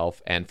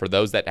myself. And for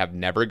those that have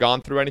never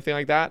gone through anything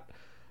like that,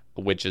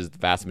 which is the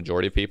vast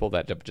majority of people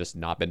that have just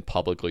not been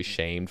publicly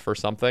shamed for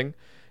something,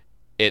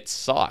 it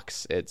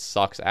sucks. It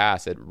sucks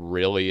ass. It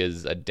really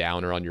is a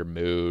downer on your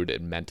mood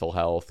and mental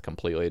health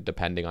completely,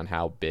 depending on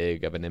how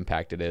big of an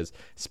impact it is,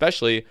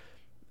 especially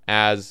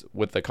as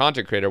with the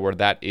content creator, where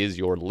that is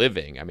your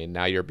living. I mean,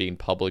 now you're being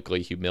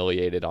publicly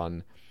humiliated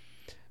on,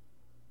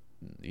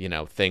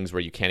 things where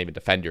you can't even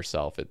defend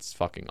yourself. It's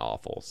fucking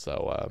awful.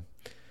 So,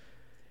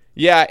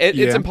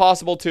 it's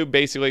impossible to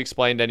basically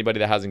explain to anybody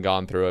that hasn't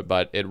gone through it,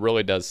 but it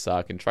really does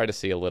suck. And try to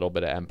see a little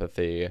bit of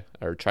empathy,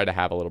 or try to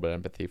have a little bit of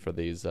empathy for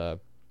these,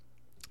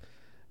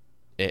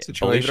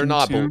 believe it or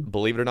not,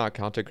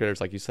 content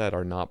creators, like you said,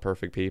 are not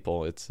perfect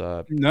people. It's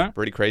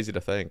pretty crazy to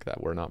think that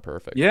we're not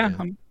perfect. Yeah,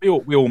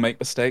 we all make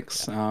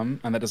mistakes, and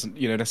that doesn't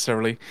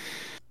necessarily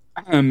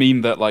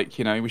mean that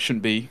we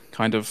shouldn't be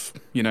kind of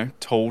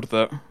told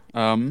that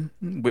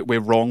we're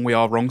wrong. We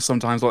are wrong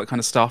sometimes, all that kind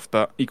of stuff.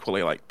 But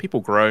equally, people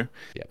grow,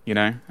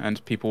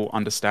 and people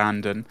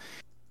understand, and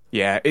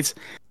it's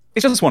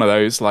just one of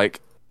those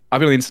I've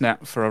been on the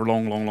internet for a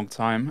long, long, long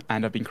time,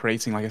 and I've been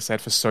creating, like I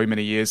said, for so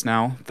many years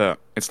now that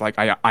it's like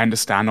I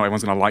understand not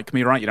everyone's going to like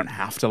me, right? You don't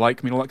have to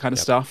like me and all that kind of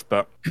stuff,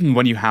 but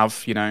when you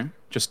have,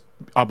 just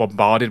are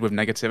bombarded with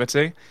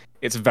negativity,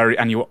 it's very,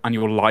 and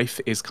your life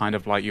is kind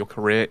of like your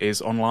career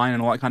is online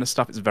and all that kind of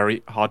stuff. It's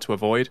very hard to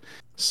avoid.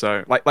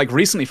 So, like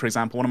recently, for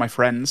example, one of my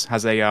friends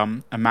has a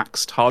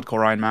maxed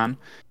hardcore Iron Man.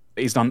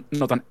 He's not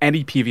done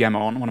any PVM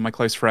on. One of my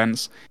close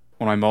friends.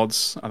 One of my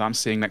mods that I'm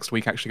seeing next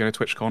week actually go to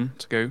TwitchCon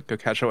to go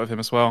catch up with him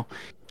as well.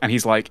 And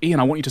he's like, Ian,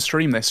 I want you to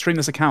stream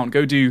this account,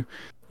 go do,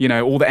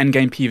 all the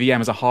endgame PVM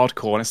as a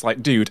hardcore. And it's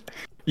like, dude,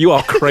 you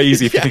are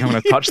crazy if you think I'm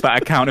going to touch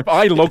that account. If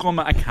I log on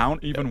that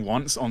account even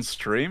once on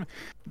stream,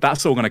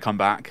 that's all going to come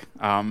back.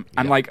 I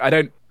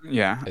don't.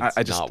 Yeah,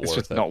 it's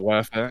just not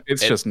worth it.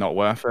 It's just not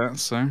worth it.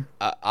 So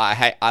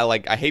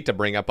I hate to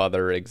bring up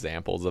other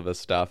examples of this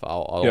stuff.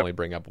 I'll only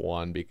bring up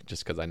one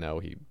just because I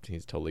know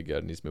he's totally good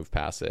and he's moved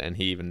past it, and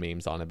he even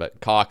memes on it. But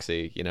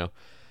Coxie,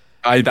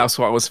 that's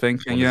what I was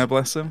thinking.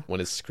 Bless him. When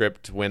his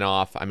script went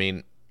off, I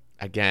mean,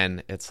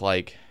 again, it's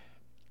like,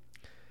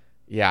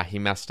 he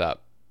messed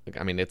up.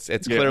 I mean, it's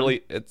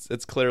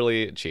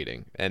clearly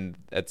cheating, and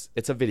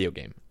it's a video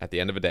game. At the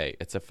end of the day,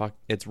 it's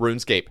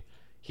RuneScape.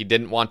 He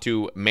didn't want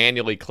to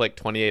manually click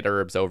 28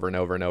 herbs over and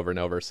over and over and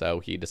over, so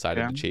he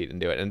decided to cheat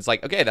and do it. And it's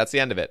like, okay, that's the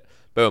end of it.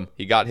 Boom.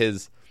 He got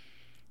his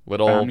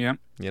little,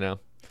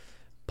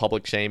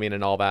 public shaming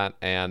and all that.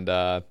 And,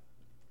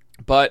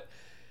 but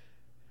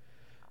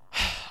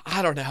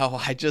I don't know.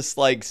 I just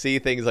see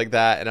things like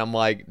that, and I'm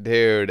like,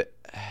 dude,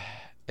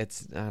 I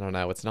don't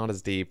know. It's not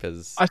as deep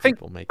as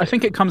people make it. I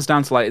think it comes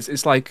down to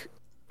it's like,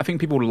 I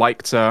think people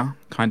like to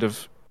kind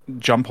of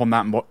jump on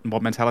that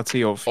mob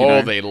mentality of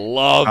they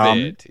love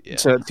it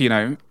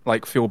to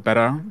feel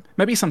better.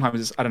 Maybe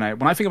sometimes I don't know,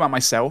 when I think about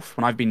myself,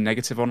 when I've been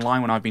negative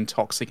online, when I've been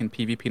toxic in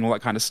PvP and all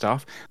that kind of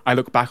stuff, I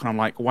look back and I'm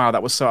like, wow,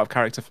 that was so out of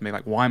character for me.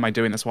 Why am I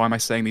doing this? Why am I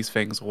saying these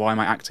things? Why am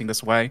I acting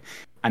this way?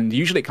 And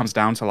usually it comes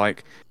down to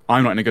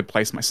I'm not in a good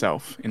place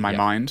myself in my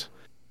mind.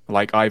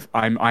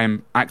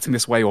 I'm acting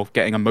this way, or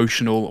getting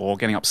emotional or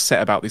getting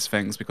upset about these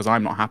things because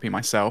I'm not happy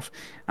myself.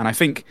 And I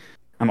think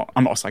I'm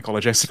not a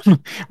psychologist.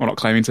 I'm not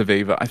claiming to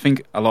be, but I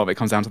think a lot of it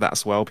comes down to that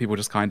as well. People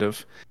just kind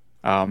of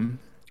are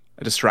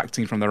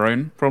distracting from their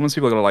own problems.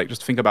 People are going to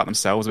just think about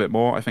themselves a bit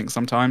more, I think,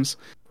 sometimes,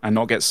 and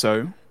not get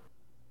so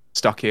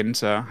stuck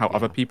into how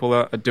other people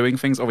are doing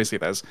things. Obviously,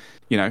 there's,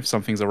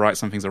 some things are right,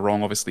 some things are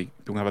wrong. Obviously,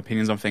 people have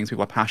opinions on things.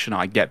 People are passionate.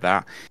 I get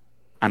that.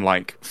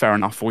 And fair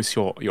enough, voice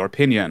your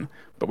opinion.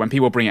 But when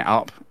people bring it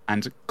up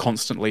and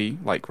constantly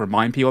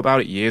remind people about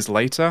it years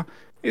later,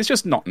 it's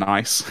just not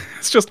nice.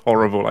 It's just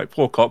horrible.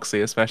 Poor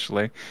Coxie,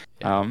 especially.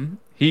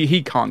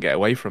 He can't get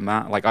away from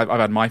that. I've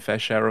had my fair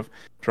share of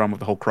drama with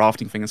the whole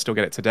crafting thing and still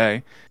get it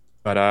today.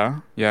 But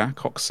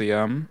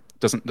Coxie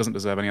doesn't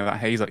deserve any of that.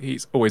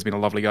 He's always been a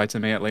lovely guy to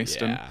me, at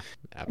least, and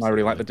I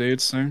really like the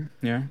dude. So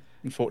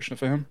unfortunate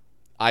for him.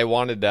 I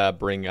wanted to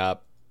bring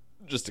up,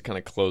 just to kind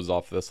of close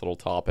off this little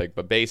topic,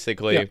 but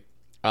basically,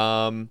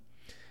 I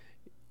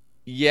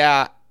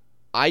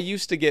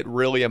used to get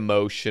really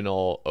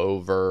emotional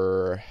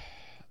over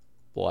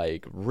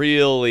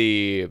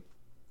really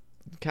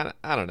kind of,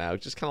 I don't know,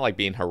 just kind of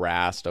being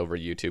harassed over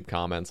YouTube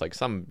comments,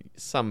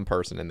 some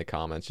person in the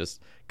comments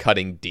just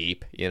cutting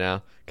deep,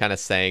 kind of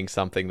saying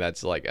something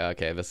that's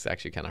okay, this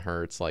actually kind of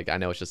hurts. I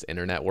know it's just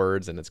internet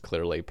words, and it's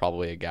clearly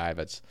probably a guy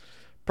that's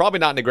probably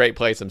not in a great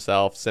place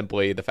himself.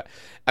 Simply the fact,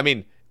 I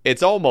mean,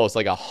 it's almost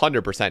like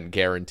 100%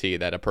 guarantee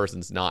that a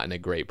person's not in a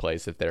great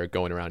place if they're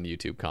going around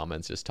YouTube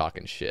comments just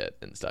talking shit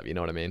and stuff. You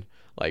know what I mean?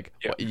 Like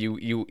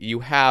you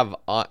have,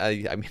 I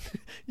mean,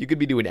 you could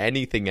be doing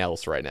anything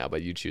else right now,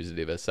 but you choose to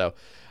do this. So,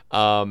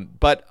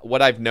 but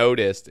what I've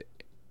noticed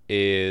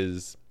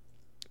is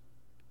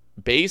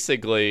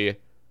basically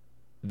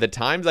the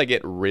times I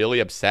get really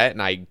upset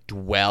and I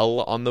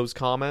dwell on those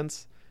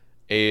comments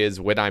is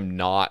when I'm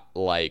not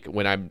like,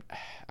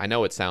 I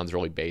know it sounds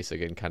really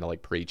basic and kind of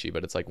like preachy,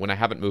 but it's like when I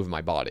haven't moved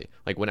my body,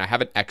 like when I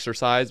haven't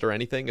exercised or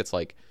anything, it's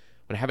like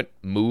when I haven't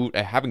moved,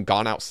 I haven't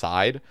gone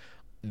outside,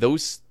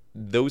 those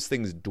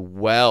things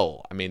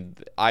dwell. I mean,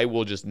 I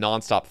will just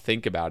nonstop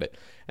think about it.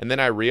 And then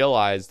I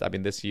realized, I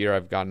mean, this year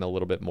I've gotten a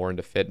little bit more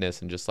into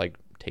fitness and just like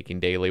taking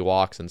daily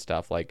walks and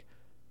stuff. Like,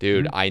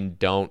 dude, I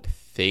don't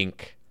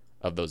think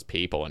of those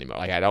people anymore.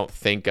 Like, I don't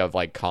think of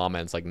like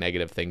comments, like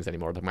negative things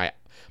anymore. Like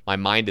my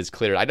mind is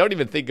clear. I don't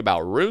even think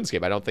about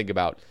RuneScape. I don't think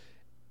about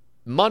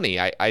money.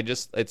 I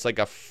just, it's like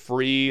a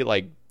free,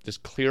 like,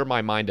 just clear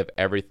my mind of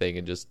everything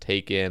and just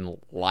take in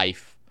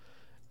life.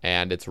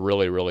 And it's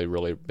really, really,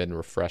 really been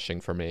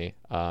refreshing for me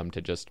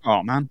to just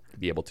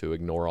be able to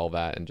ignore all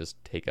that and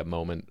just take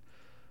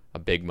a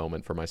big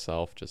moment for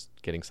myself, just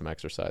getting some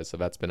exercise. So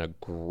that's been a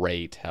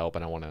great help,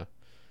 and I want to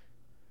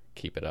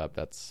keep it up.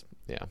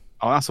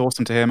 Oh, that's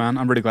awesome to hear, man.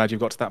 I'm really glad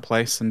you've got to that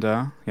place, and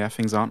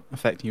things aren't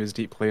affecting you as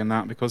deeply in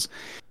that, because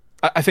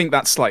I think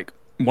that's like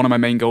one of my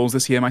main goals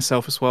this year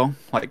myself as well.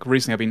 Like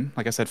recently I've been,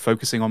 like I said,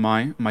 focusing on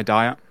my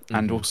diet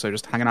and also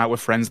just hanging out with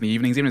friends in the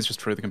evenings, even if it's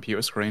just through the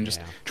computer screen, just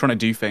trying to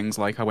do things.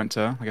 Like I went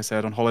to, like I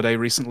said, on holiday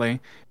recently.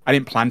 I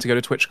didn't plan to go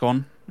to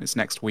TwitchCon. It's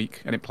next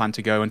week. I didn't plan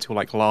to go until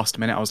like last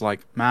minute. I was like,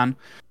 man,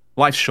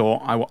 life's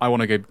short. I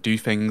want to go do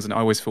things, and I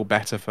always feel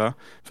better for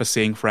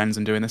seeing friends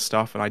and doing this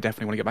stuff. And I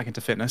definitely want to get back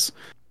into fitness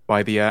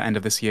by the end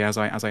of this year as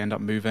I end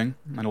up moving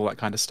and all that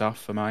kind of stuff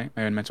for my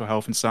own mental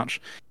health and such.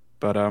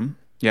 But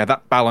yeah,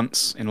 that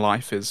balance in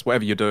life is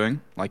whatever you're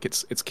doing. Like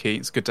it's key.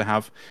 It's good to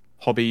have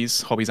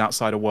hobbies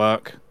outside of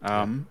work.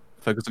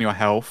 Focus on your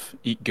health,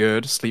 eat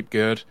good, sleep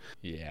good.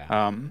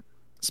 Yeah.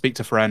 Speak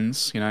to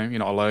friends. You know, you're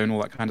not alone.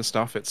 All that kind of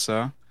stuff. It's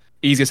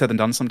easier said than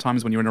done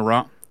sometimes when you're in a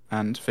rut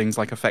and things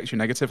like affect you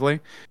negatively.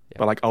 Yeah.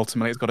 But like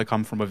ultimately, it's got to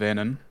come from within.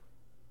 And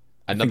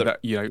I think that,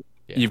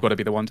 you've got to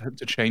be the one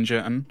to change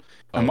it. And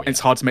it's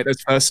hard to make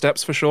those first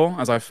steps for sure,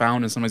 as I've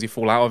found. And sometimes you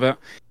fall out of it,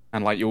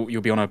 and like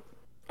you'll be on a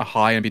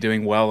high and be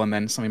doing well, and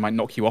then something might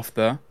knock you off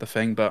the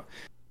thing, but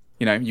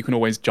you can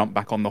always jump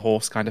back on the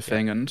horse kind of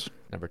thing. And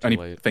never too late.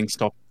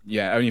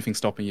 Only thing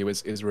stopping you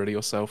is really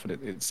yourself. And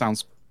it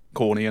sounds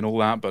corny and all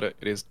that, but it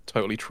is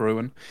totally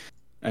true.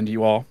 And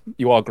you are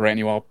great, and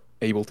you are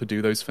able to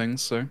do those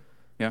things. So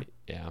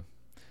yeah.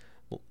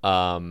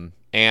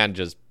 And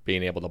just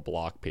being able to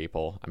block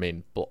people. I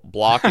mean,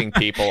 blocking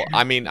people.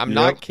 I mean, I'm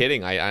not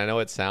kidding. I know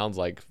it sounds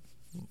like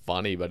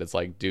funny, but it's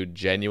like, dude,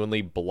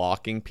 genuinely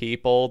blocking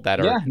people that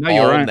are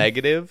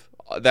negative,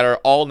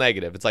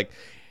 It's like,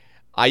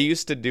 I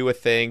used to do a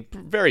thing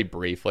very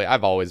briefly.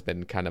 I've always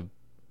been kind of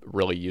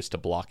really used to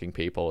blocking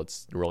people.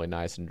 It's really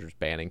nice and just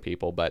banning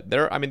people. But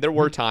there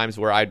were times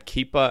where I'd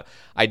keep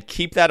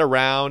that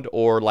around,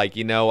 or like,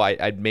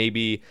 I'd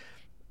maybe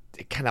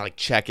kind of like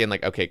check in,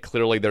 like, okay,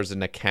 clearly there's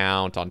an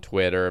account on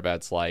Twitter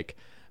that's like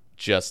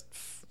just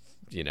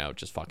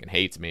fucking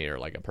hates me, or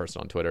like a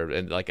person on Twitter,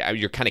 and like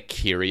you're kind of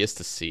curious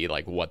to see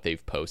like what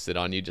they've posted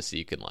on you, just so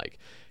you can like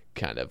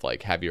kind of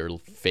like have your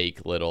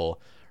fake little,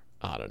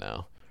 I don't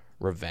know,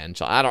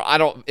 revenge. I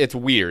don't it's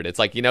weird. It's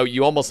like,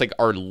 you almost like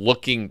are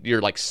looking,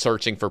 you're like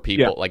searching for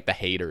people, like the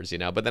haters,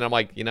 but then I'm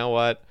like, you know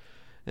what?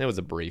 And it was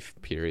a brief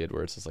period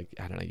where it's just like,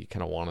 I don't know, you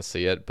kind of want to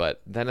see it,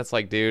 but then it's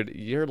like, dude,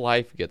 your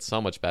life gets so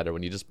much better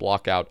when you just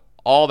block out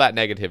all that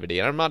negativity.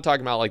 And I'm not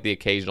talking about like the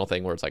occasional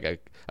thing where it's like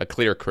a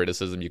clear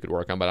criticism you could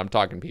work on, but I'm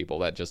talking people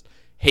that just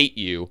hate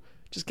you.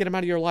 Just get them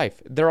out of your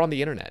life. They're on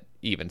the internet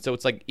even, so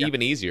it's like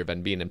even easier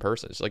than being in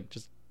person. It's like,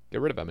 just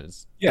get rid of them. And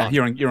it's done.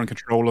 You're in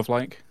control of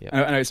like.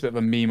 I know it's a bit of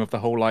a meme of the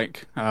whole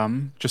like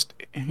just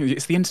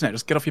it's the internet.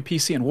 Just get off your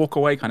PC and walk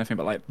away kind of thing.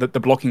 But like the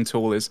blocking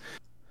tool is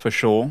for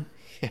sure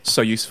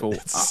so useful.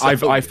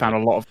 I found a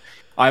lot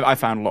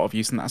of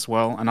use in that as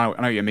well. And I know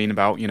what you mean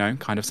about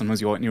kind of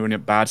sometimes you're in a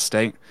bad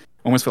state.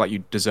 Almost feel like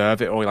you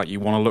deserve it, or like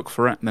you want to look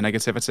for it, the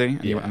negativity,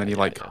 and then you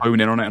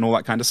hone in on it and all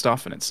that kind of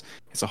stuff, and it's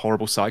a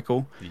horrible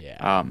cycle.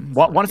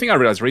 One thing I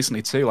realized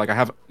recently too, like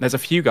there's a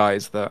few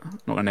guys that, I'm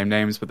not gonna name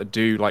names, but that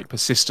do like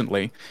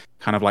persistently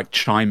kind of like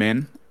chime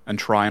in and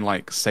try and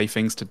like say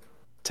things to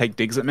take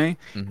digs at me.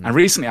 And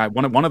recently,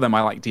 one of them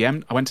I like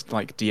DM'd. I went to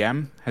like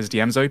DM, has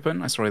DMs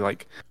open. I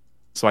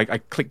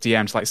clicked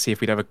DM to like see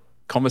if we'd ever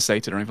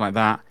conversated or anything like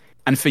that.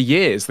 And for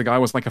years, the guy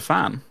was like a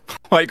fan,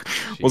 like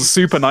was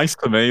super nice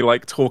to me,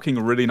 like talking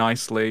really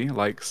nicely,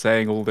 like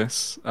saying all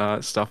this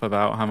stuff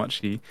about how much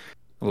he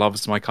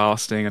loves my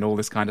casting and all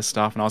this kind of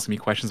stuff, and asking me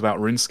questions about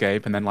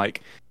RuneScape. And then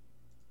like,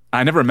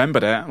 I never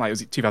remembered it. Like it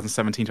was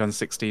 2017,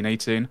 2016,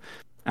 18.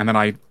 And then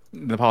in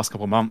the past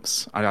couple of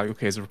months,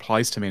 his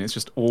replies to me, and it's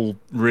just all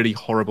really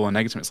horrible and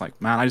negative. It's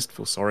like, man, I just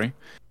feel sorry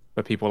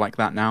for people like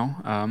that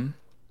now.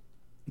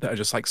 that are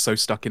just like so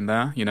stuck in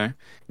there,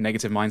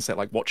 negative mindset,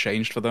 like what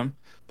changed for them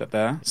that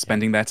they're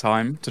spending their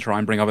time to try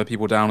and bring other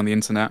people down on the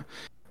internet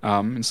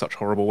in such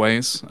horrible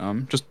ways.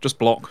 Just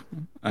block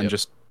and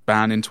just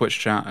ban in Twitch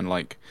chat, and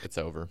like it's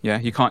over. Yeah,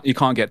 you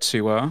can't get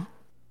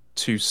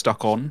too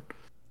stuck on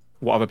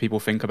what other people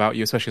think about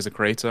you, especially as a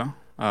creator.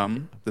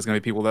 There's going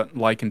to be people that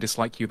like and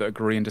dislike you, that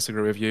agree and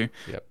disagree with you.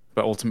 Yep.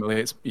 But ultimately,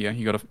 it's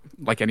you got to,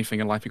 like anything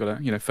in life, you got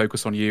to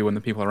focus on you and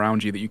the people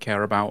around you that you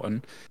care about,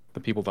 and the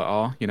people that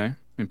are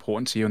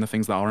important to you, and the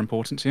things that are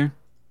important to you.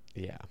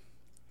 Yeah.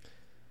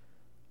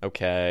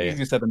 Okay.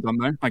 Easier said than done,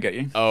 though. I get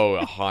you. Oh,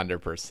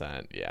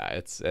 100%. Yeah,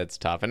 it's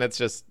tough, and it's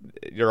just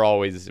you're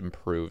always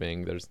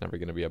improving. There's never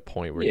going to be a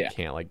point where you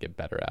can't like get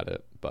better at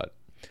it. But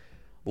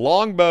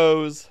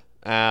Longbows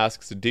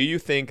asks, do you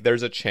think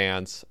there's a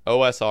chance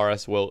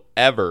OSRS will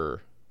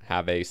ever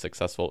have a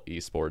successful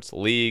esports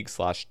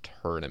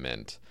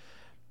league/tournament?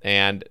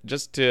 And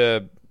just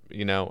to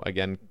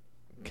again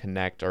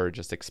connect or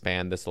just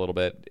expand this a little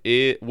bit,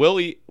 will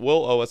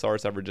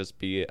OSRS ever just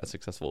be a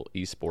successful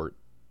esport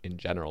in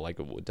general? Like,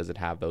 does it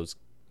have those,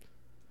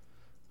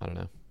 I don't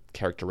know,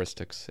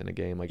 characteristics in a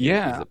game? Like,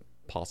 is it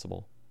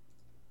possible?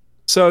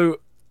 So,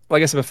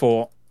 like I said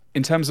before,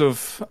 in terms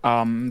of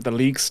the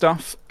league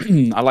stuff,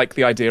 I like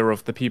the idea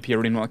of the PvP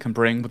arena that can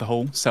bring with the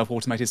whole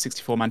self-automated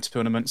 64-man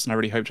tournaments, and I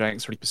really hope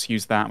Jagex really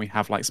pursues that. We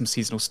have like some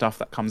seasonal stuff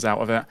that comes out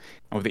of it,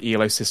 and with the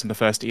ELO system, the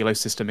first ELO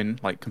system in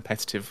like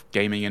competitive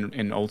gaming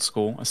in old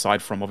school,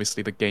 aside from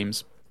obviously the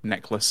game's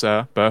necklace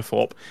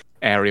Burthorpe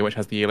area, which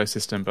has the ELO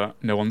system, but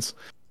no one's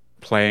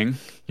playing,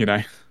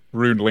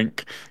 Rune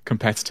Link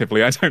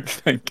competitively, I don't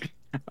think.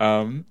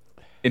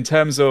 In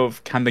terms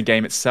of can the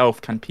game itself,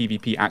 can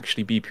PvP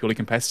actually be purely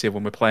competitive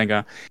when we're playing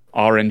a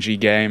RNG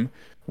game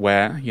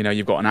where,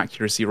 you've got an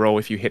accuracy roll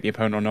if you hit the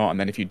opponent or not, and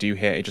then if you do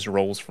hit, it just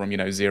rolls from,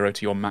 0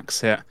 to your max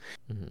hit.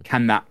 Mm-hmm.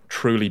 Can that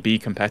truly be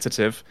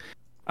competitive?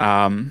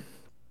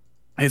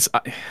 It's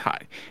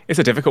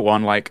a difficult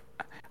one. Like,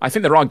 I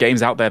think there are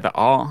games out there that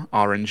are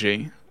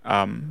RNG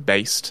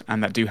based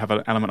and that do have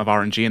an element of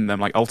RNG in them.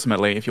 Like,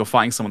 ultimately, if you're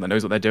fighting someone that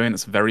knows what they're doing,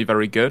 that's very,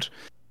 very good,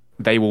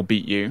 they will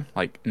beat you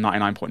like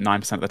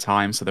 99.9% of the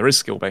time. So there is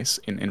skill base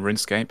in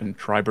RuneScape and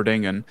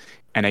tribreading and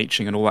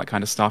NHing and all that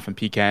kind of stuff and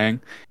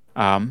PKing.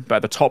 But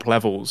at the top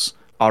levels,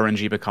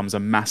 RNG becomes a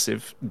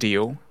massive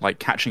deal. Like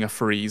catching a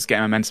freeze,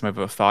 getting momentum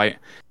over a fight.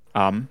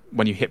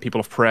 When you hit people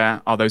off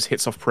prayer, are those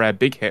hits off prayer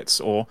big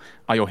hits, or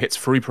are your hits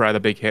through prayer the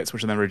big hits,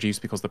 which are then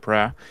reduced because of the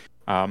prayer,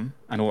 and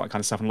all that kind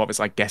of stuff. And a lot of it's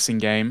like guessing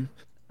game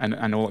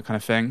and all that kind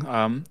of thing.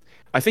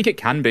 I think it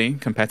can be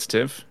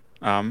competitive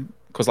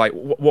because like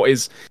what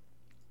is...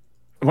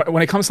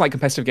 When it comes to like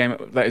competitive game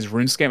that is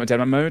RuneScape or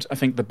Deadman mode, I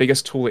think the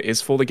biggest tool it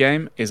is for the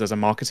game is as a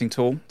marketing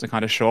tool to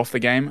kind of show off the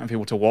game and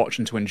people to watch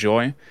and to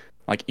enjoy,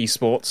 like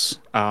esports,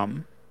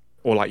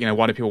 or like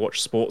why do people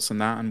watch sports and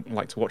that and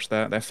like to watch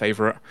their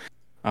favorite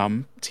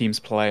teams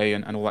play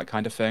and all that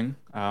kind of thing.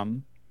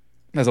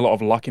 There's a lot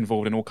of luck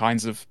involved in all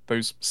kinds of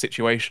those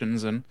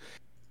situations, and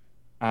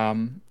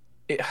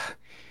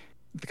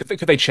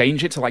could they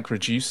change it to like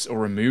reduce or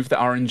remove the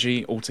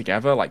RNG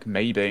altogether? Like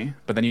maybe,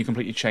 but then you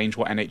completely change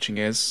what NHing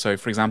is. So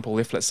for example,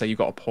 if let's say you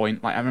got a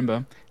point, like I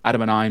remember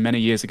Adam and I many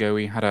years ago,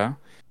 we had a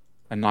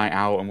night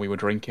out and we were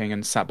drinking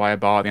and sat by a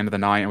bar at the end of the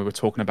night and we were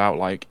talking about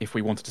like if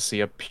we wanted to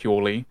see a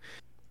purely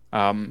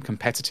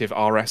competitive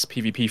RS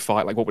PvP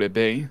fight, like what would it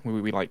be?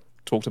 We like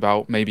talked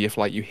about maybe if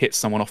like you hit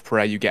someone off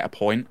prayer, you get a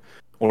point,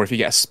 or if you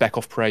get a spec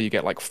off prayer, you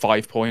get like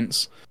 5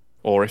 points,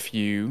 or if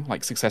you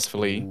like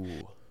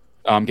successfully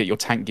get your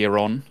tank gear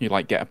on, you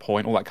like get a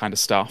point, all that kind of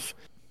stuff.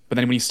 But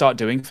then when you start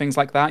doing things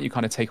like that, you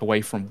kind of take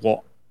away from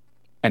what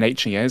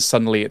NHing is.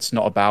 Suddenly it's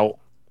not about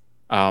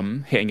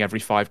hitting every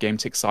 5 game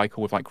tick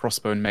cycle with like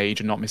crossbow and mage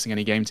and not missing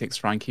any game ticks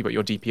to try and keep at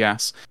your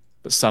DPS,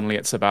 but suddenly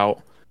it's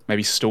about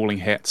maybe stalling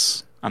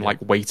hits and like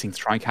waiting to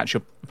try and catch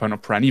your opponent on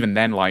prayer. And even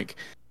then, like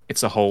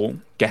it's a whole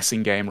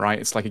guessing game, right?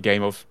 It's like a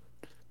game of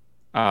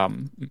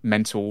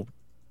mental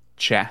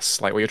chess,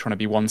 like where you're trying to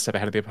be one step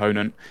ahead of the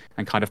opponent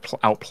and kind of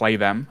outplay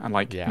them and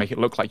like make it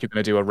look like you're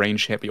going to do a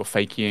range hit, but you're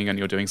faking and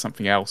you're doing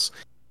something else.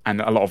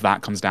 And a lot of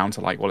that comes down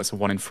to like, well, it's a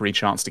 1 in 3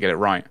 chance to get it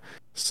right.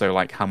 So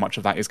like how much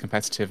of that is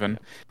competitive? And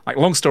like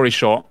long story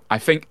short, I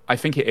think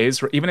it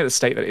is, even at the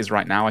state that it is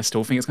right now, I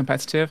still think it's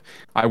competitive.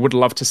 I would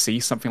love to see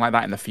something like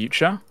that in the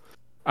future.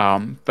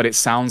 But it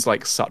sounds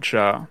like such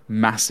a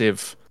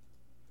massive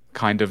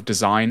kind of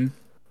design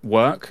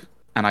work.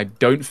 And I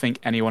don't think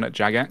anyone at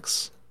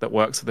Jagex that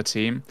works for the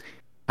team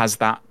has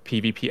that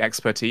PvP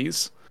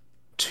expertise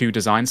to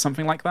design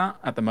something like that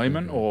at the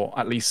moment, or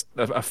at least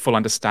a full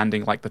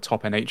understanding like the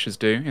top NHs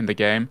do in the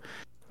game.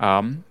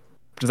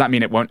 Does that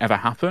mean it won't ever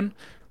happen?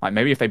 Like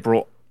maybe if they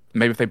brought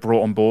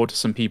on board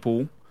some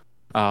people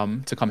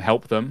to come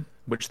help them,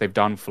 which they've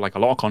done for like a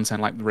lot of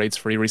content, like Raids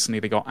 3 recently,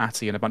 they got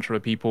Atty and a bunch of other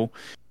people,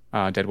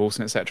 Dead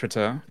Wilson,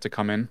 etc., to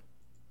come in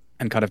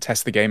and kind of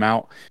test the game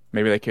out.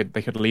 Maybe they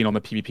could lean on the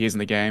PvPs in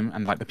the game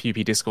and like the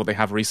PvP Discord they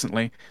have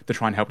recently to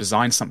try and help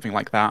design something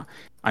like that.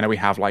 I know we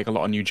have like a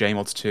lot of new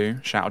JMods too.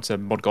 Shout out to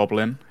Mod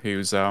Goblin,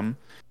 who's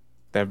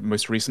their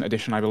most recent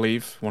addition, I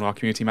believe. One of our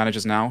community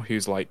managers now,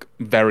 who's like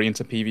very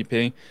into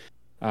PvP.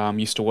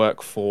 Used to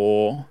work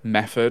for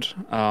Method.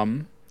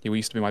 He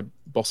used to be my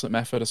boss at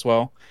Method as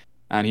well,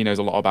 and he knows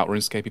a lot about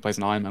RuneScape. He plays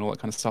an Iron Man, all that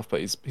kind of stuff.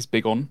 But he's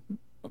big on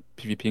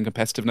PvP and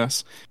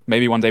competitiveness.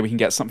 Maybe one day we can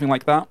get something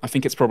like that. I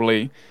think it's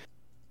probably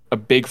a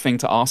big thing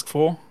to ask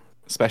for,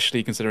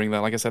 especially considering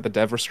that, like I said, the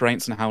dev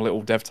restraints and how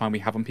little dev time we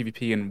have on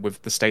PvP, and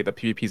with the state that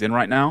PvP is in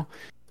right now.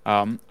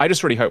 I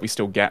just really hope we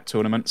still get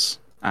tournaments,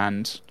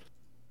 and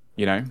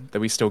that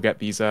we still get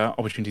these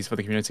opportunities for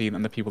the community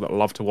and the people that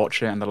love to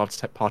watch it and that love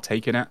to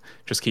partake in it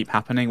just keep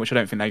happening, which I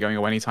don't think they're going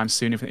away anytime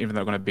soon, even though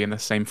they're going to be in the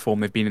same form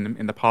they've been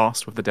in the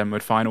past with the Demo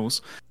Mode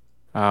finals.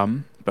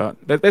 But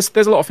there's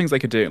a lot of things they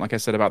could do. Like I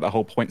said about the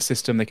whole point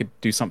system, they could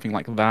do something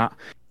like that.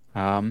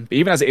 But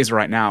even as it is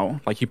right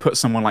now, like you put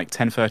someone like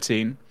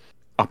 1013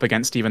 up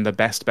against even the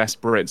best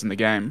Brits in the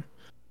game,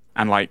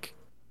 and like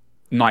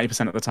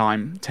 90% of the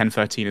time,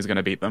 1013 is going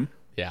to beat them.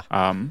 Yeah.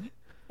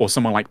 Or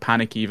someone like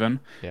Panic even.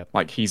 Yep.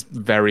 Like he's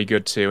very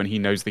good too, and he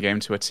knows the game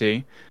to a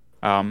T.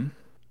 And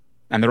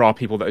there are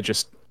people that are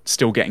just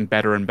still getting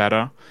better and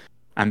better.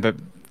 And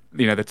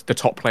the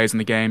top players in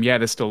the game, yeah,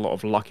 there's still a lot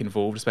of luck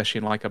involved, especially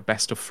in like a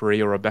best of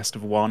 3 or a best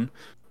of 1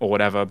 or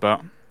whatever. But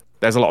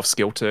there's a lot of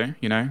skill too,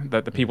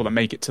 the people that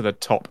make it to the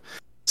top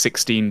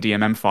 16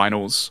 DMM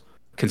finals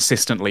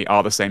consistently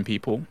are the same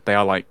people. They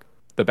are like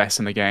the best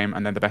in the game,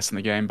 and then the best in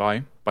the game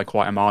by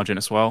quite a margin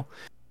as well.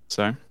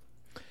 So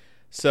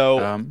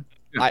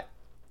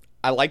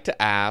I like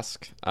to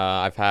ask.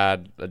 I've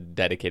had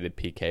dedicated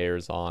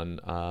PKers on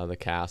the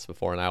cast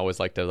before, and I always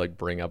like to like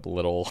bring up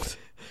little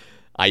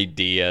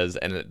ideas,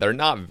 and they're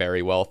not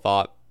very well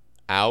thought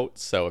out.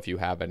 So if you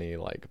have any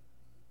like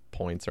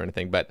points or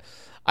anything, but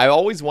I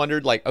always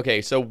wondered, like,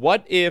 okay, so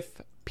what if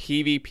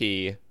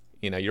PvP?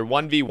 You're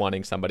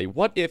 1v1ing somebody.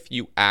 What if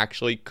you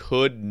actually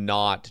could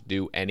not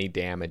do any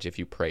damage if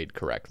you prayed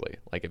correctly?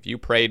 Like if you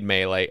prayed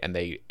melee and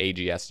they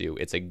AGS you,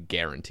 it's a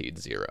guaranteed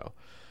 0.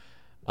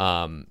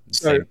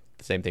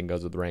 Same thing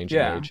goes with range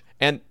and rage.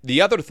 And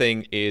the other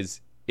thing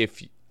is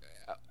there's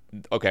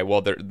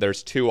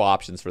 2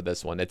 options for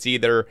this one. It's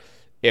either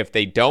if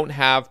they don't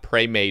have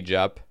pray mage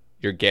up,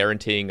 you're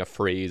guaranteeing a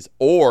freeze,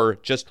 or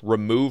just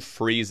remove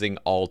freezing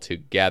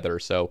altogether.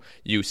 So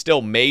you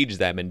still mage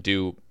them and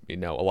do a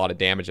lot of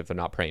damage if they're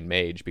not praying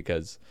mage,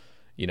 because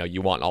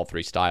you want all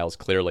 3 styles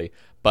clearly,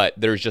 but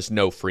there's just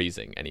no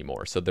freezing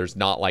anymore. So there's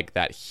not like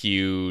that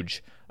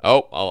huge,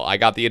 oh, I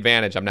got the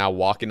advantage, I'm now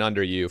walking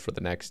under you for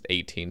the next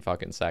 18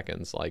 fucking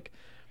seconds. Like,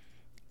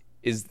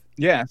 is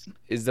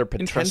there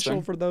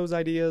potential for those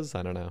ideas?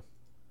 I don't know.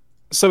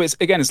 So it's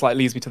like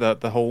leads me to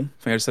the whole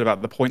thing I just said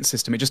about the point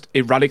system.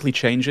 It radically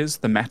changes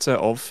the meta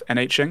of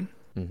NHing,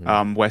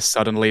 where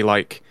suddenly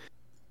like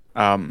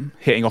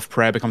hitting off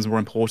prayer becomes more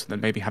important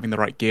than maybe having the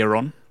right gear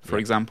on, for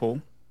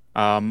example,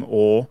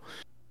 or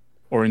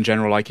in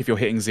general, like if you're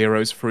hitting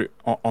zeros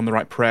on the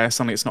right prayer,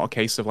 suddenly it's not a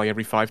case of like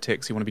every 5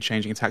 ticks you want to be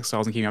changing attack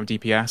styles and keeping up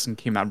DPS and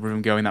keeping that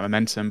room going, that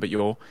momentum, but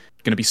you're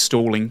going to be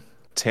stalling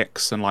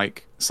ticks and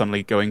like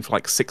suddenly going for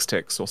like 6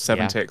 ticks or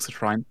 7 ticks to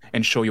try and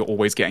ensure you're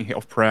always getting hit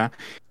off prayer.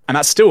 And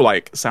that still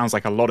like sounds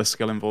like a lot of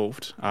skill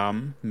involved,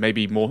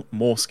 maybe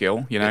more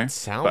skill,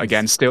 but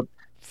again, still.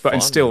 But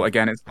and still,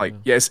 again, it's like,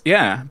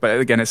 but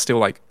again, it's still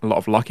like a lot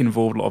of luck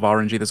involved, a lot of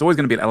RNG. There's always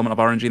going to be an element of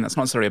RNG, and that's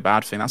not necessarily a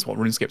bad thing. That's what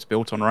RuneScape's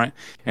built on, right?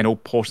 In all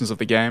portions of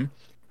the game,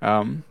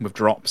 with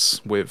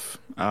drops, with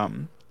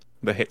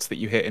the hits that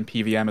you hit in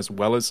PVM as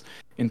well as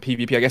in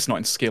PvP. I guess not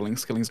in skilling.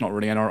 Skilling's not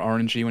really an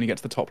RNG when you get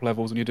to the top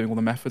levels when you're doing all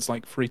the methods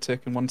like 3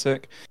 tick and 1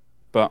 tick.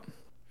 But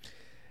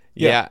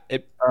I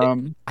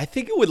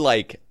think it would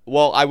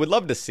I would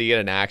love to see it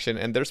in action,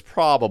 and there's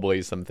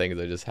probably some things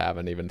I just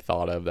haven't even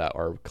thought of that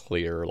are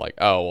clear, like,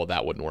 oh, well,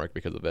 that wouldn't work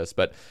because of this.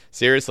 But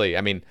seriously,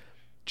 I mean,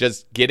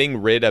 just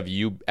getting rid of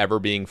you ever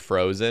being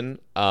frozen,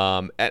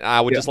 and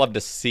I would just love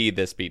to see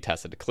this be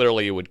tested.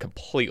 Clearly, it would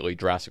completely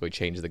drastically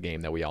change the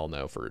game that we all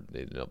know for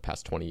the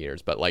past 20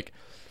 years. But like,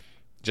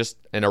 just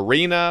an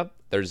arena,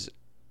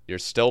 you're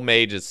still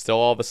mage. It's still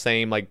all the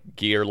same like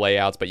gear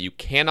layouts, but you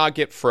cannot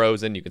get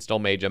frozen. You can still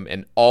mage them,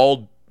 and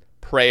all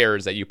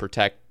prayers that you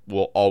protect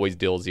will always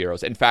deal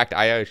 0s. In fact,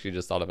 I actually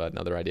just thought of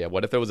another idea.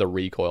 What if there was a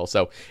recoil?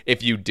 So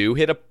if you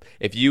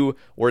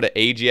were to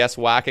AGS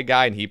whack a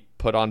guy and he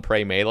put on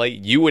pray melee,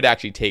 you would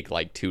actually take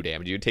like 2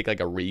 damage. You would take like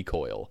a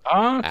recoil.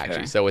 Okay.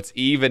 Actually, so it's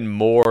even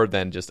more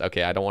than just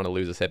okay, I don't want to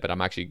lose this hit, but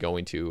I'm actually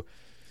going to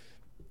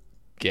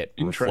get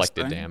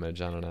reflected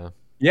damage. I don't know.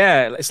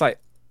 Yeah, it's like.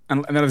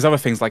 And then there's other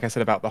things, like I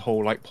said, about the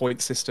whole like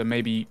point system.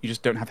 Maybe you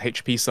just don't have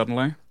HP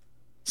suddenly.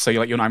 So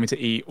you're not having to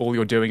eat. All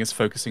you're doing is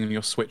focusing on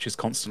your switches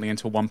constantly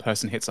until one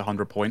person hits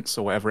 100 points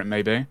or whatever it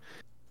may be.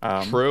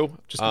 True.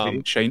 Just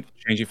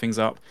changing things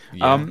up.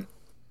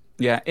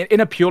 Yeah.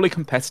 In a purely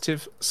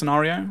competitive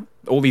scenario,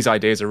 all these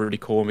ideas are really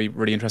cool and be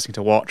really interesting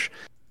to watch.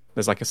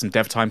 There's like some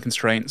dev time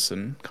constraints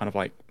and kind of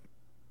like,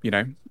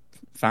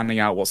 finding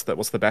out what's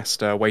the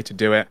best way to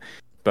do it.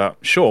 But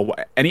sure,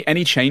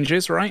 any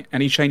changes, right?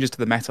 Any changes to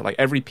the meta? Like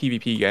every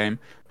PvP game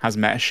has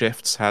meta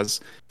shifts, has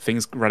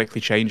things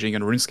radically changing,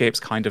 and RuneScape's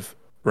kind of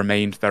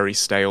remained very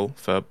stale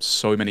for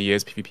so many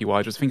years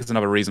PvP-wise, which I think is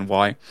another reason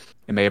why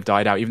it may have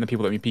died out. Even the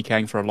people that have been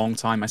PKing for a long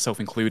time, myself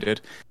included,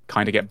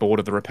 kind of get bored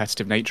of the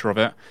repetitive nature of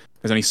it.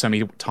 There's only so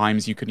many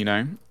times you could,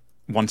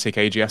 one-tick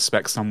AGS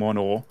spec someone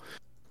or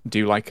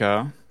do like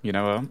a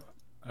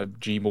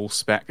Gmaul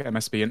spec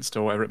MSB insta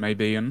or whatever it may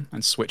be and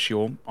switch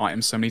your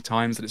items so many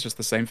times that it's just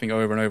the same thing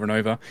over and over and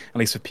over. At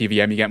least with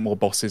PVM, you get more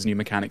bosses, new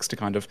mechanics to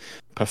kind of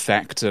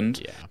perfect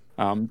and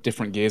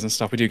different gears and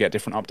stuff. We do get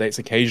different updates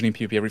occasionally in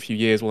PvP every few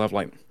years. We'll have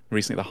like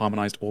recently the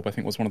Harmonized Orb, I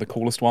think was one of the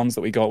coolest ones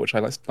that we got, which I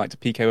like to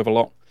PK with a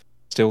lot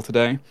still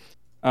today.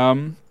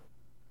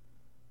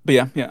 But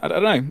yeah, I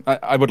don't know.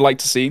 I would like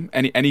to see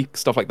any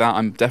stuff like that.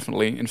 I'm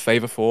definitely in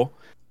favor for.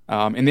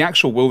 In the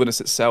actual wilderness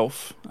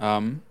itself,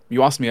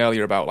 you asked me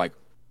earlier about like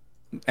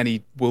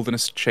any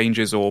wilderness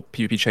changes or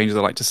PvP changes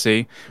I'd like to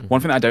see. One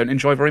thing that I don't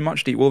enjoy very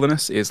much, Deep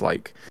Wilderness, is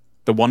like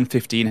the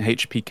 115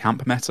 HP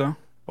camp meta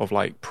of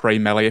like pray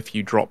melee if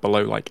you drop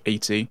below like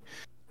 80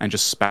 and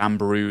just spam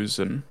bruise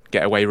and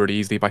get away really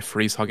easily by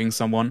freeze hugging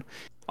someone.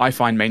 I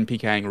find main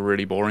PKing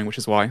really boring, which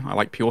is why I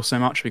like Pure so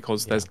much,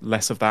 because there's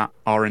less of that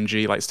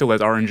RNG. Like still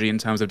there's RNG in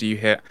terms of do you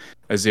hit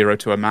a 0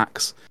 to a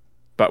max,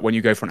 but when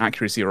you go for an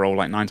accuracy roll,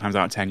 like 9 times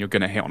out of 10 you're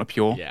gonna hit on a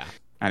Pure.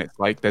 And it's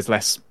like there's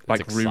less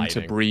like room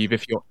to breathe.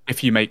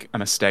 If you make a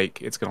mistake,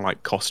 it's gonna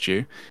like cost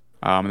you.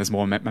 And there's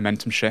more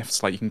momentum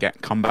shifts. Like you can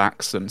get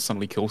comebacks and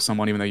suddenly kill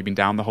someone even though you've been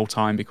down the whole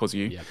time because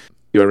you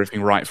do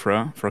everything right for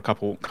a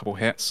couple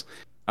hits.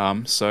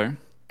 So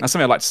that's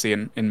something I'd like to see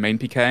in main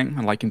PKing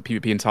and like in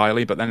PvP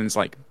entirely. But then it's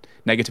like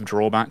negative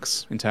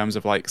drawbacks in terms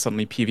of like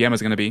suddenly PVM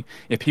is going to be,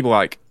 if people are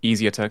like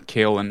easier to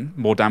kill and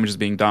more damage is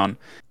being done,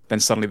 then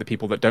suddenly the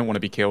people that don't want to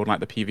be killed,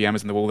 like the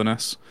PVMs in the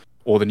wilderness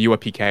or the newer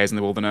PKers in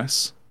the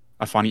wilderness,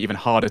 I find it even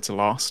harder to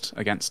last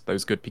against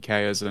those good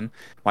PKers, and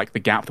like the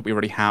gap that we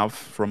already have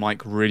from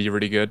like really,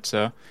 really good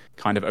to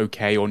kind of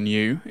okay or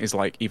new is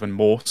like even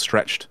more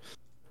stretched,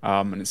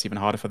 and it's even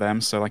harder for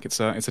them. So like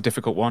it's a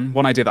difficult one.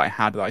 One idea that I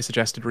had that I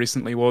suggested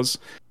recently was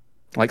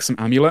like some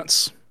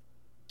amulets,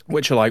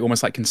 which are like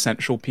almost like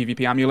consensual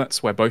PvP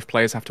amulets where both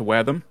players have to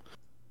wear them,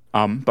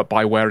 but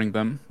by wearing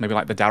them, maybe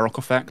like the Darok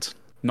effect,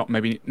 not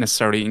maybe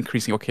necessarily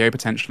increasing your KO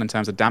potential in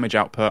terms of damage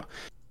output,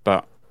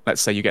 but let's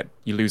say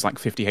you lose like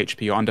 50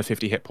 HP or under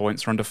 50 hit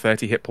points or under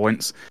 30 hit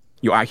points,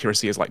 your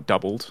accuracy is like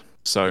doubled.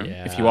 So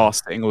if you are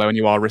staying low and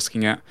you are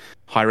risking it,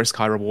 high risk,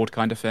 high reward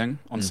kind of thing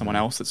on someone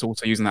else that's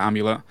also using that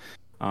amulet,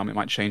 it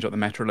might change up the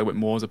meta a little bit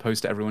more as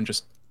opposed to everyone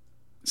just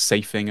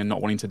safing and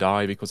not wanting to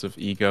die because of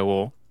ego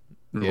or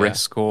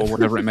risk or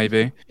whatever it may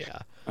be.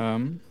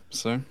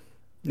 So,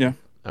 yeah.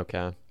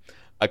 Okay.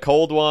 A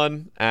cold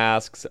one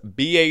asks,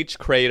 BH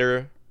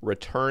Crater,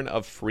 Return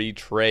of Free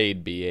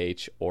Trade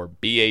BH, or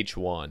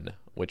BH1?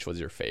 Which was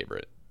your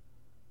favorite?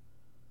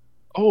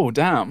 Oh,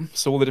 damn.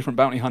 So all the different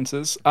bounty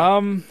hunters.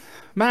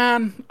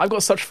 Man, I've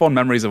got such fond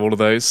memories of all of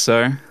those.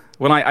 So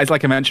when I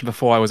like I mentioned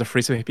before, I was a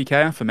free-to-play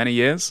PKer for many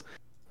years.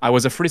 I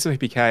was a free-to-play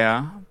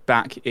PKer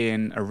back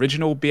in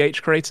original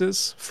BH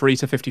creators, free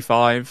to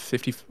 55,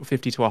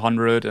 50 to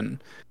 100,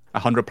 and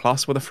 100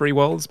 plus were the free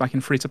worlds back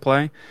in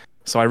free-to-play.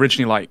 So I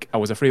originally, I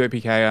was a free-to-play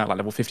PKer, like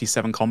level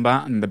 57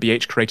 combat, and the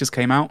BH creators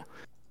came out.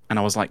 And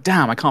I was like,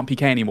 damn, I can't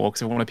PK anymore,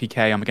 because if I want to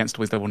PK, I'm against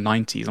always level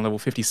 90s. And level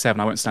 57,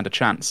 I won't stand a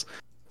chance.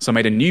 So I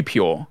made a new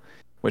Pure,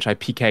 which I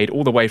PK'd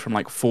all the way from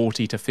like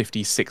 40 to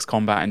 56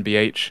 combat in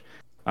BH,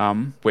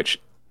 which,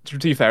 to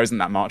be fair, isn't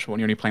that much.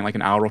 When you're only playing like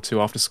an hour or two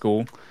after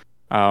school,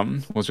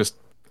 was just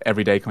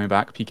every day coming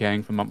back,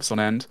 PKing for months on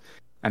end.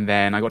 And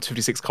then I got to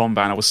 56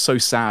 combat, and I was so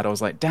sad. I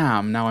was like,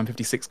 damn, now I'm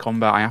 56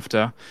 combat. I have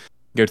to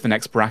go to the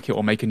next bracket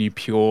or make a new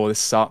Pure. This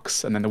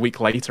sucks. And then the week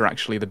later,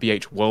 actually, the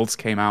BH Worlds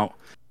came out,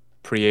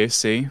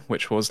 pre-AOC,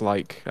 which was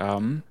like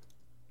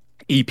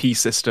EP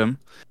system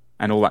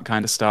and all that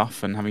kind of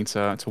stuff, and having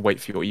to wait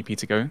for your EP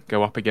to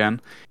go up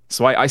again.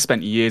 So I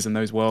spent years in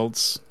those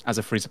worlds as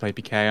a free-to-play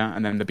PKer,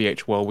 and then the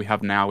BH world we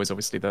have now is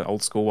obviously the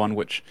old school one,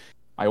 which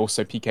I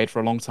also PK'd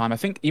for a long time. I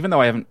think even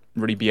though I haven't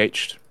really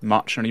BH'd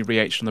much, only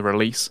re-H'd on the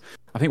release,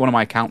 I think one of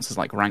my accounts is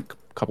like rank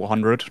couple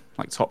hundred,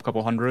 like top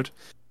couple hundred,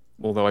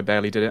 although I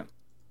barely did it,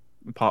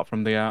 apart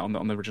from the on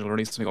the original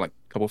release, we got like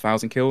a couple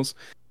thousand kills.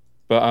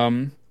 But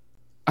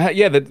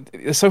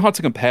it's so hard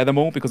to compare them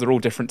all because they're all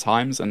different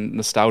times and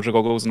nostalgia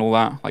goggles and all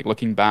that. Like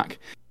looking back,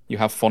 you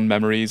have fond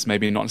memories,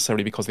 maybe not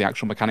necessarily because the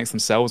actual mechanics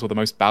themselves were the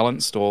most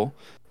balanced or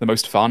the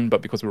most fun,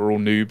 but because we were all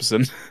noobs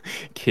and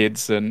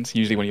kids. And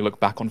usually when you look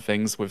back on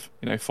things with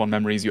fond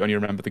memories, you only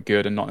remember the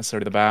good and not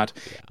necessarily the bad.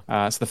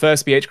 So the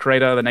first BH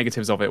creator, the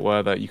negatives of it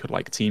were that you could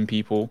like team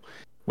people,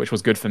 which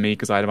was good for me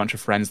because I had a bunch of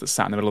friends that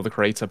sat in the middle of the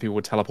crater. People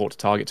would teleport to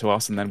target to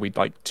us, and then we'd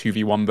like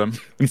 2v1 them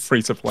in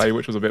free to play,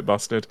 which was a bit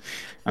busted,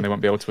 and they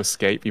wouldn't be able to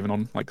escape even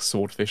on like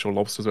swordfish or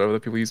lobsters or whatever the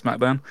people used back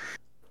then.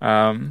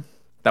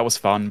 That was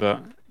fun,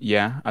 but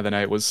yeah, I don't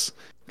know. It was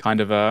kind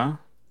of I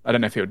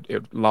don't know if it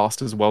would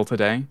last as well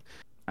today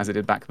as it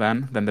did back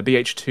then. Then the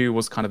BH2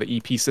 was kind of the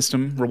EP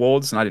system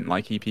rewards, and I didn't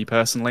like EP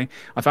personally.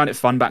 I found it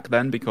fun back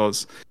then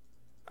because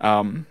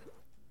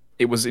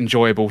it was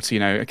enjoyable to,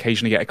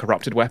 occasionally get a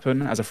corrupted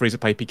weapon as a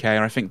free-to-play PK.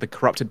 And I think the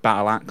corrupted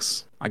battle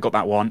axe, I got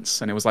that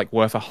once, and it was like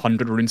worth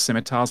 100 rune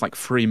scimitars, like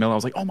 3 mil. I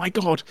was like, oh my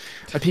god,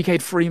 I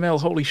PK'd 3 mil.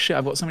 Holy shit,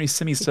 I've got so many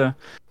simmies to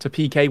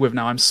PK with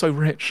now. I'm so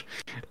rich.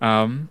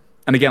 And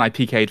again, I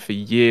PK'd for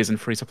years in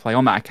free-to-play.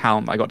 On that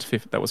account, I got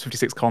to that was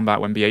 56 combat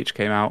when BH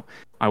came out.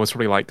 I was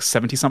probably like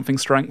 70-something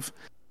strength.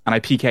 And I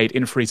PK'd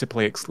in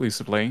free-to-play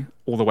exclusively,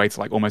 all the way to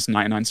like almost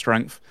 99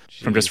 strength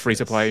from just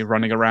free-to-play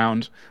running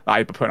around.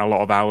 I put in a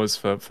lot of hours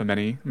for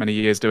many, many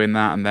years doing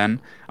that. And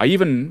then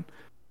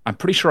I'm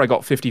pretty sure I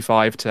got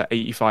 55 to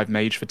 85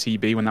 mage for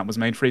TB when that was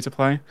made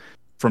free-to-play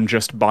from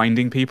just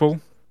binding people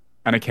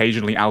and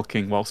occasionally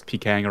alking whilst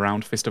PKing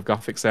around Fist of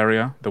Guthix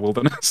area, the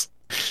wilderness.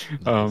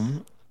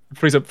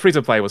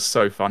 Free-to-play was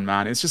so fun,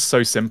 man. It's just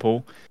so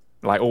simple.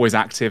 Like always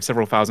active,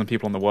 several thousand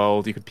people in the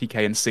world. You could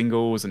PK in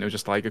singles, and it was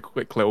just like a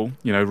quick little,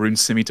 rune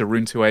simi to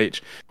rune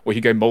 2H. Or you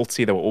go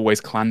multi, there were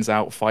always clans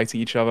out fighting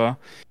each other,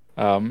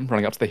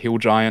 running up to the Hill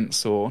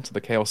Giants or to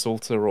the Chaos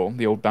Altar or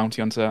the old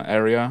Bounty Hunter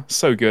area.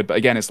 So good, but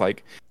again, it's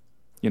like,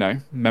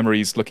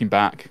 memories looking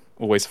back,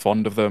 always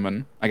fond of them.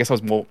 And I guess I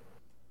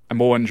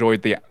more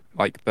enjoyed the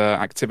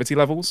activity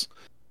levels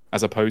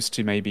as opposed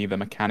to maybe the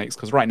mechanics.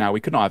 Because right now we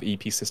could not have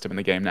EP system in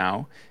the game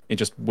now; it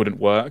just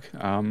wouldn't work.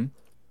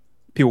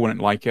 People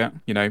wouldn't like it,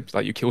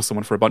 like you kill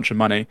someone for a bunch of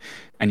money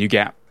and you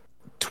get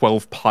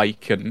 12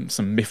 pike and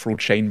some mithril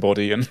chain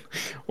body and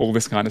all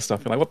this kind of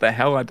stuff. You're like, what the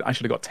hell? I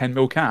should have got 10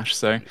 mil cash.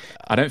 So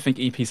I don't think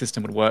EP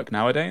system would work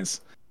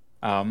nowadays.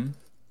 I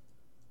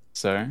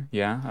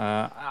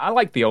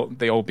like the old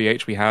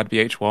BH we had,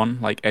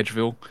 BH1, like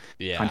Edgeville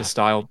kind of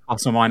style,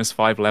 plus or minus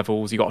 5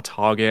 levels. You got a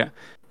target.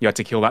 You had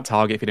to kill that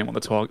target. If you didn't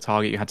want the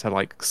target, you had to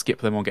like skip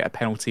them or get a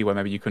penalty where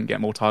maybe you couldn't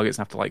get more targets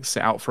and have to like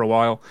sit out for a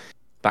while.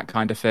 That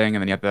kind of thing.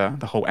 And then you have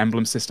the whole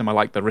emblem system. I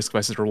like the risk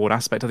versus reward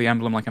aspect of the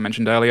emblem, like I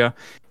mentioned earlier.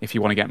 If you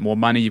want to get more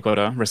money, you've got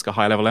to risk a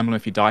high level emblem.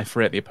 If you die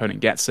for it, the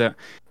opponent gets it.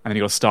 And then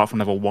you got to start from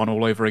level 1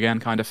 all over again,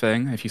 kind of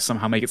thing. If you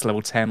somehow make it to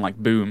level 10, like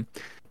boom,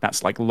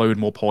 that's like load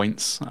more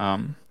points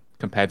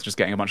compared to just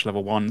getting a bunch of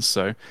level 1s.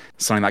 So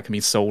something that can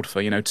be sold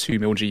for, 2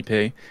 mil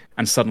GP.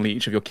 And suddenly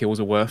each of your kills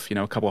are worth,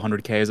 a couple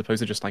 100k as opposed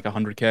to just like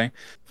 100k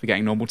for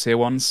getting normal tier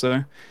 1s.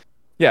 So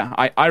yeah,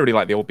 I really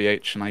like the old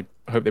BH, and I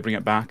hope they bring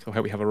it back. I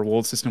hope we have a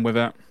reward system with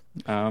it.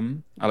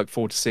 I look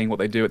forward to seeing what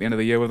they do at the end of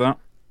the year with that.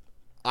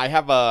 I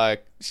have a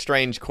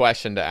strange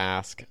question to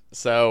ask.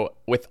 So,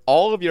 with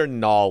all of your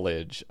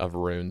knowledge of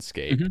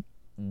RuneScape,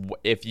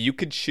 if you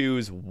could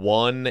choose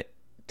one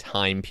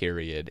time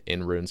period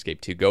in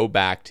RuneScape to go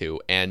back to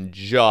and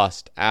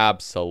just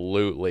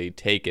absolutely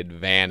take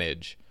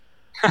advantage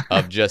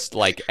of just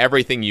like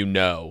everything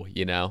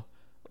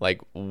like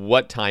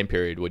what time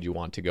period would you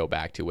want to go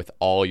back to with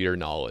all your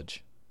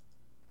knowledge?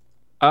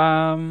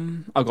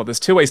 Oh god, there's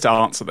 2 ways to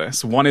answer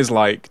this. One is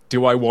like,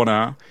 do I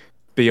wanna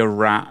be a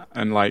rat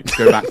and like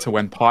go back to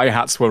when pie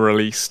hats were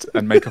released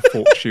and make a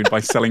fortune by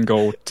selling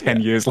gold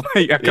 10 years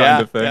later,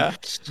 kind of thing.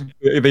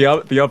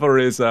 Yeah. The other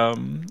is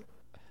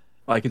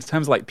like in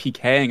terms of like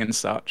PKing and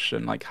such,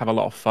 and like have a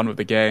lot of fun with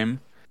the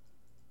game.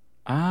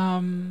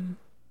 I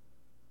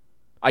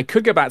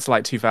could go back to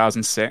like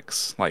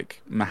 2006, like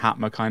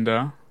Mahatma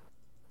kinda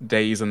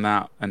days and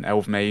that, and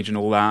Elf Mage and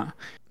all that,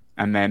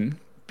 and then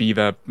be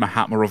the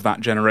Mahatma of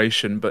that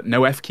generation, but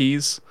no F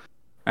keys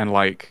and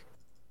like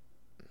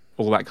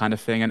all that kind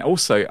of thing. And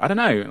also, I don't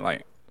know,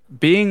 like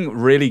being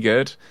really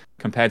good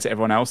compared to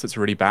everyone else that's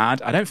really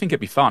bad, I don't think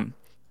it'd be fun.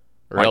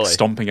 Really? Like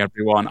stomping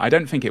everyone. I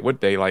don't think it would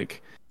be.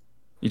 Like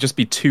you'd just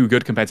be too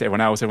good compared to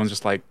everyone else. Everyone's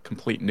just like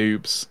complete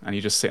noobs and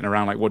you're just sitting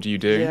around like, what do you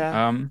do?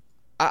 Yeah.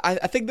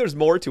 I think there's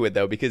more to it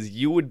though, because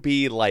you would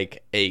be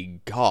like a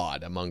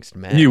god amongst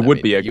men. You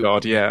would be a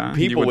god, yeah.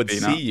 People would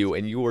see you,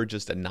 and you were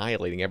just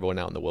annihilating everyone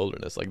out in the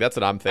wilderness. Like that's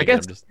what I'm thinking.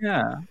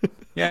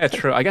 Yeah,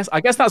 true. I guess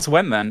that's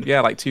when then.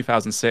 Yeah, like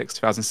 2006,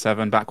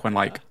 2007, back when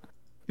like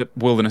the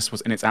wilderness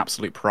was in its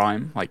absolute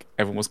prime. Like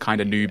everyone was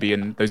kind of newbie,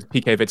 and those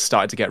PK vids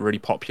started to get really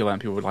popular,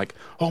 and people were like,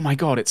 "Oh my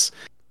god, it's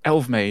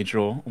Elf Mage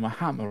or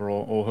Mahatma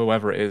or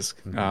whoever it is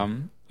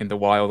in the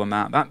wild." And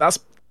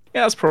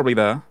that's probably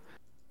the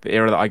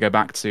era that I go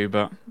back to.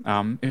 But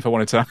if I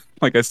wanted to,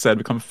 like I said,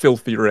 become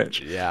filthy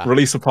rich,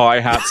 release a pie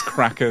hats,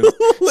 crackers,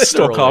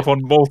 stock up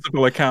on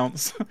multiple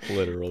accounts.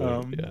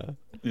 Literally,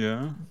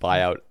 yeah.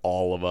 Buy out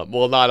all of them.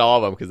 Well, not all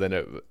of them, because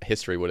then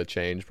history would have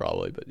changed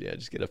probably. But yeah,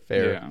 just get a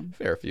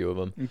fair few of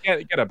them.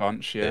 Get a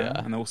bunch,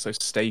 and also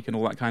stake and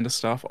all that kind of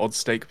stuff. Odd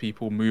stake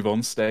people, move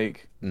on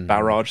stake,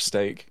 barrage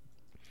stake.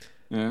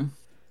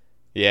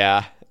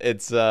 Yeah,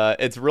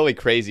 it's really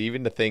crazy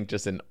even to think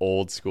just in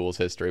old school's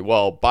history.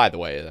 Well, by the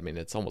way, I mean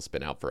it's almost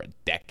been out for a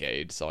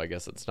decade, so I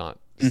guess it's not.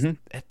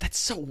 That's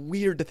so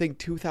weird to think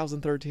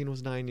 2013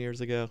 was 9 years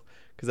ago,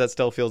 because that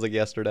still feels like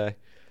yesterday.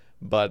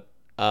 But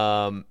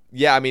I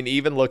mean,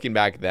 even looking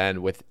back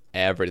then with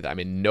everything, I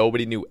mean,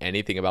 nobody knew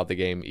anything about the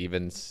game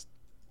even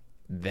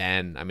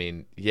then. I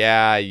mean,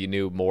 you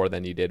knew more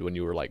than you did when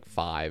you were like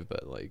 5,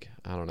 but like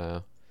I don't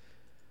know.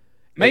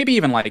 Maybe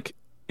even like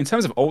in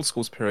terms of old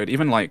school's period,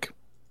 even like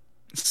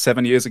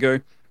 7 years ago,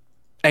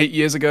 8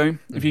 years ago.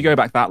 If you go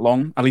back that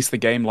long, at least the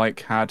game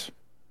like had,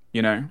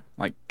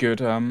 like good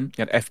you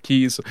had F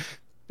keys,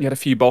 you had a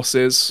few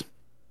bosses,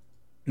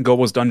 God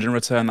Wars Dungeon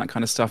Return, that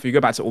kind of stuff. You go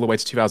back to all the way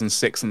to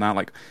 2006 and that,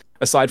 like,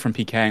 aside from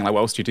PKing, like, what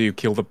else do you do?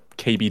 Kill the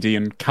KBD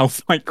and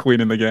Calcite Queen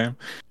in the game.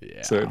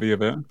 Yeah. So it'd be a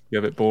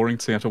bit boring.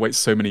 So you have to wait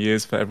so many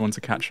years for everyone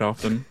to catch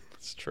up and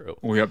it's true.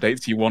 All the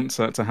updates you want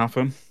to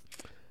happen.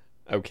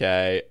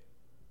 Okay.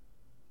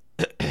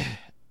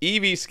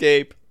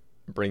 Eevescape,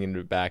 bringing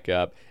it back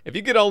up. If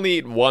you could only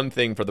eat one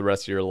thing for the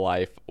rest of your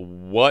life,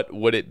 what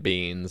would it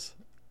be?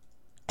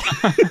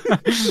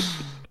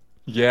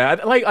 Yeah,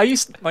 like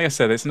I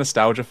said, it's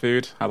nostalgia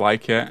food. I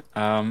like it.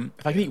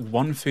 If I could eat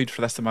one food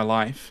for the rest of my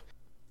life,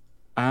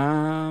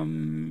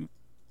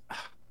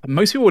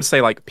 most people would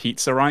say like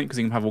pizza, right? Because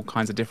you can have all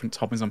kinds of different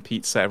toppings on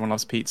pizza. Everyone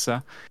loves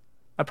pizza.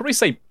 I'd probably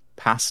say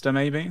pasta,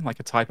 maybe like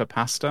a type of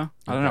pasta.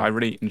 I don't know. I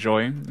really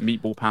enjoy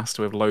meatball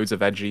pasta with loads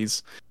of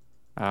veggies.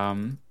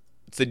 So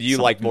do you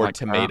like more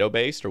tomato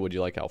based, or would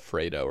you like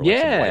Alfredo or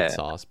some white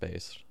sauce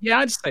based?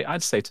 Yeah,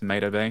 I'd say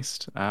tomato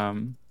based.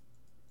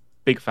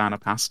 Big fan of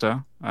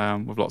pasta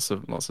with lots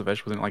of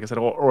vegetables in it, like I said,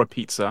 or a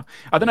pizza.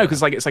 I don't know,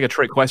 because like it's like a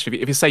trick question.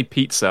 If you say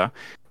pizza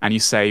and you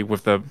say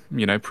with the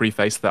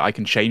preface that I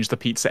can change the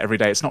pizza every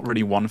day, it's not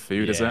really one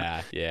food, is it?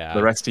 Yeah.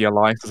 The rest of your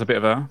life is a bit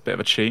of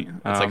a cheat.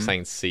 It's like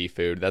saying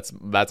seafood.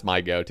 That's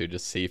my go-to,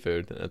 just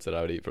seafood. That's what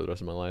I would eat for the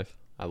rest of my life.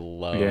 I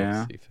love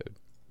seafood.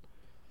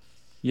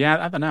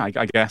 Yeah, I don't know.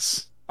 I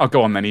guess I'll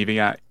go on then, Evie.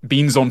 Yeah.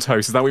 Beans on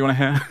toast. Is that what you want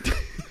to hear?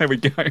 There we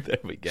go. There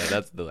we go.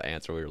 That's the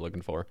answer we were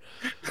looking for.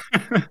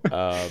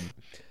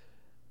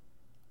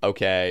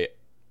 Okay.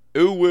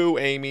 Uwu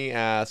Amy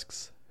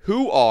asks,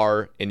 who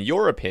are, in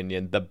your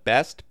opinion, the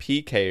best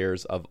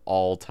PKers of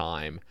all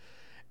time?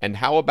 And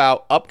how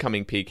about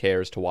upcoming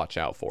PKers to watch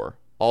out for?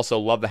 Also,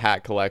 love the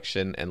hat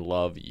collection and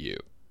love you.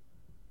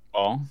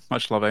 Oh,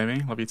 much love,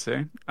 Amy. Love you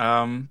too.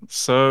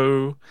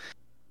 So,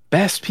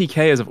 best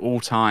PKers of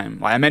all time.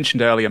 Like I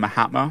mentioned earlier,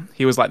 Mahatma.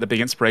 He was like the big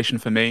inspiration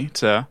for me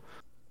to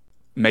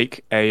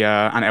make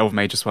an Elf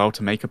Mage as well,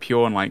 to make a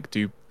pure and like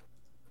do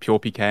pure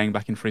PKing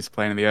back in free to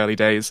play in the early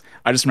days.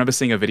 I just remember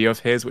seeing a video of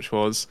his which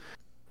was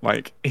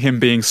like him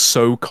being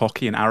so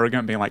cocky and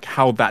arrogant, being like,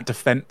 how that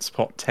defense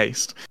pot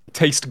taste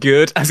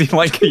good, as he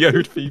like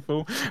KO'd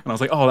people. And I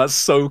was like, oh, that's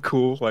so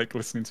cool, like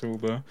listening to all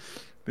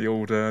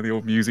the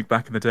old music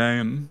back in the day.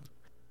 And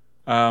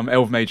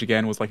Elf Mage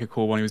again was like a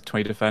cool one. He was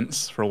 20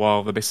 defense for a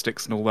while, the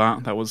Mystics and all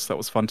that. That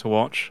was fun to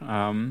watch.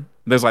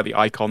 There's like the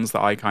icons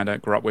that I kind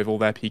of grew up with, all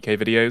their PK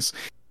videos.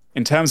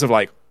 In terms of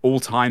like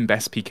all-time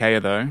best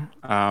PKer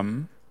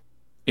though,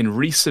 in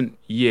recent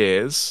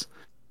years,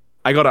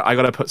 I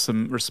gotta put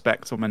some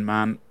respect on my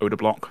man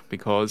Odablock,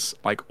 because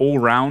like all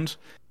round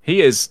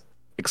he is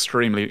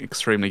extremely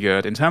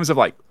good. In terms of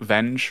like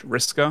Venge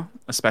Risker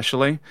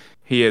especially,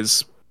 he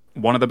is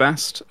one of the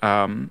best.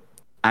 And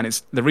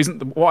it's the reason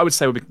what I would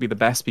say would be the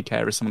best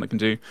PKer is someone that can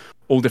do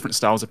all different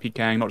styles of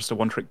PKing, not just a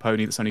one-trick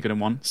pony that's only good in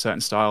one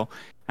certain style.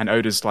 And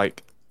Oda's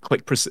like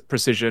click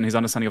precision, his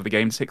understanding of the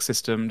game tick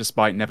system,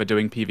 despite never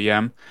doing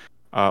PVM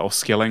or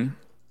skilling,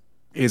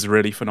 is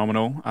really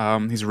phenomenal.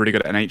 He's really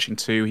good at NHing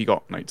too. He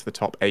got like to the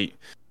top 8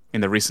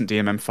 in the recent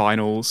DMM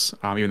finals,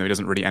 even though he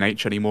doesn't really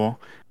NH anymore.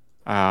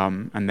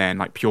 And then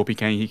like pure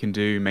PKing he can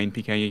do, main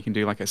PKing he can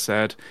do, like I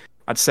said.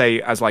 I'd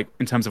say as like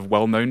in terms of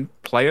well-known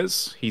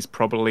players, he's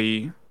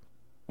probably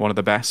one of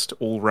the best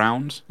all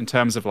round. In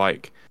terms of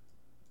like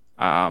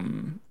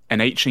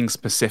NHing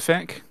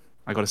specific,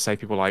 I got to say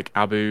people like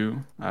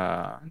Abu,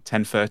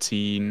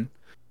 1013,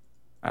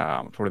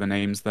 probably the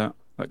names that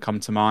come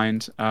to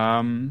mind.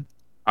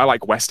 I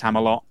like West Ham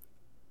a lot.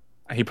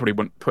 He probably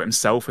wouldn't put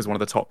himself as one of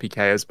the top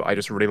PKers, but I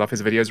just really love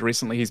his videos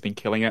recently. He's been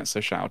killing it,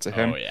 so shout out to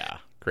him. Oh yeah,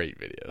 great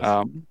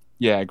videos.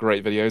 Yeah,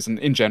 great videos, and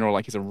in general,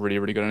 like he's a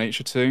really good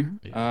nature too.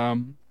 Yeah.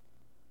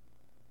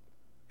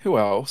 Who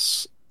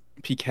else?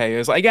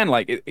 PKers. Like, again,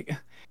 like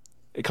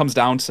it comes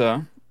down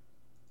to,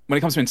 when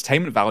it comes to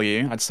entertainment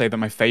value, I'd say that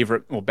my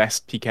favorite or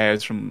best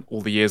PKers from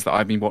all the years that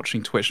I've been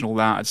watching Twitch and all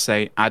that, I'd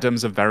say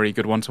Adam's a very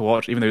good one to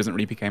watch, even though he doesn't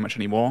really PK much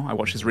anymore. I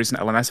watched his recent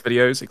LMS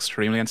videos,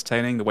 extremely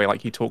entertaining, the way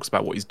like he talks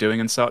about what he's doing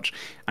and such,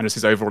 and just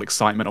his overall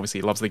excitement. Obviously,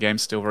 he loves the game,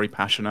 still very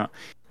passionate,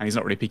 and he's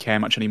not really PKing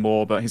much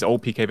anymore, but his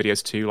old PK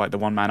videos too, like the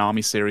One Man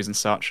Army series and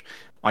such,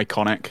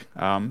 iconic.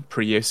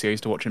 Pre-EOC, I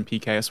used to watch him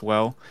PK as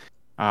well.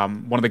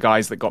 One of the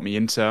guys that got me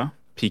into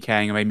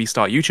PKing and made me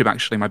start YouTube,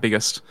 actually, my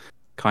biggest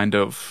kind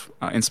of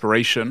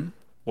inspiration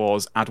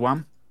was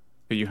Adwam,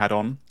 who you had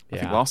on I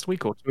think last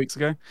week or 2 weeks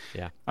ago.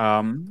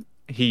 Yeah.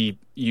 He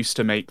used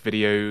to make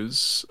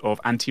videos of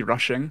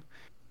anti-rushing,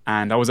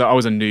 and I was a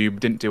noob,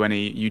 didn't do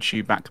any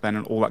YouTube back then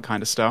and all that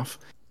kind of stuff.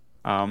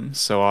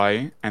 So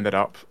I ended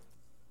up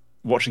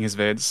watching his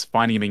vids,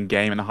 finding him in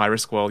game in the high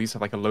risk world. He used to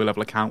have like a low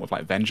level account with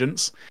like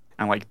Vengeance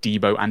and like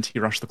Debo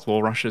anti-rush the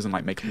claw rushes and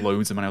like make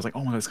loads of money. I was like,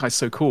 oh my god, this guy's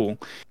so cool.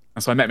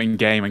 And so I met him in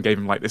game and gave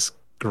him like this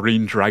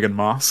green dragon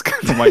mask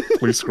from like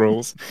Blue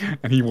Scrolls,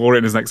 and he wore it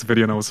in his next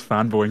video, and I was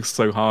fanboying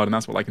so hard, and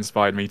that's what like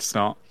inspired me to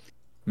start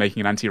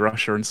making an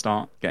anti-rusher and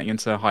start getting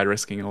into high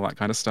risking and all that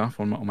kind of stuff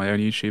on my own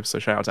YouTube. So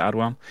shout out to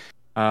Adwam.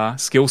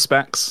 Skill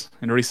specs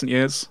in recent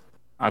years.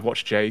 I've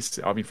watched Jay.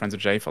 I've been friends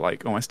with Jay for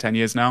like almost 10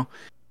 years now,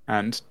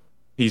 and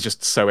he's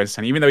just so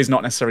entertaining. Even though he's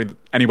not necessarily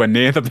anywhere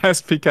near the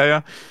best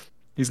PKer,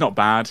 he's not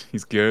bad.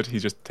 He's good. He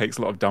just takes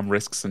a lot of dumb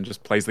risks and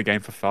just plays the game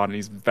for fun. And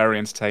he's very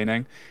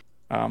entertaining.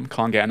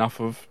 Can't get enough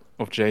of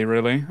Jay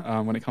really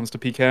when it comes to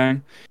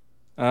PKing.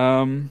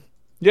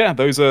 Yeah,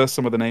 those are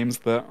some of the names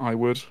that I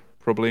would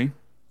probably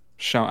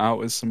shout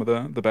out as some of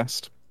the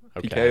best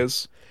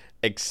PKers.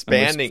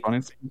 Expanding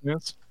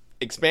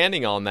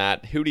on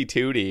that, Hootie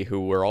Tootie,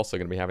 who we're also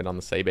going to be having on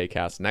the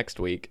SeiBeiCast next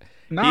week,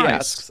 nice. He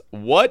asks,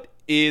 what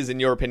is, in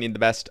your opinion, the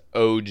best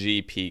OG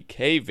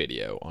PK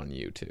video on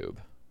YouTube?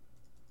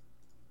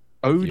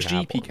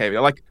 OG PK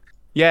video? Like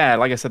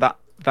I said, that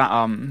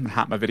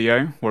Hatma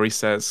video where he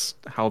says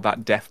how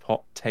that death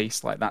pot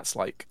tastes, like that's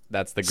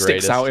the greatest.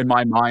 Sticks out in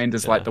my mind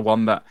as like the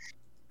one that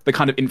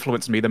kind of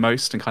influenced me the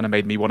most and kind of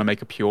made me want to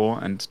make a pure.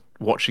 And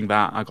watching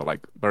that, I got like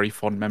very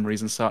fond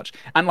memories and such.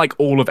 And like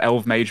all of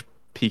Elvemage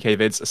PK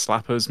vids are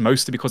slappers,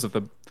 mostly because of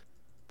the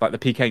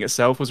PKing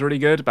itself was really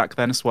good back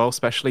then as well.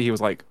 Especially he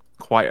was like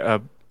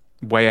quite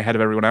way ahead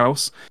of everyone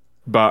else.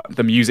 But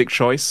the music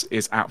choice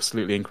is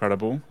absolutely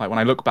incredible. Like when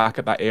I look back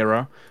at that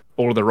era,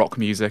 all of the rock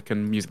music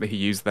and music that he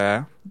used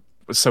there,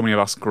 so many of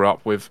us grew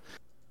up with,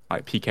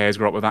 like PKers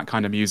grew up with that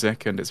kind of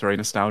music, and it's very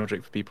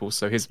nostalgic for people.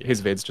 So his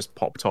vids just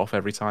popped off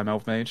every time.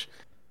 Elvemage.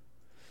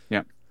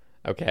 Yeah.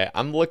 Okay,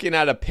 I'm looking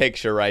at a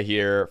picture right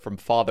here from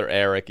Father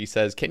Eric. He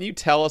says, can you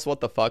tell us what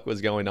the fuck was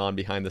going on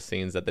behind the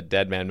scenes at the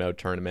Dead Man Mode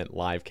tournament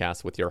live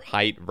cast with your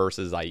height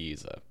versus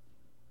Aiza?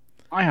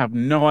 I have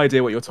no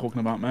idea what you're talking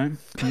about, man.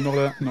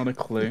 Not a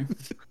clue.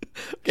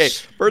 Okay,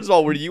 first of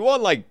all, were you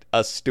on like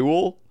a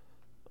stool?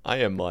 I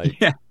am like...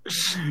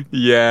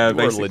 Yeah,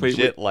 basically.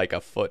 Legit like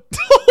a foot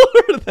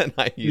taller than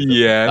Aiza.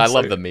 Yeah. I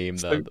love the meme,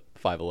 though.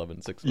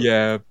 5'11", 6'4".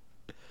 Yeah.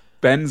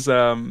 Ben's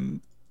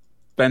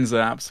an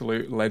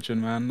absolute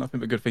legend, man. Nothing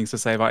but good things to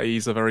say about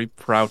Aiza. Very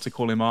proud to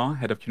call him our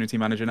head of community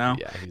manager now.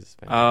 Yeah, he's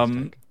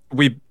fantastic.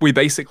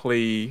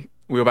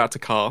 We were about to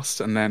cast,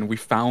 and then we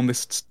found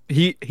this.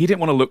 He didn't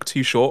want to look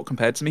too short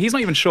compared to me. He's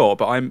not even short,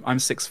 but I'm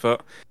 6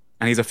 foot,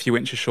 and he's a few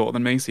inches shorter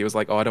than me. So he was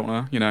like, "Oh, I don't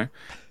want to,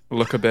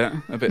 look a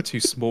bit too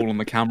small on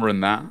the camera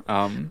and that."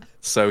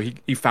 So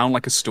he found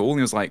like a stool, and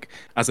he was like,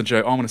 as a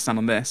joke, "Oh, I'm going to stand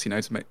on this,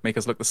 to make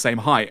us look the same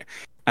height."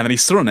 And then he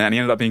stood on it, and he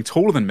ended up being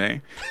taller than me.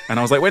 And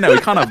I was like, "Wait, no, we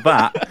can't have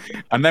that."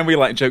 And then we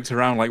like joked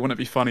around, like, "Wouldn't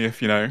it be funny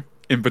if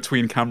in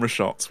between camera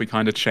shots we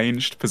kind of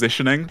changed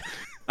positioning,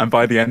 and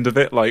by the end of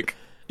it, like."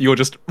 You're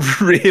just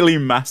really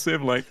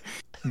massive, like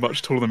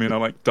much taller than me, and I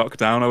like duck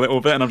down a little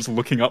bit, and I'm just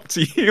looking up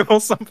to you or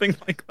something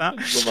like that.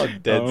 I'm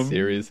like dead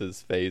serious.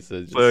 His face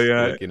is just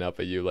looking up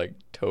at you, like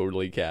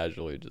totally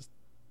casually. Just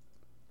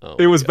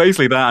it was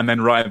basically that, and then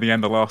right at the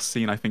end, the last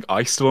scene, I think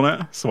I stood on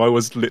it, so I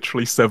was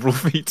literally several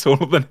feet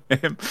taller than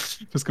him,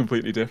 just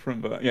completely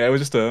different. But yeah, it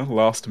was just a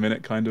last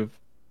minute kind of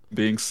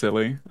being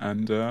silly,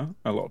 and a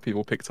lot of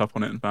people picked up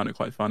on it and found it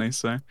quite funny.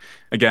 So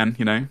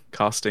again,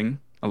 casting.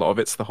 A lot of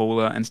it's the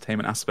whole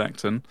entertainment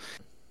aspect, and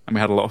we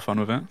had a lot of fun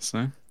with it.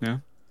 So yeah.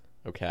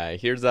 Okay,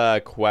 here's a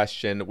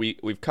question.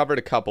 We've covered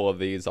a couple of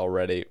these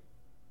already,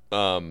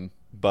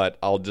 but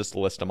I'll just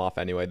list them off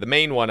anyway. The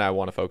main one I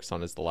want to focus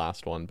on is the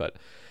last one. But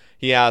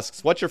he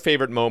asks, "What's your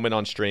favorite moment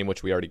on stream?"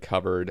 Which we already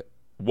covered.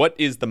 What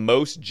is the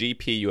most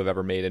GP you have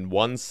ever made in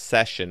one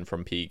session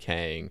from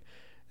PKing?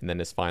 And then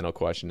his final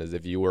question is,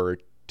 if you were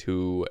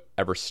to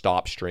ever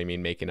stop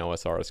streaming, making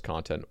OSRS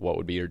content, what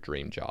would be your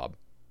dream job?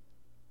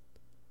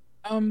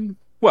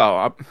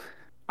 Well,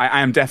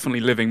 I am definitely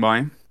living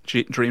my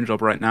dream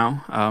job right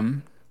now.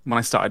 When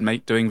I started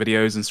doing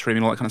videos and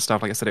streaming, all that kind of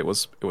stuff, like I said, it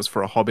was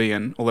for a hobby,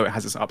 and although it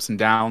has its ups and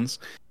downs,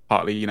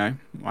 partly,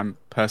 I'm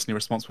personally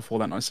responsible for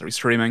that, not necessarily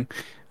streaming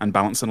and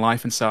balance in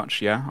life and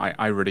such. Yeah,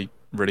 I really,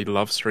 really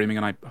love streaming,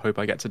 and I hope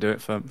I get to do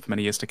it for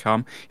many years to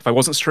come. If I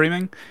wasn't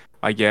streaming,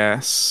 I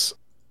guess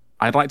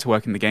I'd like to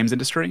work in the games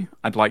industry.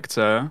 I'd like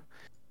to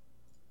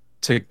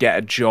get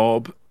a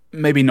job.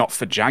 Maybe not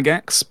for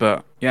Jagex,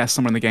 but yeah,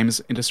 somewhere in the games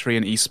industry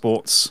and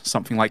esports,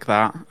 something like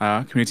that.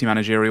 Community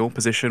managerial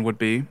position would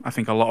be, I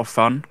think, a lot of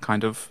fun,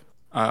 kind of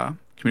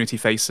community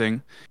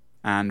facing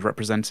and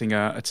representing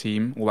a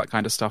team, all that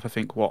kind of stuff. I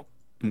think what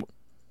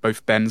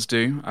both Bens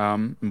do,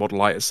 Model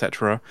Light,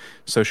 etc.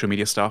 Social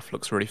media stuff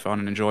looks really fun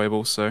and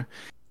enjoyable. So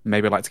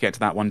maybe I'd like to get to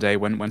that one day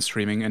when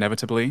streaming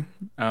inevitably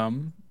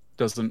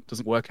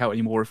doesn't work out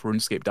anymore, if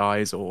RuneScape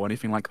dies or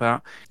anything like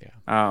that.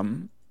 Yeah.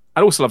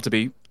 I'd also love to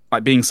be.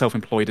 Like, being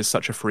self-employed is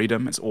such a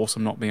freedom. It's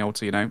awesome not being able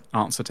to,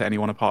 answer to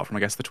anyone apart from, I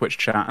guess, the Twitch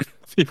chat and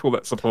people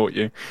that support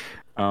you.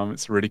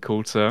 It's really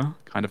cool to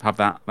kind of have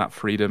that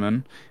freedom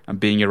and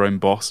being your own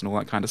boss and all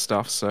that kind of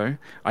stuff. So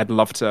I'd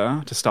love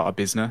to start a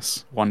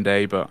business one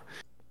day, but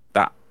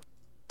that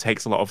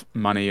takes a lot of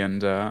money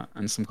and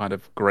some kind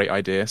of great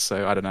idea.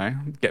 So I don't know,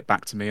 get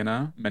back to me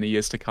in many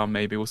years to come.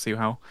 Maybe we'll see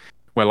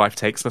where life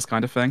takes us,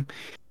 kind of thing.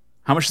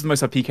 How much is the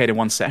most I've PK'd in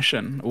one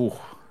session?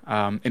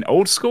 In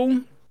old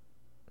school.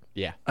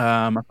 Yeah.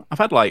 I've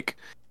had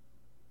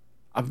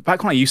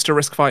back when I used to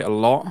risk fight a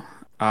lot,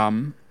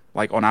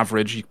 like on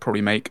average you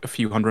probably make a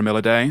few $100 mil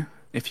a day.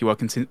 if you were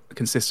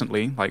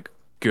consistently like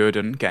good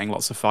and getting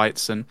lots of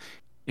fights, and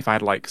if I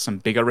had like some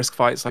bigger risk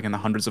fights, like in the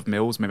hundreds of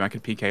mils, maybe I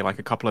could PK like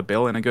a couple of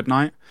bill in a good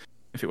night.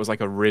 If it was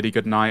like a really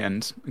good night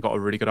and got a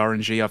really good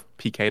RNG, I've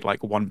PK'd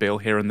like 1 bill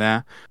here and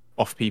there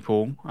off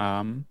people,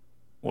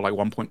 or like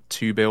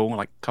 1.2 bill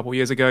like a couple of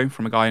years ago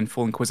from a guy in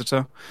Full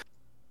Inquisitor,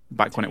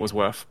 back when it was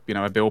worth, you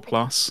know, a bill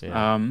plus.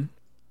 Yeah.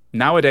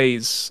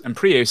 Nowadays, and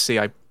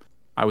pre-AOC,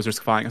 I was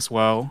risk fighting as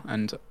well,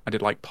 and I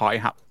did like party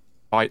hat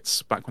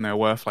fights back when they were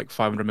worth like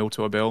 500 mil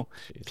to a bill.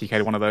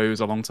 PK'd one of those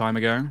a long time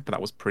ago, but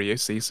that was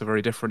pre-AOC, so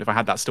very different. If I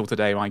had that still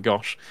today, my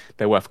gosh,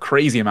 they're worth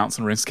crazy amounts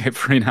on RuneScape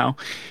 3 now.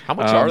 How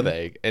much are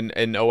they in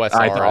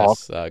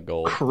OSRS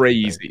gold?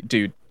 Crazy,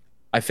 dude.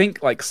 I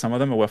think like some of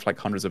them are worth like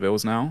hundreds of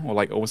bills now, or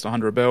like almost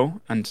 100 bill,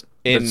 and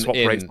the swap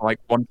rates are like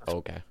 1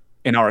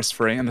 in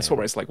RS3, and the swap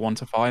rates like 1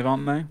 to 5,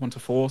 aren't they? 1 to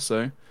 4,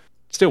 so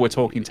still we're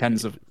talking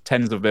tens of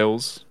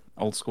bills,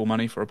 old school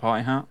money for a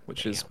party hat,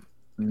 which is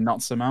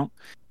nuts amount.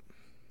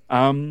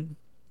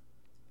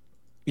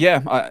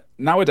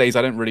 Nowadays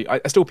I don't really. I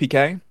still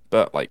PK,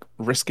 but like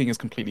risking is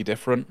completely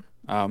different.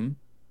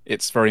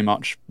 It's very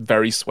much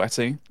very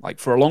sweaty. Like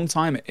for a long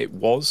time, it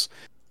was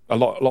a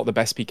lot of the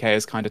best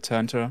PKers kind of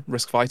turned to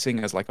risk fighting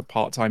as like a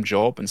part-time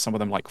job, and some of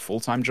them like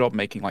full-time job,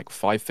 making like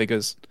 5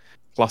 figures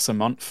plus a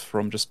month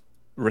from just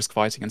risk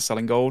fighting and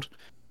selling gold.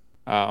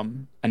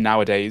 And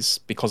nowadays,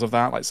 because of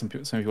that, like some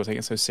people take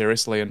it so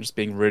seriously and just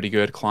being really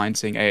good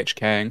clienting,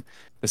 AHKing,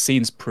 the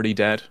scene's pretty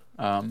dead.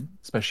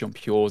 Especially on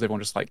pures,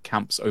 everyone just like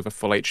camps over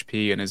full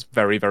HP and is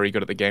very, very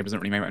good at the game, doesn't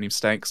really make any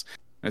mistakes.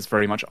 And it's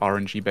very much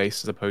RNG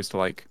based as opposed to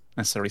like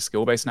necessarily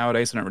skill based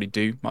nowadays. So don't really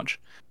do much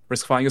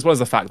risk fighting, as well as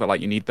the fact that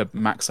like you need the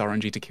max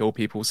RNG to kill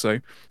people.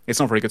 So it's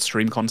not very good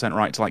stream content,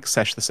 right? To like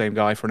sesh the same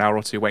guy for an hour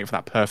or two, waiting for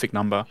that perfect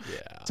number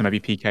to maybe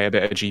PK a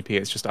bit of GP.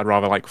 It's just I'd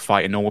rather like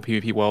fight in normal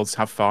PvP worlds,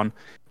 have fun,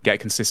 get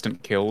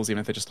consistent kills,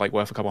 even if they're just like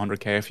worth a couple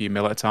 100k, a few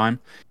mil at a time,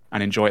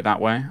 and enjoy it that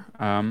way.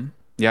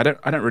 I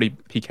don't really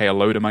PK a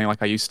load of money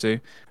like I used to.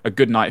 A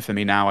good night for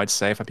me now, I'd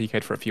say, if I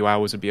PK'd for a few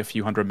hours, would be a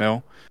few 100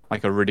 mil,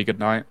 like a really good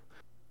night.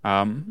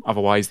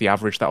 Otherwise, the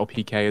average that I'll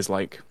PK is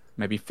like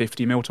maybe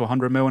 50 mil to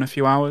 100 mil in a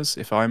few hours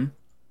if I'm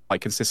like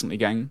consistently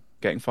getting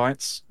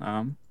fights.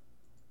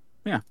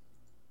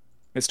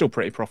 It's still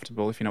pretty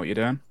profitable if you know what you're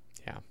doing.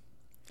 Yeah.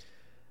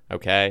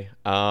 Okay.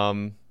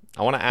 I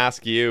want to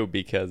ask you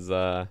because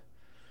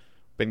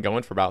been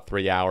going for about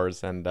 3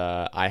 hours, and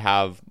I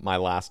have my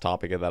last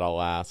topic that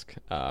I'll ask,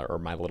 or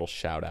my little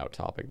shout out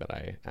topic that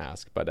I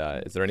ask. But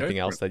is there anything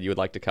else that you would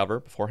like to cover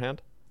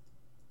beforehand?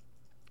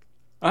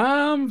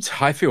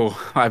 I feel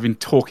I've been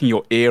talking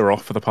your ear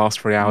off for the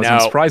past 3 hours. I'm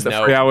surprised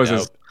that 3 hours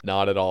is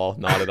not at all.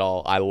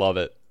 I love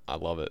it.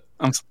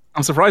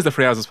 I'm surprised the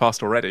 3 hours has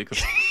passed already,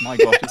 because my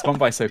gosh, it's gone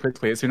by so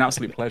quickly. It's been an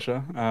absolute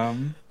pleasure.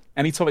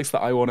 Any topics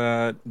that I want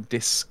to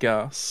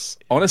discuss?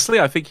 Honestly,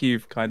 I think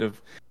you've kind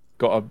of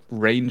got a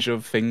range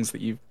of things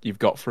that you've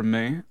got from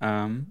me.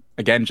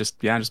 Again, just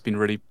been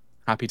really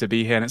happy to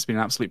be here, and it's been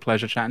an absolute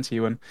pleasure chatting to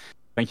you, and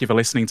thank you for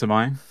listening to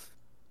my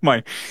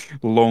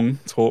long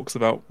talks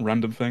about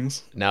random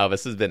things. No,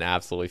 this has been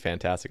absolutely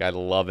fantastic. I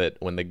love it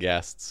when the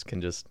guests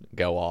can just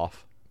go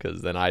off,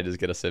 because then I just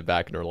get to sit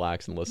back and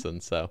relax and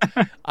listen. So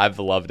I've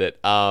loved it.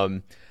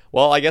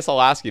 Well, I guess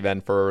I'll ask you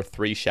then for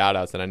 3 shout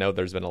outs, and I know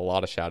there's been a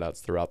lot of shout outs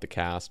throughout the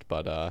cast,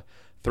 but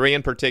 3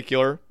 in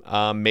particular,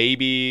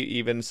 maybe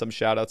even some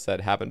shout outs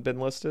that haven't been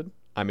listed.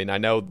 I mean, I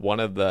know one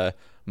of the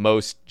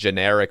most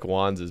generic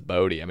ones is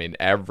Bodhi. I mean,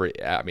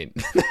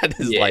 that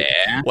is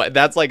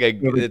that's like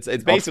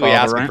it's basically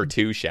asking right? for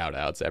 2 shout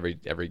outs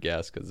every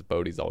guest, because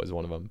Bodhi's always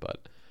one of them.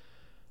 But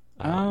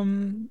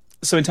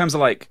so in terms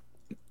of like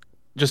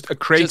just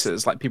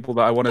creators, like people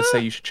that I want to say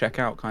you should check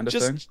out, kind of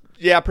thing.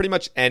 Yeah, pretty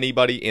much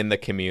anybody in the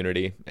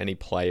community, any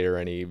player,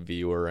 any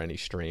viewer, any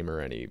streamer,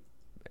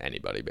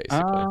 anybody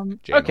basically.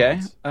 Okay.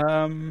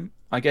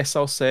 I guess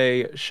I'll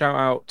say shout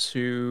out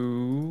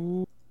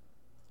to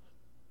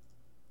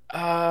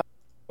God,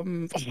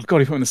 you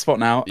put me on the spot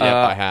now.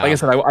 Yeah, I have.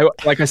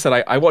 Like I said,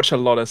 I watch a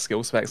lot of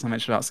skill specs. I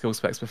mentioned about skill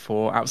specs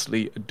before.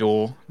 Absolutely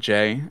adore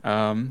Jay.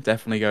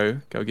 Definitely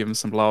go give him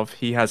some love.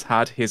 He has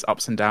had his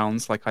ups and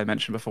downs, like I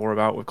mentioned before,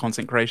 about with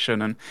content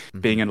creation and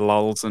being in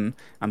lulls and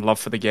love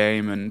for the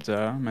game and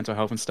mental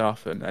health and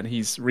stuff. And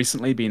he's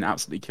recently been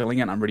absolutely killing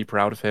it. And I'm really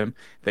proud of him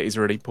that he's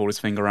really pulled his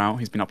finger out.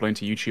 He's been uploading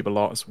to YouTube a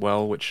lot as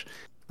well, which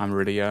I'm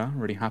really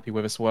happy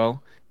with as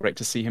well. Great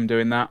to see him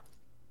doing that.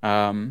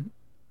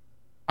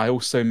 I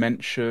also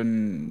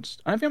mentioned,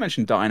 I don't think I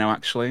mentioned Dino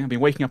actually. I've been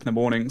waking up in the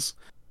mornings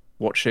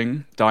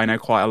watching Dino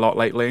quite a lot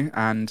lately,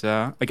 and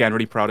again,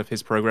 really proud of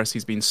his progress.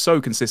 He's been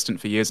so consistent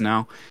for years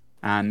now,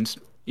 and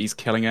he's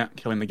killing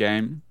the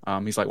game.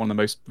 He's like one of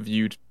the most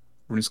viewed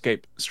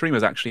RuneScape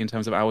streamers actually in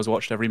terms of hours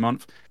watched every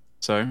month.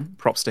 So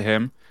props to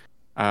him.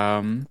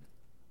 I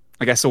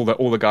guess all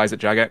the guys at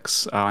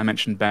Jagex. I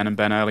mentioned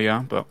Ben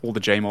earlier, but all the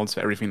JMods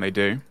for everything they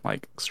do.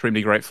 Like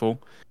extremely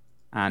grateful.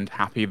 And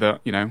happy that,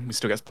 we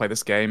still get to play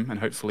this game, and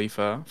hopefully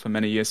for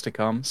many years to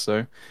come.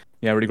 So,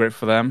 yeah, really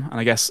grateful for them.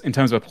 And I guess in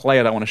terms of a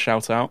player that I want to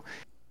shout out,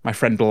 my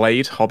friend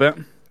Blade Hobbit.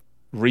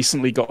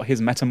 recently got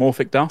his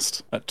metamorphic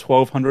dust at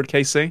 1200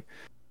 KC.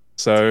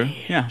 So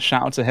yeah,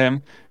 shout out to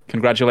him.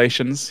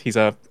 Congratulations. He's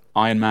a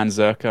Iron Man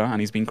Zerker,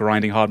 and he's been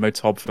grinding hard mode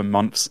Tob for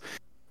months.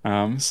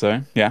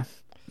 So yeah,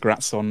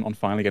 congrats on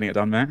finally getting it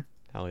done, mate.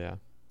 Hell yeah.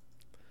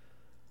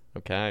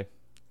 Okay.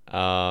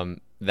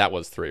 That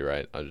was 3,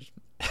 right? I was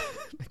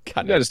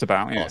just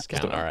about. Yeah, lost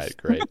count. All right,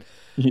 great.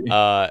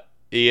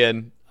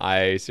 Ian,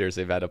 I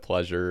seriously have had a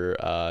pleasure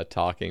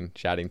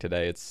chatting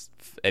today.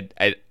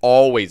 It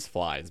always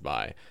flies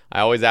by. I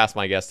always ask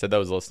my guests, to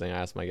those listening,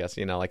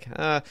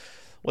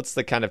 what's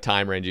the kind of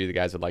time range you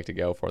guys would like to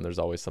go for? And there's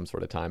always some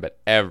sort of time, but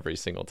every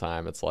single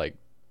time it's like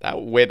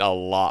that went a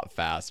lot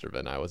faster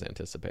than I was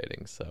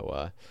anticipating.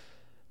 So,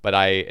 but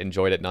I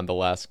enjoyed it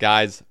nonetheless.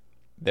 Guys,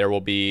 there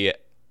will be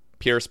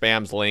Pure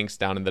Spam's links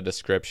down in the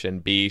description.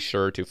 Be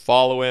sure to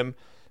follow him.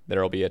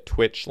 There will be a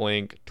Twitch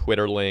link,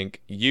 Twitter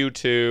link,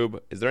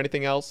 YouTube. Is there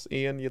anything else,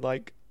 Ian, you'd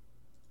like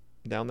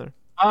down there?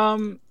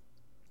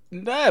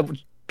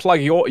 Plug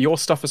your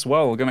stuff as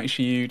well. Go make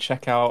sure you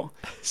check out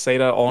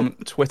Seda on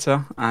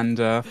Twitter and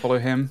follow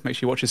him. Make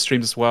sure you watch his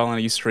streams as well. I know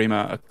you stream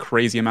a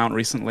crazy amount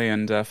recently,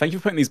 and thank you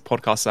for putting these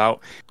podcasts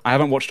out. I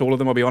haven't watched all of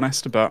them, I'll be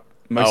honest, but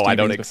I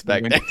don't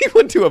expect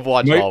anyone to have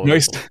watched all of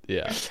them.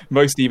 Yeah.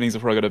 Most evenings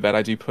before I go to bed,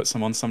 I do put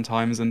some on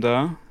sometimes and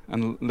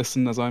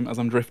listen as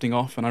I'm drifting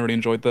off. And I really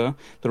enjoyed the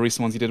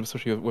recent ones you did,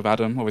 especially with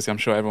Adam. Obviously, I'm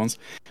sure everyone's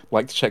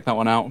like to check that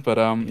one out. But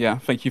yeah,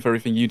 thank you for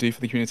everything you do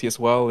for the community as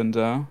well. And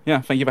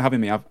yeah, thank you for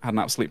having me. I've had an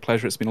absolute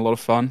pleasure. It's been a lot of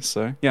fun.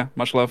 So yeah,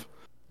 much love.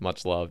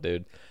 Much love,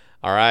 dude.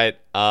 All right,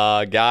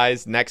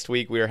 guys. Next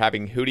week we are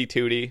having Hootie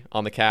Tootie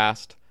on the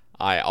cast.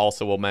 I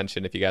also will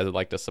mention, if you guys would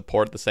like to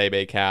support the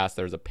Sebe Cast,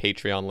 there's a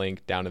Patreon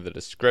link down in the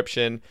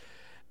description.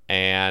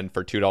 And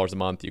for $2 a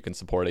month, you can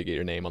support it, get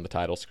your name on the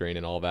title screen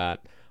and all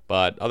that.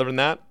 But other than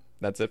that,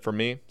 that's it for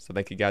me. So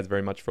thank you guys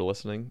very much for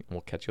listening, and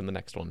we'll catch you in the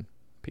next one.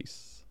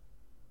 Peace.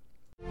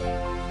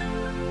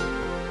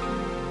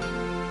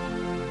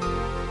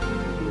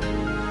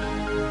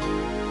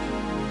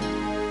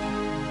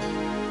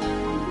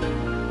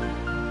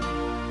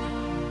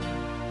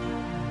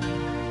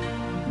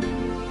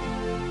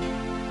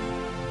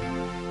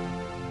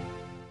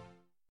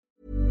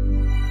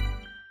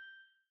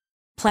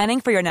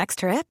 Planning for your next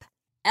trip?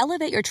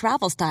 Elevate your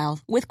travel style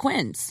with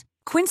Quince.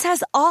 Quince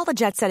has all the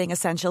jet-setting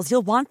essentials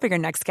you'll want for your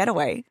next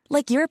getaway,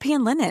 like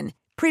European linen,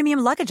 premium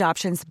luggage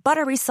options,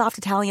 buttery soft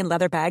Italian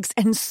leather bags,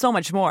 and so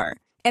much more.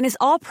 And is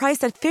all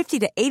priced at 50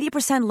 to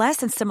 80% less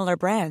than similar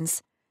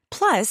brands.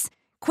 Plus,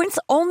 Quince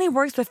only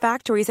works with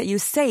factories that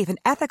use safe and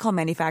ethical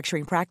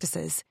manufacturing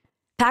practices.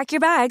 Pack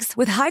your bags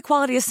with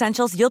high-quality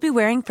essentials you'll be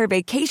wearing for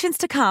vacations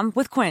to come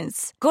with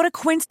Quince. Go to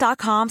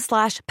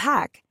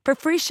quince.com/pack for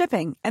free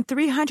shipping and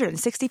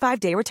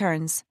 365-day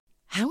returns.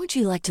 How would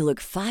you like to look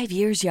 5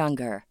 years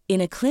younger?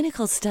 In a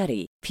clinical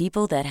study,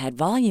 people that had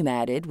volume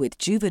added with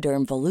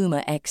Juvederm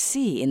Voluma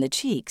XC in the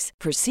cheeks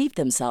perceived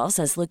themselves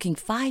as looking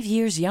 5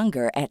 years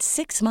younger at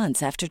 6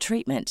 months after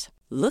treatment.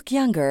 Look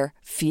younger,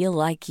 feel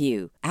like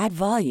you. Add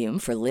volume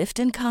for lift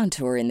and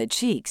contour in the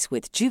cheeks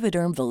with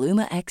Juvederm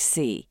Voluma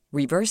XC.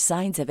 Reverse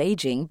signs of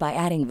aging by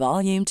adding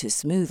volume to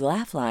smooth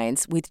laugh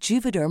lines with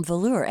Juvederm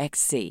Volure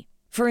XC.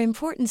 For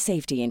important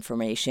safety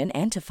information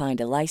and to find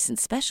a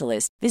licensed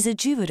specialist, visit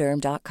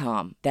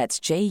Juvederm.com. That's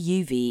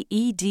JUVEDERM.com.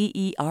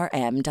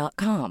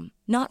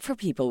 Not for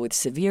people with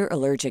severe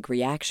allergic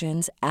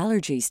reactions,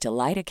 allergies to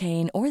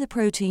lidocaine, or the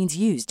proteins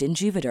used in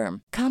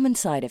Juvederm. Common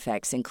side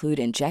effects include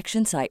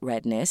injection site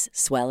redness,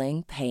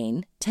 swelling,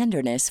 pain,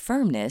 tenderness,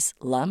 firmness,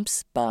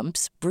 lumps,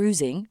 bumps,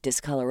 bruising,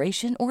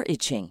 discoloration, or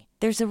itching.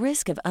 There's a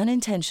risk of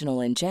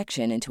unintentional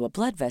injection into a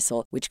blood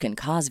vessel, which can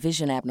cause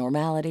vision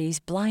abnormalities,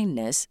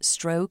 blindness,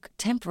 stroke,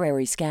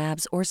 temporary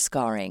scabs, or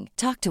scarring.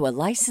 Talk to a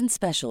licensed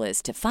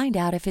specialist to find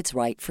out if it's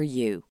right for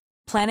you.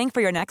 Planning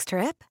for your next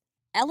trip?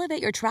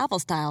 Elevate your travel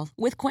style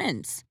with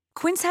Quince.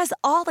 Quince has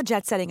all the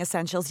jet-setting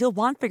essentials you'll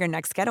want for your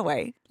next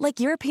getaway,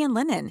 like European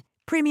linen,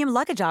 premium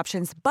luggage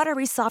options,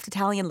 buttery soft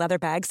Italian leather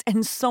bags,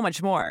 and so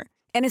much more.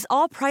 And is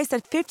all priced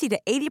at 50 to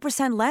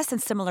 80% less than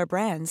similar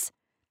brands.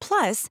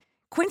 Plus,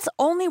 Quince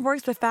only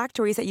works with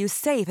factories that use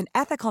safe and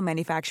ethical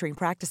manufacturing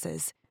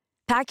practices.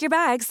 Pack your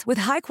bags with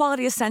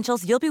high-quality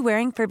essentials you'll be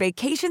wearing for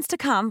vacations to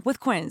come with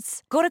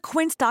Quince. Go to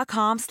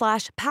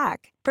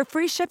quince.com/pack for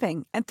free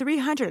shipping and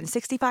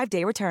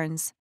 365-day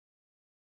returns.